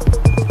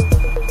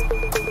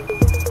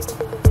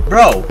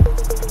 Bro!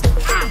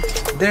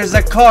 There's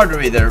a card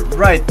reader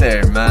right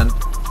there, man.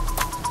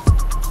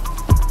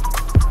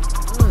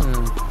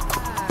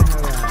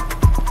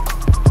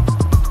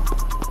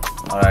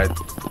 Alright.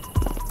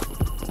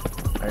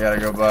 I gotta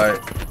go buy.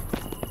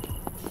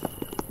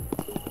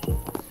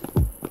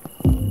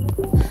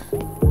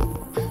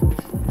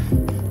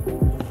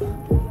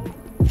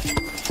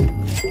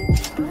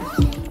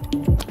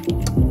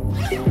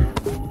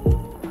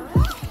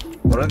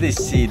 What are these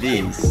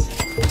CDs?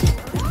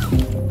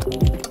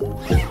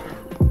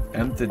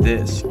 Empty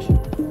disc.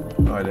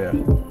 No idea.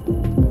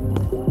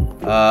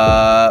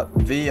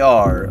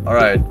 VR.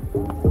 Alright.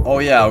 Oh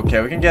yeah,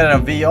 okay, we can get a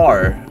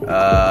VR.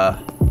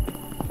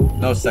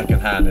 No second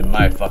hand in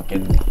my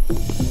fucking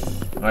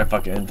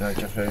internet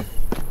cafe.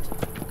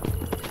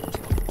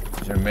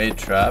 Is your maid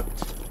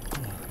trapped?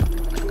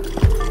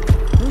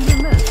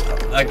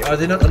 Like, are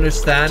they not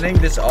understanding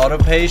this auto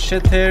pay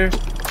shit here?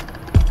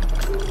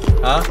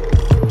 Huh?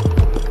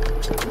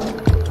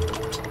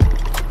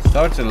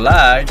 Start to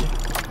lag.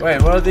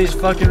 Wait, what are these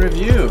fucking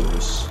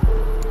reviews?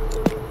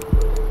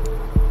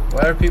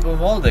 Why are people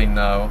molding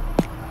now?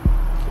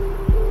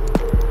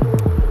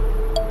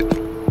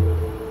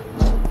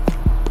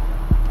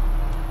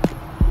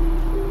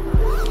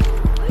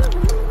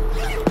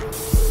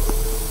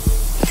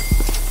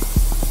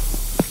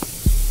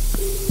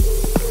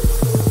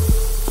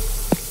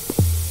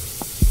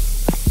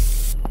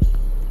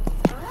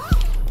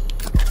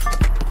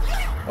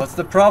 What's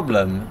the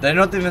problem? They're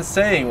not even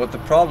saying what the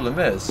problem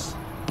is.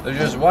 They're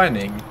just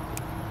whining.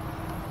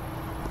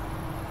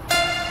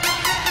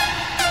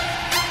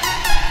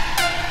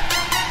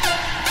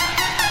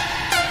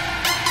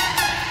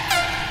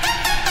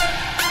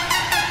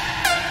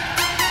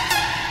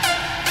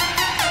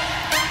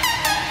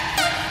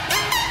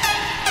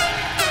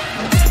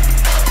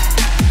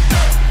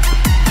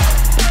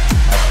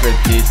 Upgrade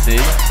PC.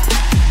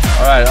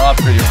 Alright, I'll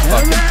upgrade your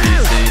fucking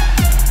PC.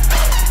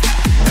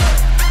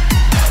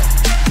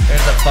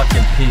 There's a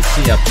fucking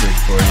PC upgrade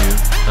for you,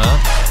 huh?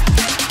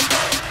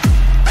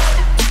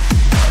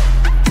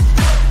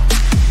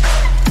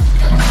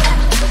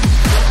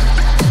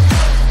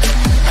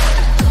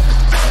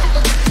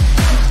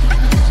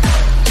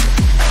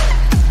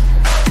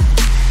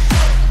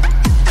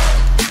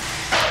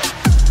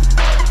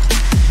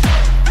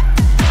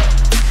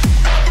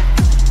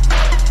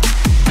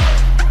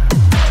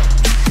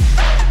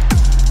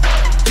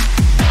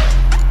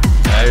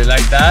 Yeah, you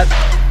like that?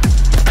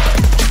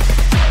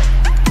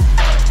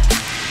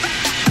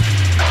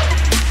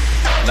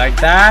 Like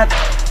that?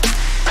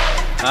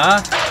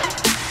 Huh?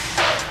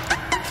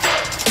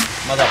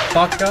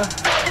 Motherfucker?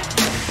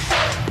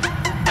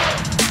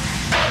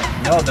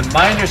 No, the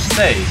miner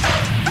stays.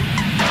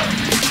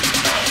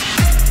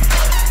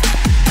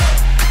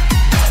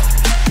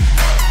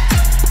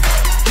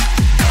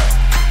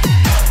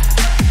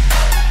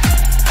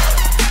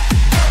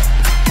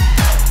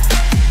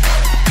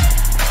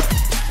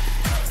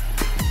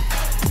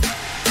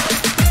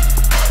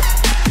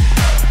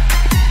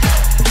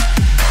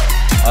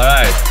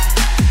 Alright.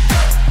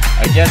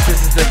 I guess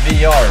this is the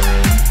VR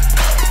room.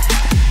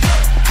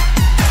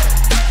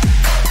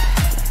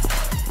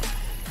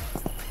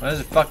 What is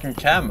a fucking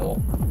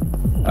camel?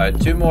 Alright,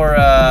 two more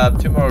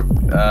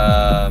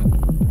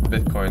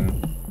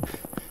Bitcoin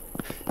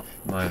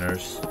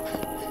miners.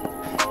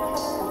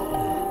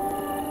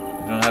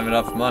 You don't have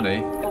enough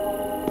money.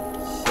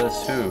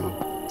 Says who?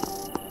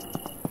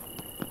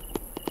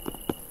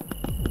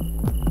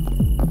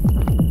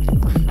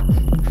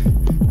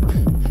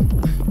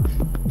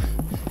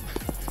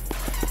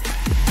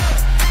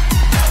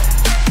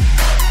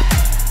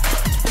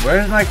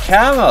 Where's my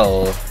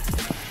camel?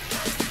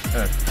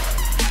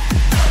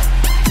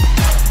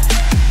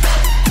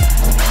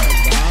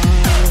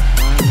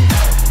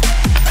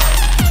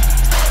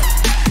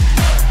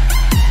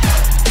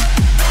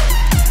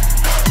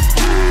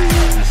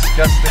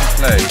 Disgusting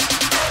place.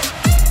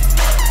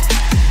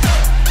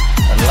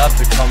 I love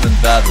to comment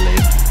badly.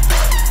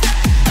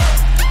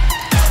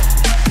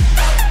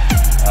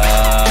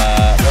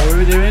 What were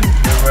we doing?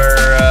 We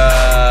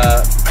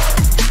were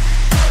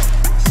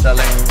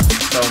selling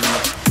some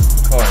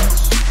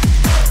coins.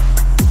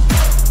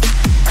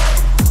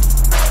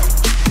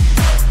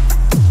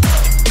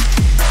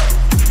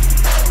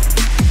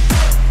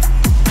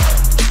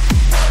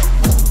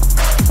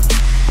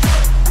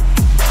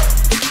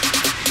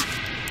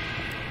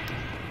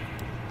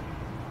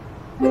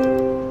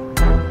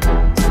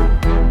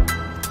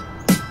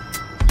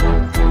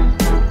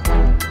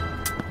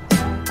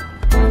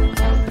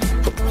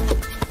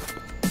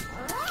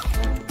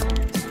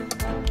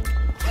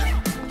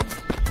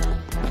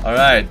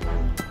 Alright,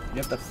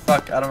 get the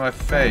fuck out of my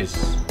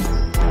face.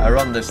 I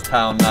run this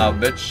town now,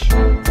 bitch.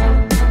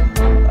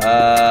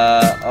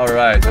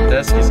 Alright, the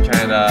desk is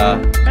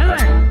kinda...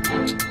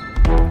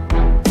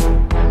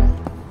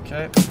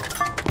 Okay.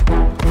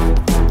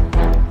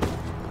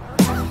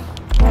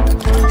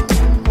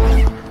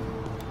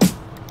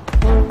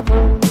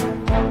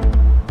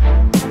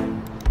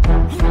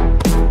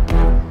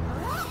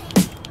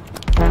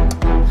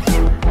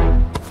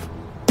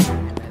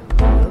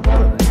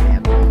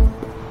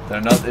 They're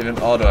not even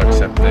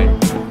auto-accepting.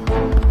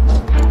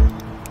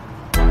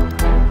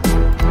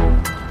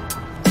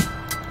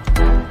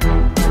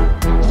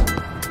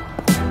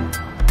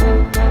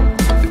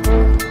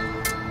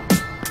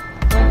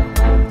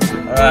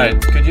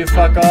 Alright, could you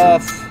fuck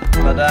off,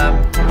 madame?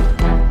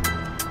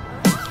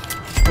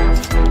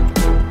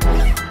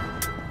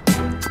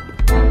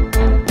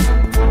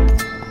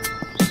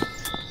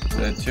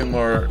 Okay, two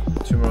more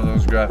of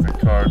those graphic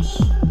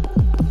cards.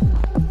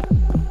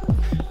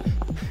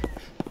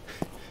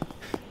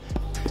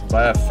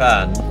 Buy a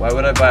fan. Why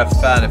would I buy a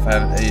fan if I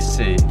have an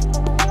AC?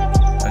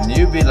 A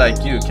newbie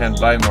like you can't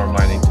buy more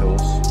mining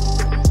tools.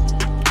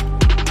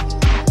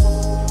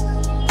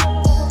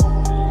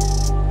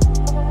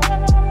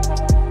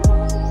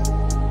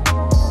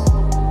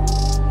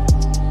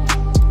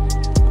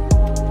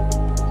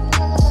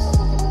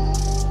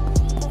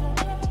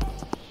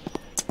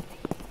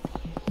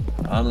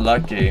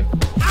 Unlucky.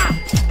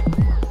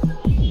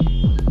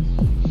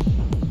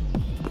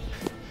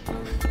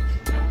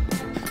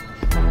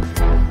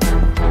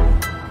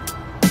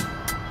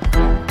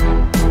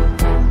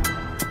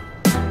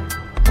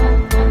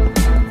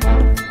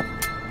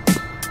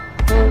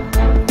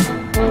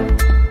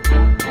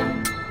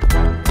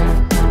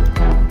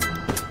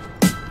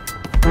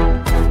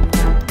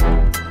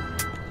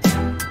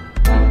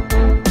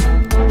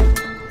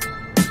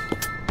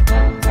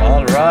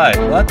 Alright,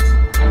 what?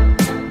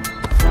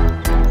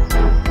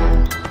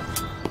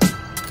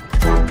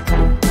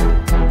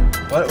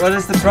 What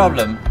is the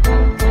problem?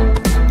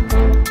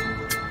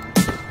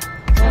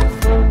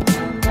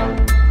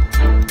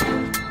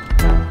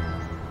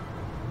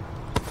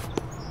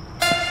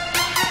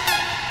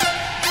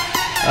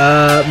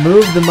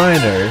 Move the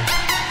miner.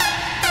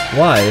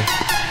 Why?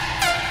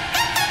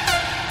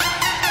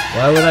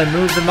 Why would I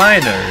move the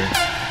miner?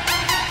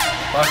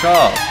 Fuck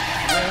off.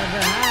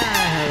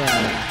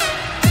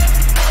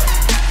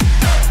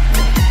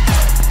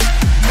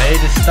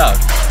 Made is stuck.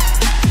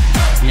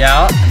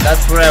 Yeah,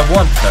 that's where I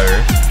want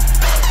her.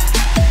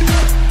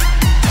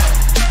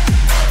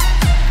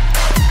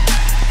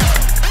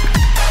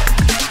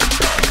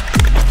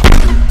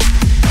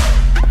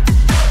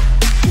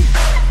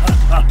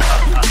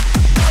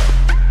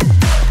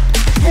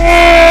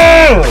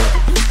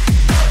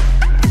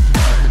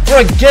 For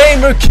a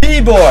gamer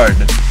keyboard!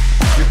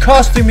 You're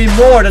costing me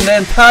more than the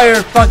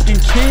entire fucking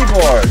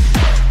keyboard!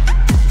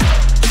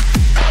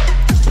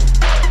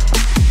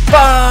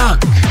 Fuck!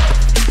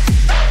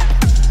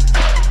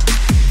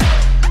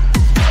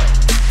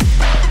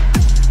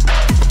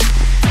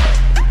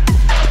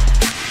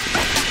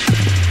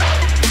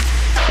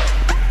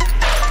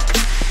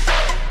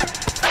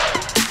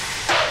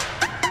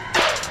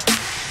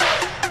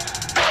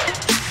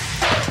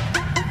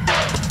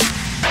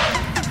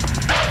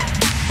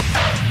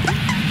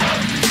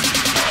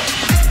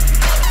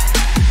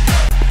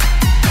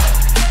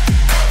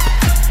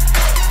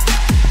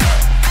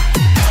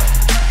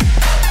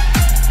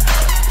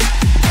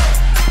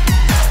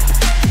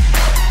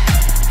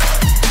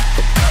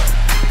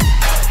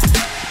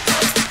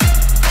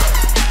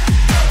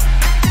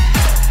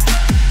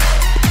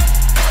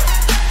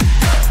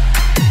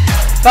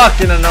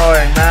 Fucking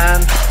annoying,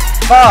 man.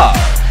 Fuck.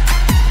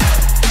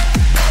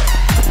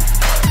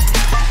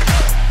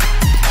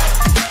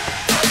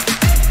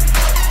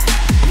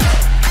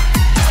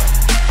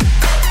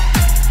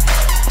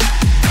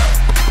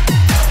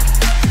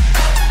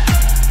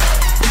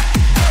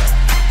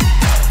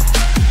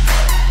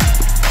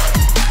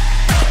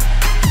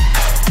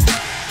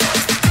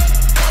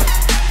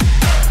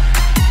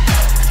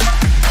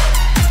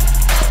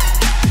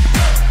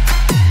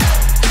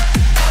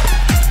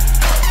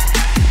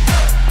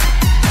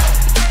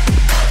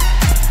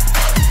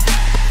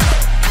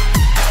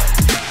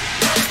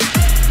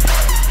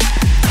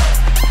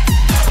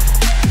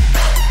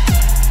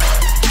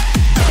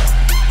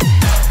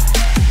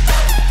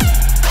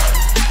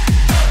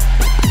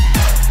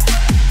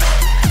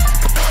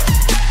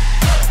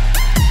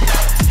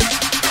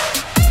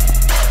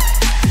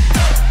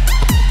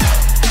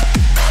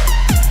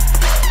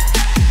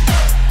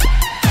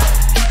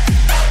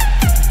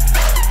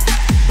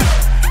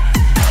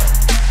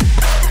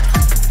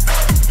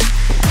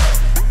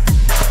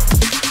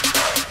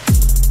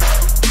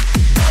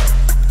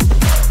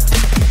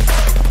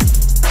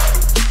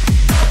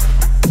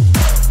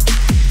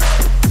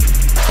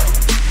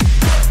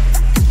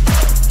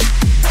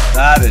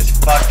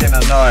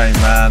 annoying,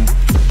 man.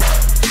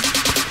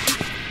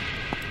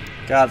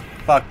 God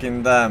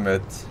fucking damn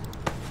it.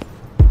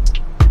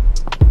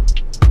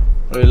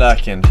 What are you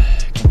lacking?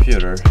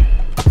 Computer.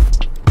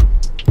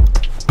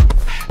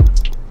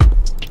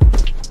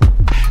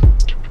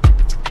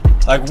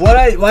 Like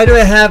why do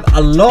I have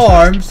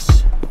alarms?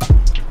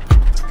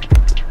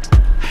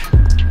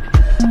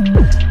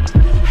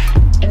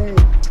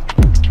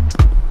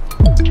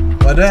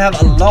 Why do I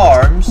have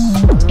alarms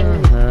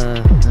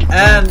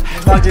and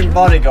fucking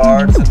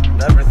bodyguards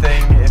and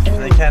everything if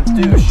they can't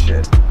do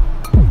shit?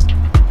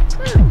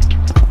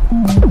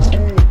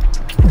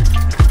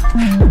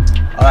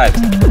 Alright,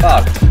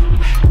 fuck.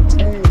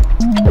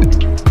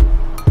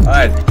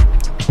 Alright.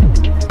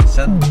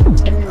 Send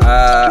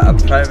a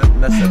private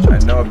message. I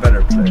know a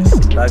better place.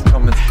 Bad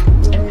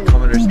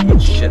commenters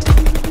eat shit.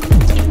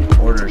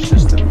 Order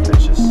system,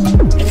 bitches.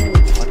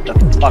 What the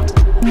fuck?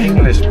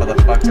 English,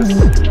 motherfuckers.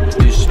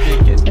 Do you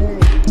speak it?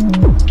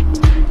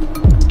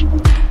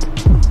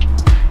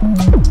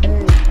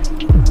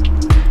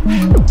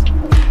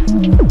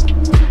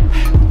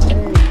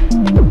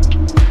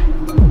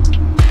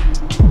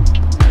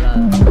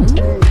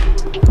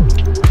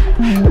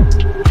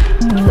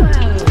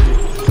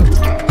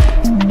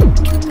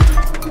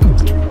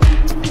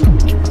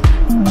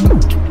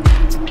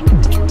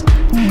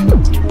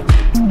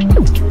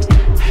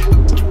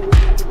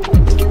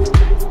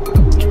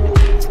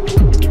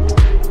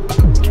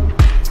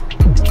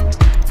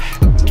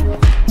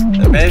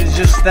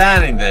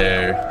 Standing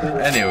there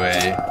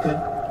anyway.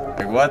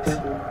 Like what?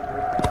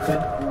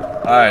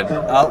 Alright,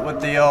 out with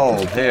the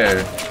old.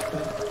 Here.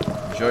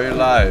 Enjoy your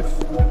life.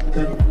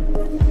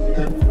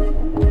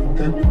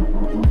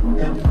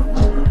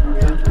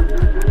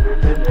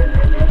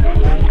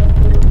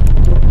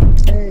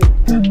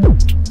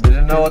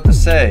 Didn't know what to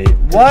say.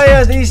 Why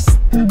are these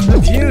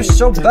reviews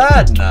so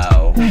bad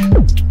now?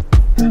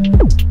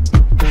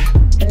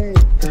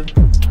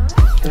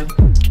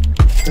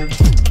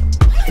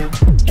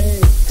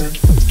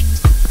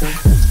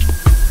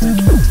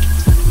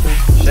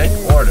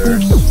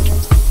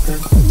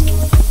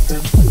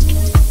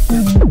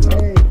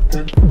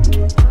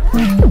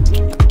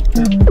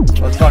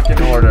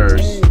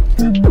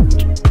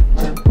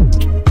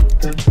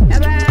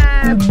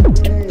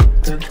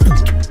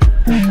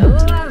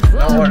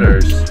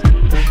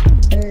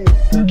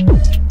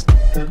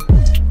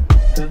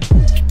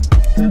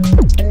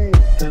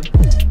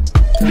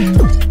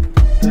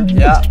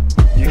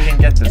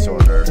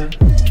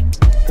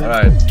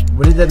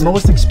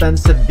 Most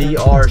expensive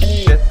VR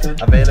shit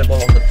available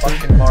on the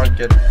fucking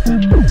market.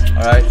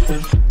 Alright.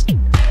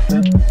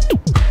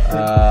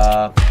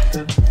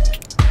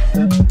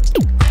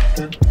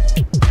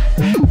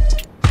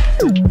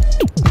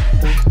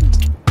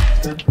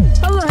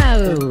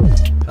 Hello.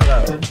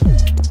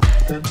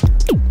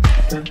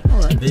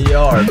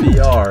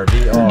 VR.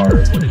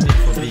 What do you need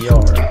for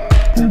VR?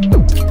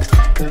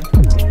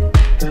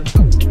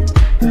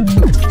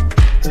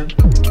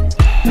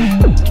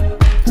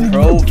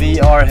 Pro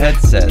VR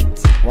headset,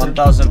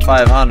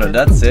 1,500.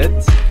 That's it.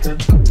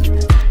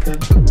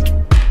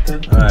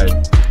 Alright.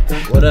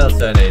 What else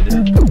do I need?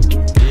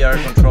 VR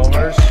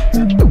controllers.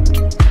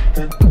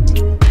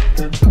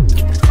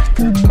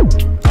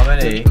 How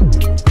many?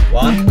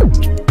 One?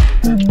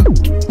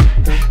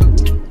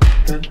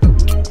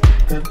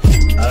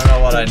 I don't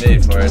know what I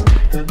need for it.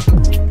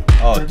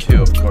 Oh,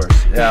 two, of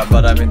course. Yeah,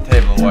 but I mean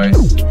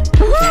table-wise.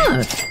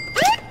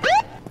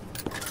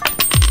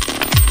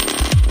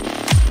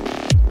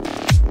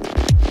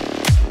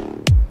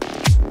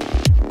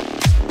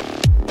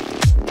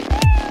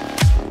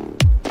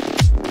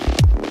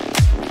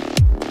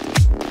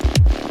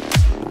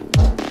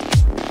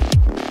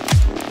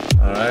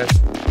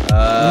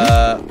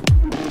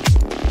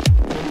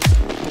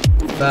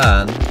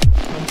 Fan.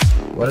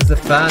 What is the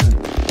fan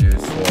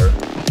used for?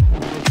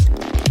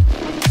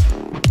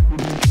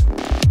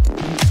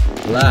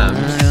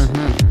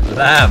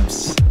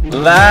 Lamps.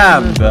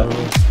 Lamps.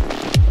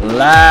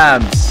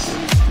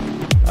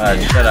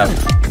 Alright, shut up.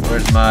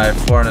 Where's my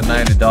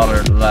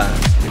 $490 lamp?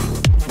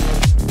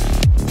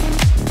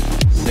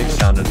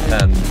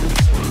 610.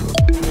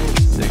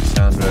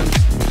 600.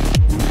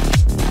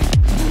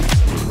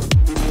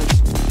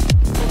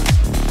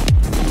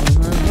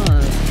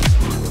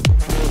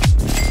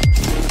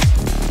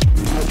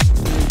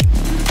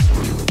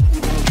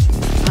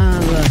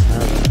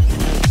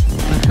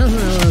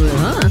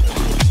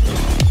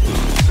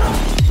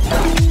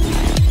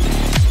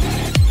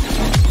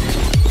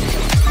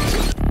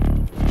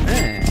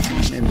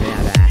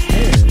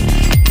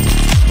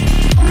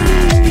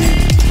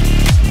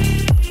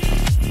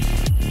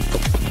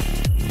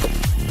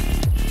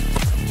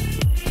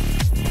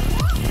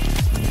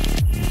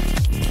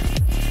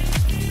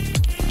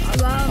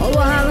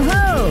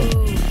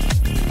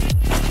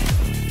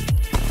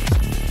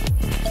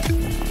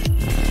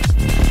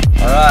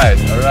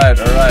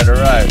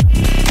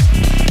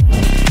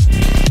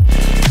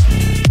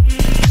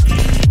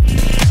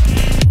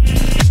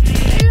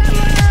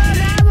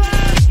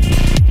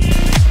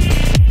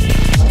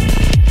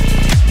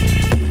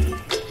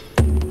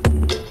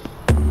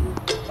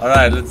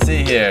 Alright, let's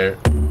see here.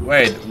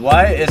 Wait,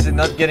 why is it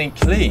not getting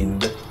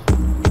cleaned?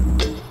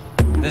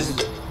 This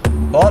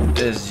bot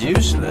is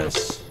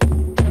useless.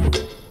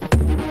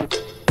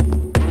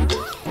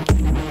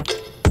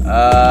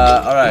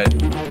 Alright.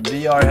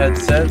 VR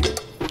headset.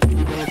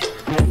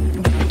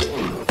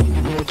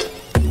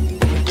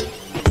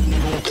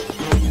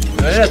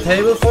 Do I need a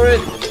table for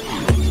it?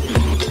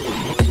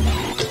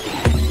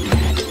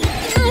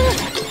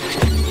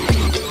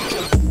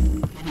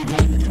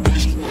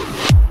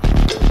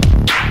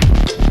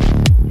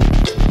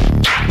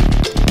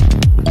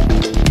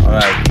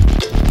 Alright.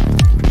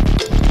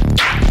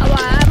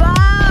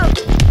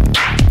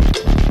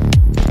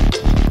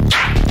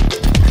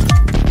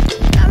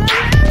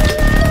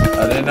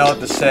 I didn't know what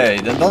to say.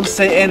 Then don't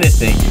say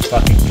anything, you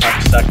fucking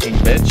cocksucking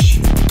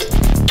bitch.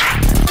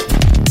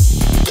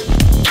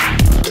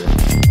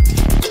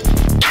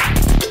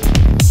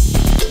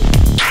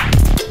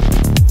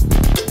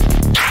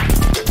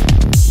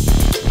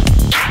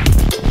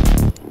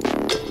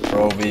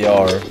 Pro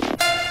VR.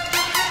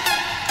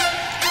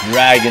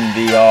 Dragon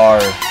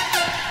VR.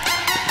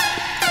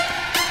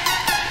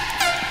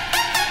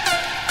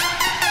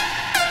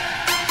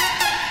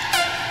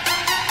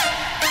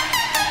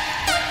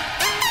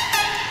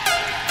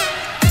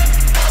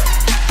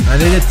 I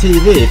need a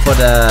TV for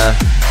the...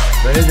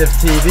 Do I need a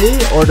TV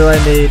or do I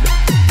need...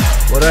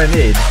 What do I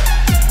need?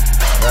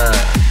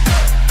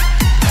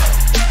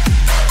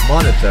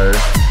 Monitor.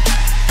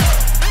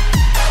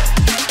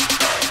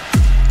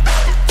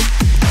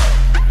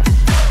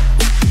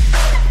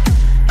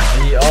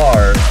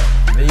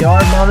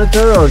 VR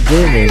monitor or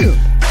gaming?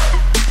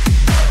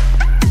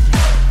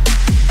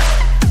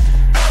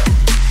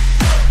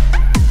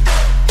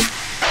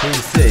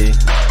 PC.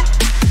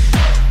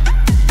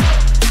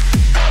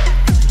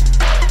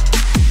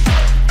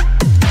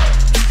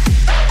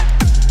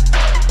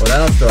 What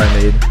else do I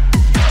need?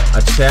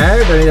 A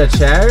chair? Do I need a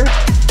chair?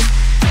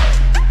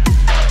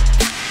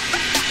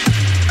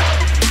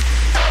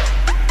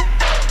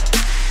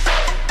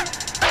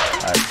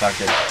 Alright,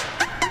 fuck it.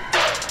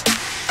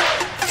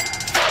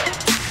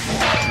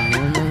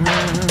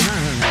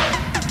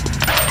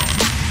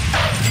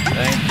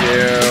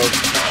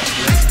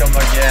 Please come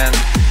again.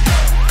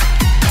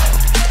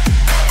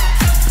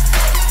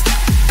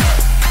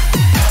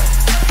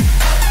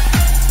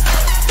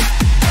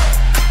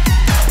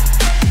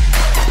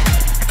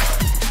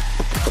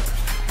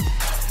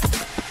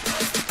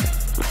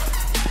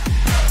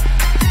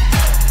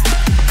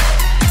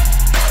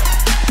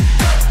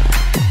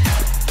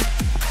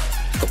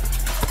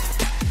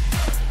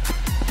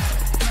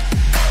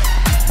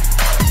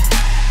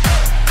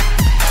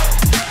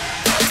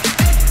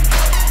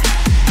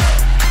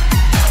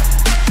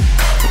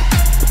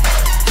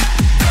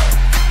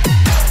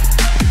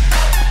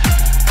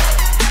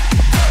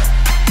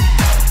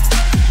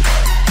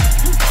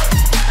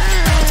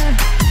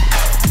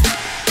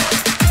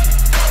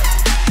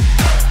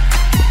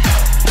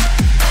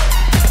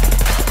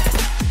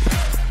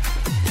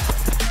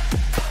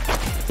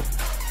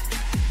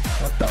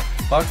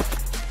 Fuck.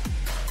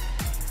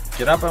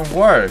 Get up and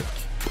work.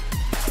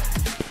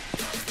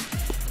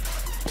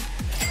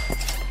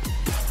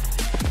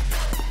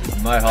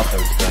 My hot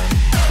dog's done.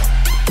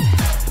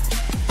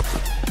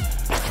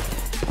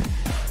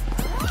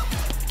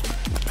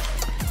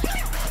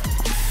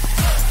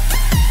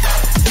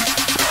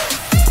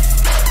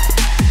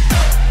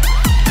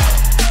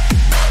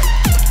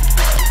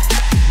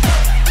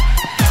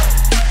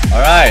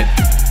 Alright,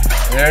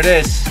 here it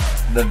is.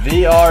 The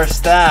VR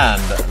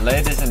stand,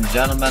 ladies and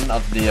gentlemen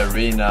of the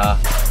arena.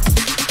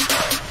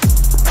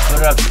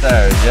 Put it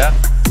upstairs, yeah?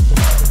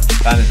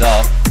 Fan is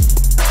off.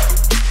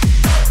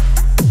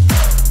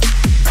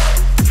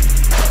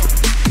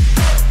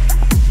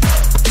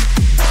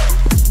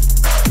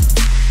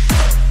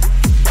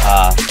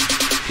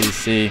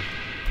 PC.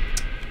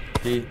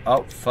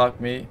 Oh, fuck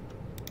me.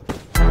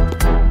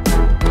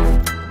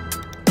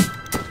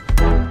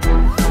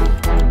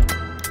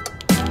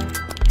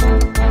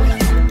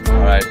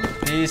 Alright,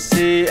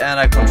 PC and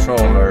a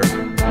controller.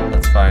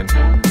 That's fine.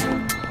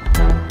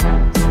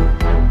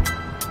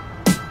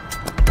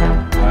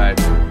 Alright.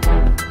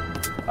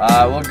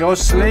 We'll go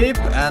sleep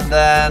and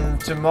then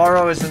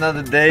tomorrow is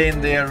another day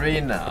in the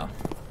arena.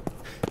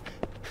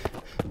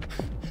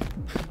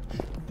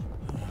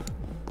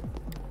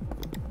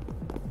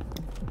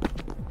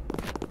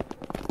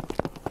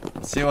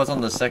 See what's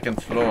on the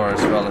second floor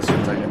as well as soon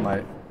as I get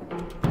my...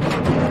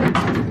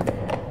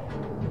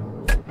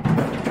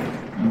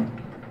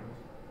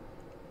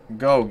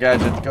 Go,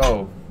 gadget,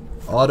 go.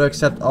 Auto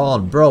accept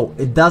on. Bro,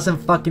 it doesn't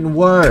fucking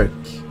work.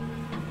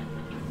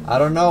 I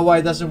don't know why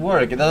it doesn't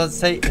work. It doesn't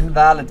say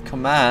invalid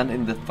command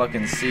in the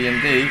fucking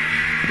CMD,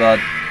 but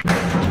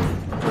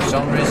for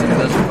some reason it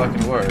doesn't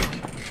fucking work.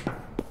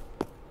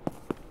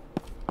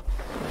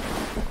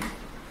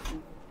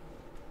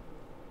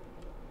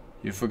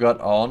 You forgot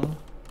on?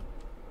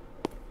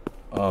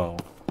 Oh.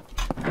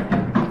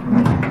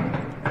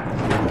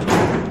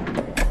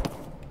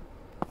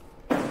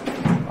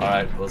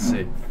 Alright, we'll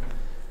see.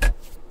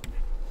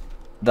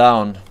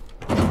 Down.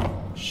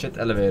 shit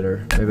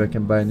elevator. Maybe I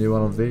can buy a new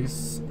one of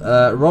these.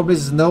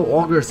 Robbie's no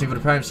augers for the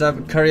Prime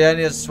sub.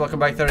 Carianius, welcome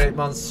back 38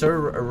 months. Sir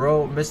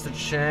Ro, Mr.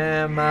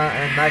 Chama,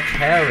 and Mac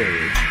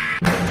Harry.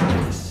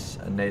 Nice.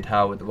 And Nate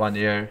Howe with 1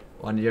 year.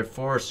 1 year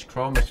Force.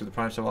 Chromex with the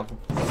Prime sub, welcome.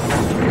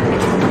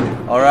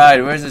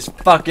 Alright, where's this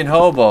fucking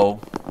hobo?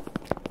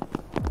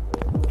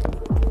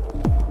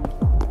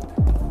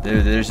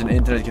 Dude, there's an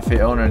internet cafe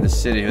owner in the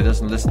city who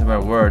doesn't listen to my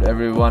word.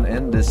 Everyone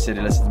in this city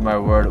listens to my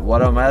word.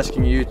 What I'm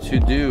asking you to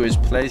do is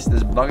place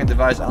this bugging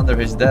device under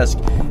his desk.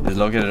 It's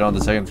located on the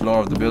 2nd floor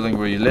of the building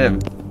where you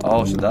live.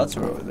 Oh, so that's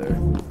over there.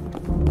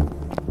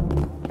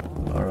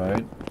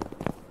 Alright.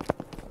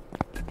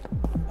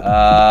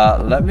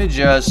 Let me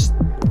just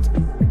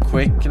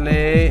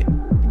quickly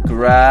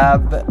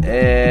grab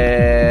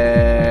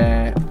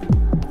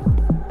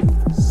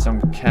some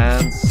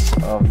cans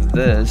of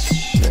this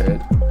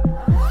shit.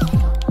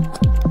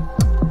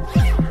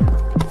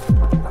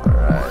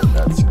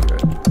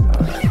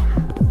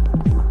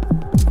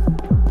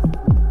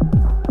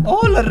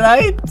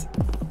 Alright!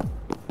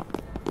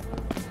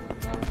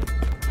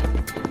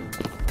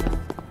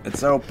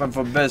 It's open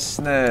for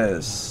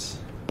business.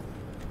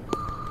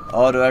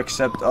 Auto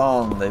accept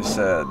on, they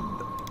said.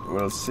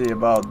 We'll see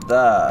about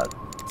that.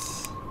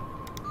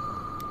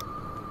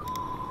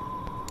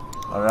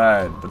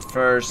 Alright, but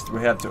first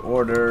we have to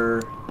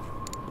order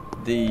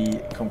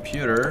the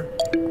computer.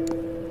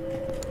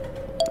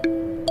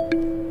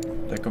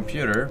 The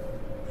computer.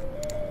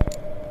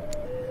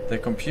 The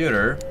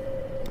computer.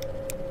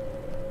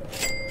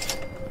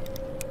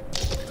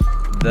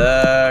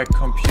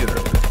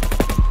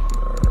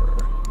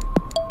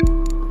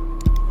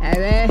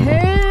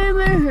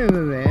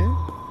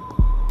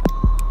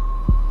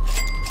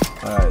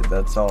 Alright,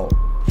 that's all.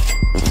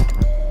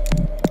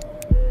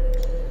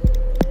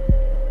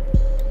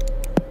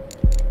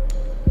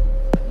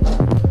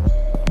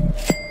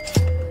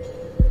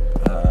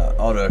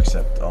 Auto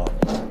accept on.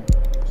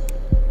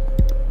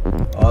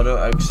 Auto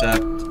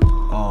accept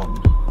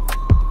on.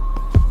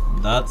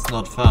 That's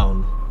not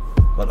found.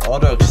 But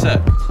auto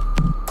accept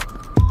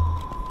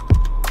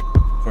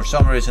for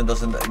some reason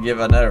doesn't give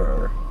an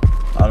error.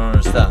 I don't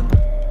understand.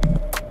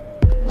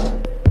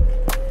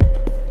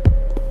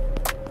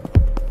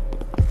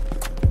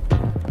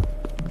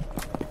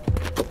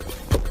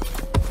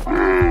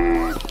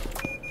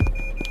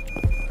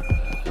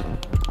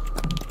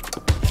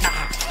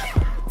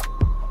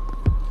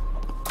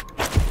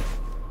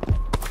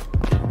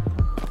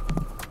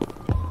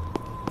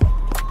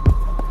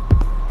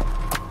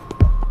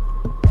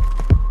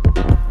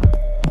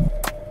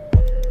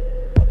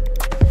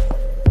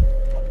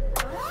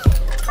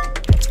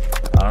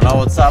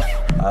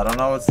 I don't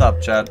know what's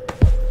up, Chad.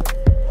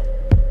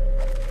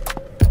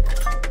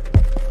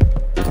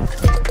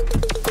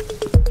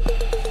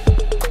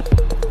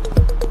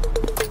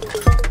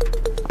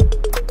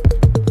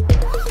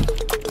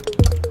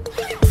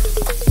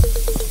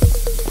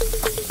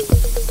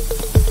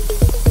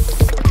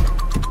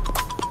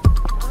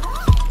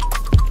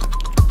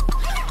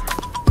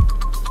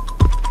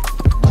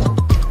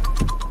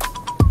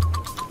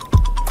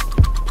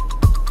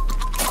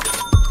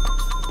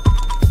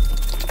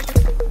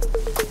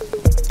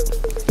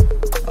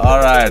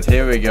 Alright,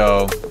 here we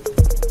go.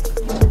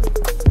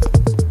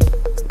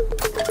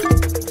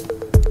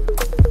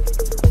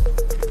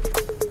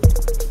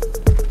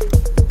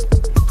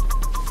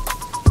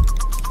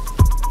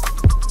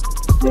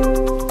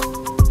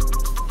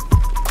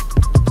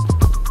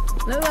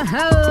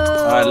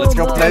 Alright, let's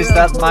go place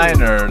that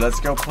miner. Let's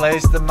go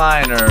place the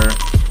miner.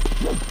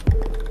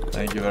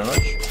 Thank you very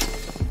much.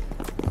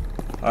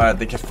 Alright,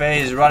 the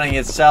cafe is running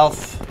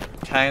itself.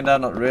 Kinda,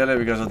 not really,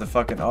 because of the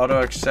fucking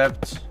auto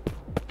accept.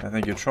 I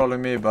think you're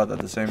trolling me, but at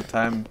the same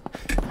time,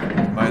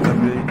 it might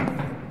not be.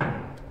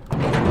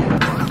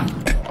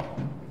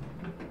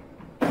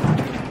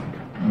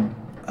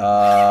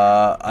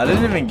 I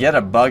didn't even get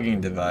a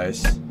bugging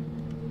device.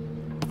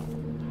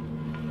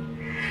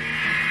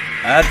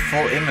 I had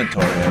full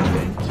inventory, I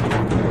think.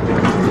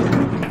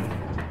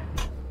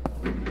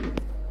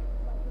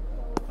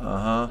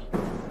 Uh-huh.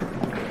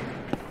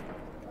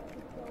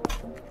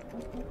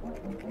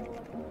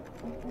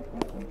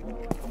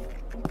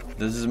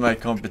 This is my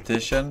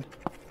competition.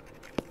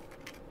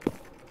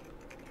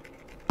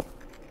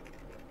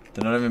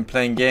 They're not even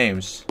playing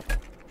games.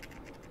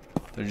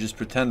 They're just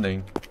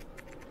pretending.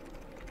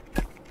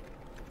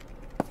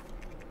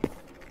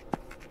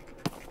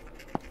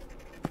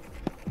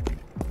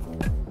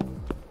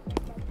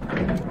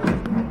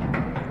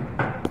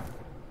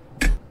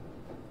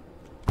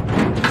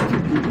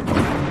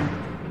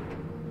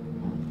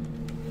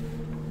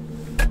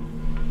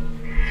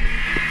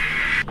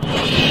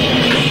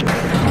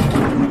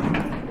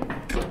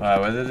 Alright,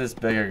 where did this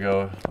beggar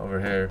go? Over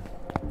here.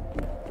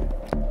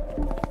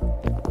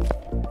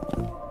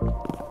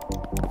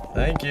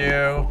 Thank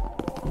you.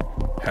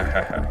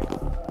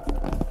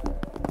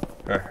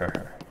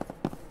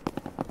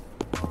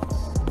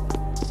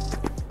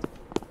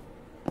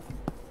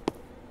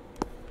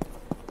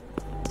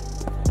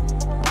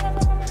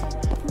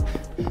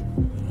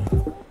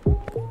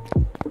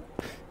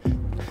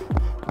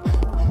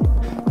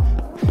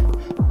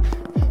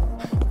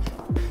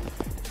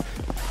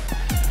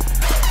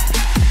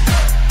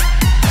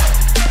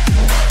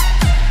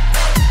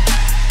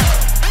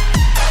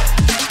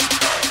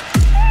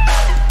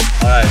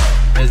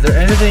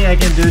 anything I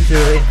can do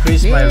to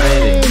increase my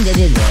ratings.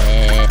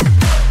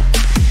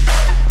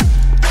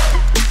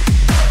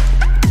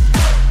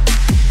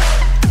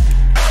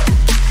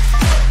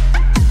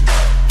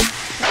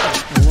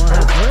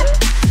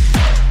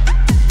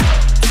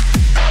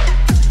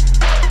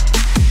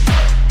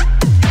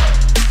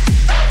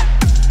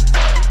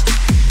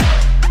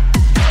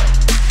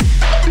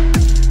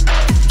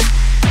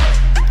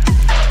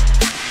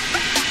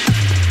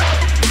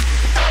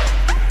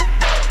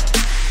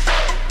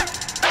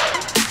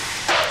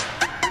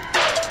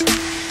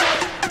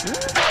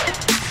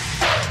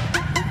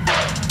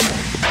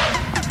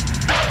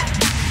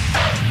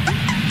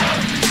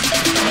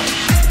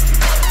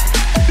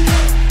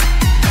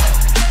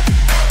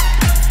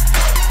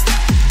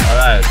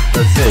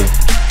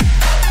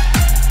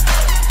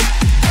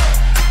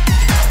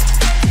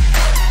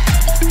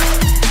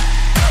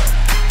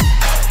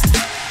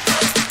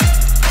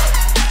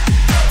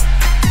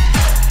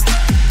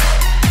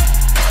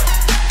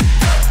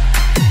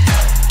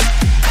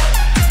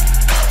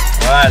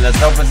 Alright,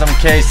 let's open some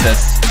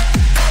cases.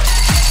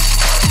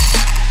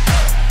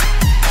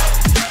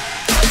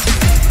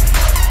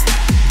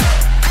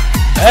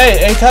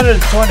 Hey,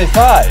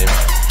 825.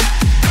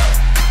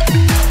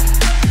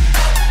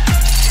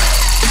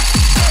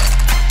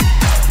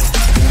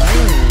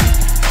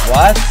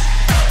 What?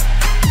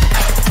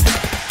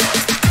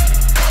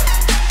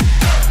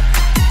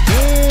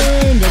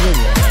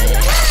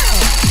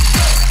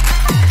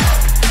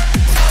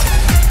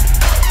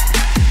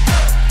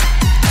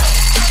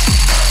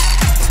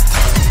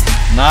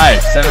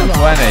 Nice,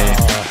 720.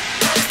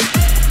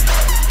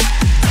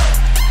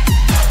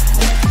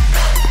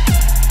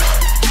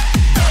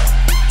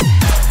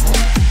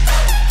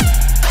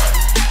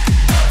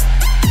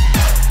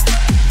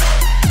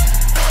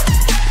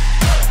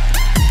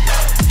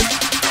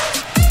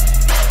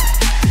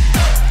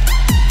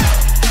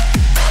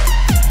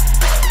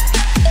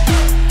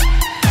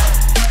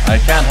 I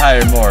can't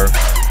hire more.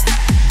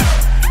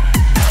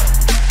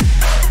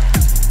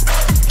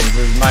 This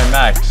is my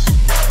max.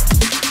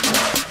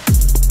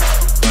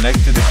 Connect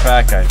to the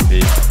CABAC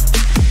IP.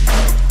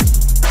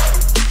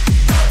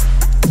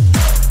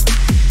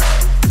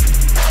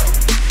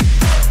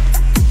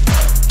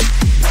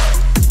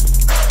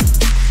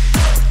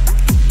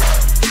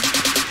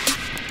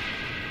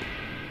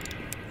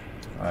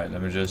 Alright,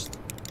 let me just...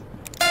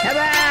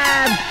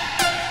 CABAC!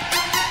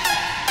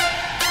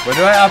 Where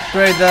do I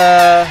upgrade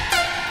the...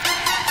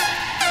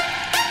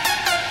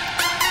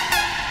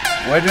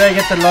 Where do I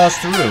get the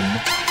last room?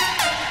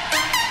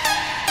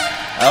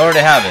 I already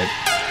have it.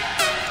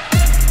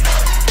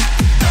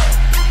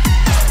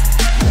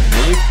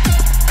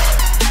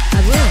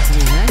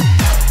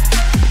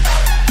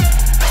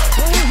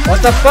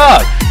 What the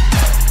fuck?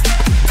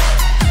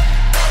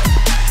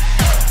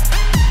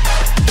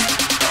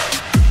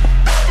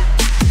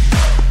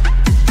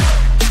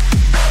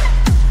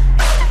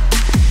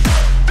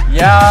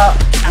 Yeah,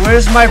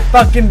 where's my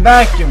fucking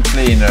vacuum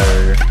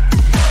cleaner?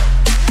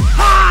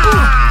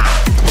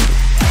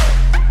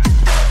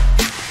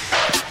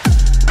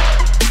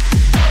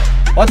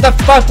 What the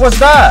fuck was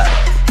that?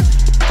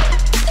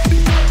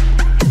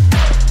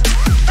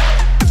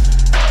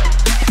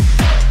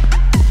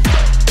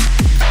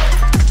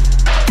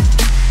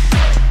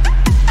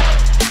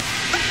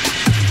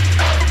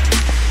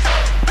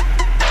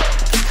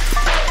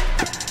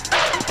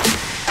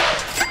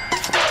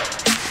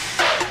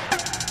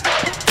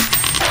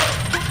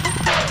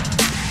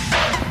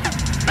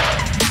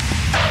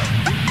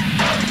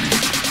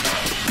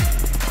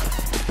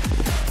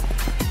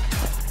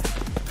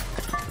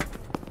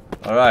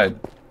 Alright.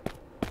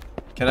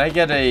 Can I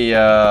get a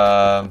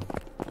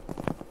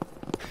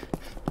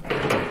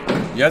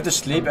You have to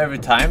sleep every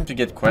time to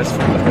get quests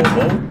from the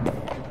hobo?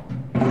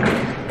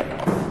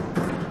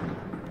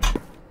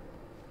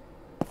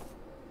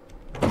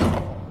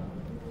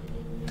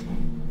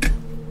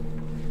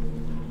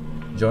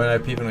 Join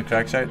IP from the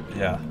crack site?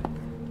 Yeah.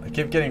 I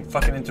keep getting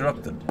fucking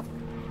interrupted.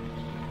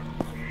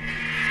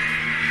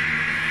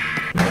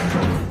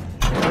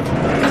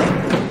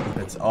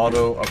 It's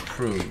auto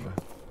approve.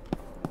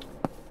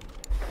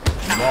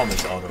 Mom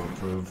is auto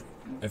approve,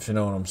 if you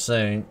know what I'm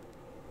saying.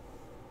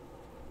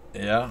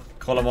 Yeah,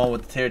 call them all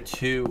with tier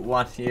 2,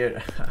 1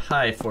 year.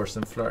 Hi,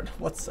 Forsen Flirt.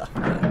 What's up,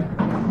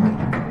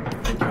 man?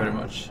 Thank you very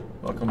much.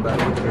 Welcome back.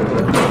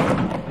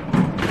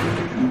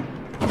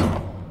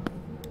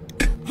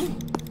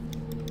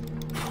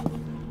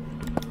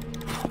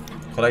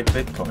 Collect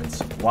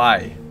bitcoins.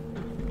 Why?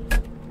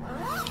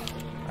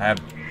 I have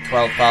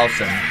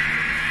 12,000.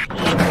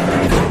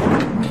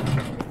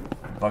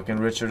 Fucking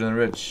richer than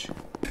rich.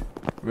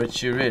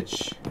 Richie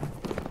Rich.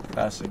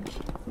 Classic.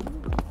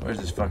 Where's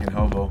this fucking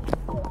hobo?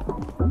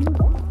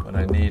 When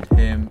I need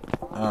him.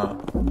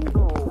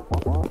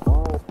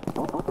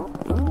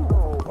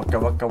 Waka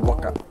waka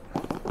waka.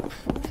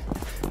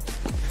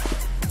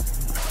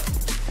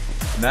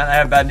 Man, I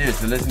have bad news.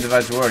 The listening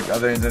device worked.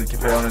 Other internet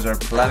cafe owners are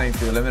planning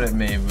to eliminate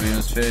me. We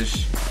must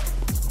finish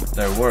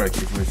their work.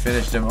 If we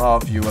finish them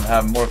off, you will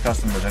have more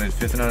customers. I need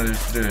 1,500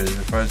 to do it.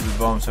 The price of the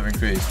bombs have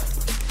increased.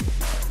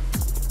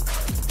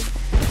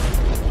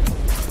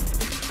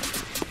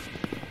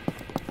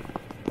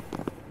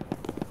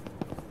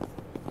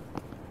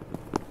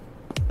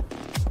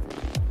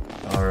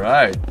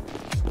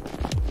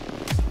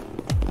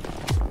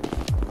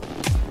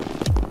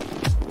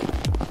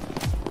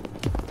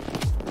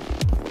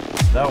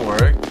 that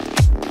worked.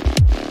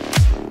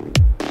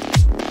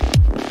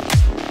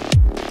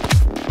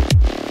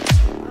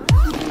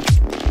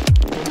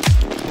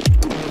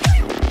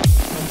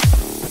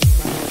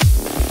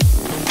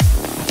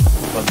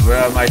 But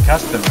where are my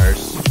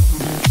customers?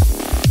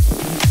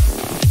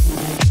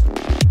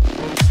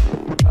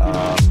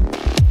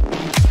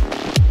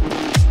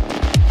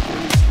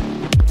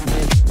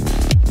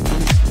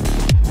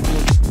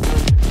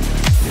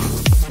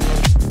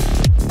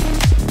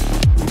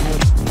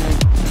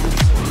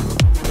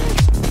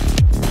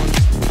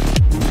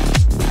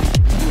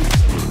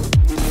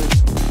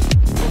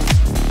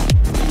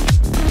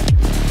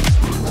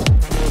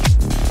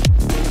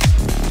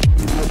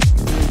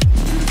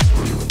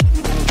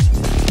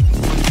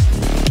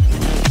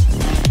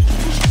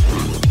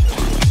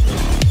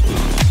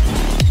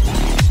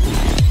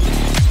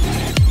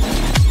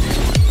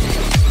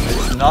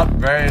 Not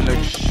very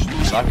luxurious.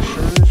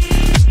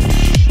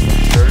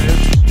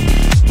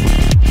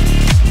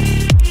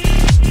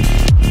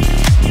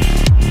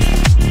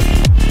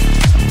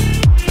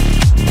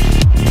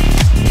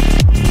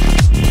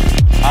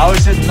 How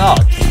is it not?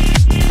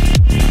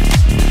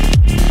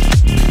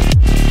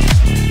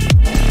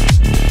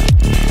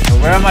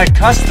 And where are my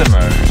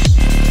customers?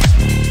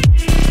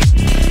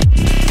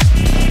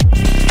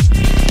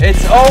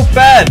 It's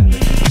open!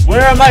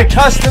 Where are my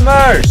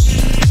customers?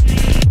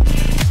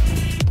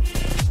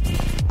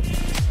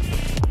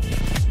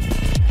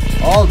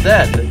 All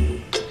dead.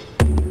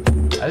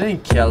 I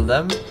didn't kill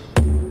them.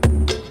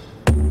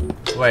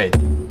 Wait.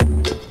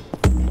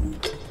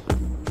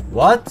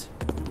 What?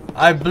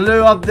 I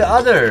blew up the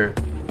other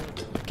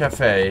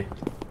cafe.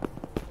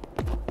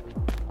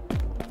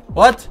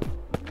 What?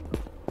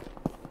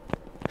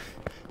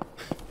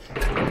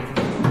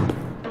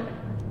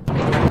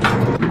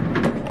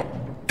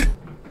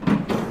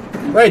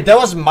 Wait, that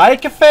was my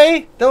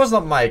cafe? That was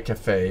not my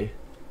cafe.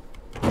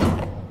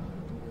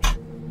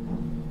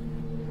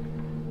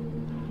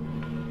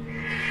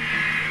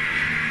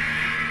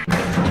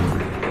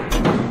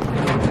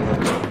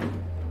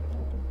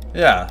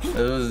 Yeah, it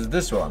was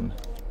this one.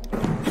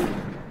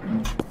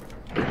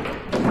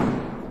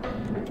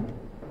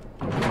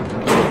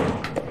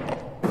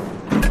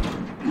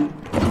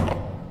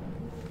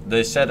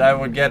 They said I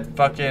would get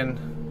fucking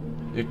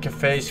your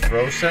cafes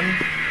frozen.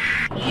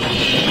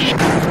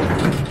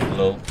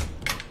 Lol.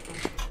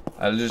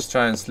 I'll just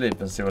try and sleep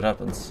and see what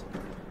happens.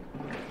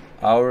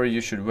 Hour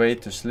you should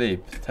wait to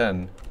sleep.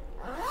 10.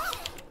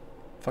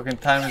 Fucking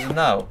time is it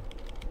now?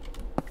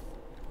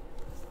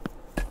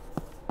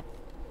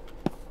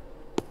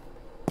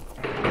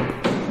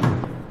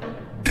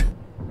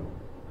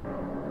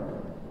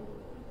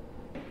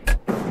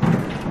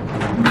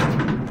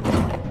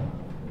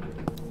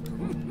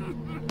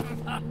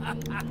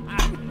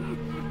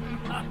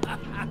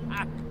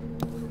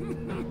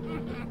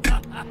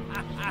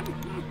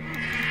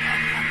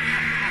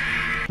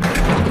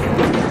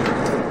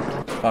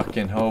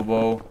 Fucking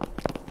hobo.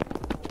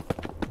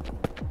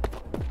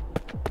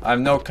 I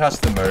have no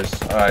customers.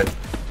 Alright.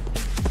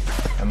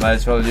 I might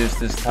as well use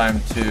this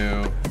time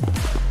to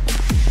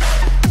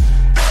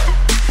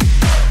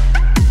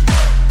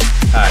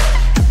hack.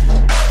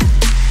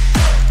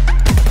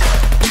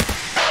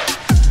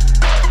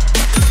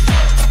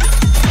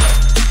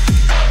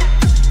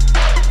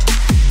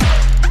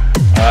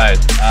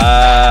 Alright.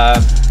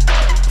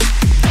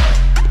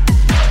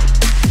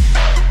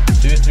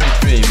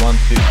 233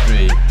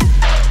 123.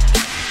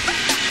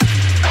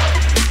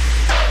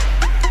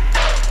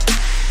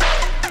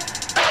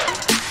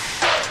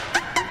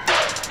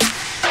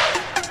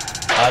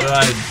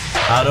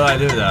 How do I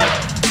do that?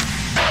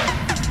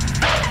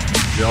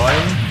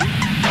 Join?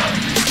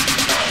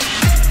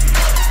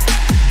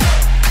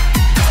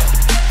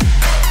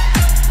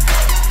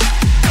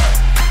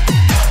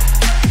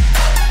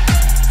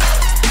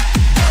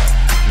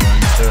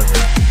 Join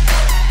server.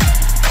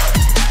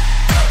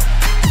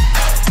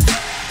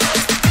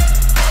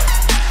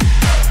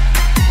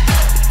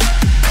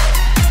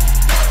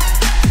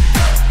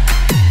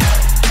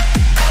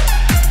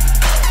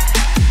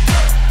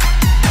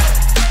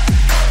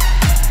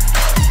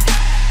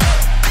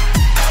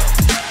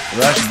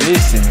 Rush B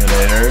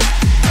simulator.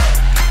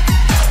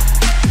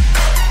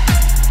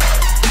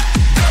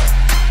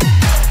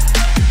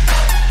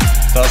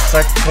 Toss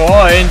a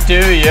coin to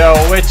your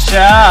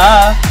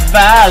witcher,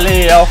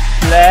 valley of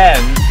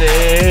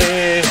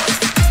plenty.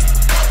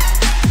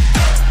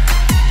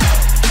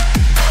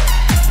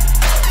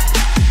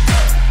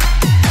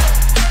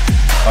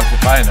 Fuck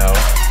if I know.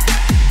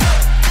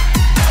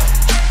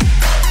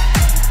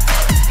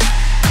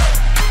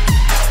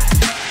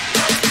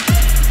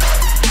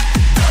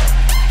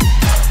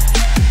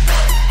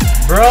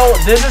 Bro,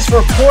 this is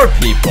for poor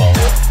people.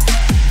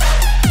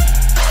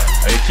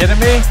 Are you kidding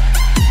me?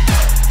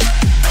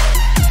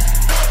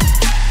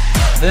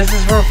 This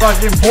is for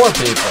fucking poor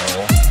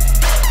people.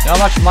 You know how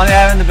much money I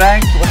have in the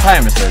bank? What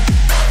time is it?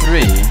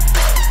 3.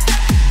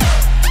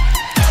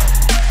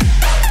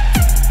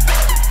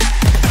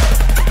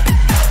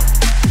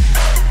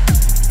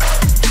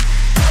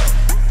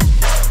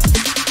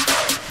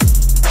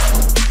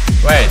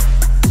 Wait.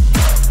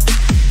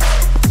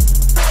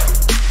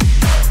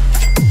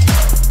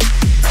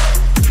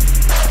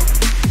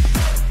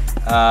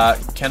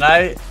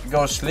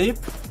 go sleep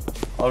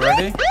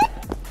already?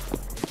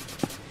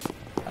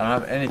 I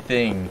don't have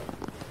anything.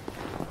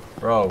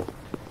 Bro.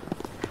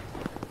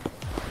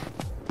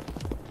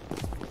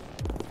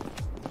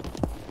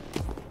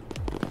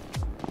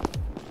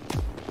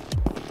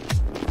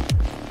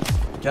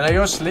 Can I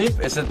go sleep?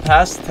 Is it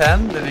past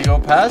 10? Did he go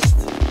past?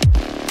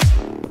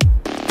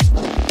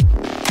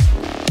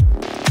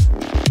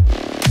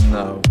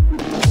 No.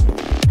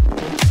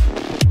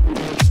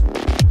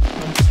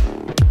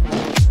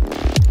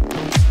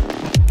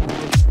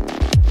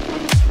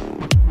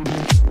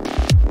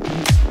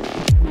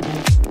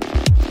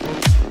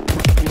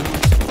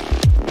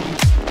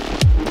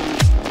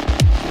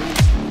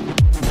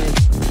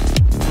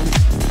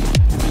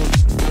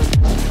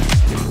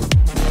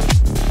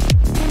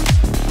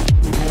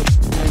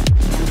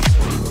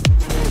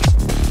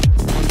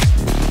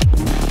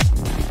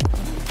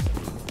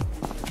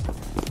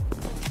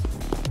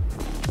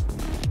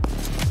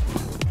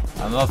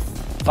 I'm not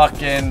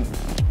fucking...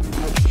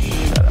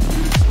 Shut up.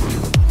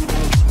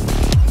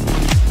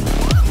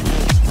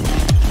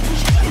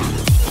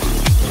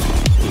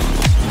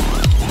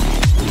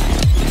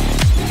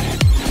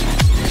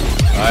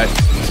 Alright.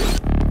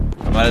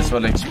 I might as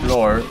well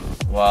explore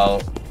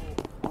while...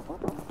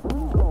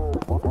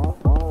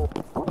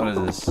 What is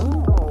this?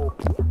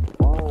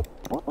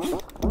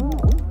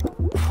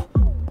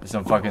 It's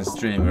some fucking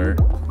streamer.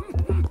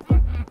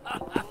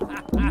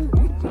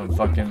 Some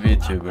fucking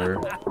VTuber.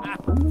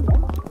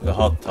 The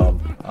hot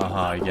tub.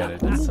 I get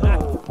it. It's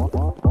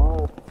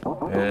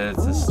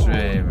a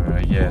streamer.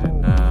 I get it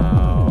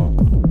now.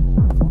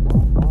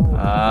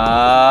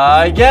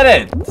 I get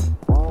it!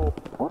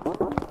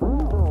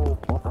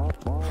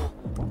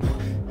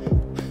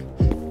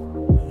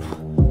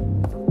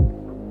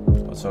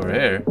 What's over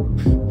here?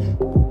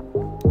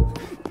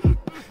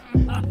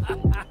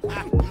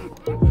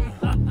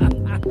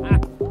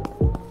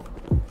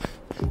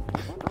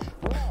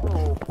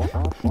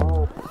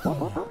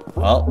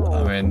 Well,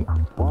 I mean...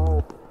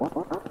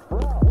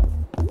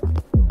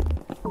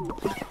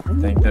 I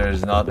think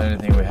there's not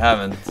anything we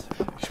haven't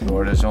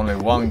explored. There's only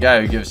one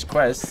guy who gives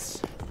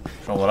quests,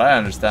 from what I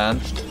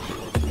understand.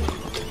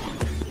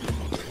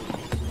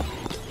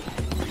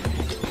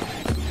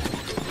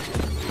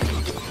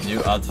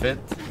 New outfit.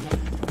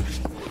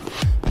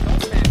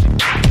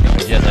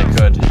 I guess I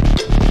could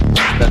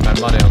spend my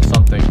money on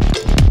something.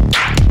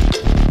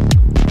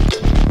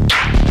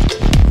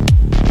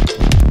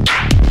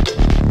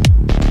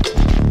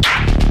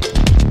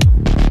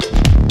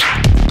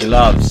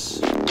 Gloves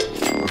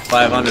for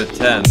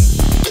 510.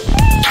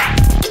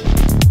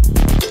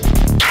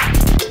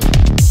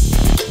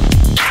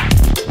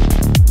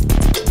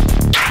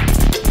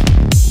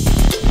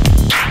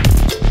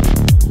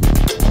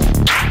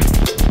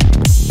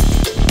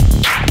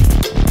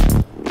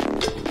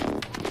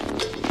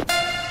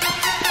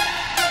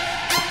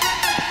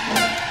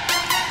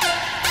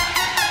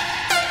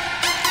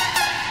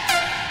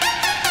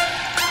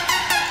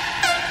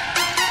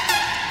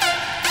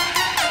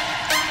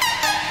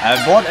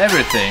 I bought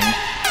everything.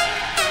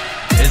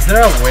 Is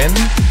there a win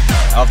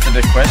after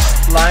the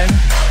quest line?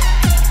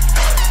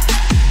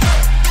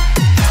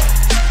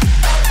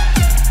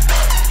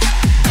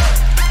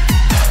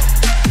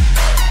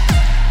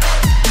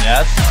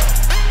 Yes.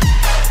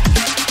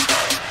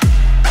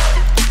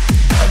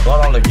 I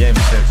bought all the games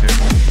here too.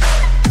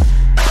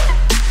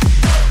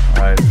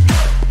 Alright.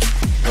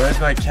 Where's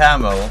my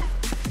camel?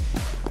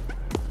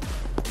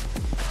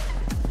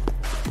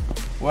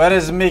 Where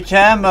is me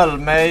camel,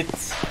 mate?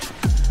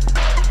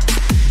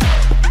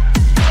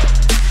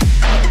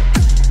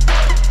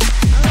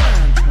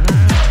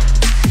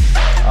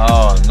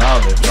 Oh, now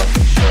they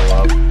fucking show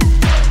up.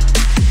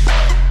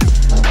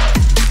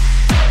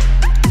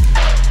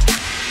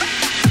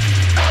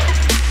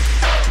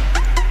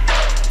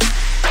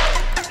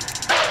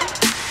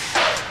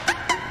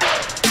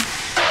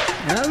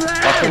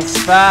 Fucking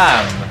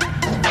spam.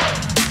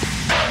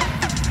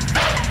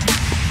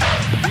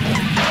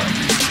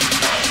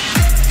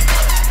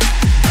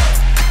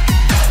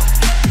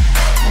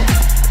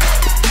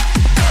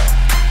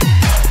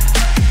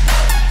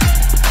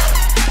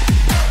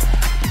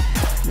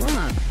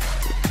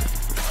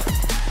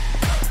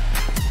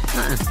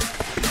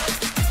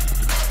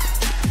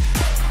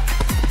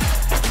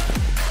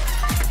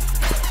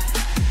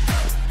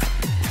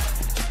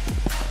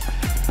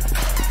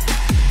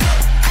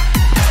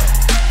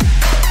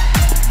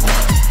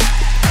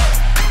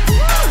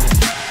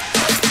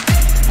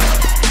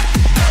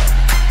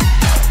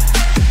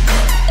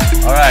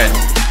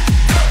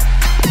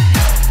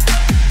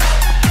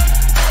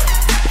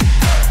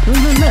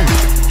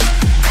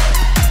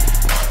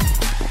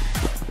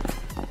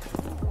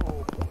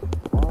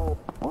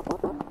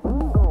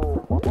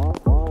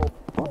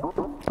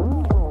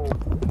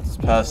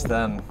 Past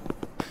then.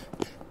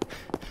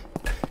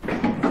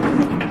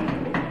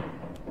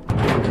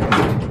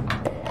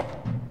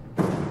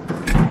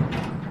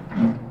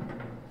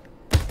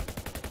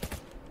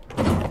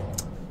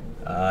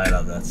 I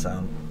love that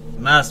sound.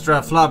 Master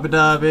of Floppy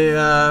Dobby,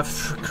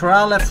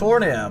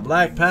 California,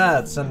 Black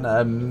Pats,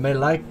 and me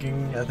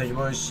liking, I think it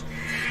was.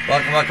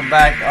 Welcome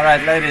back.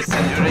 Alright, ladies,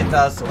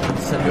 senoritas, and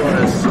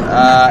senores.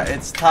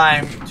 It's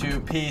time to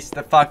peace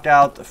the fuck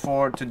out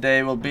for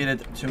today. We'll beat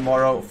it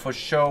tomorrow for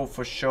show.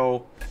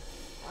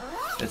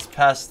 It's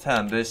past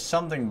 10. There's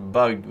something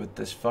bugged with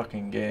this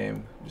fucking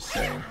game. Just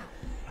saying.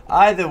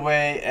 Either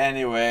way,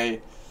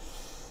 anyway.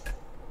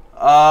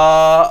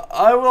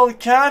 I will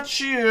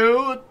catch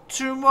you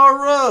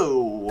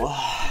tomorrow.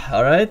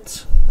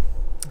 Alright.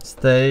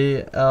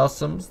 Stay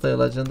awesome, stay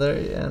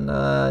legendary, and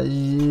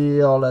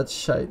all that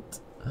shite.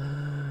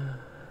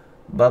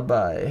 Bye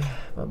bye.